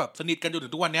รีก็แบบสนิทกันจนถึ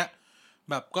งทุกวันเนี้ย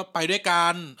แบบก็ไปด้วยกั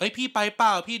นพี่ไปเปล่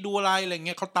าพี่ดูอะไรอะไรเ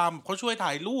งี้ยเขาตามเขาช่วยถ่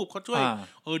ายรูปเขาช่วย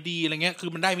ดีอะไรเงี้ยคือ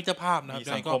มันได้มิตรภาพนะครับ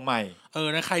สังคมใหม่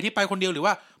นะใครที่ไปคนเดียวหรือ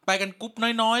ว่าไปกันกรุ๊ป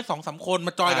น้อยๆ 2-3 คนม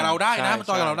าจอยกับเราได้นะมา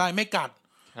จอยกับเราได้ไม่กัด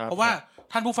เพราะว่า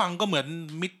ท่านผู้ฟังก็เหมือน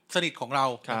มิตรสนิทของเรา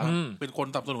เป็นคน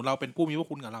สนับสนุนเราเป็นผู้มีพระ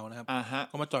คุณกับเรานะครับ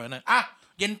ก็มาจอยกันนะ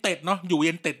เย็นเต็ดเนาะอยู่เ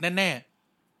ย็นเต็ดแน่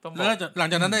ๆแล้วหลัง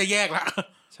จากนั้นได้แยกละ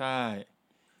ใช่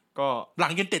ก็หลั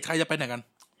งเย็นเต็ดใครจะไปไหนกัน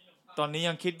ตอนนี้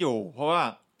ยังคิดอยู่เพราะว่า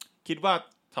คิดว่า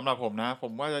สำหรับผมนะผ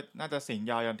มว่าน่าจะสิง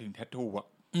ยาวยันถึงแทททูอ่ะ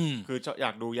คืออย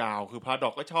ากดูยาวคือพาด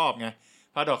อกก็ชอบไง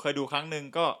พาดอกเคยดูครั้งนึง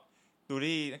ก็ดู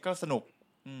ดีก็สนุก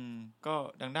ก็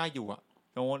ยังได้อยู่อ่ะ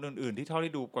โน้นอื่นๆที่เท่า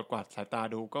ที่ดูกวาดสายตา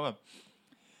ดูก็แบบ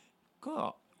ก็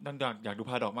ดังอยากดู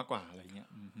พาดอกมากกว่าอะไรเงี้ย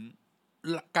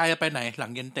กายจะไปไหนหลั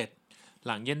งเย็นเต็ดห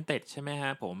ลังเย็นเต็ดใช่ไหมฮ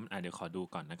ะผมเดี๋ยวขอดู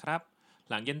ก่อนนะครับ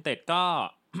หลังเย็นเต็ดก็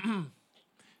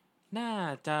น่า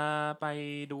จะไป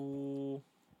ดู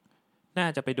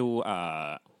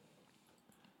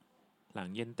หลัง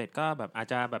เย็นเต็ดก็แบบอาจ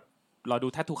จะแบบรอดู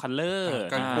Tattoo Color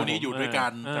กันคู่นี้อยู่ด้วยกั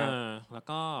นแล้ว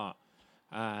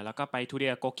ก็ไปทูเดี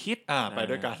ยโกคิดไป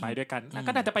ด้วยกัน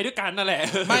ก็น่าจะไปด้วยกันนั่นแหละ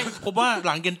ไม่ผมว่าห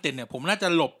ลังเย็นเต็ดเนี่ยผมน่าจะ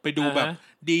หลบไปดูแบบ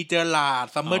ดีเจอร์ลาด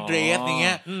ซัมเมอร์เดรสอย่างเ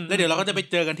งี้ยแล้วเดี๋ยวเราก็จะไป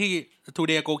เจอกันที่ทูเ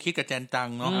ดียโกคิดกับแจนจัง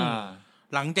เนาะ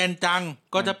หลังแจนจัง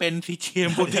ก็จะเป็น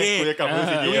CGM โปรเท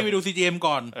ไปดู CGM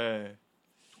ก่อน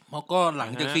แล้วก็หลั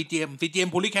งจาก CGM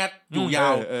Polycat อยู่ยา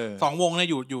ว2วงเนี่ย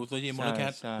อยู่ CGM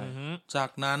Polycat จา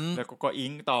กนั้นแล้วก็อิ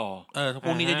งต่อพ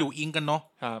วกนี้จะอยู่อิงกันเนาะ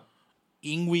ครับ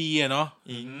อิงวีเนาะ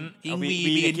อิงวี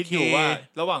คิดอยู่ว่า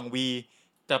ระหว่างวี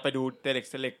จะไปดูเทเล็ก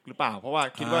เซเล็กหรือเปล่าเพราะว่า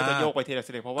คิดว่าจะโยกไปเทเล็กเซ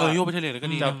เล็กเพราะว่าโยกไปเทเล็กก็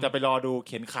ดีจะไปรอดูเ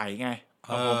ข็นไขไง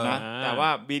ผมนะแต่ว่า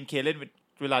บีนเคเล่น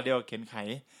เวลาเดียวเข็นไข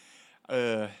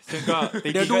ซึ่งก็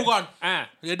เดี๋ยวดูก่อน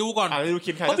เดี๋ยวดูก่อนดูเ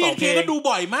ข็นไขเพราะบีนเคก็ดู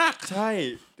บ่อยมากใช่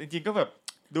จริงๆก็แบบ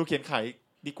ดูเข็นไข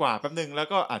ดีกว่าแป๊บนึงแล้ว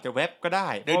ก็อาจจะเว็บก็ได้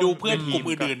เดี๋ยวดูเพื่อนกลุ่ม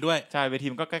อื่นๆด้วยใช่เวที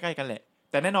มันก็ใกล้ๆกันแหละ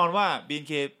แต่แน่นอนว่าบีน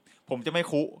เคผมจะไม่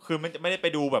คุคือไม่ได้ไป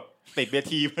ดูแบบติดเว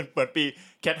ทีมันเปิดปี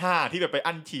แคท5ที่แบบไป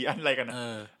อั้นฉี่อั้นอะไรกันนะ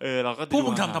เราก็พวก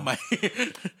มึงทำไม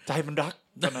ใจมันรัก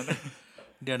ตอนนั้น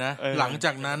เดี๋ยวนะหลังจ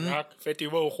ากนั้นเฟสติ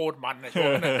วัลโคตรมันนะช่ว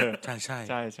งนั้น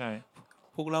ใช่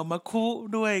พวกเรามาคุ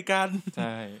ด้วยกันใ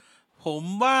ช่ผม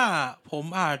ว่าผม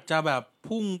อาจจะแบบ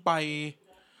พุ่งไป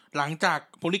หลังจาก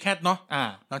โพลีแคทเนาะ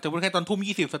หลังจากโพลีแคทตอนทุ่ม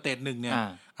20สเตจ1เนี่ย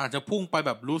อาจจะพุ่งไปแ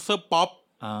บบลูเซอร์ป๊อป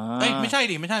ไม่ใช่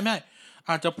ดิไม่ใช่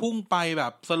อาจจะพุ่งไปแบ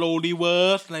บสโลว์รีเวิ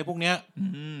ร์สอะไรพวกเนี้ย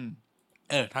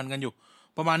ทันกันอยู่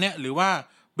ประมาณเนี้ยหรือว่า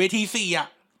เวที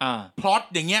4พล็อต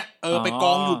อย่างเงี้ยไปก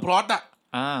องอยู่พล็อต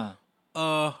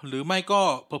หรือไม่ก็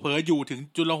เผลอๆอยู่ถึง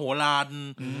จุลโหรา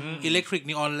อิเล็กทริก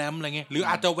นีออนแลมป์อะไรเงี้ยหรือ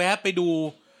อาจจะแวะไปดู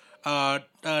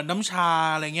น้ำชา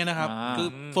อะไรเงี้ยนะครับคือ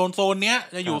โซนเนี้ย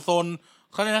จะอยู่โซน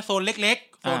เขาเรียกนะโซนเล็ก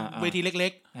ๆโซนเวทีเล็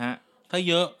กๆถ้า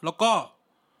เยอะแล้วก็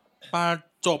มา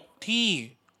จบที่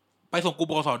ไปส่งกู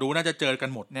ปกสดูน่าจะเจอกัน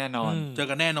หมดแน่นอนเจอ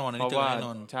กันแน่นอนเพราะว่า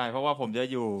ใช่เพราะว่าผมจะ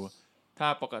อยู่ถ้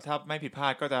าไม่ผิดพลา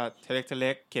ดก็จะเทเ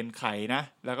ล็กเข็นไขนะ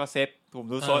แล้วก็เซฟผม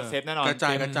ดูเซฟแน่นอนกระจ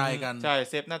ายกันใช่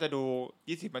เซฟน่าจะดู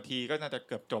20นาทีก็น่าจะเ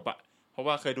กือบจบอ่ะเพราะ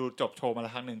ว่าเคยดูจบโชว์มาแล้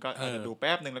วครั้งนึงก็อาจจะดูแ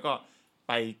ป๊บนึงแล้วก็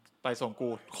ไปส่งกู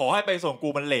ขอให้ไปส่งกู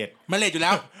มันเลทอยู่แ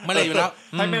ล้ว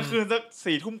ให้มันคืนสัก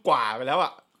 4 ทุ่มกว่าไปแล้วอ่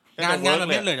ะงานแบบ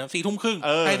นี้เลย 4 ทุ่มครึ่ง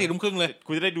ให้4 ทุ่มครึ่งเลย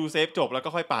กูจะได้ดูเซฟจบแล้วก็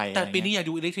ค่อยไปแต่ปีนี้อยาก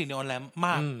ดูอิเล็กทริกนีออนแลมป์ม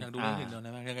ากอยากดูอิเล็กทริกนีออนแล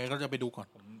มป์ยังไงก็จะไปดูก่อน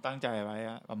ผมตั้งใจไว้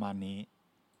ประมาณนี้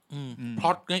พล็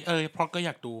อตพล็อตก็อย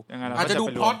ากดูอาจจะดู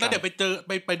พล็อตแล้วเดี๋ยวไปเจอ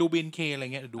ไปดู BNK อะไร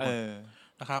เงี้ยดู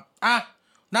นะครับ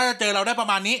น่าจะเจอเราได้ประ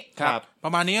มาณนี้ปร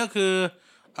ะมาณนี้ก็คือ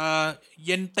เ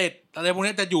ย็นเต็ดอะไรพวก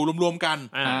นี้จะอยู่รวมๆกัน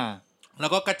แล้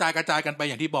วก็กระจายกันไป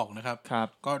อย่างที่บอกนะครับ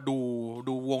ก็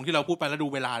ดูวงที่เราพูดไปแล้วดู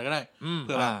เวลาก็ได้เ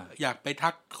ผื่ออยากไปทั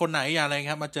กคนไหนอยากอะไร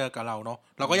ครับมาเจอกับเราเนาะ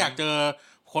เราก็อยากเจอ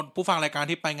คนผู้ฟังรายการ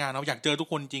ที่ไปงานเราอยากเจอทุก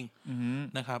คนจริง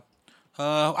นะครับ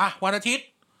วันอาทิตย์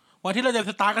เราจะ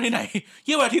สตาร์ทกันที่ไหน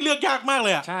วันอาทิตย์เลือกยากมากเล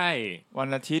ยอ่ะใช่วัน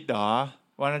อาทิตย์เหรอ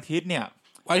วันอาทิตย์เนี่ย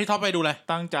วันที่ท็อปไปดูเลย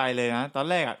ตั้งใจเลยนะตอน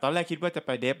แรกคิดว่าจะไป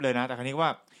เดฟเลยนะแต่ครั้นี้ว่า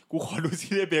กูขอดูซี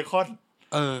รีส์เบคอน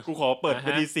กูขอเปิดเว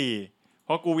ที4เพ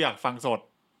ราะกูอยากฟังสด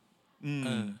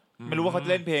ไม่รู้ว่าเขาจะ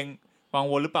เล่นเพลงวาง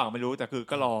วนหรือเปล่าไม่รู้แต่คือ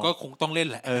ก็รอก็คงต้องเล่น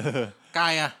แหละกา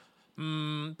ย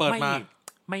เปิดมา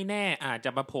ไม่แน่อาจจะ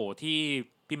มาโผล่ที่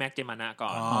พี่แม็กเจมานะก่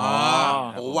อน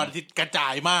โอ้วันที่กระจา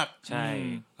ยมากใช่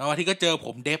แล้ววันที่ก็เจอผ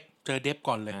มเดฟ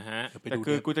ก่อนเลยแต่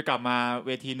คือกูจะกลับมาเ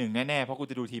วที1แน่ๆเพราะกู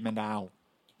จะดูทีมแมนดาว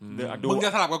มึงจะ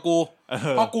สลับกับกู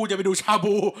เพราะกูจะไปดูชา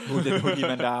บูกูจะดูทีม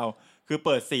แมนดาวคือเ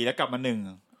ปิด4แล้วกลับมา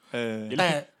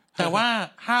1แต่ว่า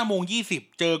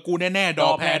 5:20 เจอกูแน่ๆดอ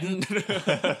แพน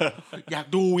อยาก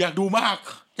ดูมาก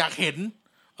อยากเห็น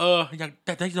อยากแ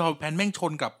ต่ถ้าดอแพนแม่งช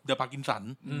นกับเดอะพาร์กินสัน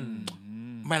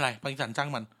ไม่ไรพาร์กินสันจ้าง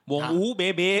มันวงเบ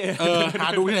เบหา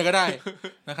ดูที่ไหนก็ได้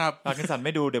นะครับพาร์กินสันไ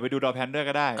ม่ดูเดี๋ยวไปดูดอแพนด้วย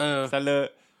ก็ได้ซาเล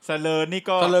อร์นี่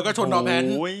ก็ชนดอแพน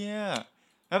โอ้ย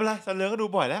ไม่เป็นไรซาเลอร์ก็ดู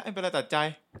บ่อยแล้วไม่เป็นไรตัดใจ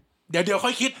เดี๋ยวค่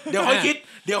อยคิด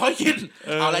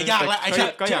เอาอะไรยากแล้วไอ้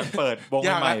ก็อยากเปิดวง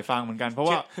ใหม่ฟังเหมือนกันเพราะ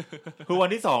ว่าคือวัน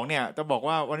ที่2เนี่ยจะบอก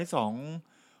ว่าวันที่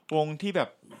2วงที่แบบ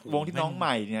วงที่น้องให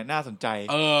ม่เนี่ยน่าสนใจ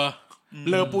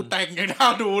เลอปูแต่งยังน่า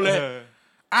ดูเลย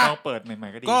เราเปิดใหม่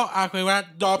ๆก็ดีก็คือว่า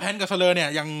ดอแพนกับซาเลอร์เนี่ย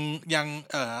ยัง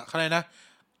อะไรนะ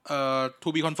to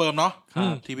be confirm เนาะ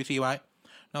TBC ไว้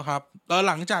นะครับแล้ว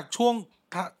หลังจากช่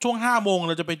วง 5 โมงเ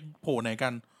ราจะไปโผล่ไหนกั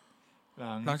น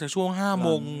หลังจากช่วง 5 โม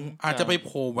งอาจจะไปโ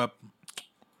ผล่แบบ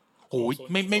โอ้ย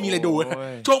ไม่มีอะไรดู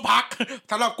ช่วงพัก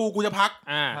สำหรับกูจะพัก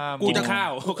กูจะข้า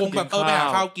วคงแบบไปหา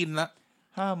ข้าวกินละ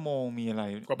5 โมงมีอะไร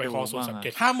ก็ไปคอสูตรสังเก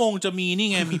ต5 โมงจะมีนี่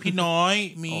ไงมีพี่น้อย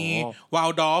มีวาล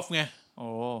ดอฟไงโอ้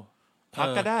พัก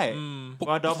ก็ได้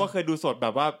วาลดอฟก็เคยดูสดแบ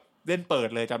บว่าเล่นเปิด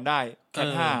เลยจำได้แค่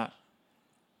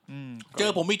5เจอ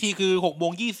ผมอีกทีคือ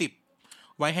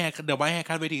 6:20ไว้แฮร์เดี๋ยวไว้แฮร์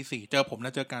คัทเวที4เจอผมน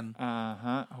ะเจอกันฮ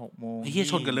ะ 6 โมงไอ้เหี้ย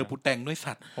ชนกันเลยปูแต่งด้วย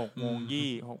สัตว์6 โมง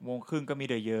6 โมงครึ่งก็มี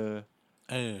เดอะเยอร์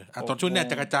ตอนช่วงเนี่ย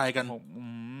จะกระจายกัน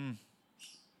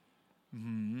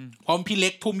พร้อมพี่เล็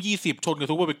กทุ่ม20ชนกับ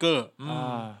ซูเปอร์เบเกอร์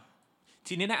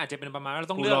ทีนี้น่าอาจจะเป็นประมาณว่าเรา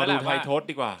ต้องเลือกแล้วแหละว่าโทษ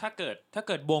ดีกว่าถ้าเ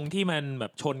กิดวงที่มันแบ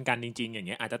บชนกันจริงๆอย่างเ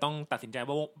งี้ยอาจจะต้องตัดสินใจ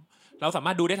ว่าเราสาม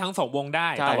ารถดูได้ทั้ง2วงได้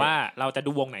แต่ว่าเราจะ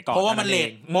ดูวงไหนก่อนเพราะว่ามันเ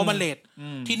ลท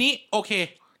ทีนี้โอเค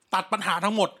ตัดปัญหา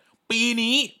ทั้งหมดปี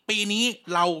นี้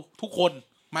เราทุกคน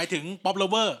หมายถึง Pop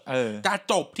Lover จะ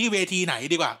จบที่เวทีไหน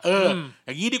ดีกว่าอ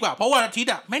ย่างนี้ดีกว่าเพราะวันอาทิต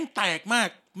ย์แม่งแตกมาก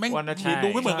แม่งดู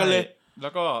ไม่เหมือนกันเลยแล้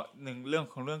วก็เรื่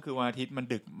องคือวันอาทิตย์มัน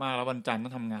ดึกมากแล้ววันจันทร์ต้อ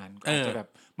งทำงานอาจจะแบบ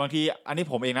บางทีอันนี้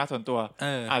ผมเองนะส่วนตัว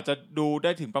อาจจะดูไ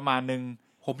ด้ถึงประมาณนึง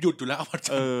ผมหยุดอยู่แล้ว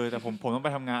แต่ผมต้องไป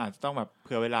ทำงานอาจจะต้องแบบเ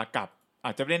ผื่อเวลากลับอ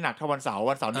าจจะไม่ได้หนักเท่าวันเสาร์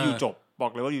นี่อยู่จบบอ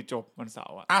กเลยว่าอยู่จบวันเสา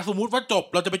ร์สมมุติว่าจบ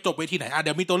เราจะไปจบเวทีไหนเ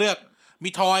ดี๋ยวมีตัวเลือก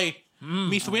มีทอย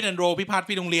มีสวิตแอนด์โรพี่พาร์ท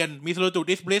พี่โรงเรียนมีโซลูตู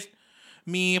ดิสบลิส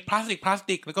มีพลาส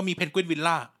ติกแล้วก็มีเพนกวินวิล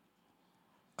ล่า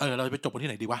เราจะไปจบกันที่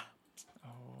ไหนดีวะ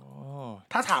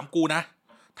ถ้าถามกูนะ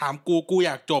ถามกูอ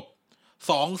ยากจบ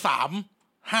2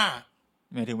 3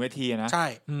 5หมายถึงเวทีนะใช่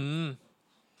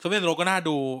สวิตแอนด์โรก็น่า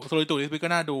ดูโซลูตูดิสบลิส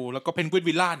ก็น่าดูแล้วก็เพนกวิน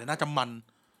วิลล่าเนี่ยน่าจะมัน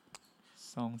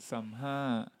2 3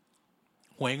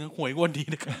 5หวยงวนดี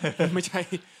นะครับไม่ใช่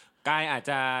กายอาจ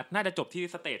จะน่าจะจบที่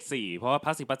สเตจ4เพราะว่าพล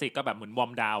าสติกก็แบบเหมือนวอร์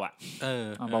มดาว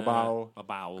เบา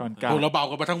ก่อนเราเบา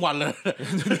กันมาทั้งวันเลย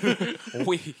โ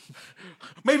อ้ย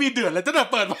ไม่มีเดือดเลยตั้งแต่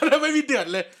เปิดมาแล้วไม่มีเดือด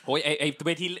เลยโอ้ยไอเว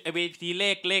ทีเล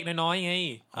ขน้อยๆไง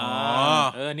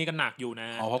นี่ก็หนักอยู่นะ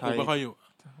เพราะกูไม่ค่อยอยู่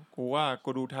กูว่ากู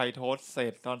ดูไทยโทสเสร็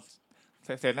จตอน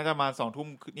เสร็จน่าจะมา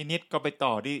 20:00 นนิดๆก็ไปต่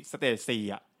อที่สเตจ4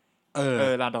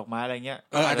ลานดอกไม้อะไรเงี้ย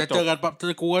อาจจะเจอกัน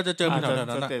กูก็จะเจอแถวๆนั้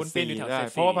นคุณปีนอยู่แถว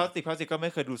เพราะว่าพลาสติกก็ไ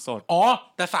ม่เคยดูสด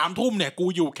แต่ 3:00 นเนี่ยกู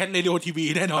อยู่แคทเรดิโอทีวี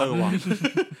แน่นอน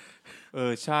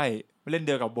ใช่เล่นเ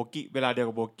ดียวกับโบกี้เวลาเดียว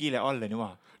กับโบกี้ไลออนเลยนี่หว่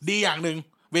าดีอย่างนึง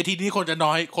เวทีนี้คนจะ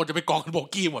น้อยคนจะไปกองกันโบ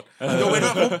กี้หมดยกเว้น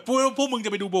ว่าพวกมึงจ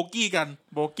ะไปดูโบกี้กัน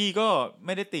โบกี้ก็ไ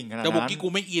ม่ได้ติ่งขนาดนั้นแต่โบกี้กู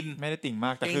ไม่อินไม่ได้ติ่งม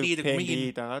ากแต่คือเพลงดี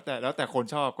แต่แล้วแต่คน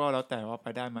ชอบก็แล้วแต่ว่าไป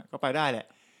ได้มั้ยก็ไปได้แหละ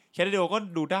แคทเรดิโอก็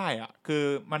ดูได้คือ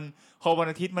มันพอวัน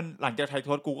อาทิตย์มันหลังจากไทยโท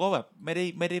สกูก็แบบไม่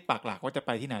ได้ปักหลักว่าจะไป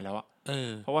ที่ไหนแล้ว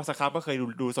เพราะว่าสครับก็เคย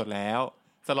ดูสดแล้ว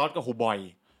สล็อตก็หูบ่อย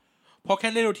พอแค่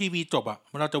เล่นทีวีจบ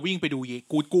เราจะวิ่งไปดู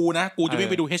กูนะกูจะวิ่ง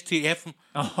ไปดู HTF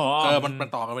มัน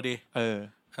ต่อกันไปดี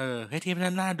HTF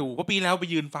นั่นน่าดูเพราะปีแล้วไป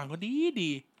ยืนฟังก็ดี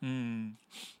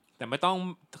แต่ไม่ต้อง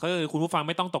คุณผู้ฟัง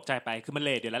ไม่ต้องตกใจไปคือมันเล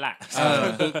ทอยู่แล้วล่ะ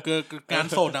คือการ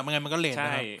โสดมันไงมันก็เลทน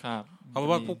ะครับเพรา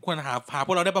ะว่าพวกควรหาพ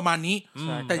วกเราได้ประมาณนี้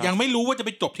แต่ยังไม่รู้ว่าจะไป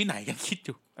จบที่ไหนยังคิดอ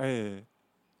ยู่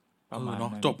ประมาณเนา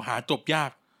ะจบยา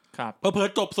กเผลอ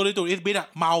จบโซลิตูดอิสบิท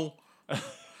เม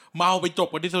าไปจบ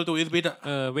กันที่โซลิตูดอิสบิท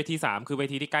เวที3คือเว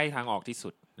ทีที่ใกล้ทางออกที่สุ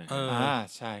ด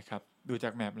ใช่ครับดูจา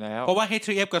กแมปแล้วเพราะว่า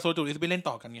H3F กับโซลิตูดอิสบิทเล่น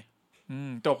ต่อกันไง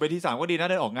จบเวที3ก็ดีนะ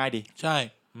ได้ออกง่ายดีใช่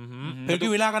เพลง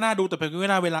วิลล่าก็น่าดูแต่เพลงวิล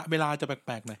ล่าเวลาจะแป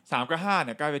ลกๆหน่อย3กับ5เ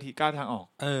นี่ยใกล้เวทีใกล้ทางออก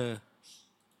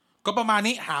ก็ประมาณ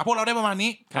นี้หาพวกเราได้ประมาณ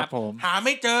นี้ครับผมหาไ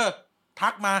ม่เจอทั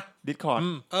กมา Discord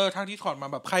ทาง Discord มา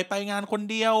แบบใครไปงานคน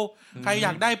เดียวใครอย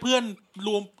ากได้เพื่อนร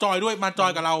วมจอยด้วยมาจอ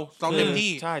ยกับเราเต็ม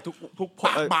ที่ใช่ทุกป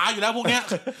ากหมาอยู่แล้วพวกเนี้ย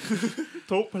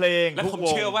ทุกเพลงทุกว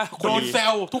งเชื่อว่าโดนแซ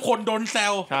วทุกคนโดนแซ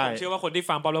วผมเชื่อว่าคนที่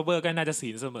ฟัง Pop Lover ก็น่าจะศี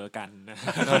ลเสมอกัน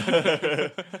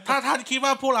ถ้าท่านคิดว่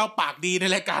าพวกเราปากดีใน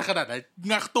รายการขนาดไหน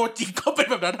งักตัวจริงก็เป็น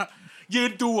แบบนั้นยื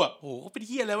นดูโอ้โหเป็นเ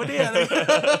หี้ยอะไรวะเนี่ย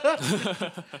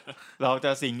เราจ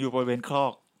ะสิงอยู่บริเวณคลอ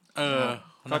ก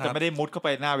ก็จะไม่ได้มุดเข้าไป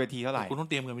หน้าเวทีเท่าไหร่คุณต้อง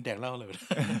เตรียมเงินไปแดกเหล้าเลย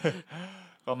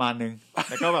ประมาณนึง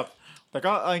แต่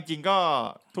ก็จริงๆก็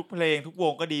ทุกเพลงทุกว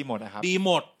งก็ดีหมดนะครับดีห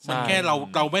มดมันแค่เร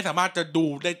าไม่สามารถจะดู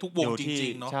ได้ทุกวงจริ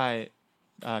งๆเนาะใช่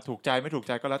ถูกใจไม่ถูกใ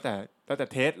จก็แล้วแต่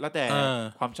เทสแล้วแต่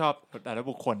ความชอบแต่ละ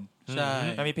บุคคลใช่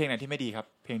ไม่มีเพลงไหนที่ไม่ดีครับ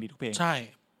เพลงดีทุกเพลงใช่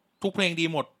ทุกเพลงดี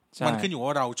หมดมันขึ้นอยู่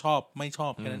ว่าเราชอบไม่ชอ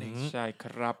บแค่นั้นเองใช่ค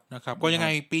รับนะครับก็ยังไง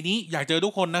ปีนี้อยากเจอทุ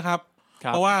กคนนะครับเ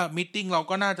พราะว่ามีตติ้งเรา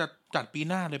ก็น่าจะจัดปี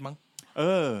หน้าเลยมั้ง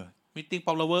มีตติ้งป๊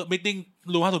อปเลเวอร์มีตติ้ง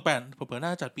รู508เผื่อน่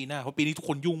าจะจัดปีหน้าเพราะปีนี้ทุก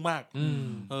คนยุ่งมาก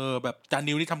แบบจาน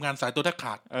นิวนี่ทำงานสายตัวแทบข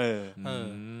าด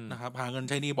นะครับหาเงิน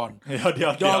ใช้หนี้บอลเดี๋ย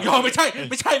วไม่ใช่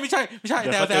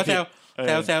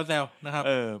แซวนะครับ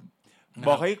บ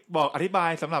อกอธิบา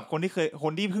ยสำหรับคน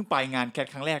ที่เพิ่งไปงานแคท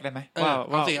ครั้งแรกได้ไหม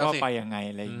ว่าไปยังไง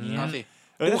อะไรอย่างเงี้ย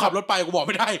กูขับรถไปกูบอกไ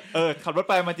ม่ได้ขับรถ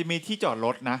ไปมันจะมีที่จอดร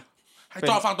ถนะให้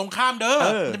จอดฝั่งตรงข้าม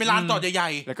จะเป็นลานจอดใหญ่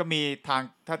ๆแล้วก็มีทาง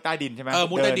ใต้ดินใช่ไหม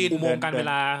มุดใต้ดินอุโมงค์การเว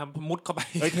ลามุดเข้าไป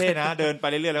เท่นะเดินไป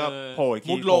เรื่อยๆแล้วก็โผล่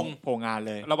มุดลงโผล่งาน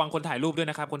เลยระวังคนถ่ายรูปด้วย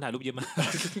นะครับคนถ่ายรูปเยอะมาก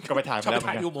ก็ไปถ่ายมาแล้ว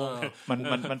อุโมงค์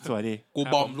มันสวยดีกู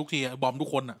บอมทุกทีบอมทุก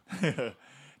คนอ่ะ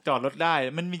จอดรถได้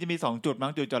มันจะมี2จุดมั้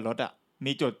งจุดจอดรถอ่ะ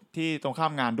มีจุดที่ตรงข้า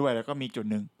มงานด้วยแล้วก็มีจุด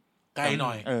นึงไกลห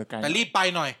น่อยแต่รีบไป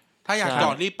หน่อยถ้าอยากจ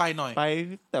อดรีบไปหน่อยไป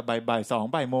แต่บ่าย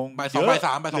2 บ่ายโมงบ่าย2บ่าย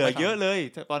3บ่าย2เหลือเยอะเลย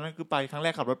ตอนนั้นคือไปครั้งแร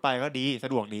กขับรถไปก็ดีส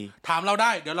ะดวกดีถามเราไ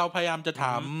ด้เดี๋ยวเราพยายามจะถ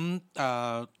าม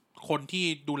คนที่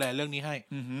ดูแลเรื่องนี้ให้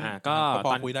ก็พ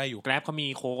อคุยได้อยู่ Grab เขามี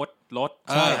โค้ดลด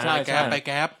ใช่ไป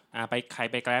Grab ไปใคร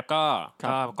ไป Grab ก็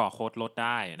ก่อโค้ดลดไ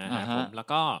ด้นะครับผมแล้ว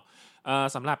ก็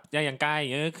สำหรับอย่างใกล้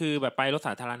ก็คือแบบไปรถส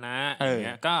าธารณะอย่างเ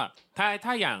งี้ยก็ถ้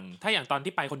าอย่างตอน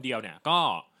ที่ไปคนเดียวเนี่ย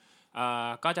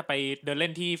ก็จะไปเดินเล่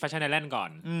นที่แฟชั่นไอแลนด์ก่อ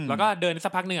นแล้วก็เดินสั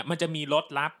กพักนึงมันจะมีรถ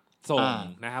รับส่ง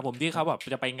นะครับผมที่เขาแบบ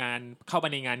จะไปเข้าไป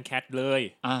ในงานแคทเลย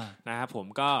นะครับผม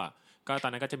ก็ตอ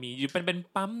นนั้นก็จะมีเป็น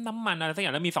ปั๊มน้ำมันอะไรสักอย่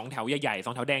างแล้วมี2แถวใหญ่ๆ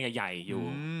2แถวแดงใหญ่ๆอยู่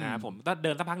นะครับผมก็เ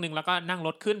ดินสักพักนึงแล้วก็นั่งร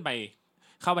ถขึ้นไป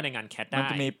เข้าไปในงานแคทได้มั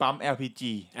นจะมีปั๊ม LPG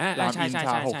รามอินท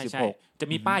รา66จะ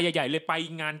มีป้ายใหญ่ๆเลยไป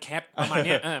งานแคทประมาณ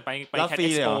นี้ไปแคทเอ็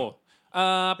กซ์โป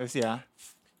เสีย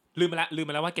ลืมไปแ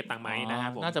ล้วว่าเก็บตังค์ไหมนะครั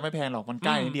บผมน่าจะไม่แพงหรอกมันใก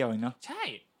ล้นิดเดียวเองเนาะใช่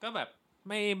ก็แบบ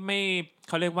ไม่เ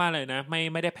ขาเรียกว่าอะไรนะ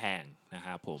ไม่ได้แพงนะค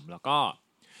รับผมแล้ว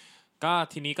ก็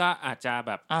ทีนี้ก็อาจจะแ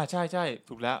บบใช่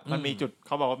ถูกแล้วมันมีจุดเข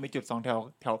าบอกว่ามีจุด2แถ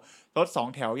วรถ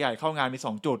2แถวใหญ่เข้างานมี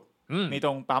2จุดมีต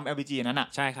รงปั๊ม LPG นั้นน่ะ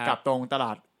ใช่ครับกับตรงตล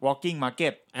าด Walking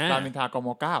Market รามอินทรากม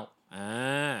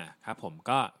9ครับผม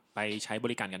ก็ไปใช้บ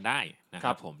ริการกันได้นะค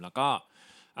รับผมแล้ว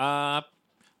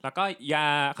ก็ยา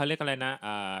เขาเรียกอะไรนะ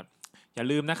อย่า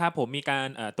ลืมนะครับผมมีการ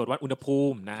ตรวจวัดอุณหภู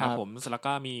มินะครับผมแล้ว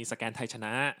ก็มีสแกนไทยชน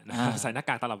ะนะครับใส่หน้า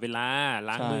กากตลอดเวลา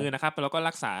ล้างมือนะครับแล้วก็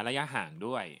รักษาระยะห่าง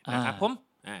ด้วยนะครับผม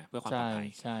เพื่อความปลอดภัย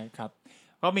ใช่ครับ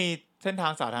ก็มีเส้นทา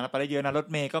งสาธารณะไปได้เยอะนะรถ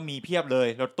เมย์ก็มีเพียบเลย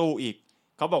รถตู้อีก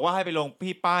เขาบอกว่าให้ไปลง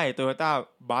ที่ป้าย Toyota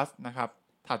Bus นะครับ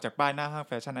ถัดจากป้ายหน้าห้างแ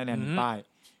ฟชั่นไอแลนด์ป้าย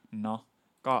เนาะ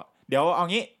ก็เดี๋ยวเอา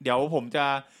งี้เดี๋ยวผมจะ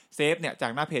เซฟเนี่ยจา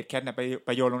กหน้าเพจแคทเนี่ยไป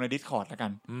โยนลงใน Discord แล้วกั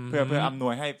นเพื่ออำน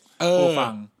วยให้ผู้ฟั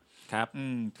งครับ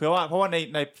เพราะว่า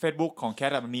ใน Facebook ของแค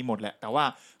ทมันมีหมดแหละแต่ว่า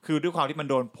คือด้วยความที่มัน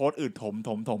โดนโพสต์อื่น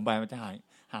ถมไปมันจะ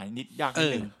หายนิดยากนิด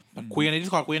นึงคุยกันใน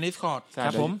Discord ค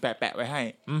รับผมแปะไว้ให้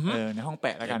ในห้องแป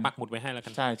ะแล้วกันปักหมุดไว้ให้แล้วกั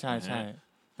นใช่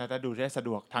แต่ดูได้สะด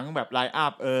วกทั้งแบบไลน์อั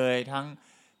พทั้ง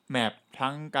แมปทั้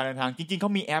งการเดินทางจริงๆเข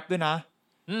ามีแอปด้วยนะ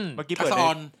เมื่อกี้เปิด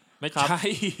ไม่ใช่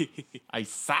ไอ้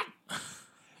ซัก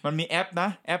มันมีแอปนะ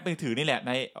แอปมือถือนี่แหละใ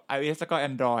น iOS แล้วก็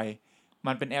Android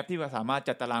มันเป็นแอปที่สามารถ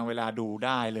จัดตารางเวลาดูไ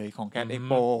ด้เลยของ Cat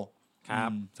Expo ครั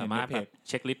บสามารถแบบเ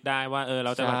ช็คลิสต์ได้ว่าเร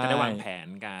าจะได้วางแผน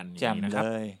กันอย่างนี้นะครับ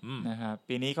นะครับ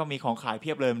ปีนี้ก็มีของขายเพี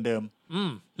ยบเลยเดิม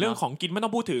เรื่องของกินไม่ต้อ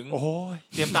งพูดถึงโอ้ย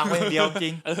เตรียมตังค์ไว้อย่างเดียวจ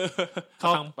ริง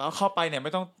เข้าไปเนี่ยไ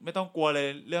ม่ต้องกลัวเลย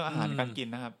เรื่องอาหารการกิน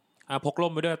นะครับพกร่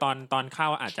มไปด้วยตอนเข้า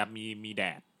อาจจะมีแด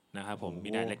ดนะครับผมมี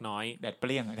แดดเล็กน้อยแดดเป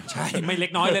รี้ยงใช่ไม่เล็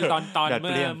กน้อยเลยตอนเ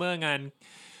มื่องาน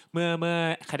เมื่อ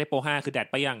คาเดโป5คือแดด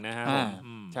เปรี้ยงนะฮะ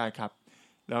ใช่ครับ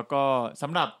แล้วก็ส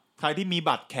ำหรับใครที่มี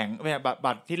บัตรแข็ง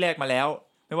บัตรที่แลกมาแล้ว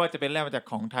ไม่ว่าจะเป็นแลกมาจาก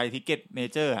ของไทยทิกเก็ตเม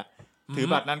เจอร์ถือ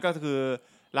บัตรนั้นก็คือ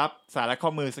รับสายรัดข้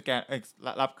อมือสแกน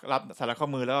รับสายรัดข้อ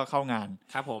มือแล้วก็เข้างาน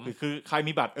ครับผมคือใคร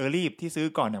มีบัตรearlyที่ซื้อ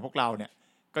ก่อนอย่างพวกเราเนี่ย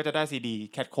ก็จะได้ซีดี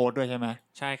แคทโค้ดด้วยใช่ไหม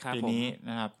ใช่ครับปีนี้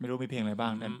นะครับไม่รู้มีเพลงอะไรบ้า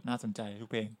งน่าสนใจทุก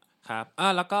เพลงครับ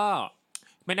แล้วก็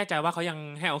ไม่แน่ใจว่าเขายัง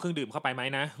ให้เอาเครื่องดื่มเข้าไปไหม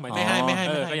นะไม่ให้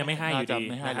ก็ยังไม่ให้อยู่ดี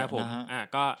นะครับผม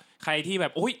ก็ใครที่แบ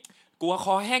บอุ๊ยกลัวค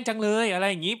อแห้งจังเลยอะไร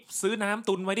อย่างงี้ซื้อน้ำ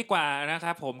ตุนไว้ดีกว่านะค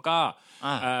รับผมก็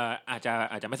อาจ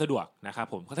จะไม่สะดวกนะครับ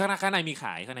ผมข้างในมีข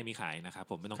ายนะครับ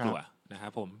ผมไม่ต้องกลัวนะครั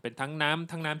บผมเป็นทั้ง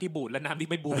น้ำที่บูดและน้ำที่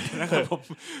ไม่บูดนะครับผม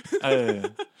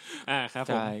ครับผม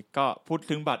ใช่ก็พูด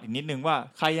ถึงบัตรอีกนิดนึงว่า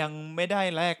ใครยังไม่ได้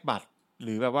แลกบัตรห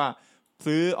รือแบบว่า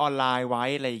ซื้อออนไลน์ไว้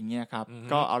อะไรอย่างเงี้ยครับ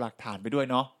ก็เอาหลักฐานไปด้วย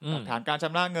เนาะหลักฐานการช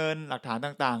ำระเงินหลักฐาน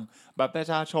ต่างๆบัตรประ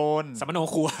ชาชนสมโน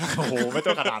ครัวโอ้โหไม่ต้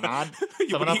องขนาดนั้น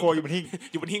สมโนครัวอยู่บน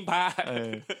หิ้งผ้า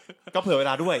ก็เผื่อเว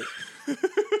ลาด้วย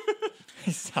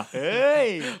สัตว์เอ้ย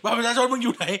บัตรประชาชนมึงอ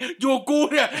ยู่ไหนอยู่กู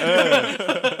เนี่ย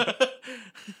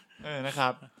นะครั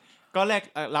บก็แรก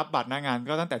รับบัตรหน้างาน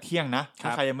ก็ตั้งแต่เที่ยงนะถ้า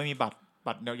ใครยังไม่มี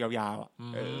บัตรยาวๆอ่ะ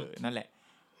นั่นแหละ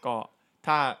ก็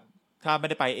ถ้าไม่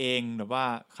ได้ไปเองหรือว่า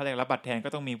เขาเรียกรับบัตรแทนก็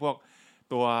ต้องมีพวก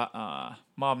ตัว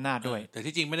มอบอำนาจด้วยแต่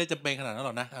ที่จริงไม่ได้จำเป็นขนาดนั้นห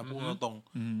รอกนะพูดตรง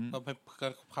ๆก็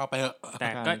เข้าไปเถอะแต่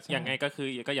ก็ยังไงก็คือ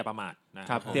ก็อย่าประมาทนะ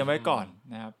ครับเตรียมไว้ก่อน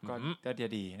นะครับก็จะ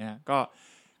ดีนะก็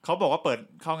เขาบอกว่าเปิด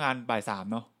เข้างานบ่าย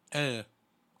 3เนาะ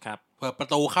ครับเปิดประ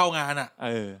ตูเข้างานอ่ะ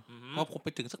เพราะผมไป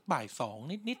ถึงสักบ่าย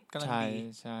 2นิดๆกำลังดี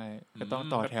ใช่ก็ต้อง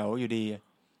ต่อแถวอยู่ดี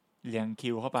เรียง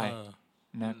คิวเข้าไป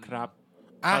นะครับ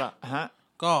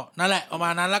ก็นั่นแหละประมา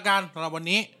ณนั้นละกันสำหรับวัน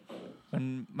นี้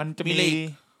มันจะมี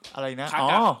อะไรนะขา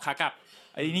กลับ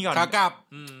ไอ้นี่ก่อนขากลับ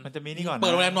มันจะมีนี่ก่อนเปิ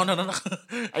ดโรงแรมนอนเท่านั้น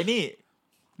ไอ้นี่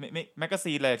แมกกา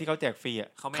ซีนเลยที่เขาแจกฟรีอ่ะ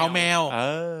เขาแมว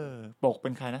ปกเป็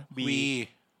นใครนะ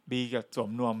บีกับสวม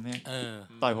นวมเนี่ย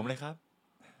ต่อยผมเลยครับ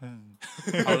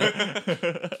เอาเลย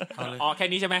อ๋อแค่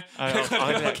นี้ใช่ไหม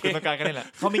คุณต้องการแค่นี้แหละ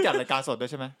เขามีจัดรายการสดด้วย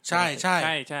ใช่ไหมใช่ใช่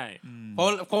ใช่เพร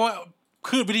าะว่าค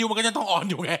ลื่นวิทยุมันก็จะต้องออน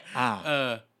อยู่ไง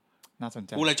น่าสนใ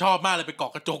จกูเลยชอบมากเลยไปเกา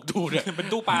ะกระจกดูเนี่ยเป็น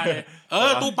ตู้ปลาเลย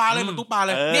ตู้ปลาเลยเหมือนตู้ปลาเ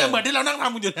ลยเนี่ยเหมือนที่เรานั่งท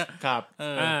ำกันอยู่เนี่ยครับ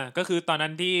ก็คือตอนนั้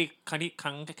นที่ค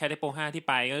รั้งแคทโป5ที่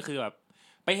ไปก็คือแบบ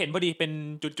ไปเห็นพอดีเป็น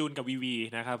จูนกับวี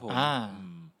นะครับผม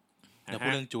เดี๋ยวพู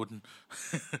ดเรื่องจูน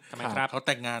ทำไมครับเขาแ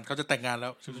ต่งงานเขาจะแต่งงานแล้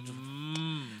ว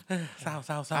เศร้า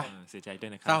เสียใจด้ว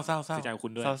ยนะครับเศร้าเสียใจคุ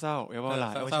ณด้วยเศร้าอย่าว่าอะไร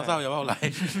เศร้าอย่าว่าอะไร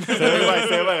เ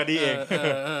ซฟไว้ก็ดีเอง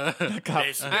ครับ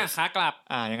ขากลับ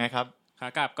ยังไงครับข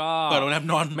ากลับก็เปิดโรงแรม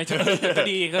นอนไม่ใช่ก็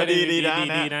ดี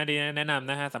นะแนะนำ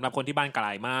นะฮะสำหรับคนที่บ้านไกล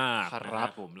มากครับ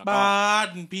ผมบ้าน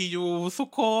พี่อยู่สุ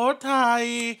โขทัย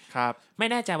ครับไม่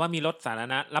แน่ใจว่ามีรถสาธา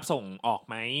รณะรับส่งออก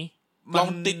ไหมลอง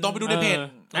ติดต่อไปดูในเพจ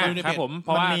ครับผมเพร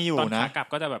าะว่าตอนขากลับ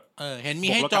ก็จะแบบเห็นมี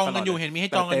ให้จองกันอยู่เ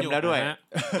ต็มแล้วด้วย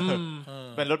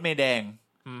เป็นรถเมล์แดง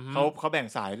เขาแบ่ง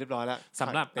สายเรียบร้อยแล้วส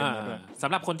ำ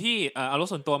หรับคนที่เอารถ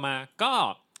ส่วนตัวมาก็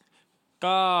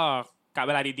กะเ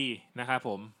วลาดีๆนะครับผ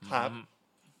มครับ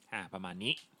ประมาณ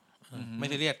นี้ไม่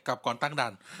ซีเรียสกลับก่อนตั้งด่า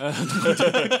น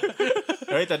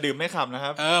เฮ้ยแต่ดื่มไม่ขับนะค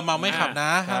รับเมาไม่ขับน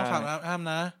ะห้ามขับห้าม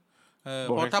นะเ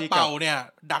พราะถ้าเป่าเนี่ย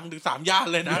ดังถึง3 ย่าน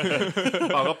เลยนะ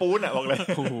เป่ากระปูนอ่ะบอกเลย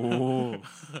โอ้โห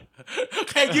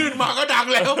แค่ยื่นมาก็ดัง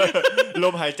แล้วล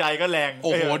มหายใจก็แรงโ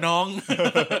อ้โหน้อง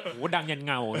โอ้โหดังยัน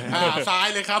เงาซ้าย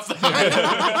เลยครับซ้าย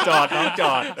จอดน้องจ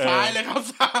อดซ้ายเลยครับ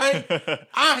ซ้าย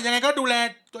ยังไงก็ดูแล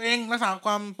ตัวเองรักษาค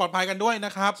วามปลอดภัยกันด้วยน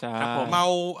ะครับเมา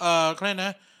เขาเรียกน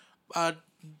ะ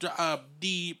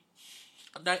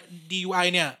DUI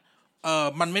เนี่ย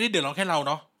มันไม่ได้เดือดร้อนแค่เรา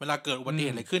เนาะเวลาเกิดอุบัติเห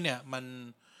ตุอะไรขึ้นเนี่ย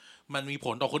มันมีผ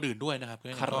ลต่อคนอื่นด้วยนะครับ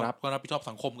ก็รับผิดชอบ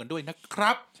สังคมกันด้วยนะค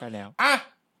รับใช่แล้ว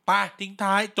ไปทิ้ง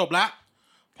ท้ายจบละ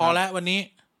พอแล้ววันนี้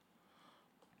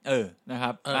นะค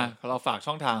รับเราฝาก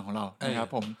ช่องทางของเรานะครับ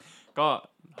ผมก็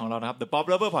ของเรานะครับ The Pop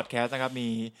Lover Podcast นะครับมี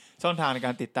ช่องทางในก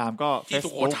ารติดตามก็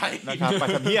Facebook นะครับไป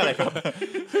ทำที่อะไรครับ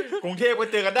กรุงเทพก็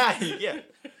เจอกันได้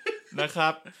นะครั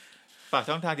บฝาก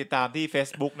ช่องทางติดตามที่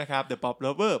Facebook นะครับ The Pop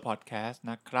Lover Podcast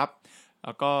นะครับแ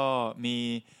ล้วก็มี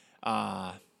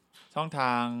ช่องท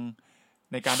าง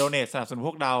ในการโดเนทสนับสนุนพ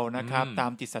วกเรานะครับตา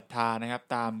มจิตศรัทธานะครับ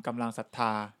ตามกำลังศรัทธ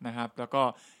านะครับแล้วก็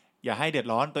อย่าให้เดือด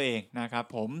ร้อนตัวเองนะครับ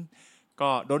ผมก็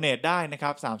โดเนทได้นะค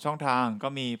รับ3ช่องทางก็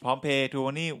มีพร้อมเพย์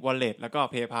Money Wallet แล้วก็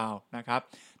PayPal นะครับ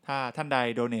ถ้าท่านใด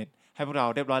โดเนทให้พวกเรา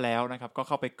เรียบร้อยแล้วนะครับก็เ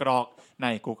ข้าไปกรอกใน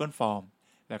Google Form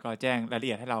แล้วก็แจ้งรายละเ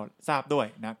อียดให้เราทราบด้วย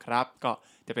นะครับก็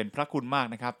จะเป็นพระคุณมาก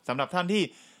นะครับสำหรับท่านที่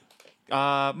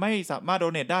ไม่สามารถโด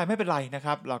เนทได้ไม่เป็นไรนะค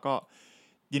รับเราก็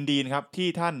ยินดีนะครับที่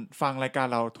ท่านฟังรายการ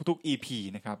เราทุกๆ EP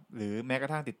นะครับหรือแม้กร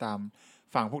ะทั่งติดตาม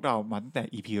ฟังพวกเรามาตั้งแต่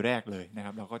EP แรกเลยนะค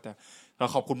รับเรา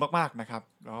ขอบคุณมากๆนะครับ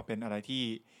แล้วก็เป็นอะไรที่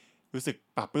รู้สึก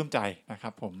ปลาบปลื้มใจนะครั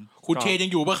บผมคุณเชยัง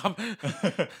อยู่ป่ะครับ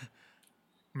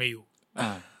ไม่อยู่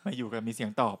ไม่อยู่กันมีเสีย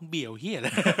งตอบเบี่ยวเหี้ยเล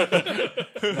ย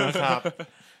นะครับ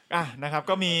นะครับ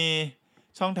ก็มี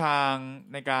ช่องทาง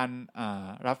ในการ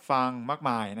รับฟังมาก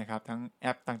มายนะครับทั้งแอ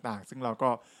ปต่างๆซึ่งเราก็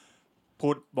พู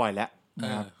ดบ่อยแล้วน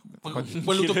ะครับไ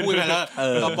ม่รู้จะพูดอะไรแล้ว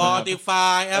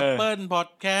Spotify Apple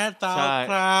Podcast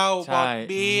SoundCloud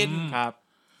Podbean ครับ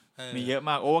มีเยอะม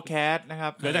าก Overcast นะครั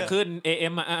บเดี๋ยวจะขึ้น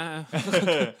AM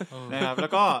นะครับแล้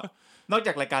วก็นอกจ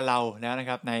ากรายการเราแล้วนะ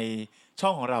ครับในช่อ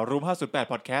งของเรา Room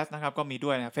 508 Podcast นะครับก็มีด้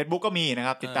วยนะ Facebook ก็มีนะค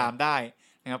รับติดตามได้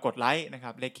นะครับกดไลค์นะค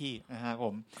รับเลขคี่นะฮะผ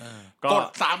มกด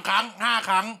3 ครั้ง5 ค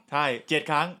รั้งใช่7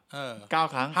 ครั้ง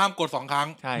9 ครั้งห้ามกด2 ครั้ง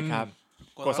ใช่ครับ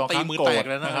กด2 ครั้งมือแตก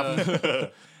แล้วนะครับ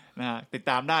นะฮะติด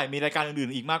ตามได้มีรายการอื่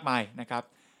นๆอีกมากมายนะครับ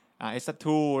S2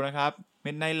 นะครับ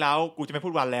Midnight Loungeกูจะไม่พู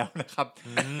ดวันแล้วนะครับ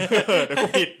เดี๋ยวกู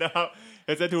ผิดนะครับ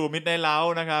S2 Midnight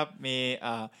Loungeนะครับมี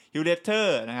Hulater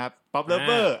นะครับ Pop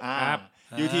Lover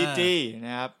UTG น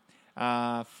ะครับ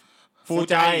ฟู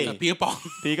ใจพี่ก็ปอง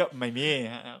พี่ก็ไม่มี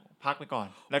ฮะพักไปก่อน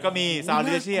แล้วก็มีซาวด์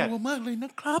ดิเชียมากเลยน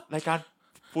ะครับรายการ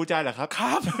ฟูใจเหรอครับค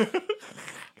รับ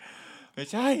ไม่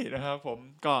ใช่นะครับผม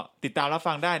ก็ติดตามรับ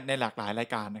ฟังได้ในหลากหลายราย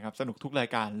การนะครับสนุกทุกราย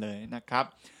การเลยนะครับ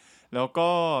แล้วก็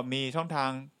มีช่องทาง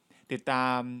ติดตา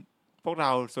มพวกเร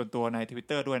าส่วนตัวใน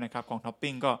Twitter ด้วยนะครับของ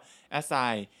Topping ก็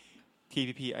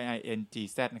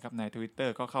 @TPPIINGZ นะครับใน Twitter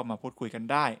ก็เข้ามาพูดคุยกัน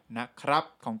ได้นะครับ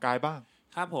ของกายบ้าง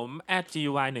ครับผม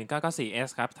 @GY1994S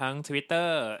ครับทั้ง Twitter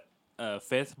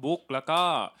Facebook แล้วก็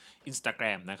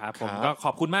Instagram นะครับผมก็ข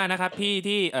อบคุณมากนะครับพี่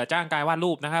ที่จ้างกายวาด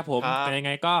รูปนะครับผมเป็นยังไ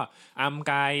งก็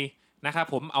กายนะครับ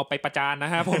ผมเอาไปประจานน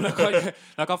ะครับผมแ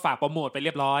ล้วก็ฝากโปรโมทไปเรี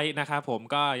ยบร้อยนะครับผม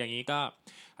ก็อย่างนี้ก็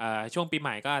ช่วงปีให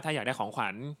ม่ก็ถ้าอยากได้ของขวั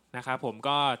ญนะครับผม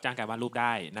ก็จ้างกายวาดรูปไ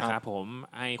ด้นะครับผม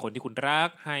ให้คนที่คุณรัก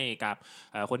ให้กับ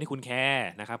คนที่คุณแคร์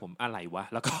นะครับผมอะไรวะ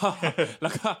แล้วก็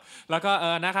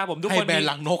นะครับผมทุกคนให้แบน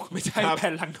หลังนกไม่ใช่แบ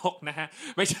นหลังนกนะฮะ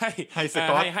ไม่ใช่ให้ส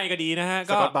กอตให้ก็ดีนะฮะ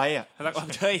ก็สกอตไบต์แล้วก็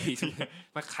ใช่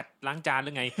มาขัดล้างจานหรื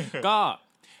อไงก็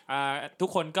ทุก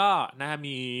คนก็นะฮะ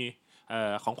มี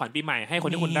ของขวัญปีใหม่ให้ค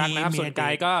นที่คุณรักนะครับส่วนกา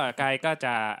ยก็จ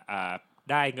ะ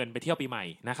ได้เงินไปเที่ยวปีใหม่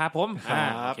นะครับผม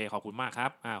โอเคขอบคุณมากครั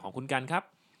บของคุณกันครับ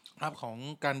ครับของ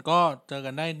กันก็เจอกั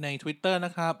นได้ใน Twitter น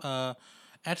ะครับ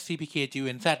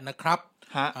@cpkgunz นะครับ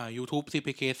YouTube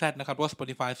cpkz นะครับหรือว่า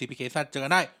Spotify cpkz เจอกั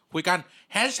นได้คุยกัน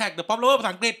 #thepoplover ภาษ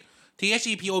าอังกฤษ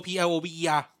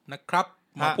thepoplover นะครับ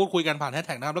มาพูดคุยกันผ่านแฮชแ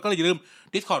ท็กนะครับแล้วก็อย่าลืม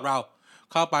Discord เรา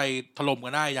เข้าไปถล่มกั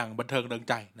นได้อย่างบันเทิงเริง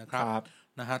ใจนะครับ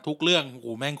นะฮะทุกเรื่องโอ้โห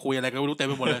แม่งคุยอะไรก็ไม่รู้เต็ม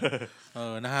ไปหมดเลย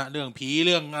นะฮะเรื่องผีเ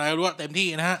รื่องอะไรรู้เต็มที่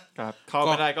นะฮะครับเข้าไ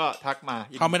ม่ได้ก็ทักมา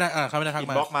เข้าไม่ได้ทักมาอิ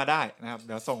นบ็อกซ์มาได้นะครับเ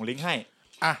ดี๋ยวส่งลิงก์ให้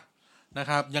นะ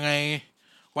ครับยังไง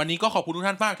วันนี้ก็ขอบคุณทุก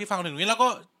ท่านมากที่ฟังถึงนี้แล้วก็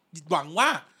หวังว่า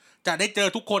จะได้เจอ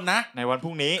ทุกคนนะในวันพ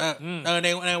รุ่งนี้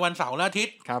ในวันเสาร์และอาทิต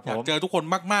ย์อยากเจอทุกคน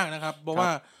มากๆนะครับเพราะว่า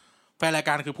แฟนรายก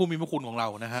ารคือผู้มีพระคุณของเรา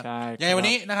นะฮะยังไงวัน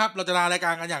นี้นะครับเราจะลารายก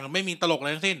ารกันอย่างไม่มีตลกอะไร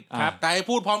ทั้งสิ้นแต่ให้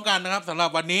พูดพร้อมกันนะครับสำหรั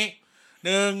บวันนี้1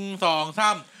 2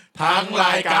 3ทั้งร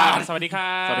ายการสวัสดีค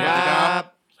รับสวัสดีครับ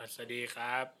สวัสดีค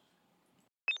รับ